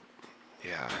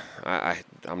 Yeah,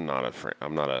 I'm not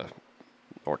a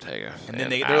Ortega fan. And then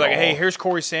they're at like, "Hey, all. here's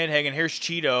Corey Sandhagen, here's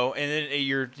Cheeto, and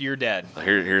then you're dead."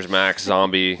 Here's Max,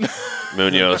 Zombie,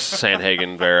 Munoz,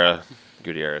 Sandhagen, Vera,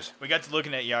 Gutierrez. We got to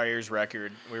looking at Yair's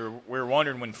record. We were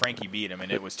wondering when Frankie beat him,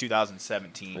 and it was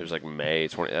 2017. It was like May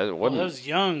 20. It Well, wasn't. that was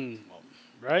young,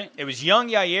 right? It was young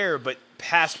Yair, but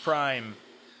past prime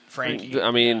Frankie. I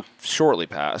mean, shortly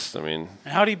past. I mean,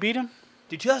 And how did he beat him?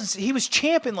 Dude, he was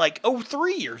champ in like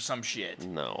 03 or some shit.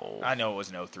 no. I know it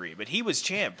wasn't 03, but he was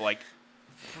champ like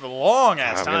for a long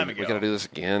ass time ago. We got to do this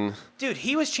again. Dude,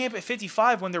 he was champ at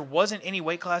 55 when there wasn't any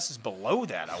weight classes below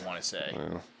that, I want to say.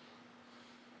 Well,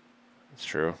 it's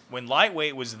true. When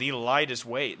lightweight was the lightest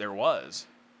weight there was.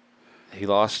 He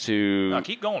lost to. No,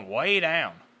 keep going way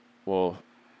down. Well,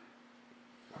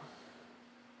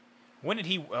 When did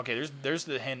he? Okay, there's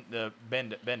the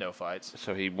Bendo fights.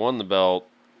 so he won the belt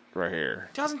right here.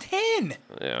 2010.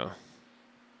 Yeah.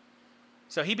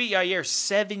 So he beat Yair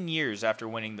 7 years after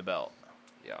winning the belt.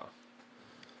 Yeah.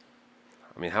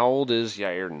 I mean, how old is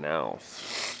Yair now?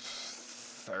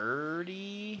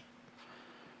 30.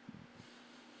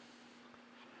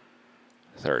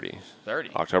 30. 30.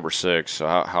 October 6th. So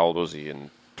how old was he in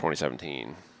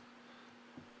 2017?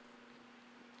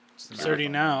 30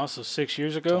 now, so 6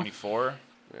 years ago. 24.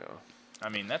 Yeah. I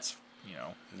mean, that's You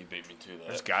beat me to that.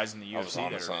 there's guys in the I was UFC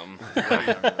on to that are something. way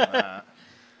younger than that.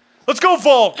 Let's go,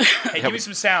 Volk! Hey, give me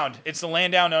some sound. It's the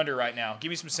land down under right now. Give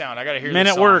me some sound. I gotta hear Men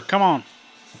this at song. work, come on.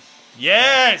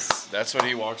 Yes. That's what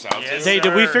he walks out Yes. to. Hey,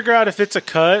 did we sir. figure out if it's a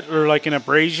cut or like an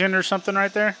abrasion or something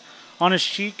right there on his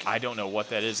cheek? I don't know what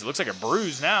that is. It looks like a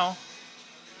bruise now.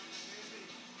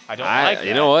 I don't like that.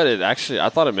 You know what? It actually, I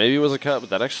thought it maybe was a cut, but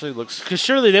that actually looks Because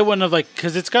surely they wouldn't have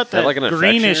because it's got that like an infection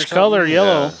greenish or something? color,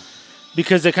 yellow. Yeah.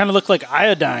 Because they kind of look like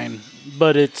iodine,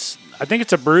 but I think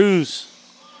it's a bruise.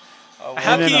 How And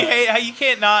can then, you hate? How you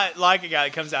can't not like a guy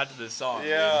that comes out to this song?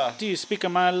 Yeah. Do you speak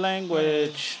of my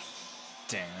language?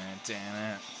 Dude.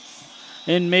 Damn it.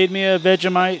 And made me a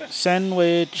Vegemite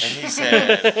sandwich. And he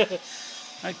said,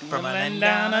 Like From from a a land land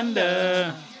down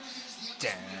under.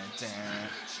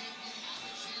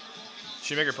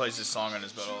 Shoemaker plays this song on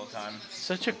his boat all the time.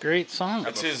 Such a great song.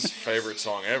 that's his favorite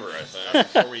song ever, I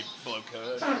think. Before we blow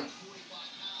code.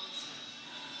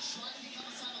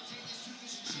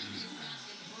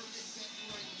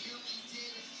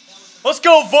 Let's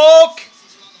go, Volk!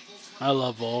 I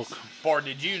love Volk. Bart,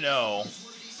 did you know?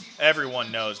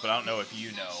 Everyone knows, but I don't know if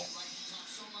you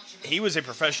know. He was a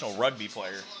professional rugby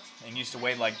player and used to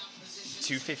weigh like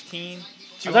 215.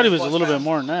 I thought he was a 200 little plus bit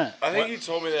more than that. I think you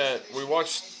told me that we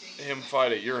watched him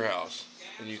fight at your house,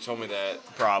 and you told me that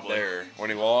Probably. there when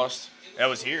he lost. That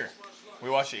was here. We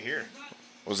watched it here.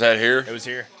 Was that here? It was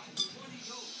here.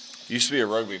 Used to be a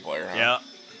rugby player, huh? Yeah.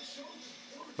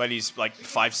 But he's like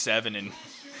 5'7" and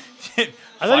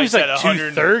I thought he was like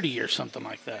 100 230 or something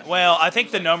like that. Well, I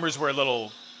think the numbers were a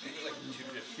little.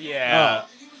 Yeah.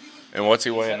 And what's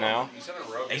he weighing now?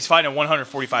 He's fighting at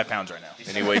 145 pounds right now.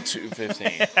 And he weighed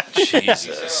 215.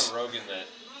 Jesus. Rogan that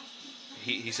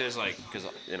he says like because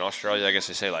in Australia I guess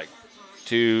they say like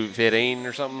 215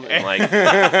 or something, and like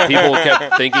people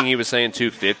kept thinking he was saying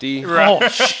 250. Oh,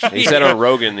 shit. He said on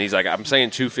Rogan, he's like, I'm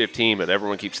saying 215, but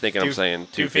everyone keeps thinking I'm saying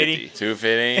 250?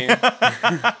 250.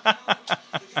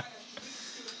 215.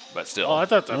 But still, Oh, I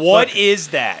thought that. What is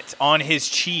that on his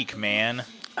cheek, man?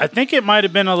 I think it might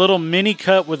have been a little mini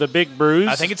cut with a big bruise.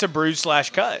 I think it's a bruise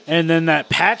 / cut. And then that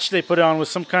patch they put on was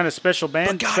some kind of special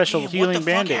But God special damn, healing what the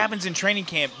band-aid. fuck happens in training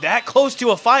camp that close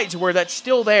to a fight to where that's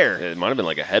still there? it might have been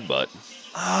like a headbutt.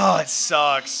 Oh, it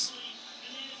sucks.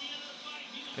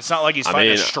 It's not like he's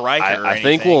fighting a striker or I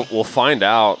think anything. we'll find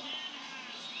out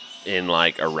in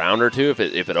like a round or two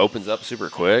if it opens up super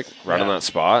quick right on Yeah. that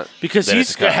spot. Because then he's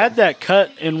it's a cut. had that cut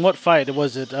in what fight?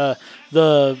 Was it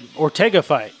the Ortega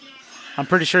fight? I'm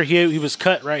pretty sure he was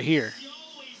cut right here.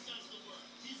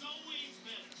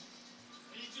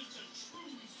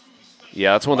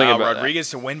 Yeah, that's one thing Wow, about Rodriguez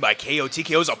to win by KO.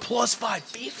 TKO is a plus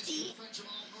 550.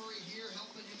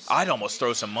 I'd almost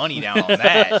throw some money down on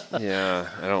that. Yeah,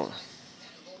 I don't.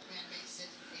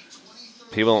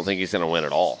 People don't think he's going to win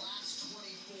at all.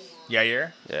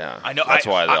 Yair? Yeah, I know. That's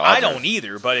why the I odds are- don't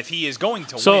either. But if he is going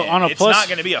to So win, on a it's plus- not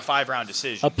going to be a 5-round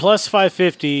decision. A plus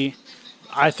 550.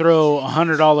 I throw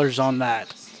 $100 on that.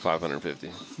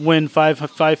 550. Win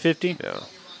 550. Yeah.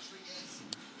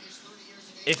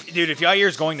 If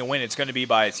Yair's going to win, it's going to be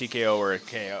by a TKO or a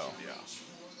KO. Yeah.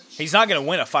 He's not going to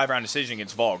win a 5-round decision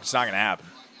against Volk. It's not going to happen.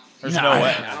 There's no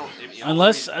way.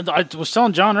 Unless I was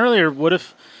telling John earlier, what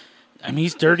if? I mean,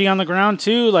 he's dirty on the ground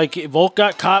too. Like Volk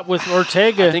got caught with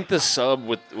Ortega. I think the sub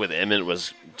with Emmett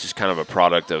was just kind of a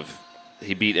product of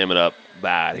he beat Emmett up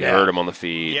bad. He hurt him on the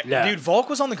feet. Yeah. Dude, Volk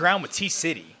was on the ground with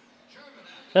T-City.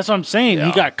 That's what I'm saying. Yeah.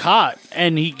 He got caught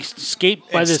and he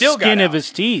escaped by the still got skin of out.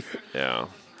 his teeth. Yeah.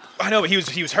 I know, but he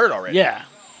was hurt already. Yeah.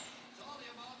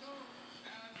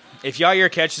 If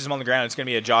Yair catches him on the ground, it's going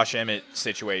to be a Josh Emmett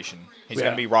situation. He's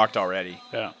going to be rocked already.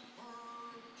 Yeah.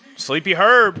 Sleepy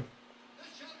Herb.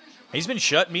 He's been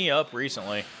shutting me up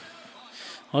recently.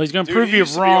 Well, he's going to Dude, prove he you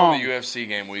used to be on wrong. the UFC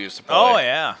game we used to play. Oh,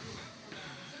 yeah.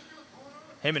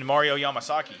 Him and Mario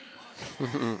Yamasaki.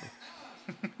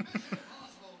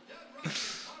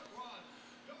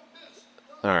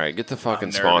 All right, get the fucking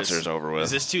I'm nervous. sponsors over with.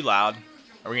 Is this too loud?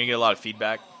 Are we going to get a lot of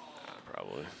feedback?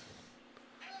 Probably.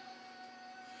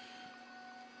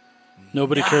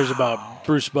 Nobody cares about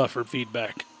Bruce Buffer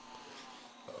feedback.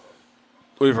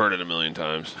 We've heard it a million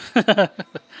times.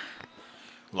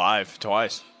 Live,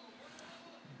 twice.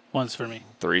 Once for me.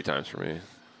 3 times for me.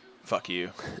 Fuck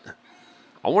you.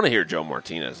 I want to hear Joe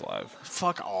Martinez live.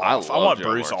 Fuck off. I I, love want Joe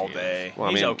Bruce all Martinez. day. Well,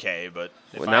 I He's mean- okay, but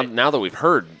if Well, now that we've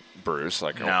heard Bruce,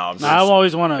 like, No, I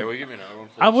always want Hey, to. will you give me another one?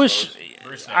 I wish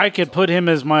Bruce I could put him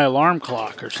as my alarm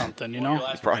clock or something, you know?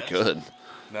 you probably could.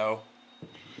 No.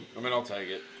 I mean, I'll take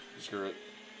it. Screw it.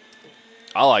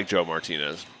 I like Joe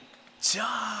Martinez.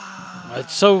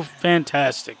 It's so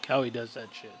fantastic how he does that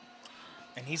shit.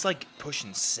 And he's like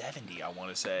pushing 70, I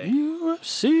want to say.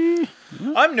 UFC.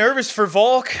 I'm nervous for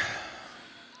Volk.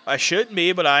 I shouldn't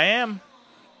be, but I am.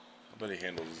 I bet he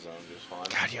handles his own just fine.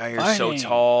 God, Yair's so Fighting.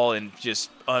 tall and just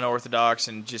unorthodox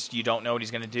and just you don't know what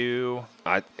he's going to do.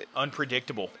 I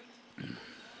Unpredictable.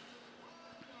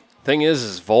 thing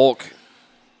is Volk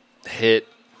hit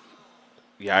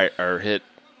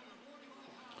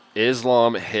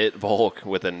Islam hit Volk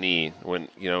with a knee when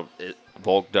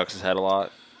Volk ducks his head a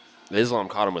lot. Islam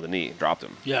caught him with a knee, dropped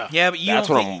him. Yeah. Yeah, but you That's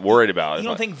don't what think, I'm worried about. You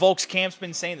don't think Volk's camp's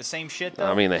been saying the same shit, though?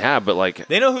 I mean, they have, but like,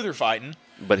 they know who they're fighting.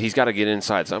 but he's got to get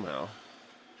inside somehow.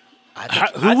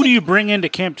 Who do you bring into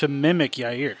camp to mimic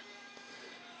Yair?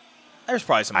 There's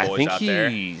probably some I boys think out there.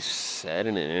 he said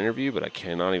in an interview, but I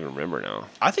cannot even remember now.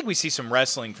 I think we see some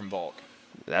wrestling from Volk.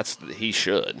 He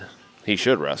should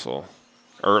wrestle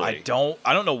early.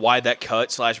 I don't know why that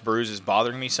cut / bruise is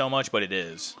bothering me so much, but it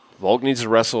is. Volk needs to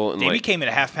wrestle, and Davey like came in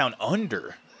a half pound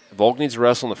under. Volk needs to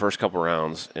wrestle in the first couple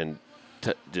rounds and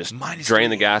just Minus drain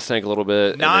the 3. gas tank a little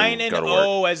bit. 9 and and go to work.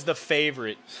 0 as the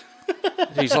favorite.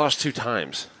 He's lost 2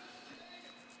 times,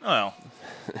 Oh,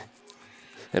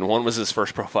 and one was his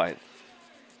first pro fight.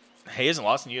 he hasn't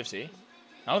lost in UFC.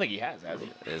 I don't think he has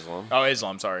he? Islam, Oh,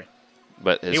 Islam. Sorry,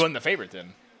 but his, he wasn't the favorite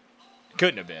then.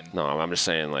 Couldn't have been. no, I'm just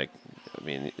saying, like, I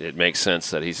mean, it makes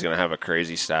sense that he's going to have a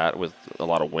crazy stat with a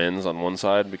lot of wins on one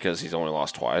side because he's only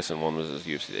lost twice, and one was his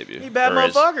UFC debut. He bad or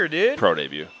his motherfucker, dude. Pro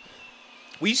debut.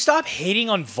 Will you stop hating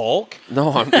on Volk?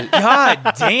 No,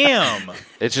 God damn.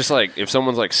 it's just like if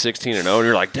someone's like 16-0, and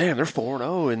you're like, damn, they're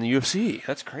 4-0 in the UFC.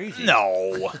 That's crazy.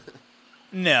 No.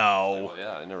 No. Well,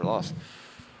 yeah, I never lost.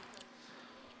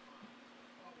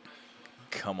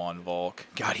 Come on, Volk.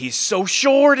 God, he's so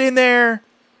short in there.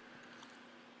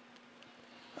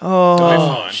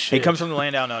 Oh, he shit. comes from the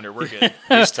land down under. We're good.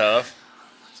 He's tough.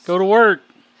 Let's go to work.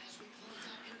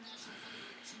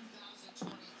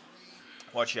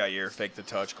 Watch Yair fake the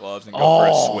touch gloves and go for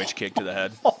a switch kick to the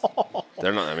head.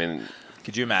 They're not. I mean,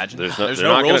 Could you imagine? there's There's they're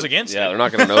no not rules gonna, against Yeah, it. they're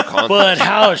not going to know contact. But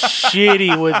how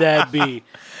shitty would that be?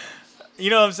 You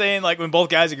know what I'm saying? Like when both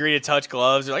guys agree to touch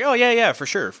gloves, they're like, "Oh yeah, for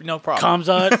sure, no problem."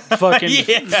 Kamzat fucking.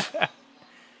 Yeah.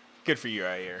 Good for you,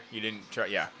 Yair. You didn't try.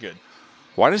 Yeah, good.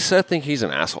 Why does Seth think he's an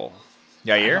asshole?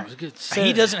 Yair. was good He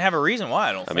set. doesn't have a reason why.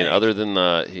 I don't. I mean, think. other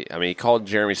than he called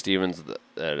Jeremy Stevens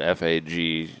at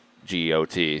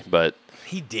FAGGOT, but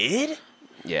he did.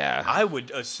 yeah, I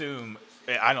would assume.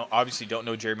 I obviously don't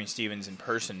know Jeremy Stevens in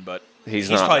person, but he's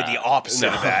he's not probably that. the opposite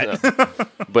No, of that.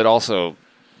 no. But also,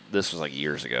 this was like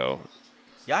years ago.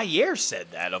 Yair said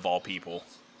that of all people.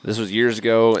 This was years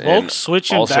ago. and Volk's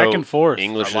switching also, back and forth.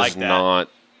 English I like is that. not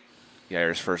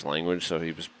Yair's first language, so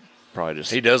he was probably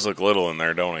just. He does look little in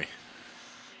there, don't he?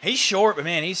 He's short, but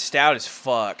man, he's stout as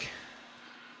fuck.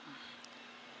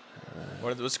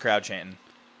 What's the crowd chanting?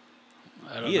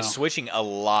 I don't He is know. switching a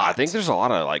lot. I think there's a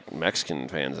lot of like Mexican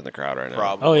fans in the crowd right now.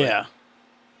 Probably. Oh yeah.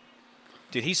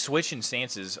 Dude, he's switching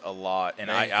stances a lot, and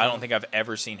I don't think I've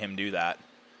ever seen him do that.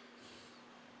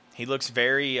 He looks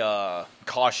very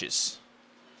cautious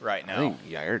right I now. think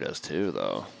Yair does too,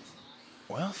 though.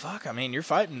 Well, fuck. I mean, you're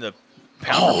fighting the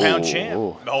pound-for-pound champ.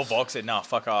 Oh, Volk said, no,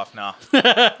 fuck off, no.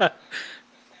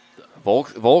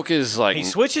 Volk is like He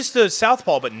switches to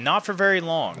southpaw, but not for very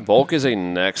long. Volk is a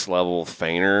next level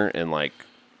feiner and like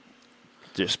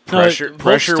just No, pressure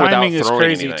Volk's without timing is throwing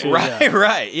crazy, anything. too. Right,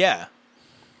 right, yeah.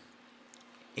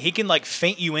 He can, like,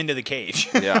 feint you into the cage.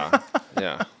 Yeah,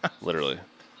 literally.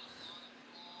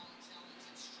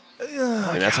 I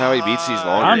mean, that's how he beats these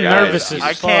longer I'm guys. nervous as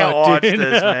I fuck, can't watch dude.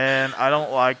 this, man. I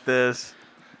don't like this.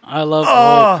 I love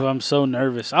Volk. I'm so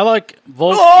nervous. I like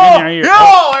Volk Oh, in your ear.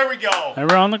 Oh, there we go. And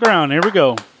we're on the ground. Here we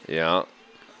go. Yeah,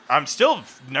 I'm still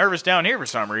nervous down here for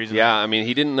some reason. yeah. I mean,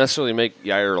 he didn't necessarily make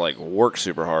Yair like work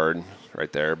super hard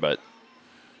right there, but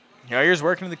Yair's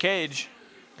working in the cage.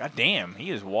 God damn, he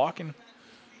is walking.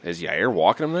 is Yair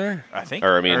walking him there? I think.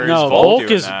 Or I mean, or No, is Volk Volk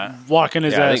doing is that? walking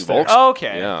his Yeah, I ass think there. Volk's- Oh,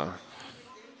 okay. Yeah,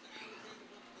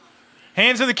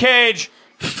 Hands in the cage.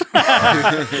 It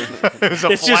was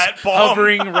a It's just flat palm.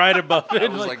 hovering right above it.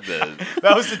 that was like the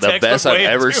That was the best textbook I've way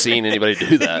of ever doing seen it. anybody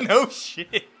do that. No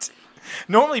shit.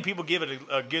 Normally people give it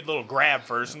a good little grab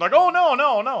first and like, oh no,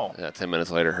 no, no. Yeah, 10 minutes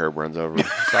later, Herb runs over.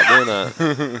 Stop doing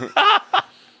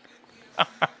that.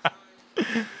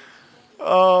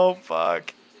 Oh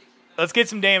fuck. Let's get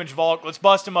some damage, Volk. Let's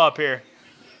bust him up here.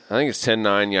 I think it's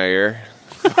 10-9 Yair.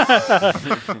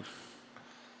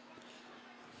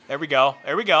 There we go.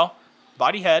 There we go.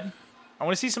 Body head. I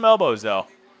want to see some elbows though.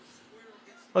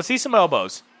 Let's see some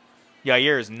elbows.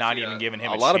 Yair is not even giving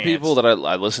him a lot of chance. people that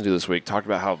I listened to this week talked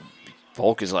about how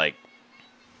Volk is like,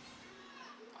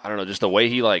 I don't know, just the way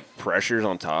he like pressures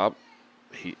on top.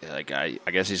 He like I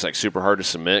guess he's like super hard to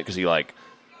submit because he like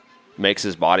makes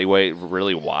his body weight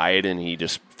really wide and he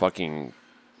just fucking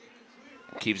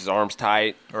keeps his arms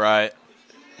tight, Right.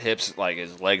 hips like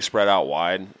his legs spread out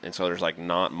wide, and so there's like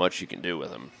not much you can do with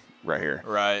him right here.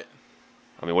 Right.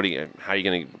 I mean, how are you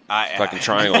gonna I- fucking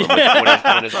triangle him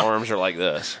when his arms are like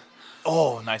this?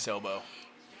 Oh, nice elbow.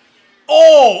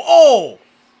 Oh.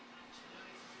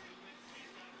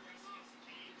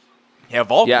 Yeah,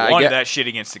 Volk Yeah, I wanted get- that shit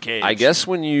against the cage. I guess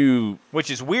when you Which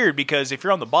is weird because if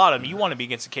you're on the bottom, you want to be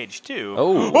against the cage too.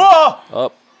 oh Whoa!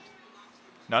 up.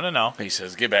 No. He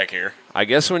says, "Get back here." I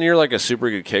guess when you're like a super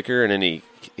good kicker and then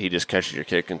he just catches your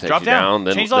kick and takes Drop you down.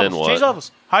 down, Change then levels. what? Change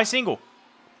levels. High single.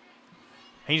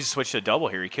 He just switched to a double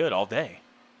here. He could all day.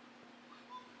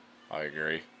 I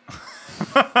agree.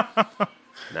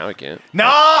 Now he can't. Nice!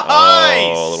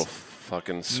 Oh, a little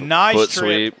fucking Nice foot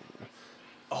trip. sweep.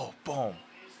 Oh, boom.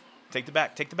 Take the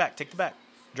back.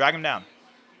 Drag him down.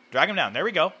 There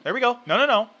we go.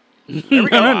 No. There we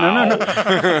go.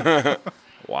 No.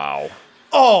 Wow.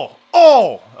 Oh.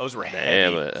 Those were heavy.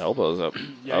 Damn it. Elbows up.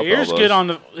 Yeah, up Yair's elbows. good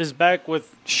on his back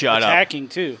with Shut up. attacking,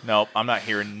 too. Nope, I'm not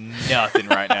hearing nothing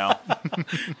right now.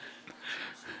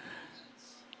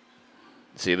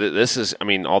 See, this is, I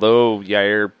mean, although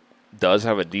Yair does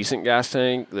have a decent gas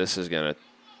tank, this is going to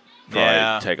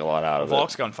probably take a lot out of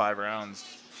Volk's it gone 5 rounds.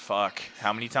 Fuck.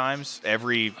 How many times?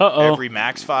 Every Uh-oh.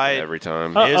 max fight. every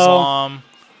time. Islam.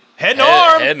 Head and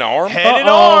arm. Head and arm. Head and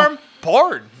Uh-oh. arm.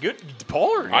 Pard. Good.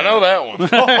 Pard. I know that one.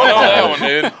 I know that one,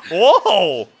 dude.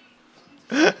 Whoa.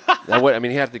 I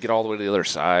mean, he had to get all the way to the other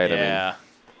side. Yeah.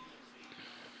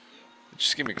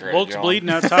 Just give me credit. Volk's John. bleeding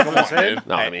out top of his head. I mean,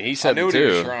 no, I mean, he I said knew it what he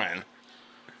was too. trying.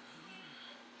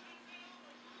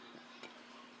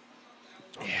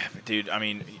 Yeah, but dude, I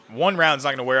mean, 1 round's not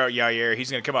going to wear out Yair. He's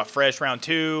going to come out fresh round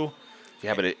 2.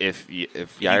 Yeah, but if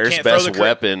Yair's can't throw best the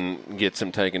weapon gets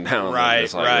him taken down, then Right,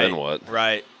 it's like, right. then what?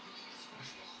 Right.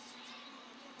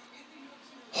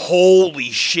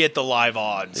 Holy shit, the live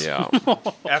odds. Yeah,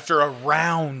 After a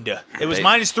round. It was They-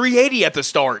 minus 380 at the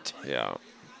start. yeah.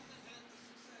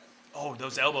 Oh,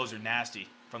 those elbows are nasty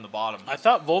from the bottom. I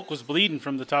thought Volk was bleeding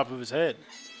from the top of his head.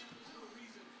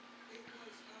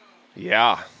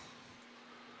 Yeah.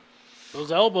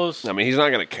 Those elbows. I mean, he's not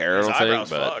going to care, I His don't think, eyebrow's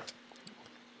but fucked.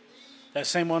 That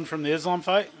same one from the Islam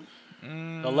fight?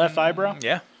 The left eyebrow?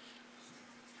 Yeah.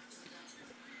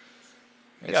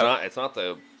 it's not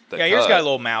the Yeah, yours cut. got a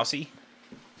little mousy.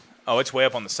 Oh, it's way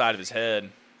up on the side of his head.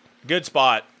 Good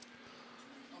spot.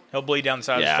 He'll bleed down the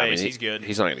side Yeah, of I his face. mean, He's good.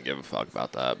 He's not going to give a fuck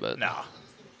about that, but Nah.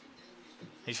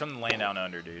 He's from the land down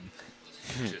under, dude.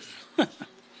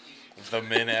 The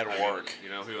men at work. you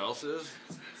know who else is?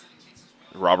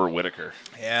 Robert Whitaker.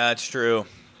 Yeah, that's true.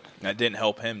 That didn't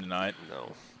help him tonight.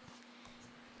 No.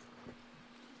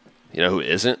 You know who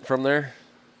isn't from there?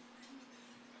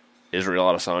 Israel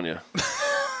Adesanya.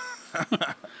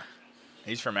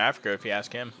 He's from Africa, if you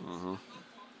ask him.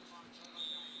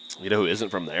 You know who isn't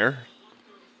from there?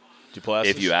 Duplessis.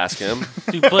 If you ask him.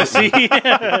 Duplessis.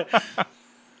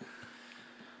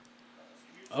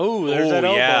 Oh, there's that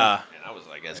elbow. Yeah. Man, I was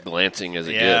like as glancing as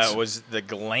it Yeah, gets. it was the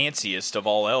glanciest of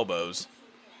all elbows.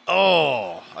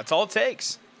 Oh, that's all it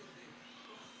takes.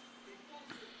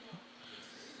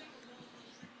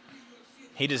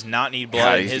 He does not need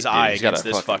blood in his eye he's got against a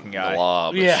this fucking guy.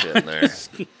 Blob of Yeah. shit in there.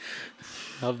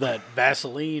 Of that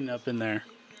Vaseline up in there.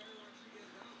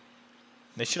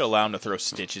 They should allow him to throw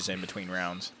stitches in between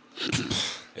rounds.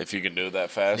 If you can do it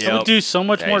that fast. It would do so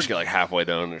much Yeah, more. you just get like halfway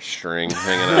down their string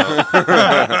hanging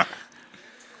out.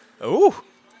 Ooh,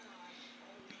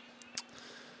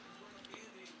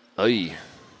 Oy.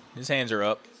 his hands are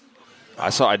up.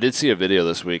 I did see a video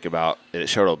this week about it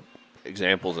showed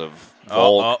examples of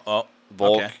Volk.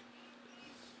 Volk. Okay.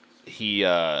 He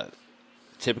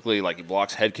typically like he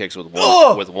blocks head kicks with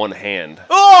one hand.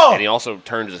 Oh! And he also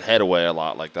turns his head away a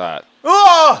lot like that.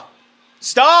 Oh!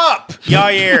 Stop,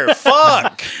 Yair!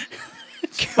 Fuck!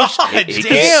 God He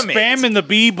damn it! Spamming the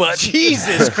B button.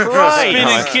 Jesus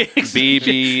Christ! Spinning kicks.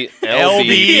 BB,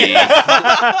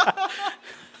 LB.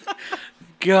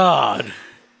 God.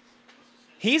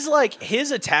 He's like,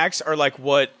 his attacks are like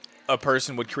what a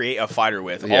person would create a fighter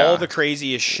with. Yeah. All the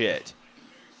craziest shit.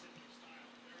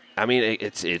 I mean,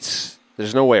 it's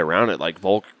there's no way around it. Like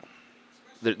Volk,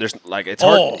 there's like it's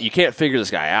hard. Oh. You can't figure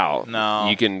this guy out. No.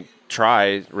 You can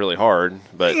try really hard,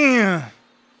 but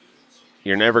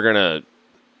you're never gonna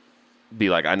be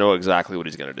like, I know exactly what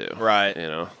he's gonna do. Right. You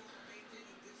know.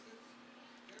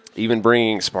 Even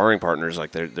bringing sparring partners,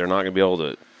 like they're not gonna be able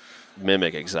to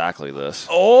mimic exactly this.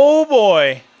 Oh,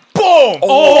 boy. Boom!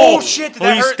 Oh, shit. Did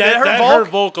that hurt? Did that hurt Volk? hurt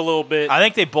Volk a little bit. I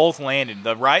think they both landed.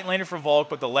 The right landed for Volk,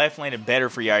 but the left landed better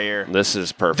for Yair. This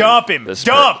is perfect. Dump him. This is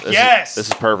Dump. this Yes. Is, this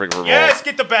is perfect for Yes, Volk.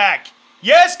 get the back.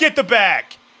 Yes, get the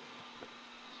back.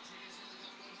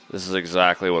 This is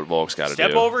exactly what Volk's got to do.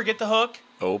 Step over, get the hook.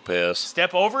 Oh, piss.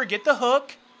 Step over, get the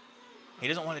hook. He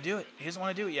doesn't want to do it. He doesn't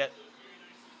want to do it yet.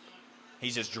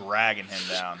 He's just dragging him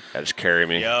down. Yeah, just carry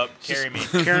me. Yup, carry me.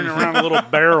 Carrying around a little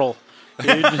barrel.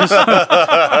 Dude,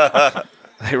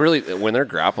 They really, when they're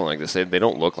grappling like this, they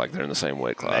don't look like they're in the same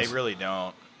weight class. They really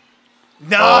don't.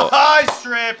 Nice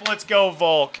strip. Let's go,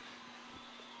 Volk.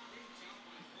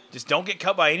 Just don't get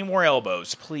cut by any more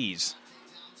elbows, please.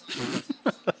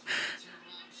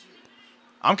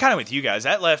 I'm kind of with you guys.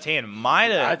 That left hand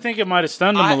might I have. think it might have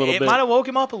stunned him a little It bit. might have woke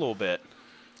him up a little bit.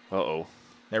 Uh-oh.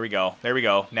 There we go. There we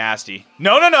go. Nasty.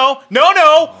 No, no, no. No,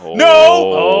 no. Oh. No.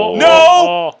 Oh, No.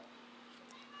 Oh,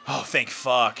 Oh, thank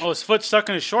fuck. oh, his foot's stuck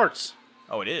in his shorts.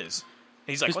 Oh, it is.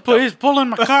 He's like, He's, what the? he's pulling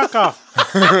my cock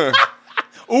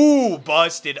off. Ooh,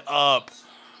 busted up.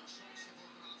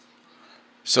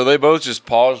 So they both just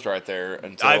paused right there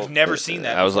until I've never seen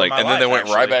that. I was before in like- my And then they life,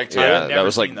 went right actually. back to I've Yeah, never that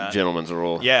was like seen that. gentleman's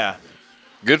rule. Yeah.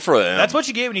 good for them. That's what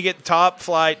you get when you get top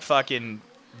flight fucking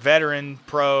veteran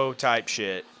pro type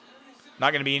shit.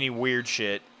 Not going to be any weird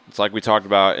shit. It's like we talked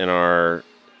about in our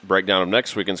breakdown of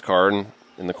next weekend's card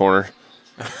in the corner.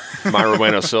 Myra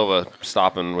Bueno Silva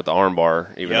stopping with the arm bar,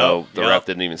 even Yep, though the yep. ref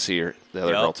didn't even see her, the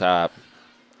other Yep. girl tap.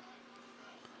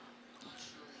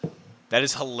 That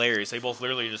is hilarious. They both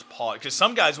literally just paused. Because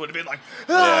some guys would have been like,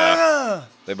 Yeah. ah!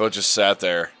 They both just sat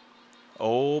there.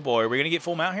 Oh, boy. Are we going to get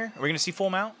full mount here? Are we going to see full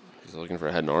mount? He's looking for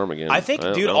a head and arm again. I think,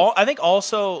 Well, dude, no. I think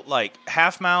also, like,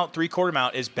 half mount, three-quarter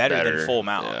mount is better than full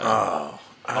mount. Yeah. Oh,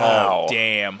 Ow.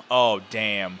 damn. Oh,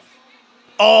 damn.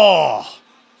 Oh!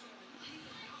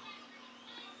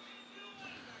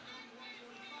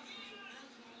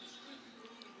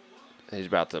 He's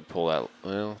about to pull that.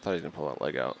 Well, I thought he was going to pull that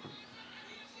leg out.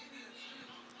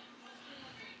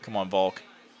 Come on, Volk.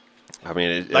 I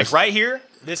mean, Like, it's, right here,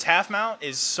 this half mount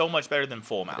is so much better than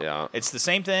full mount. Yeah. It's the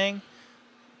same thing.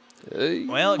 Hey.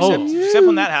 Well, Oh. except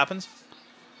when that happens.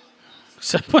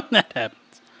 Except when that happens.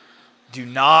 Do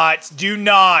not,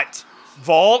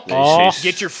 Volk, Oh.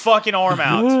 get your fucking arm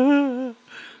out.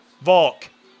 Volk.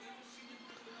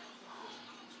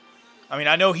 I mean,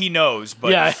 I know he knows,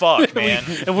 but Yeah. fuck, man.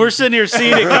 And we're sitting here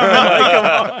seeing it coming out. Like, come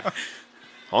on.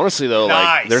 Honestly, though,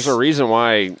 Nice. like there's a reason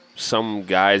why some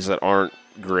guys that aren't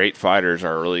great fighters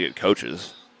are really good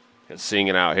coaches. Because seeing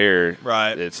it out here,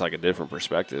 Right. it's like a different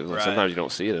perspective. And Right. sometimes you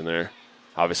don't see it in there.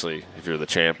 Obviously, if you're the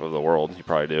champ of the world, you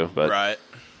probably do. But Right.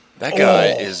 That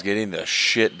guy Oh. is getting the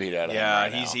shit beat out of him. Yeah,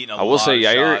 right he's now. eating a I lot will say, of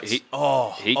Yair, shots.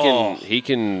 he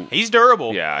can. He's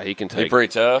durable. Yeah, he can He take. pretty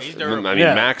tough. He's I durable. mean,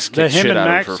 Yeah. Max The kicked him shit and out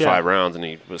Max, of him for yeah. 5 rounds, and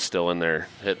he was still in there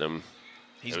hitting him.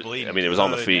 He's It was- bleeding. I mean, it was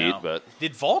on the good feet, now. but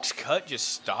Did Volk's cut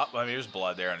just stop? I mean, there was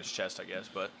blood there on his chest, I guess,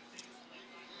 but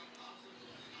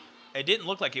it didn't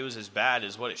look like it was as bad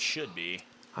as what it should be.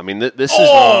 I mean, this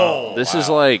Oh, is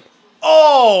like.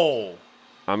 Oh!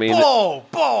 I mean,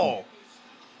 Ball!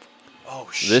 Oh,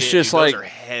 shit. this just dude, those like are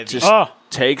heavy. just Oh.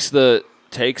 takes the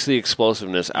takes the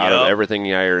explosiveness out Yep. of everything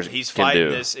Yair He's can fighting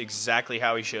do. this exactly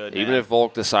how he should. Even man. if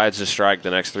Volk decides to strike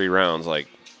the next 3 rounds, like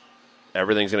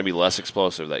everything's going to be less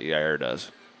explosive that Yair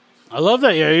does. I love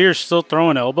that Yair's still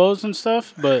throwing elbows and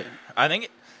stuff, but I think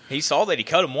he saw that he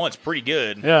cut him once pretty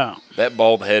good. yeah. That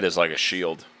bald head is like a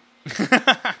shield.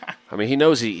 I mean, he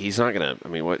knows he's not going to. I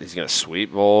mean, what he's going to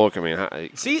sweep Volk? I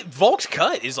mean, See, Volk's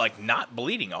cut is like not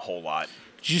bleeding a whole lot.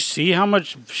 Did you see how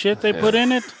much shit they put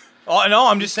in it? Oh no,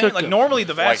 I'm just saying. Took Like a- normally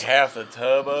the Like vast. half the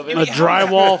tub of it. A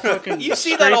drywall fucking. You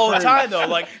see that all the scraper. time though.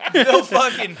 Like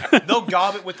they'll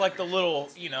gob it with like the little,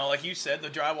 like you said, the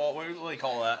drywall. What do they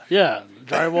call that? Yeah,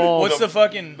 drywall. What's the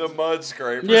fucking The mud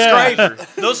scraper. Yeah. scraper?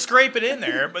 They'll scrape it in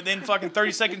there, but then fucking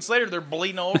 30 seconds later they're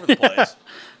bleeding all over the place.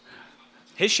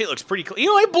 His shit looks pretty clean.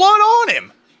 You ain't blood on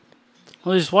him.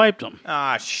 Well, they just wiped them.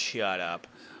 Ah, shut up.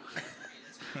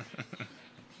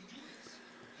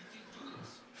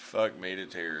 Fuck me to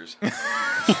tears.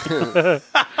 Fuck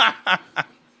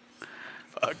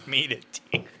me to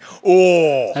tears.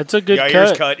 Oh, That's a good Yair's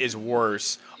cut. cut is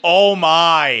worse. Oh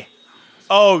my.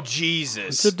 Oh It's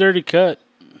Jesus. a dirty cut.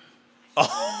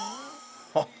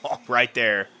 Right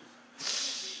there.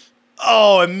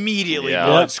 Oh, immediately Yeah.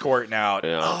 blood Yep. squirting out.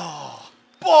 yeah.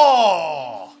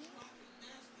 Oh.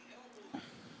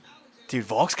 Dude,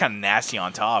 Volk's kind of nasty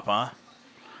on top, huh?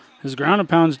 His ground and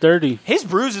pound's dirty. His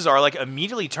bruises are like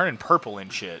immediately turning purple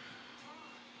and shit.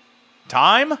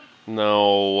 Time?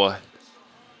 No.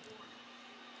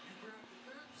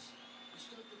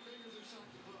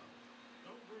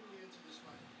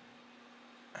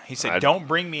 He said, I'd- "Don't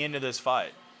bring me into this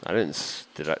fight." I didn't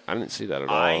see that at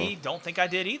all. I don't think I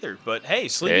did either. But hey,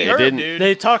 Sleepy It Herb, didn't- dude.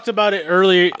 They talked about it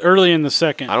early in the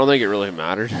second. I don't think it really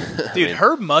mattered. I Dude, mean,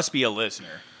 Herb must be a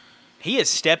listener. He has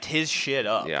stepped his shit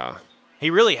up. yeah.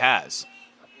 He really has.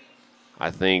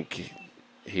 I think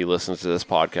he listens to this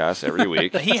podcast every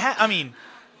week. I mean,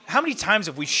 how many times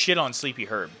have we shit on Sleepy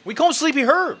Herb? We call him Sleepy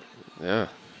Herb. Yeah.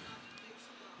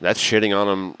 That's shitting on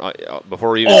him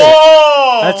before he even.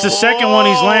 Oh! That's the second one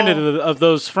he's landed of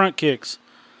those front kicks.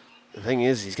 The thing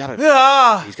is, he's got to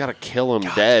Ah! kill him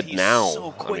God, dead he's now.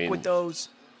 so quick I mean, with those.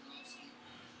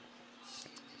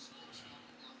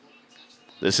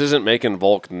 this isn't making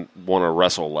Volk want to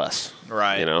wrestle less.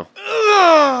 Right. You know.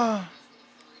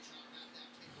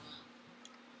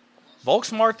 Volk's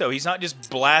smart, though. He's not just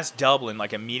blast doubling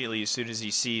like immediately as soon as he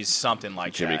sees something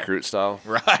like Jimmy that. Crute style.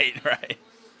 Right.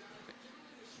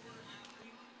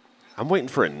 I'm waiting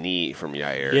for a knee from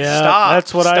Yair. Yeah, Stop,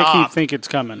 that's what I stop. keep think it's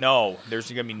coming. No, there's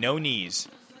going to be no knees.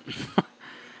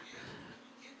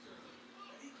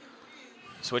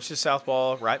 Switch to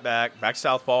southpaw, right back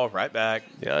southpaw, right back.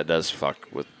 Yeah, that does fuck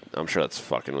with. I'm sure that's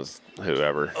fucking with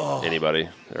whoever, anybody.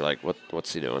 They're like,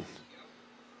 what's he doing?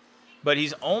 But I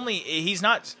don't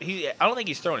think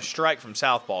he's throwing a strike from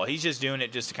southpaw. He's just doing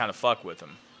it just to kind of fuck with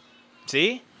him.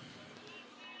 See?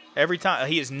 Every time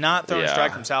he is not throwing a Yeah.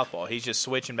 strike from southpaw. He's just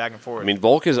switching back and forth. I mean,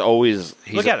 Volk is always.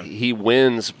 Look at him. He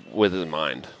wins with his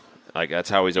mind. Like that's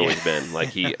how he's always been. Like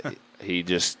he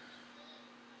just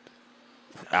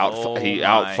Oh,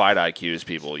 out my. fight IQs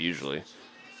people usually.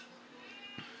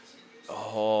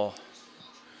 Oh.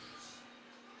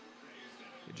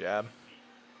 Good jab.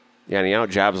 Yeah, and he out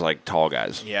jabs like tall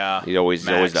guys. Yeah. He's always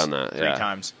Max, done that. 3 yeah.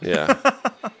 times. Yeah.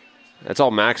 That's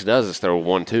all Max does is throw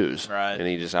 1-2s. Right. And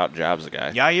he just out jabs the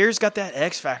guy. Yair's got that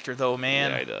X factor, though,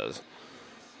 man. Yeah, he does.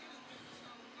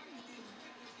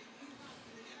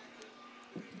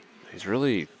 He's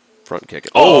really front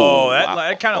kicking. Oh, wow.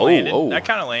 that kind of Oh, landed. oh. That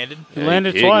kind of landed. He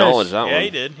landed he twice. acknowledged that Yeah, one. he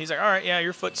did. He's like, all right, yeah,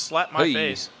 your foot slapped my Hey.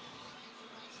 face.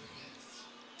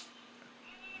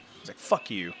 He's like, fuck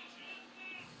you.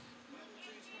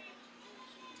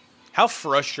 How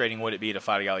frustrating would it be to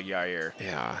fight a guy like Yair?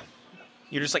 Yeah.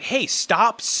 You're just like, hey,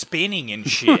 stop spinning and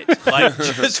shit. Like,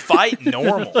 just fight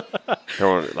normal.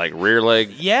 Throwing like rear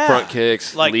leg Yeah. front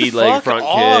kicks, Like, lead leg fuck front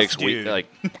off, kicks, dude. like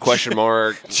question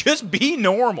mark. Just be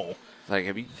normal. Like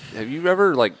have you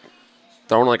ever like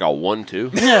thrown like a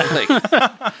 1-2?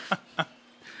 Like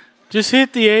Just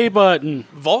hit the A button.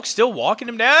 Volk's still walking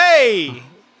him down. Hey!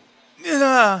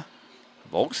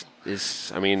 Volk's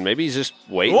is. I mean, maybe he's just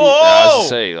waiting. Whoa! I was to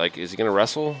say, like, is he gonna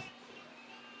wrestle?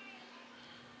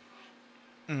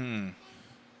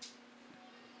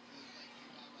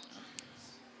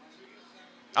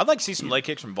 I'd like to see some leg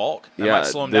kicks from Volk. That Yeah, might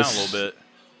slow him down a this- little bit.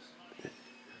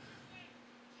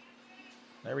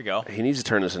 There we go. He needs to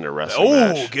turn this into a wrestling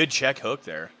Oh, match. good check hook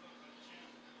there.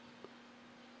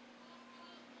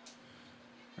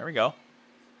 There we go.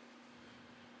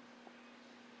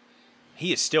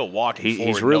 He is still walking forward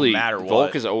He's really no matter what.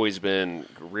 Volk has always been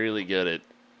really good at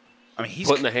I mean, he's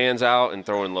putting the hands out and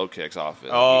throwing low kicks off it.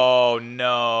 Oh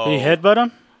no! Did he headbutt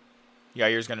him?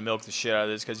 Yair's gonna milk the shit out of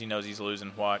this because he knows he's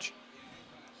losing. Watch.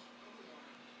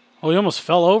 Oh, he almost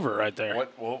fell over right there.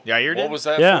 What Yair did? What was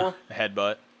that Yeah. for? A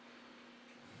headbutt.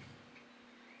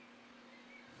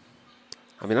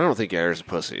 I mean, I don't think Yair's a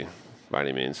pussy by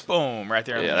any means. Boom! Right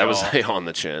there. In Yeah, the that was jaw. on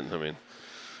the chin. I mean,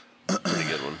 pretty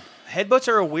good one. Headbutts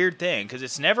are a weird thing because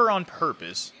it's never on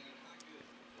purpose.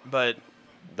 But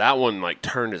That one like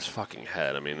turned his fucking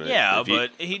head. I mean, yeah, if you-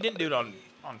 but he didn't do it on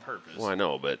purpose. well, I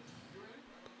know, but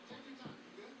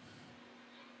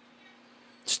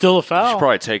Still a you foul. should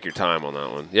probably take your time on that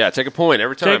one. Yeah, take a point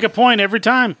every time. Take a point every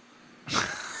time.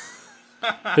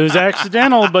 It was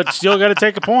accidental, but still got to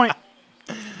take a point.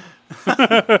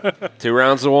 2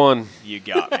 rounds to 1. You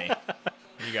got me.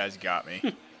 You guys got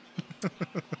me.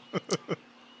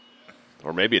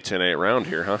 Or maybe a 10-8 round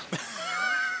here, huh?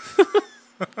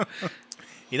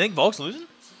 You think Volk's losing?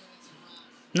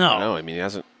 No. No, I mean, he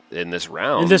hasn't in this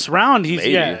round. In this round, he's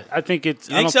Maybe. yeah. I think it's.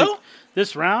 You I think don't so?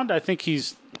 This round, I think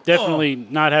he's definitely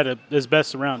not had his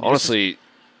best round. Honestly,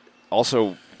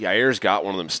 also, Yair's got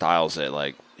one of them styles that,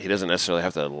 like, he doesn't necessarily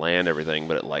have to land everything,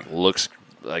 but it, like, looks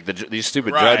like these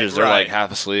stupid Right, judges, they're, right. like,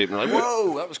 half asleep. And they're like,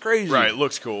 whoa, that was crazy. Right,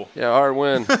 looks cool. Yeah, hard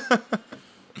win.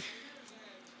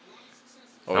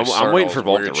 Oh, I'm he's waiting starting for all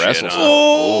Volk this to weird wrestle. shit, some. huh?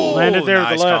 Oh, Landed there with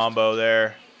the nice left. combo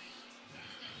there.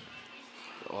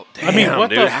 Oh, I mean, damn, what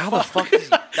dude, the how the fuck is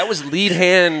that was lead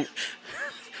hand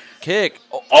kick.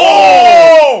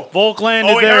 Oh! Volk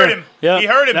landed Oh, he there. hurt him. Yep, He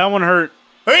hurt him. That one hurt.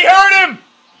 He hurt him!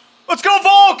 Let's go,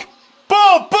 Volk!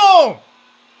 Boom, boom!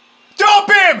 Dump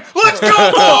him! Let's go,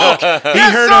 Volk! He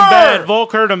hurt him bad.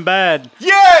 Volk hurt him bad.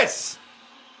 Yes!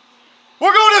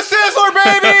 We're going to Sizzler,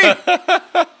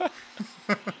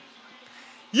 baby!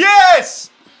 Yes!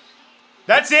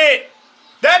 That's it!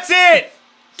 That's it!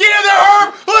 Get in there,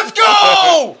 Herb! Let's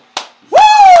go!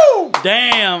 Woo!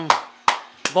 Damn.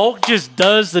 Volk just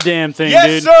does the damn thing, Yes,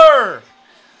 dude. sir!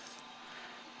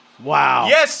 Wow.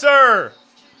 Yes, sir!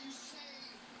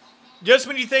 Just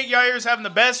when you think Yair's having the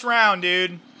best round,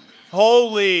 dude.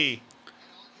 Holy.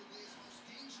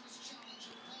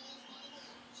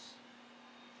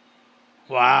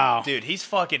 Wow. Dude, he's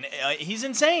fucking, he's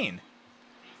insane.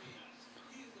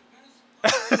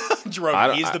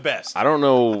 Jerome, he's the best. I don't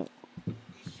know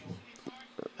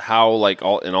how, like,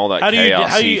 all in all that How do you chaos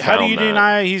how do he you, how do found you that.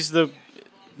 deny he's the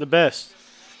best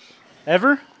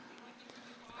ever?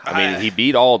 I mean, he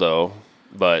beat Aldo,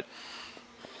 but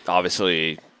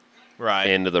obviously Right.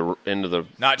 end of the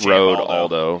Not champ road Aldo.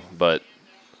 Aldo, but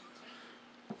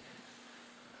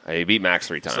he beat Max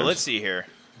 3 times. So let's see here.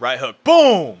 Right hook.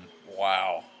 Boom!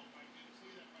 Wow.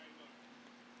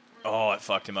 Oh, it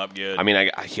fucked him up good. I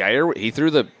mean, he threw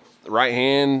the right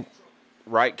hand,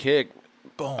 right kick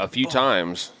boom, a few boom.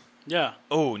 times, Yeah.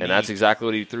 Oh, and that's exactly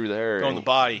what he threw there. on the And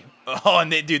body. Oh,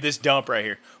 and then, dude, this dump right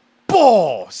here.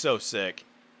 Ball! So sick.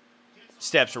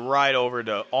 Steps right over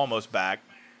to almost back.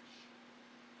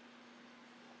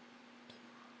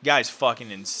 Guy's fucking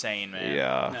insane, man.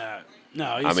 yeah,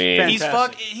 No, he's I mean-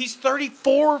 fantastic. He's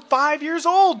 34, 5 years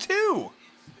old, too.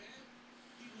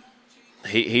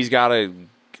 he's got a.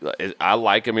 I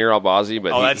like Amir Albazi,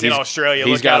 but Oh, that's in he's- Australia.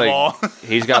 He's Look at got them all.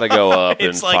 he's got to go up and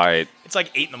It's like fight It's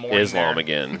like 8 in the morning. Islam there.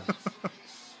 again.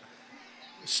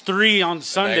 It's 3 on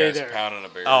Sunday That guy's there. pounding a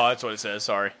beer. Oh, that's what it says.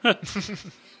 Sorry.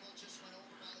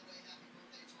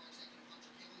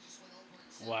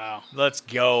 Wow. Let's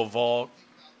go, Volk.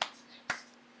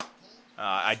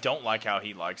 I don't like how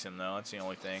he likes him, though. That's the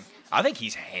only thing. I think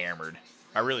he's hammered.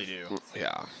 I really do.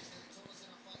 Yeah.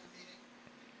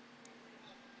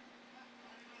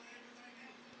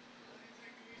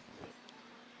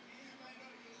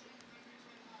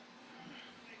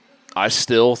 I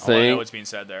still Oh, I know think what's being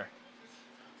said there.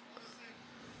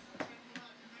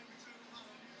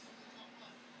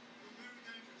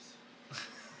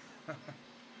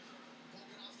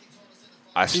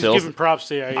 He's giving props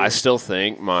to Yair. I still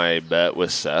think my bet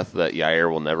with Seth that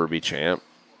Yair will never be champ.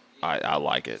 I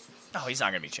like it. No, he's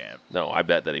not going to be champ. No, I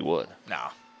bet that he would. No.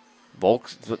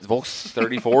 Volk's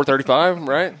 34, 35,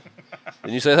 right?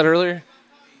 Didn't you say that earlier?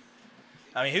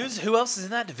 I mean, who else is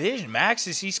in that division? Max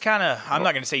he's kind of. I'm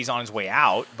not going to say he's on his way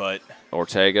out, but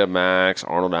Ortega, Max,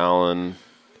 Arnold Allen.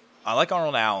 I like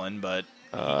Arnold Allen, but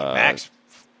Max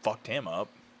fucked him up.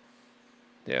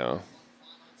 Yeah.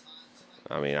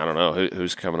 I mean, I don't know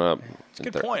who's coming up. It's a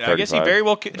good point. I guess he very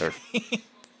well could.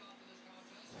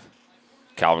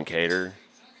 Calvin Cater.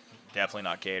 Definitely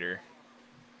not Cater.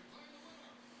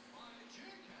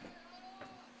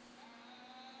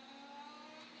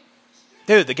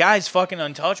 Dude, the guy's fucking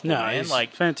untouchable, no, man. he's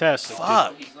Like, fantastic.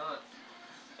 fuck.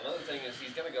 Another thing is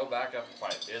he's going to go back up and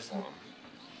fight Islam.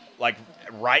 Like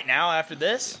right now after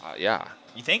this? Yeah.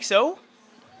 You think so?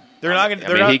 They're not going to.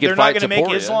 I mean, he could They're not fight going to make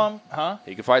Topuria. Islam, huh?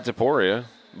 He could fight Topuria,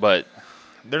 but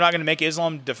They're not going to make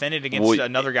Islam defend it against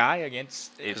another guy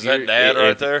against. Is that dad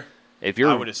right there? If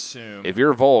you're, I would assume. If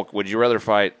you're Volk, would you rather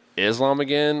fight Islam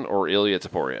again or Ilya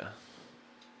Topuria?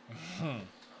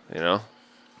 You know,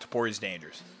 Topuria's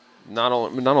dangerous. not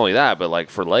only that, but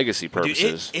like for legacy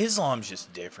purposes. Dude, Islam's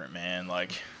just different, man.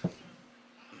 Like,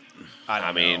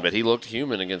 I mean, know. but he looked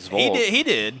human against Volk. He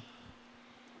did.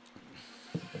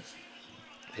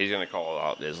 He's gonna call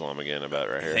out Islam again about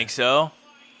it right here. Think so?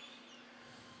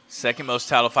 Second most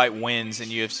title fight wins in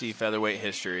UFC featherweight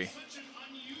history. Such an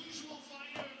unusual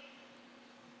fighter.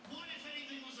 What, if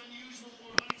anything, was unusual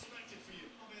or unexpected for you?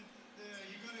 I mean,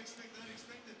 you got to expect the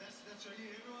unexpected. That's right.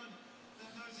 Everyone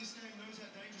that knows this game knows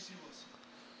how dangerous he was.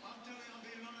 I'm telling you, I'm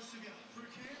being honest with you.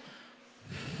 Through camp,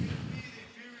 there was a bit of fear there,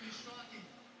 fear in his striking,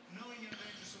 knowing how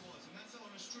dangerous it was, and that's the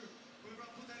honest truth. Whether I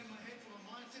put that in my head for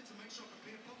my mindset to make sure I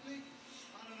prepare properly,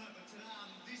 I don't know. But today,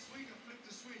 this week, I flipped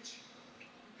the switch.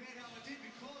 Prepared how I did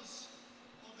because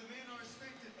of the man I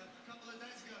respected. But a couple of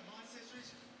days ago, mindset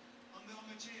switch. I'm the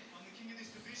champ. I'm the king of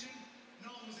this division. No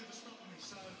one was ever stopping me.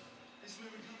 So this is where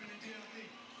we come in and do our thing.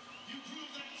 You proved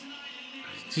that tonight in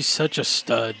New He's such a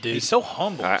stud, dude. He's so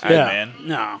humble, too, yeah, man.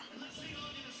 no. Let's see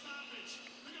all get a stoppage.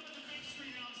 Look up at the big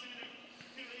screen, Alexander.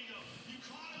 Here you go. You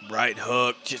caught him. Right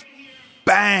hook, just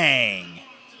bang.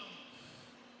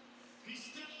 He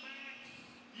stepped back.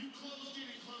 You closed in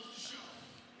and closed the show.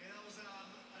 Yeah, that was. I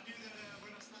knew that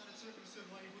when I started circling a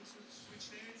certain way, he would switch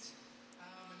stance,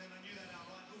 and then I knew that our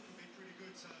right hook would be pretty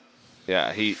good. So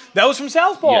Yeah, That was from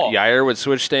Southpaw. Yair would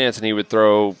switch stance and he would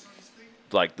throw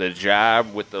like the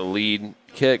jab with the lead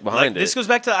kick behind This it. goes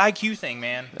back to the IQ thing,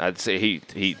 man. I'd say he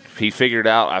figured it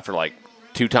out after like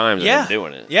 2 times of him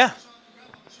doing it. Yeah. I'm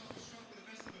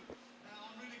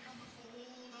really coming for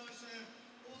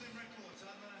all them records.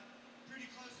 I'm pretty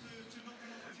close to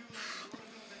knocking off a few of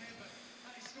those ahead, but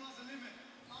hey, sky's the limit.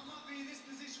 I might be in this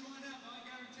position right now, but I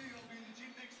guarantee you I'll be in the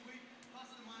gym next week,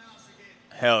 busting my ass again.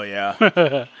 Hell yeah. What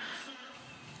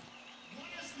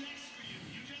is next for you?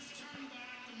 You just turned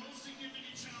back the most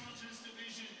significant challenge in this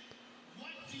division.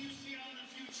 What do you see out in the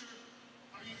future?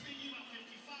 Are you thinking about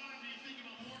 55? Are you thinking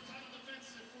about more title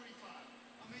defenses at 45?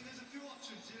 I mean, there's a few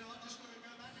options. I just got to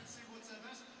go back and see what's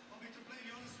best. I'll be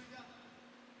completely honest with you.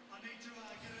 I need to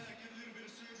get a little bit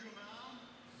of surgery on my arm.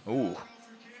 Ooh. Going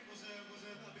through camp was a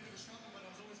bit of a struggle, but I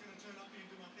was always going to turn up here and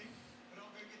do my thing. But I'll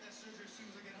go get that surgery as soon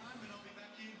as I get home, and I'll be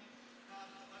back in.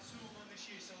 I still want this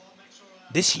year, so I'll make sure.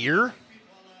 This year?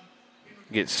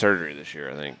 Get surgery this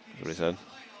year, I think. That's what he said. I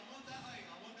want that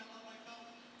lightweight belt.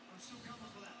 I'm still coming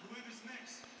for that. Whoever's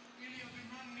next. Ilya been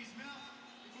running his mouth.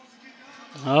 He wants to get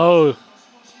going. Oh,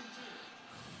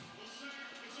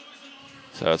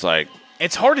 So it's like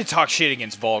It's hard to talk shit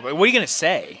against Volk. What are you going to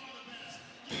say?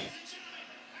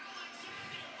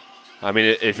 I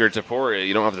mean, if you're Topuria,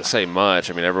 you don't have to say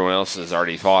much. I mean, everyone else has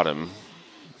already fought him,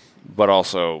 but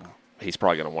also he's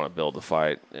probably going to want to build the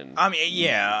fight. And I mean,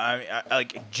 yeah, I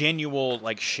like genuine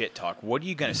like shit talk. What are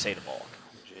you going to say to Volk?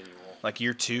 Like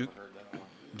you're too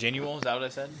genuine? Is that what I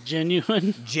said?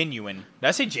 genuine, Genuine. Did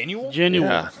I say genuine?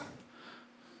 genuine, yeah,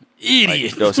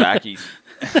 idiot. Dos Equis.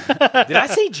 Did I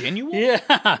say genuine?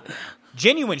 Yeah,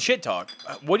 Genuine shit talk.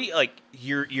 What do you like?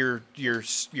 You're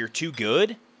too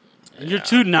good. you're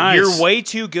too nice. You're way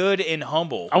too good and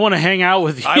humble. I want to hang out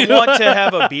with you. I want to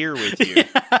have a beer with you.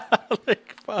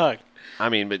 like, fuck. I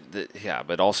mean,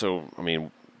 but also, I mean,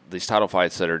 these title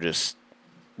fights that are just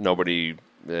nobody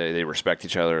they respect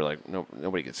each other. Like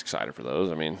nobody gets excited for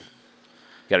those. I mean, you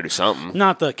got to do something.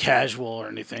 Not the casual or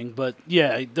anything, but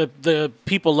yeah, the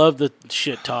people love the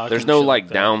shit talk. There's and no shit like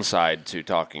that. downside to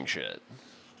talking shit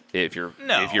if you're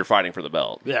fighting for the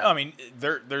belt. Yeah, I mean,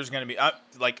 there's going to be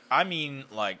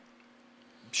like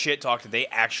shit talk that they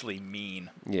actually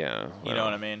mean. Yeah, You know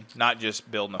what I mean? Not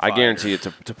just building a I fight. guarantee you,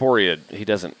 Topuria, he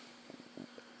doesn't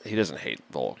hate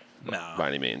Volk No. by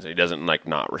any means. He doesn't like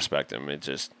not respect him. It's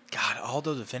just God,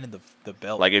 Aldo defended the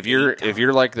belt. like if you're 8 times.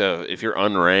 if you're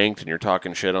unranked and you're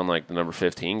talking shit on like the number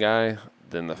 15 guy,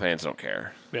 then the fans don't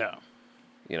care. yeah.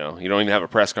 You know, you don't even have a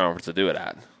press conference to do it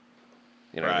at.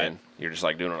 You know what I Right. mean? You're just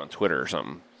like doing it on Twitter or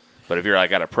something. But if you're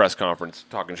like at a press conference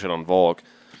talking shit on Volk,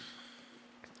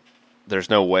 there's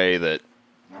no way that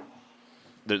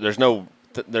there's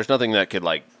nothing that could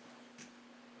like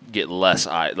get less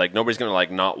eye. Like nobody's gonna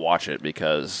like not watch it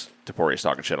because Topuria's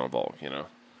talking shit on Volk. You know,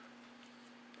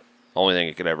 only thing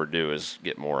it could ever do is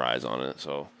get more eyes on it.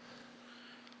 So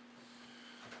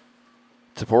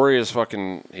Topuria is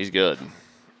he's good.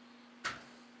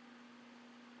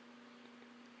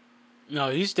 No,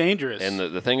 he's dangerous. And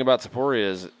the thing about Topuria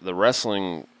is the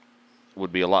wrestling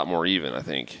would be a lot more even, I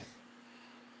think.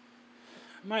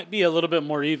 Might be a little bit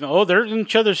more even. Oh, they're in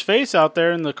each other's face out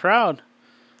there in the crowd.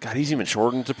 God, he's even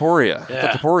shorter than Topuria. I Yeah.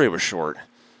 thought Topuria was short.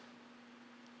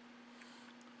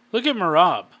 Look at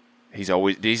Marab. He's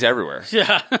everywhere.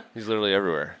 Yeah. He's literally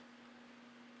everywhere.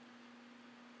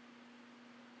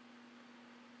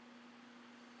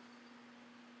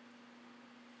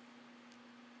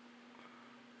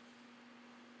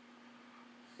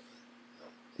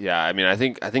 Yeah, I mean, I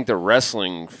think the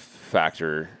wrestling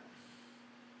factor,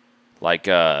 like,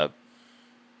 Yair's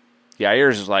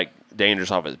is like dangerous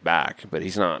off his back, but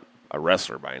he's not a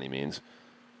wrestler by any means.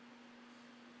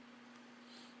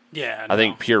 Yeah. I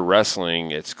think pure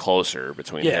wrestling, it's closer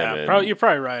between him and. You're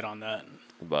probably right on that.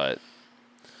 But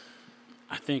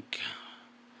I think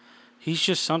he's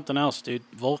just something else, dude.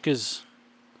 Volk is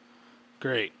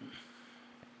great.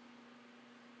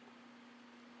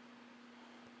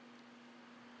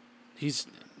 He's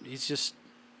just,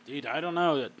 dude. I don't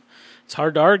know. It's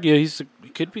hard to argue. He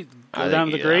could be I go down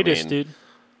to think, the greatest, I mean, dude.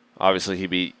 obviously, he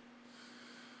beat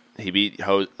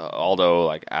Aldo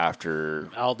like after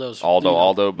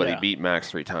Aldo, but he beat Max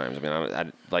 3 times. I mean,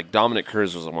 I like Dominic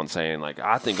Cruz was the one saying like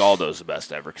I think Aldo's the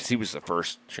best ever because he was the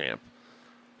first champ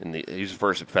he was the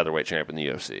first featherweight champ in the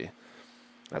UFC.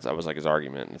 That was like his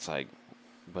argument, and it's like,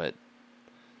 but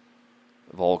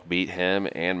Volk beat him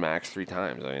and Max 3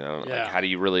 times. I mean, I don't know. Yeah. Like, how do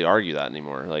you really argue that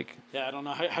anymore? Like, Yeah, I don't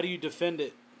know. How do you defend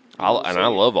it? I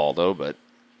love Aldo, but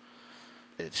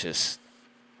it's just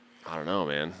I don't know,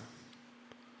 man.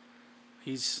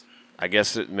 I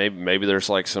guess maybe there's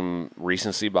like some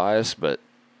recency bias, but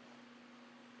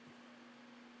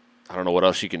I don't know what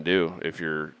else you can do if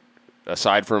you're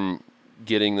aside from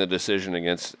getting the decision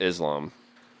against Islam.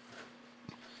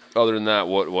 Other than that,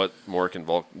 what more can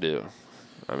Volk do?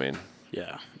 I mean,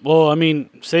 Yeah. Well, I mean,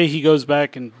 say he goes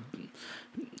back and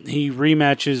he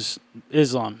rematches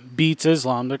Islam, beats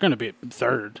Islam, they're going to be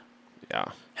third.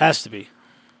 yeah, Has to be.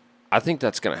 I think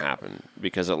that's going to happen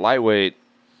because at lightweight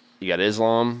you got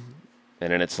Islam,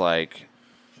 and then it's like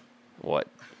what?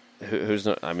 Who's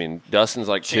not? I mean, Dustin's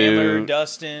like Chandler, 2.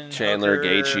 Dustin, Chandler, Hooker,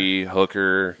 Gaethje,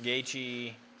 Hooker.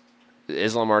 Gaethje.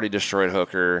 Islam already destroyed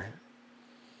Hooker,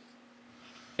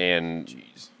 and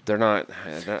they're not.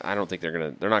 I don't think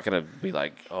they're not gonna be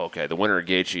like, oh, okay, the winner of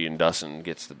Gaethje and Dustin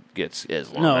gets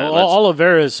Islam. No, Man,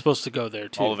 Oliveira is supposed to go there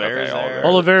too. Oliveira's there.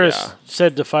 Oliveira yeah.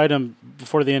 said to fight him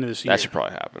before the end of this year. That should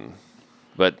probably happen,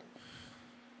 but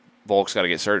Volk's got to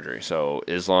get surgery. So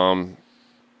Islam,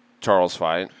 Charles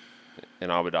fight in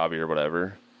Abu Dhabi or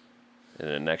whatever, and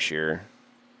then next year,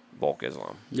 Volk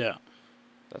Islam. Yeah.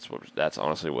 That's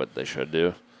honestly what they should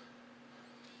do.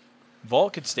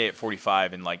 Volk could stay at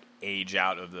 45 and like age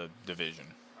out of the division.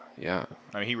 Yeah.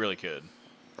 I mean, he really could.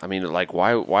 I mean, like,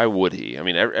 why would he? I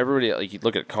mean, everybody, like, you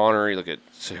look at Conor, you look at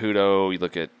Cejudo, you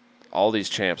look at all these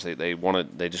champs, they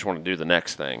just want to do the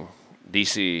next thing.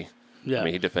 DC, Yeah. I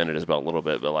mean, he defended his belt a little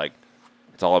bit, but, like,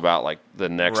 it's all about, like, the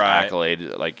next Right. accolade.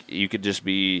 Like, you could just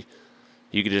beat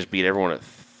everyone at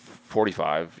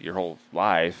 45 your whole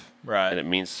life. Right. And it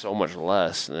means so much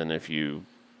less than if you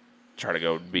try to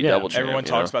go be Yeah, double champ. Everyone you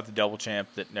talks know? about the double champ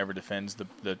that never defends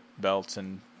the belts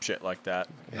and shit like that.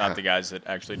 Not the guys that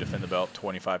actually defend the belt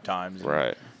 25 times. And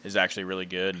Right. is actually really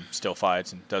good and still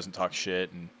fights and doesn't talk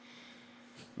shit and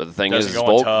But the thing doesn't is go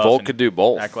on tough Volk and could do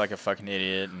both. act like a fucking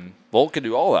idiot. And Volk could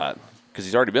do all that because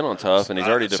he's already been on tough and he's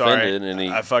already Sorry, defended. And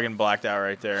I fucking blacked out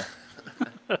right there.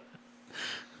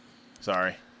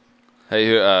 Sorry, hey,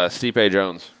 Stipe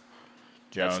Jones.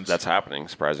 Jones. That's happening,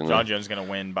 surprisingly. John Jones is going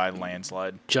to win by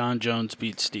landslide. John Jones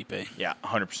beats Stipe. Yeah,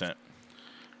 100%.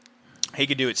 He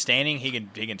could do it standing. He can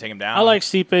take him down. I like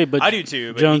Stipe, but I do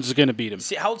too, but Jones is going to beat him.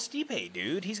 See, how old's Stipe,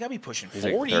 dude? He's got to be pushing He's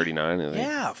 40. like 39, I think.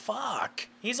 Yeah, fuck.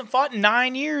 He hasn't fought in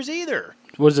 9 years either.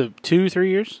 Was it 2-3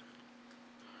 years?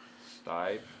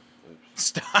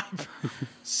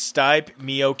 Stipe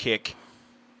Mio kick.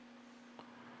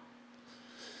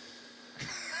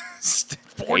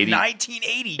 Born 80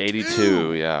 1982.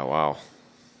 82, yeah, wow.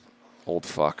 Old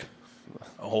fuck.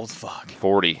 Old fuck.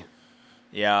 40.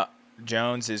 Yeah,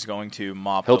 Jones is going to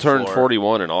mop He'll the turn floor.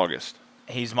 41 in August.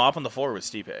 He's mopping the floor with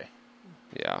Stipe.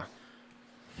 Yeah.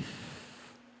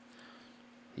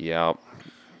 Yeah.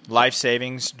 Life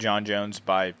savings, John Jones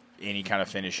by any kind of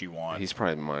finish you want. He's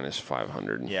probably minus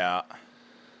 500. Yeah.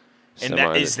 And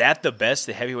Semi- is that the best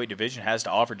the heavyweight division has to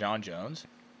offer John Jones?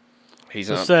 He's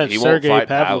Let's not. say He won't Sergey fight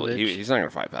Pavlovich. Pavlovich. He's not going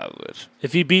to fight Pavlovich.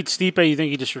 If he beats Stipe, you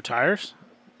think he just retires?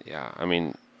 Yeah, I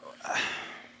mean,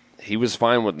 he was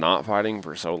fine with not fighting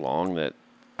for so long that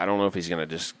I don't know if he's going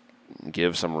to just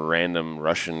give some random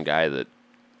Russian guy that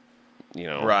you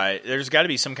know. Right. There's got to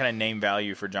be some kind of name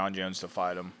value for John Jones to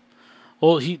fight him.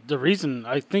 Well, the reason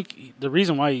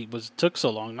why he took so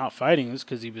long not fighting is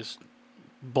because he was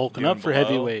bulking Doing up for blow.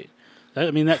 heavyweight.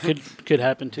 That could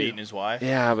happen too. Beating his wife.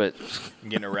 Yeah, but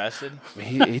Getting arrested.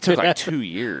 he took like 2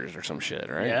 years or some shit,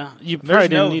 right? Yeah, you There's probably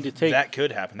didn't no need to take. that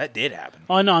could happen. That did happen.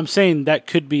 Oh no, I'm saying that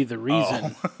could be the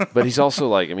reason. But he's also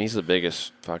like, I mean, he's the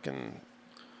biggest fucking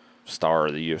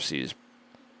star the UFC's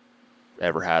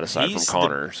ever had aside He's from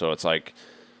Conor. So it's like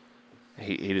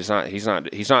he's not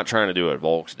trying to do what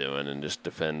Volk's doing and just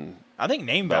defend. I think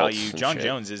name belts value, and John shit.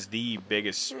 Jones is the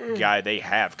biggest guy they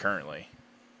have currently.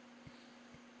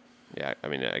 Yeah, I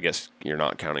mean, I guess you're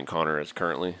not counting Conor as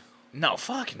currently. No,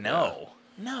 fuck no.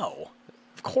 No.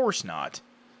 Of course not.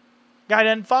 Guy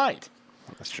doesn't fight.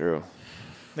 That's true.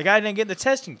 The guy didn't get in the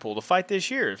testing pool to fight this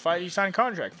year. The fight he signed a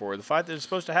contract for. The fight that was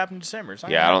supposed to happen in December. It's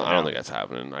not Yeah, gonna I don't happen think that's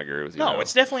happening. I agree with you. now. No, though.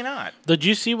 it's definitely not. Did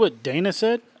you see what Dana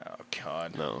said? Oh,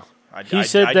 God. No. I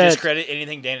said that- discredit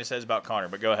anything Dana says about Conor,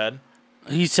 but go ahead.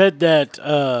 He said that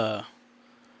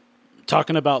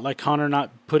talking about like Conor not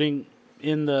putting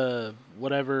in the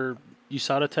whatever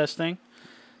USADA test thing.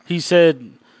 He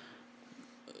said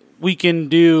we can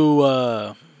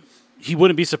do. He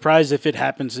wouldn't be surprised if it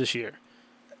happens this year.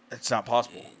 It's not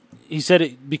possible. He said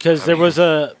it because there was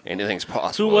a Anything's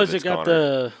possible. who was if it it's got Conor.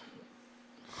 the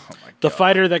Oh, my the God.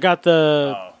 fighter that got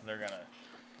the Oh, they're going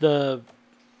to.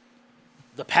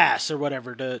 the pass or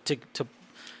whatever to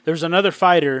there was another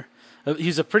fighter.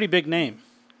 He's a pretty big name.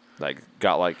 like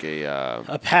got like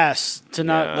a Pass to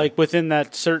not Yeah. like within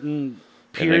that certain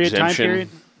period time exemption? period.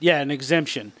 Yeah, an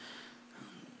exemption.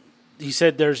 He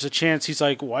said there's a chance. He's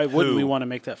like, why wouldn't Who? we want to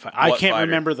make that fight? I What can't fighter?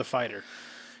 remember the fighter.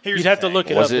 Here's You'd the have to thing. look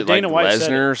it was up. it but Dana like White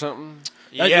said Lesnar it. or something?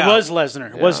 It was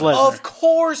Lesnar. It was Yeah. Lesnar. Of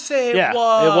course it Yeah, it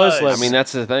was. was I mean,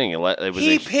 that's the thing. It was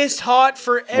He pissed hot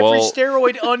for every Well-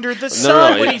 steroid under the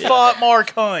sun when he fought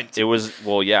Mark Hunt. It was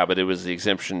but it was the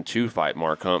exemption to fight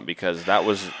Mark Hunt because that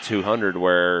was 200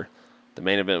 where the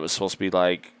main event was supposed to be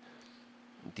like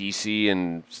DC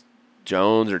and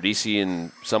Jones or DC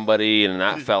and somebody, and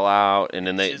that fell out, and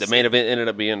then the main event ended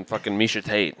up being fucking Misha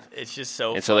Tate, It's just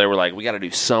so. and so they were like, we got to do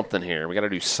something here. We got to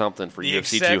do something for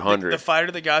UFC 200. The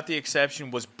fighter that got the exception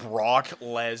was Brock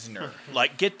Lesnar.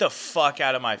 Like, get the fuck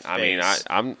out of my face.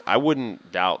 I mean, I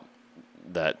wouldn't doubt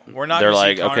that We're not they're going to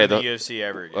like, see Conor okay, in the UFC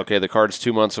ever again. okay, the card's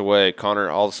 2 months away. Conor,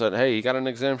 all of a sudden, hey, he got an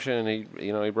exemption.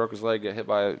 He broke his leg, got hit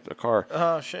by a car.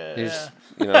 Oh shit! He's, Yeah.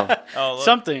 you know, Oh, look,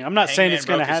 Something. I'm not saying Hangman it's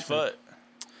going to broke his happen. foot.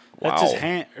 That's wow. his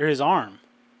hand or his arm.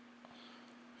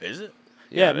 Is it?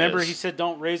 Yeah, it remember is. he said,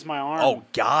 "Don't raise my arm." Oh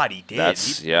God, he did.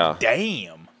 That's- yeah.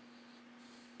 Damn.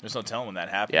 There's no telling when that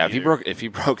happened. Yeah, either. if he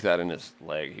broke that in his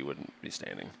leg, he wouldn't be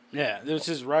standing. Yeah, it was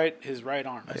his right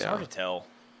arm. It's Yeah. hard to tell.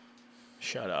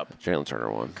 Shut up. Jalen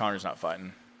Turner won. Connor's not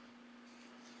fighting.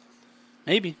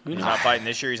 Maybe. Who He's knows? not fighting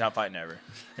this year. He's not fighting ever.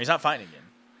 He's not fighting again.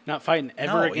 Not fighting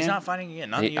ever No, again. he's not fighting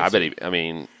again. Not in the I UFC. bet he. I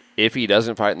mean, if he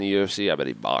doesn't fight in the UFC, I bet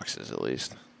he boxes at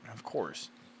least. Of course.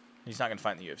 He's not going to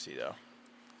fight in the UFC though.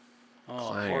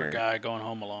 Oh, Clanger. poor guy going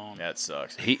home alone. That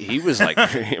sucks. He was like,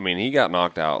 I mean, he got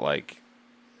knocked out like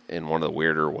in one of the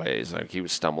weirder ways. Like he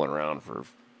was stumbling around for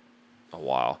a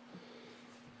while.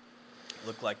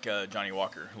 Looked like Johnny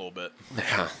Walker a little bit.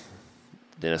 Yeah,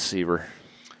 Dennis Seaver.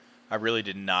 I really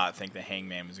did not think the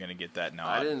Hangman was going to get that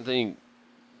nod. I didn't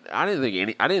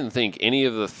think any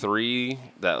of the three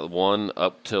that won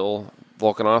up till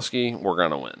Volkanovski were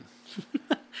gonna win.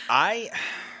 I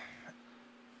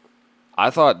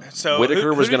thought So Whitaker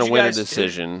who was did going to you win guys- a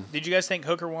decision. Did you guys think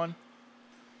Hooker won?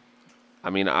 I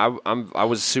mean, I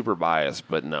was super biased,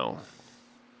 but no.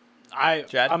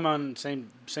 Chad? I'm on same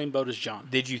boat as John.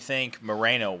 Did you think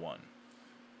Moreno won?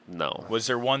 No. Was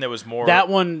there one that was more? That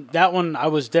one I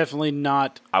was definitely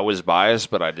not. I was biased,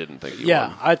 but I didn't think he Yeah,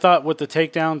 won. I thought with the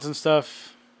takedowns and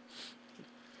stuff.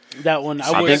 That one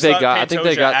I was. think they thought got. I think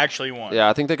they Pantoja got. actually won. Yeah,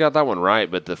 I think they got that one right,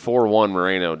 but the 4-1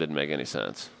 Moreno didn't make any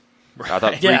sense. I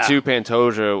thought 3-2 Yeah.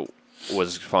 Pantoja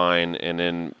was fine, and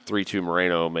then 3-2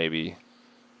 Moreno maybe.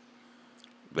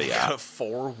 But yeah,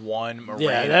 4-1 Moreno.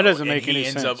 Yeah, that doesn't and make any he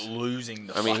ends sense. up losing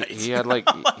the I mean, fight. he had like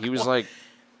he was like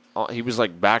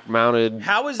back mounted.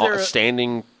 How is there a-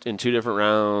 standing in two different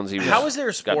rounds? He was, How is there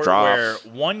a got sport dropped.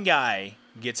 where one guy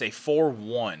gets a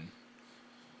 4-1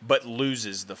 but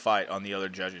loses the fight on the other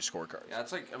judge's scorecard? Yeah,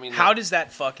 it's like How does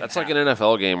that fucking That's happen? like an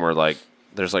NFL game where like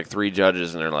there's like three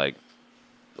judges and they're like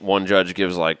one judge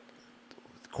gives like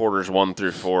quarters 1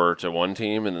 through 4 to one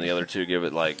team and then the other two give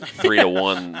it like 3 to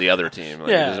 1 the other team. Like,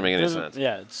 yeah, it doesn't make any sense.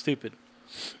 Yeah, it's stupid.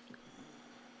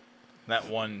 That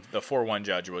one, the 4-1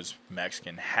 judge was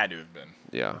Mexican. Had to have been.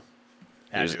 Yeah,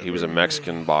 Had to he have was a been.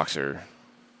 Mexican boxer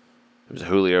It was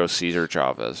Julio Cesar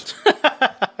Chavez.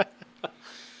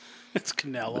 It's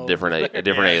Canelo. A different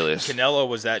alias. Canelo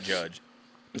was that judge.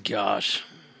 Gosh.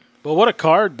 But what a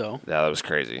card, though. Yeah, that was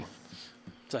crazy.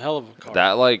 It's a hell of a card.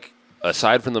 That, like,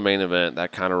 aside from the main event,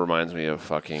 that kind of reminds me of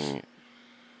fucking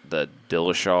the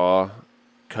Dillashaw,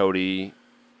 Cody,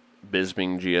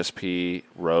 Bisping, GSP,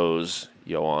 Rose,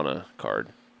 Joanna card,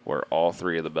 where all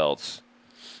three of the belts,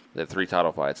 they had 3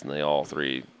 title fights, and they all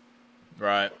 3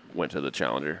 Right. went to the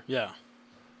challenger. Yeah.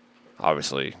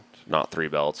 Obviously, not 3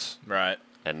 belts Right.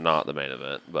 and not the main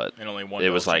event, but And only one it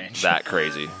was belt like change. that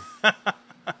crazy.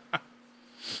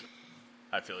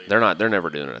 I feel you. They're never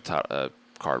doing a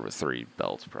card with 3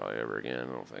 belts probably ever again,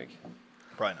 I don't think.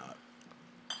 Probably not.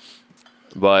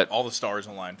 But All the stars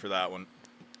aligned for that one.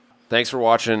 thanks for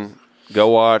watching. Go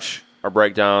watch our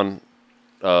breakdown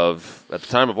of, at the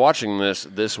time of watching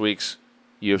this week's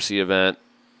UFC event,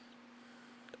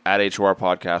 at HOR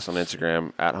Podcast on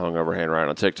Instagram, at Hungoverhand Ryan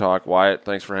on TikTok. Wyatt,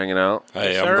 thanks for hanging out.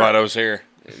 Hey, Yes, I'm sir. glad I was here.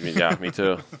 Yeah, me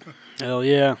too. Hell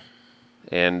yeah.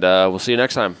 And we'll see you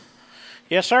next time.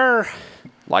 Yes, sir.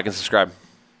 Like and subscribe.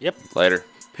 Yep. Later.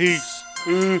 Peace.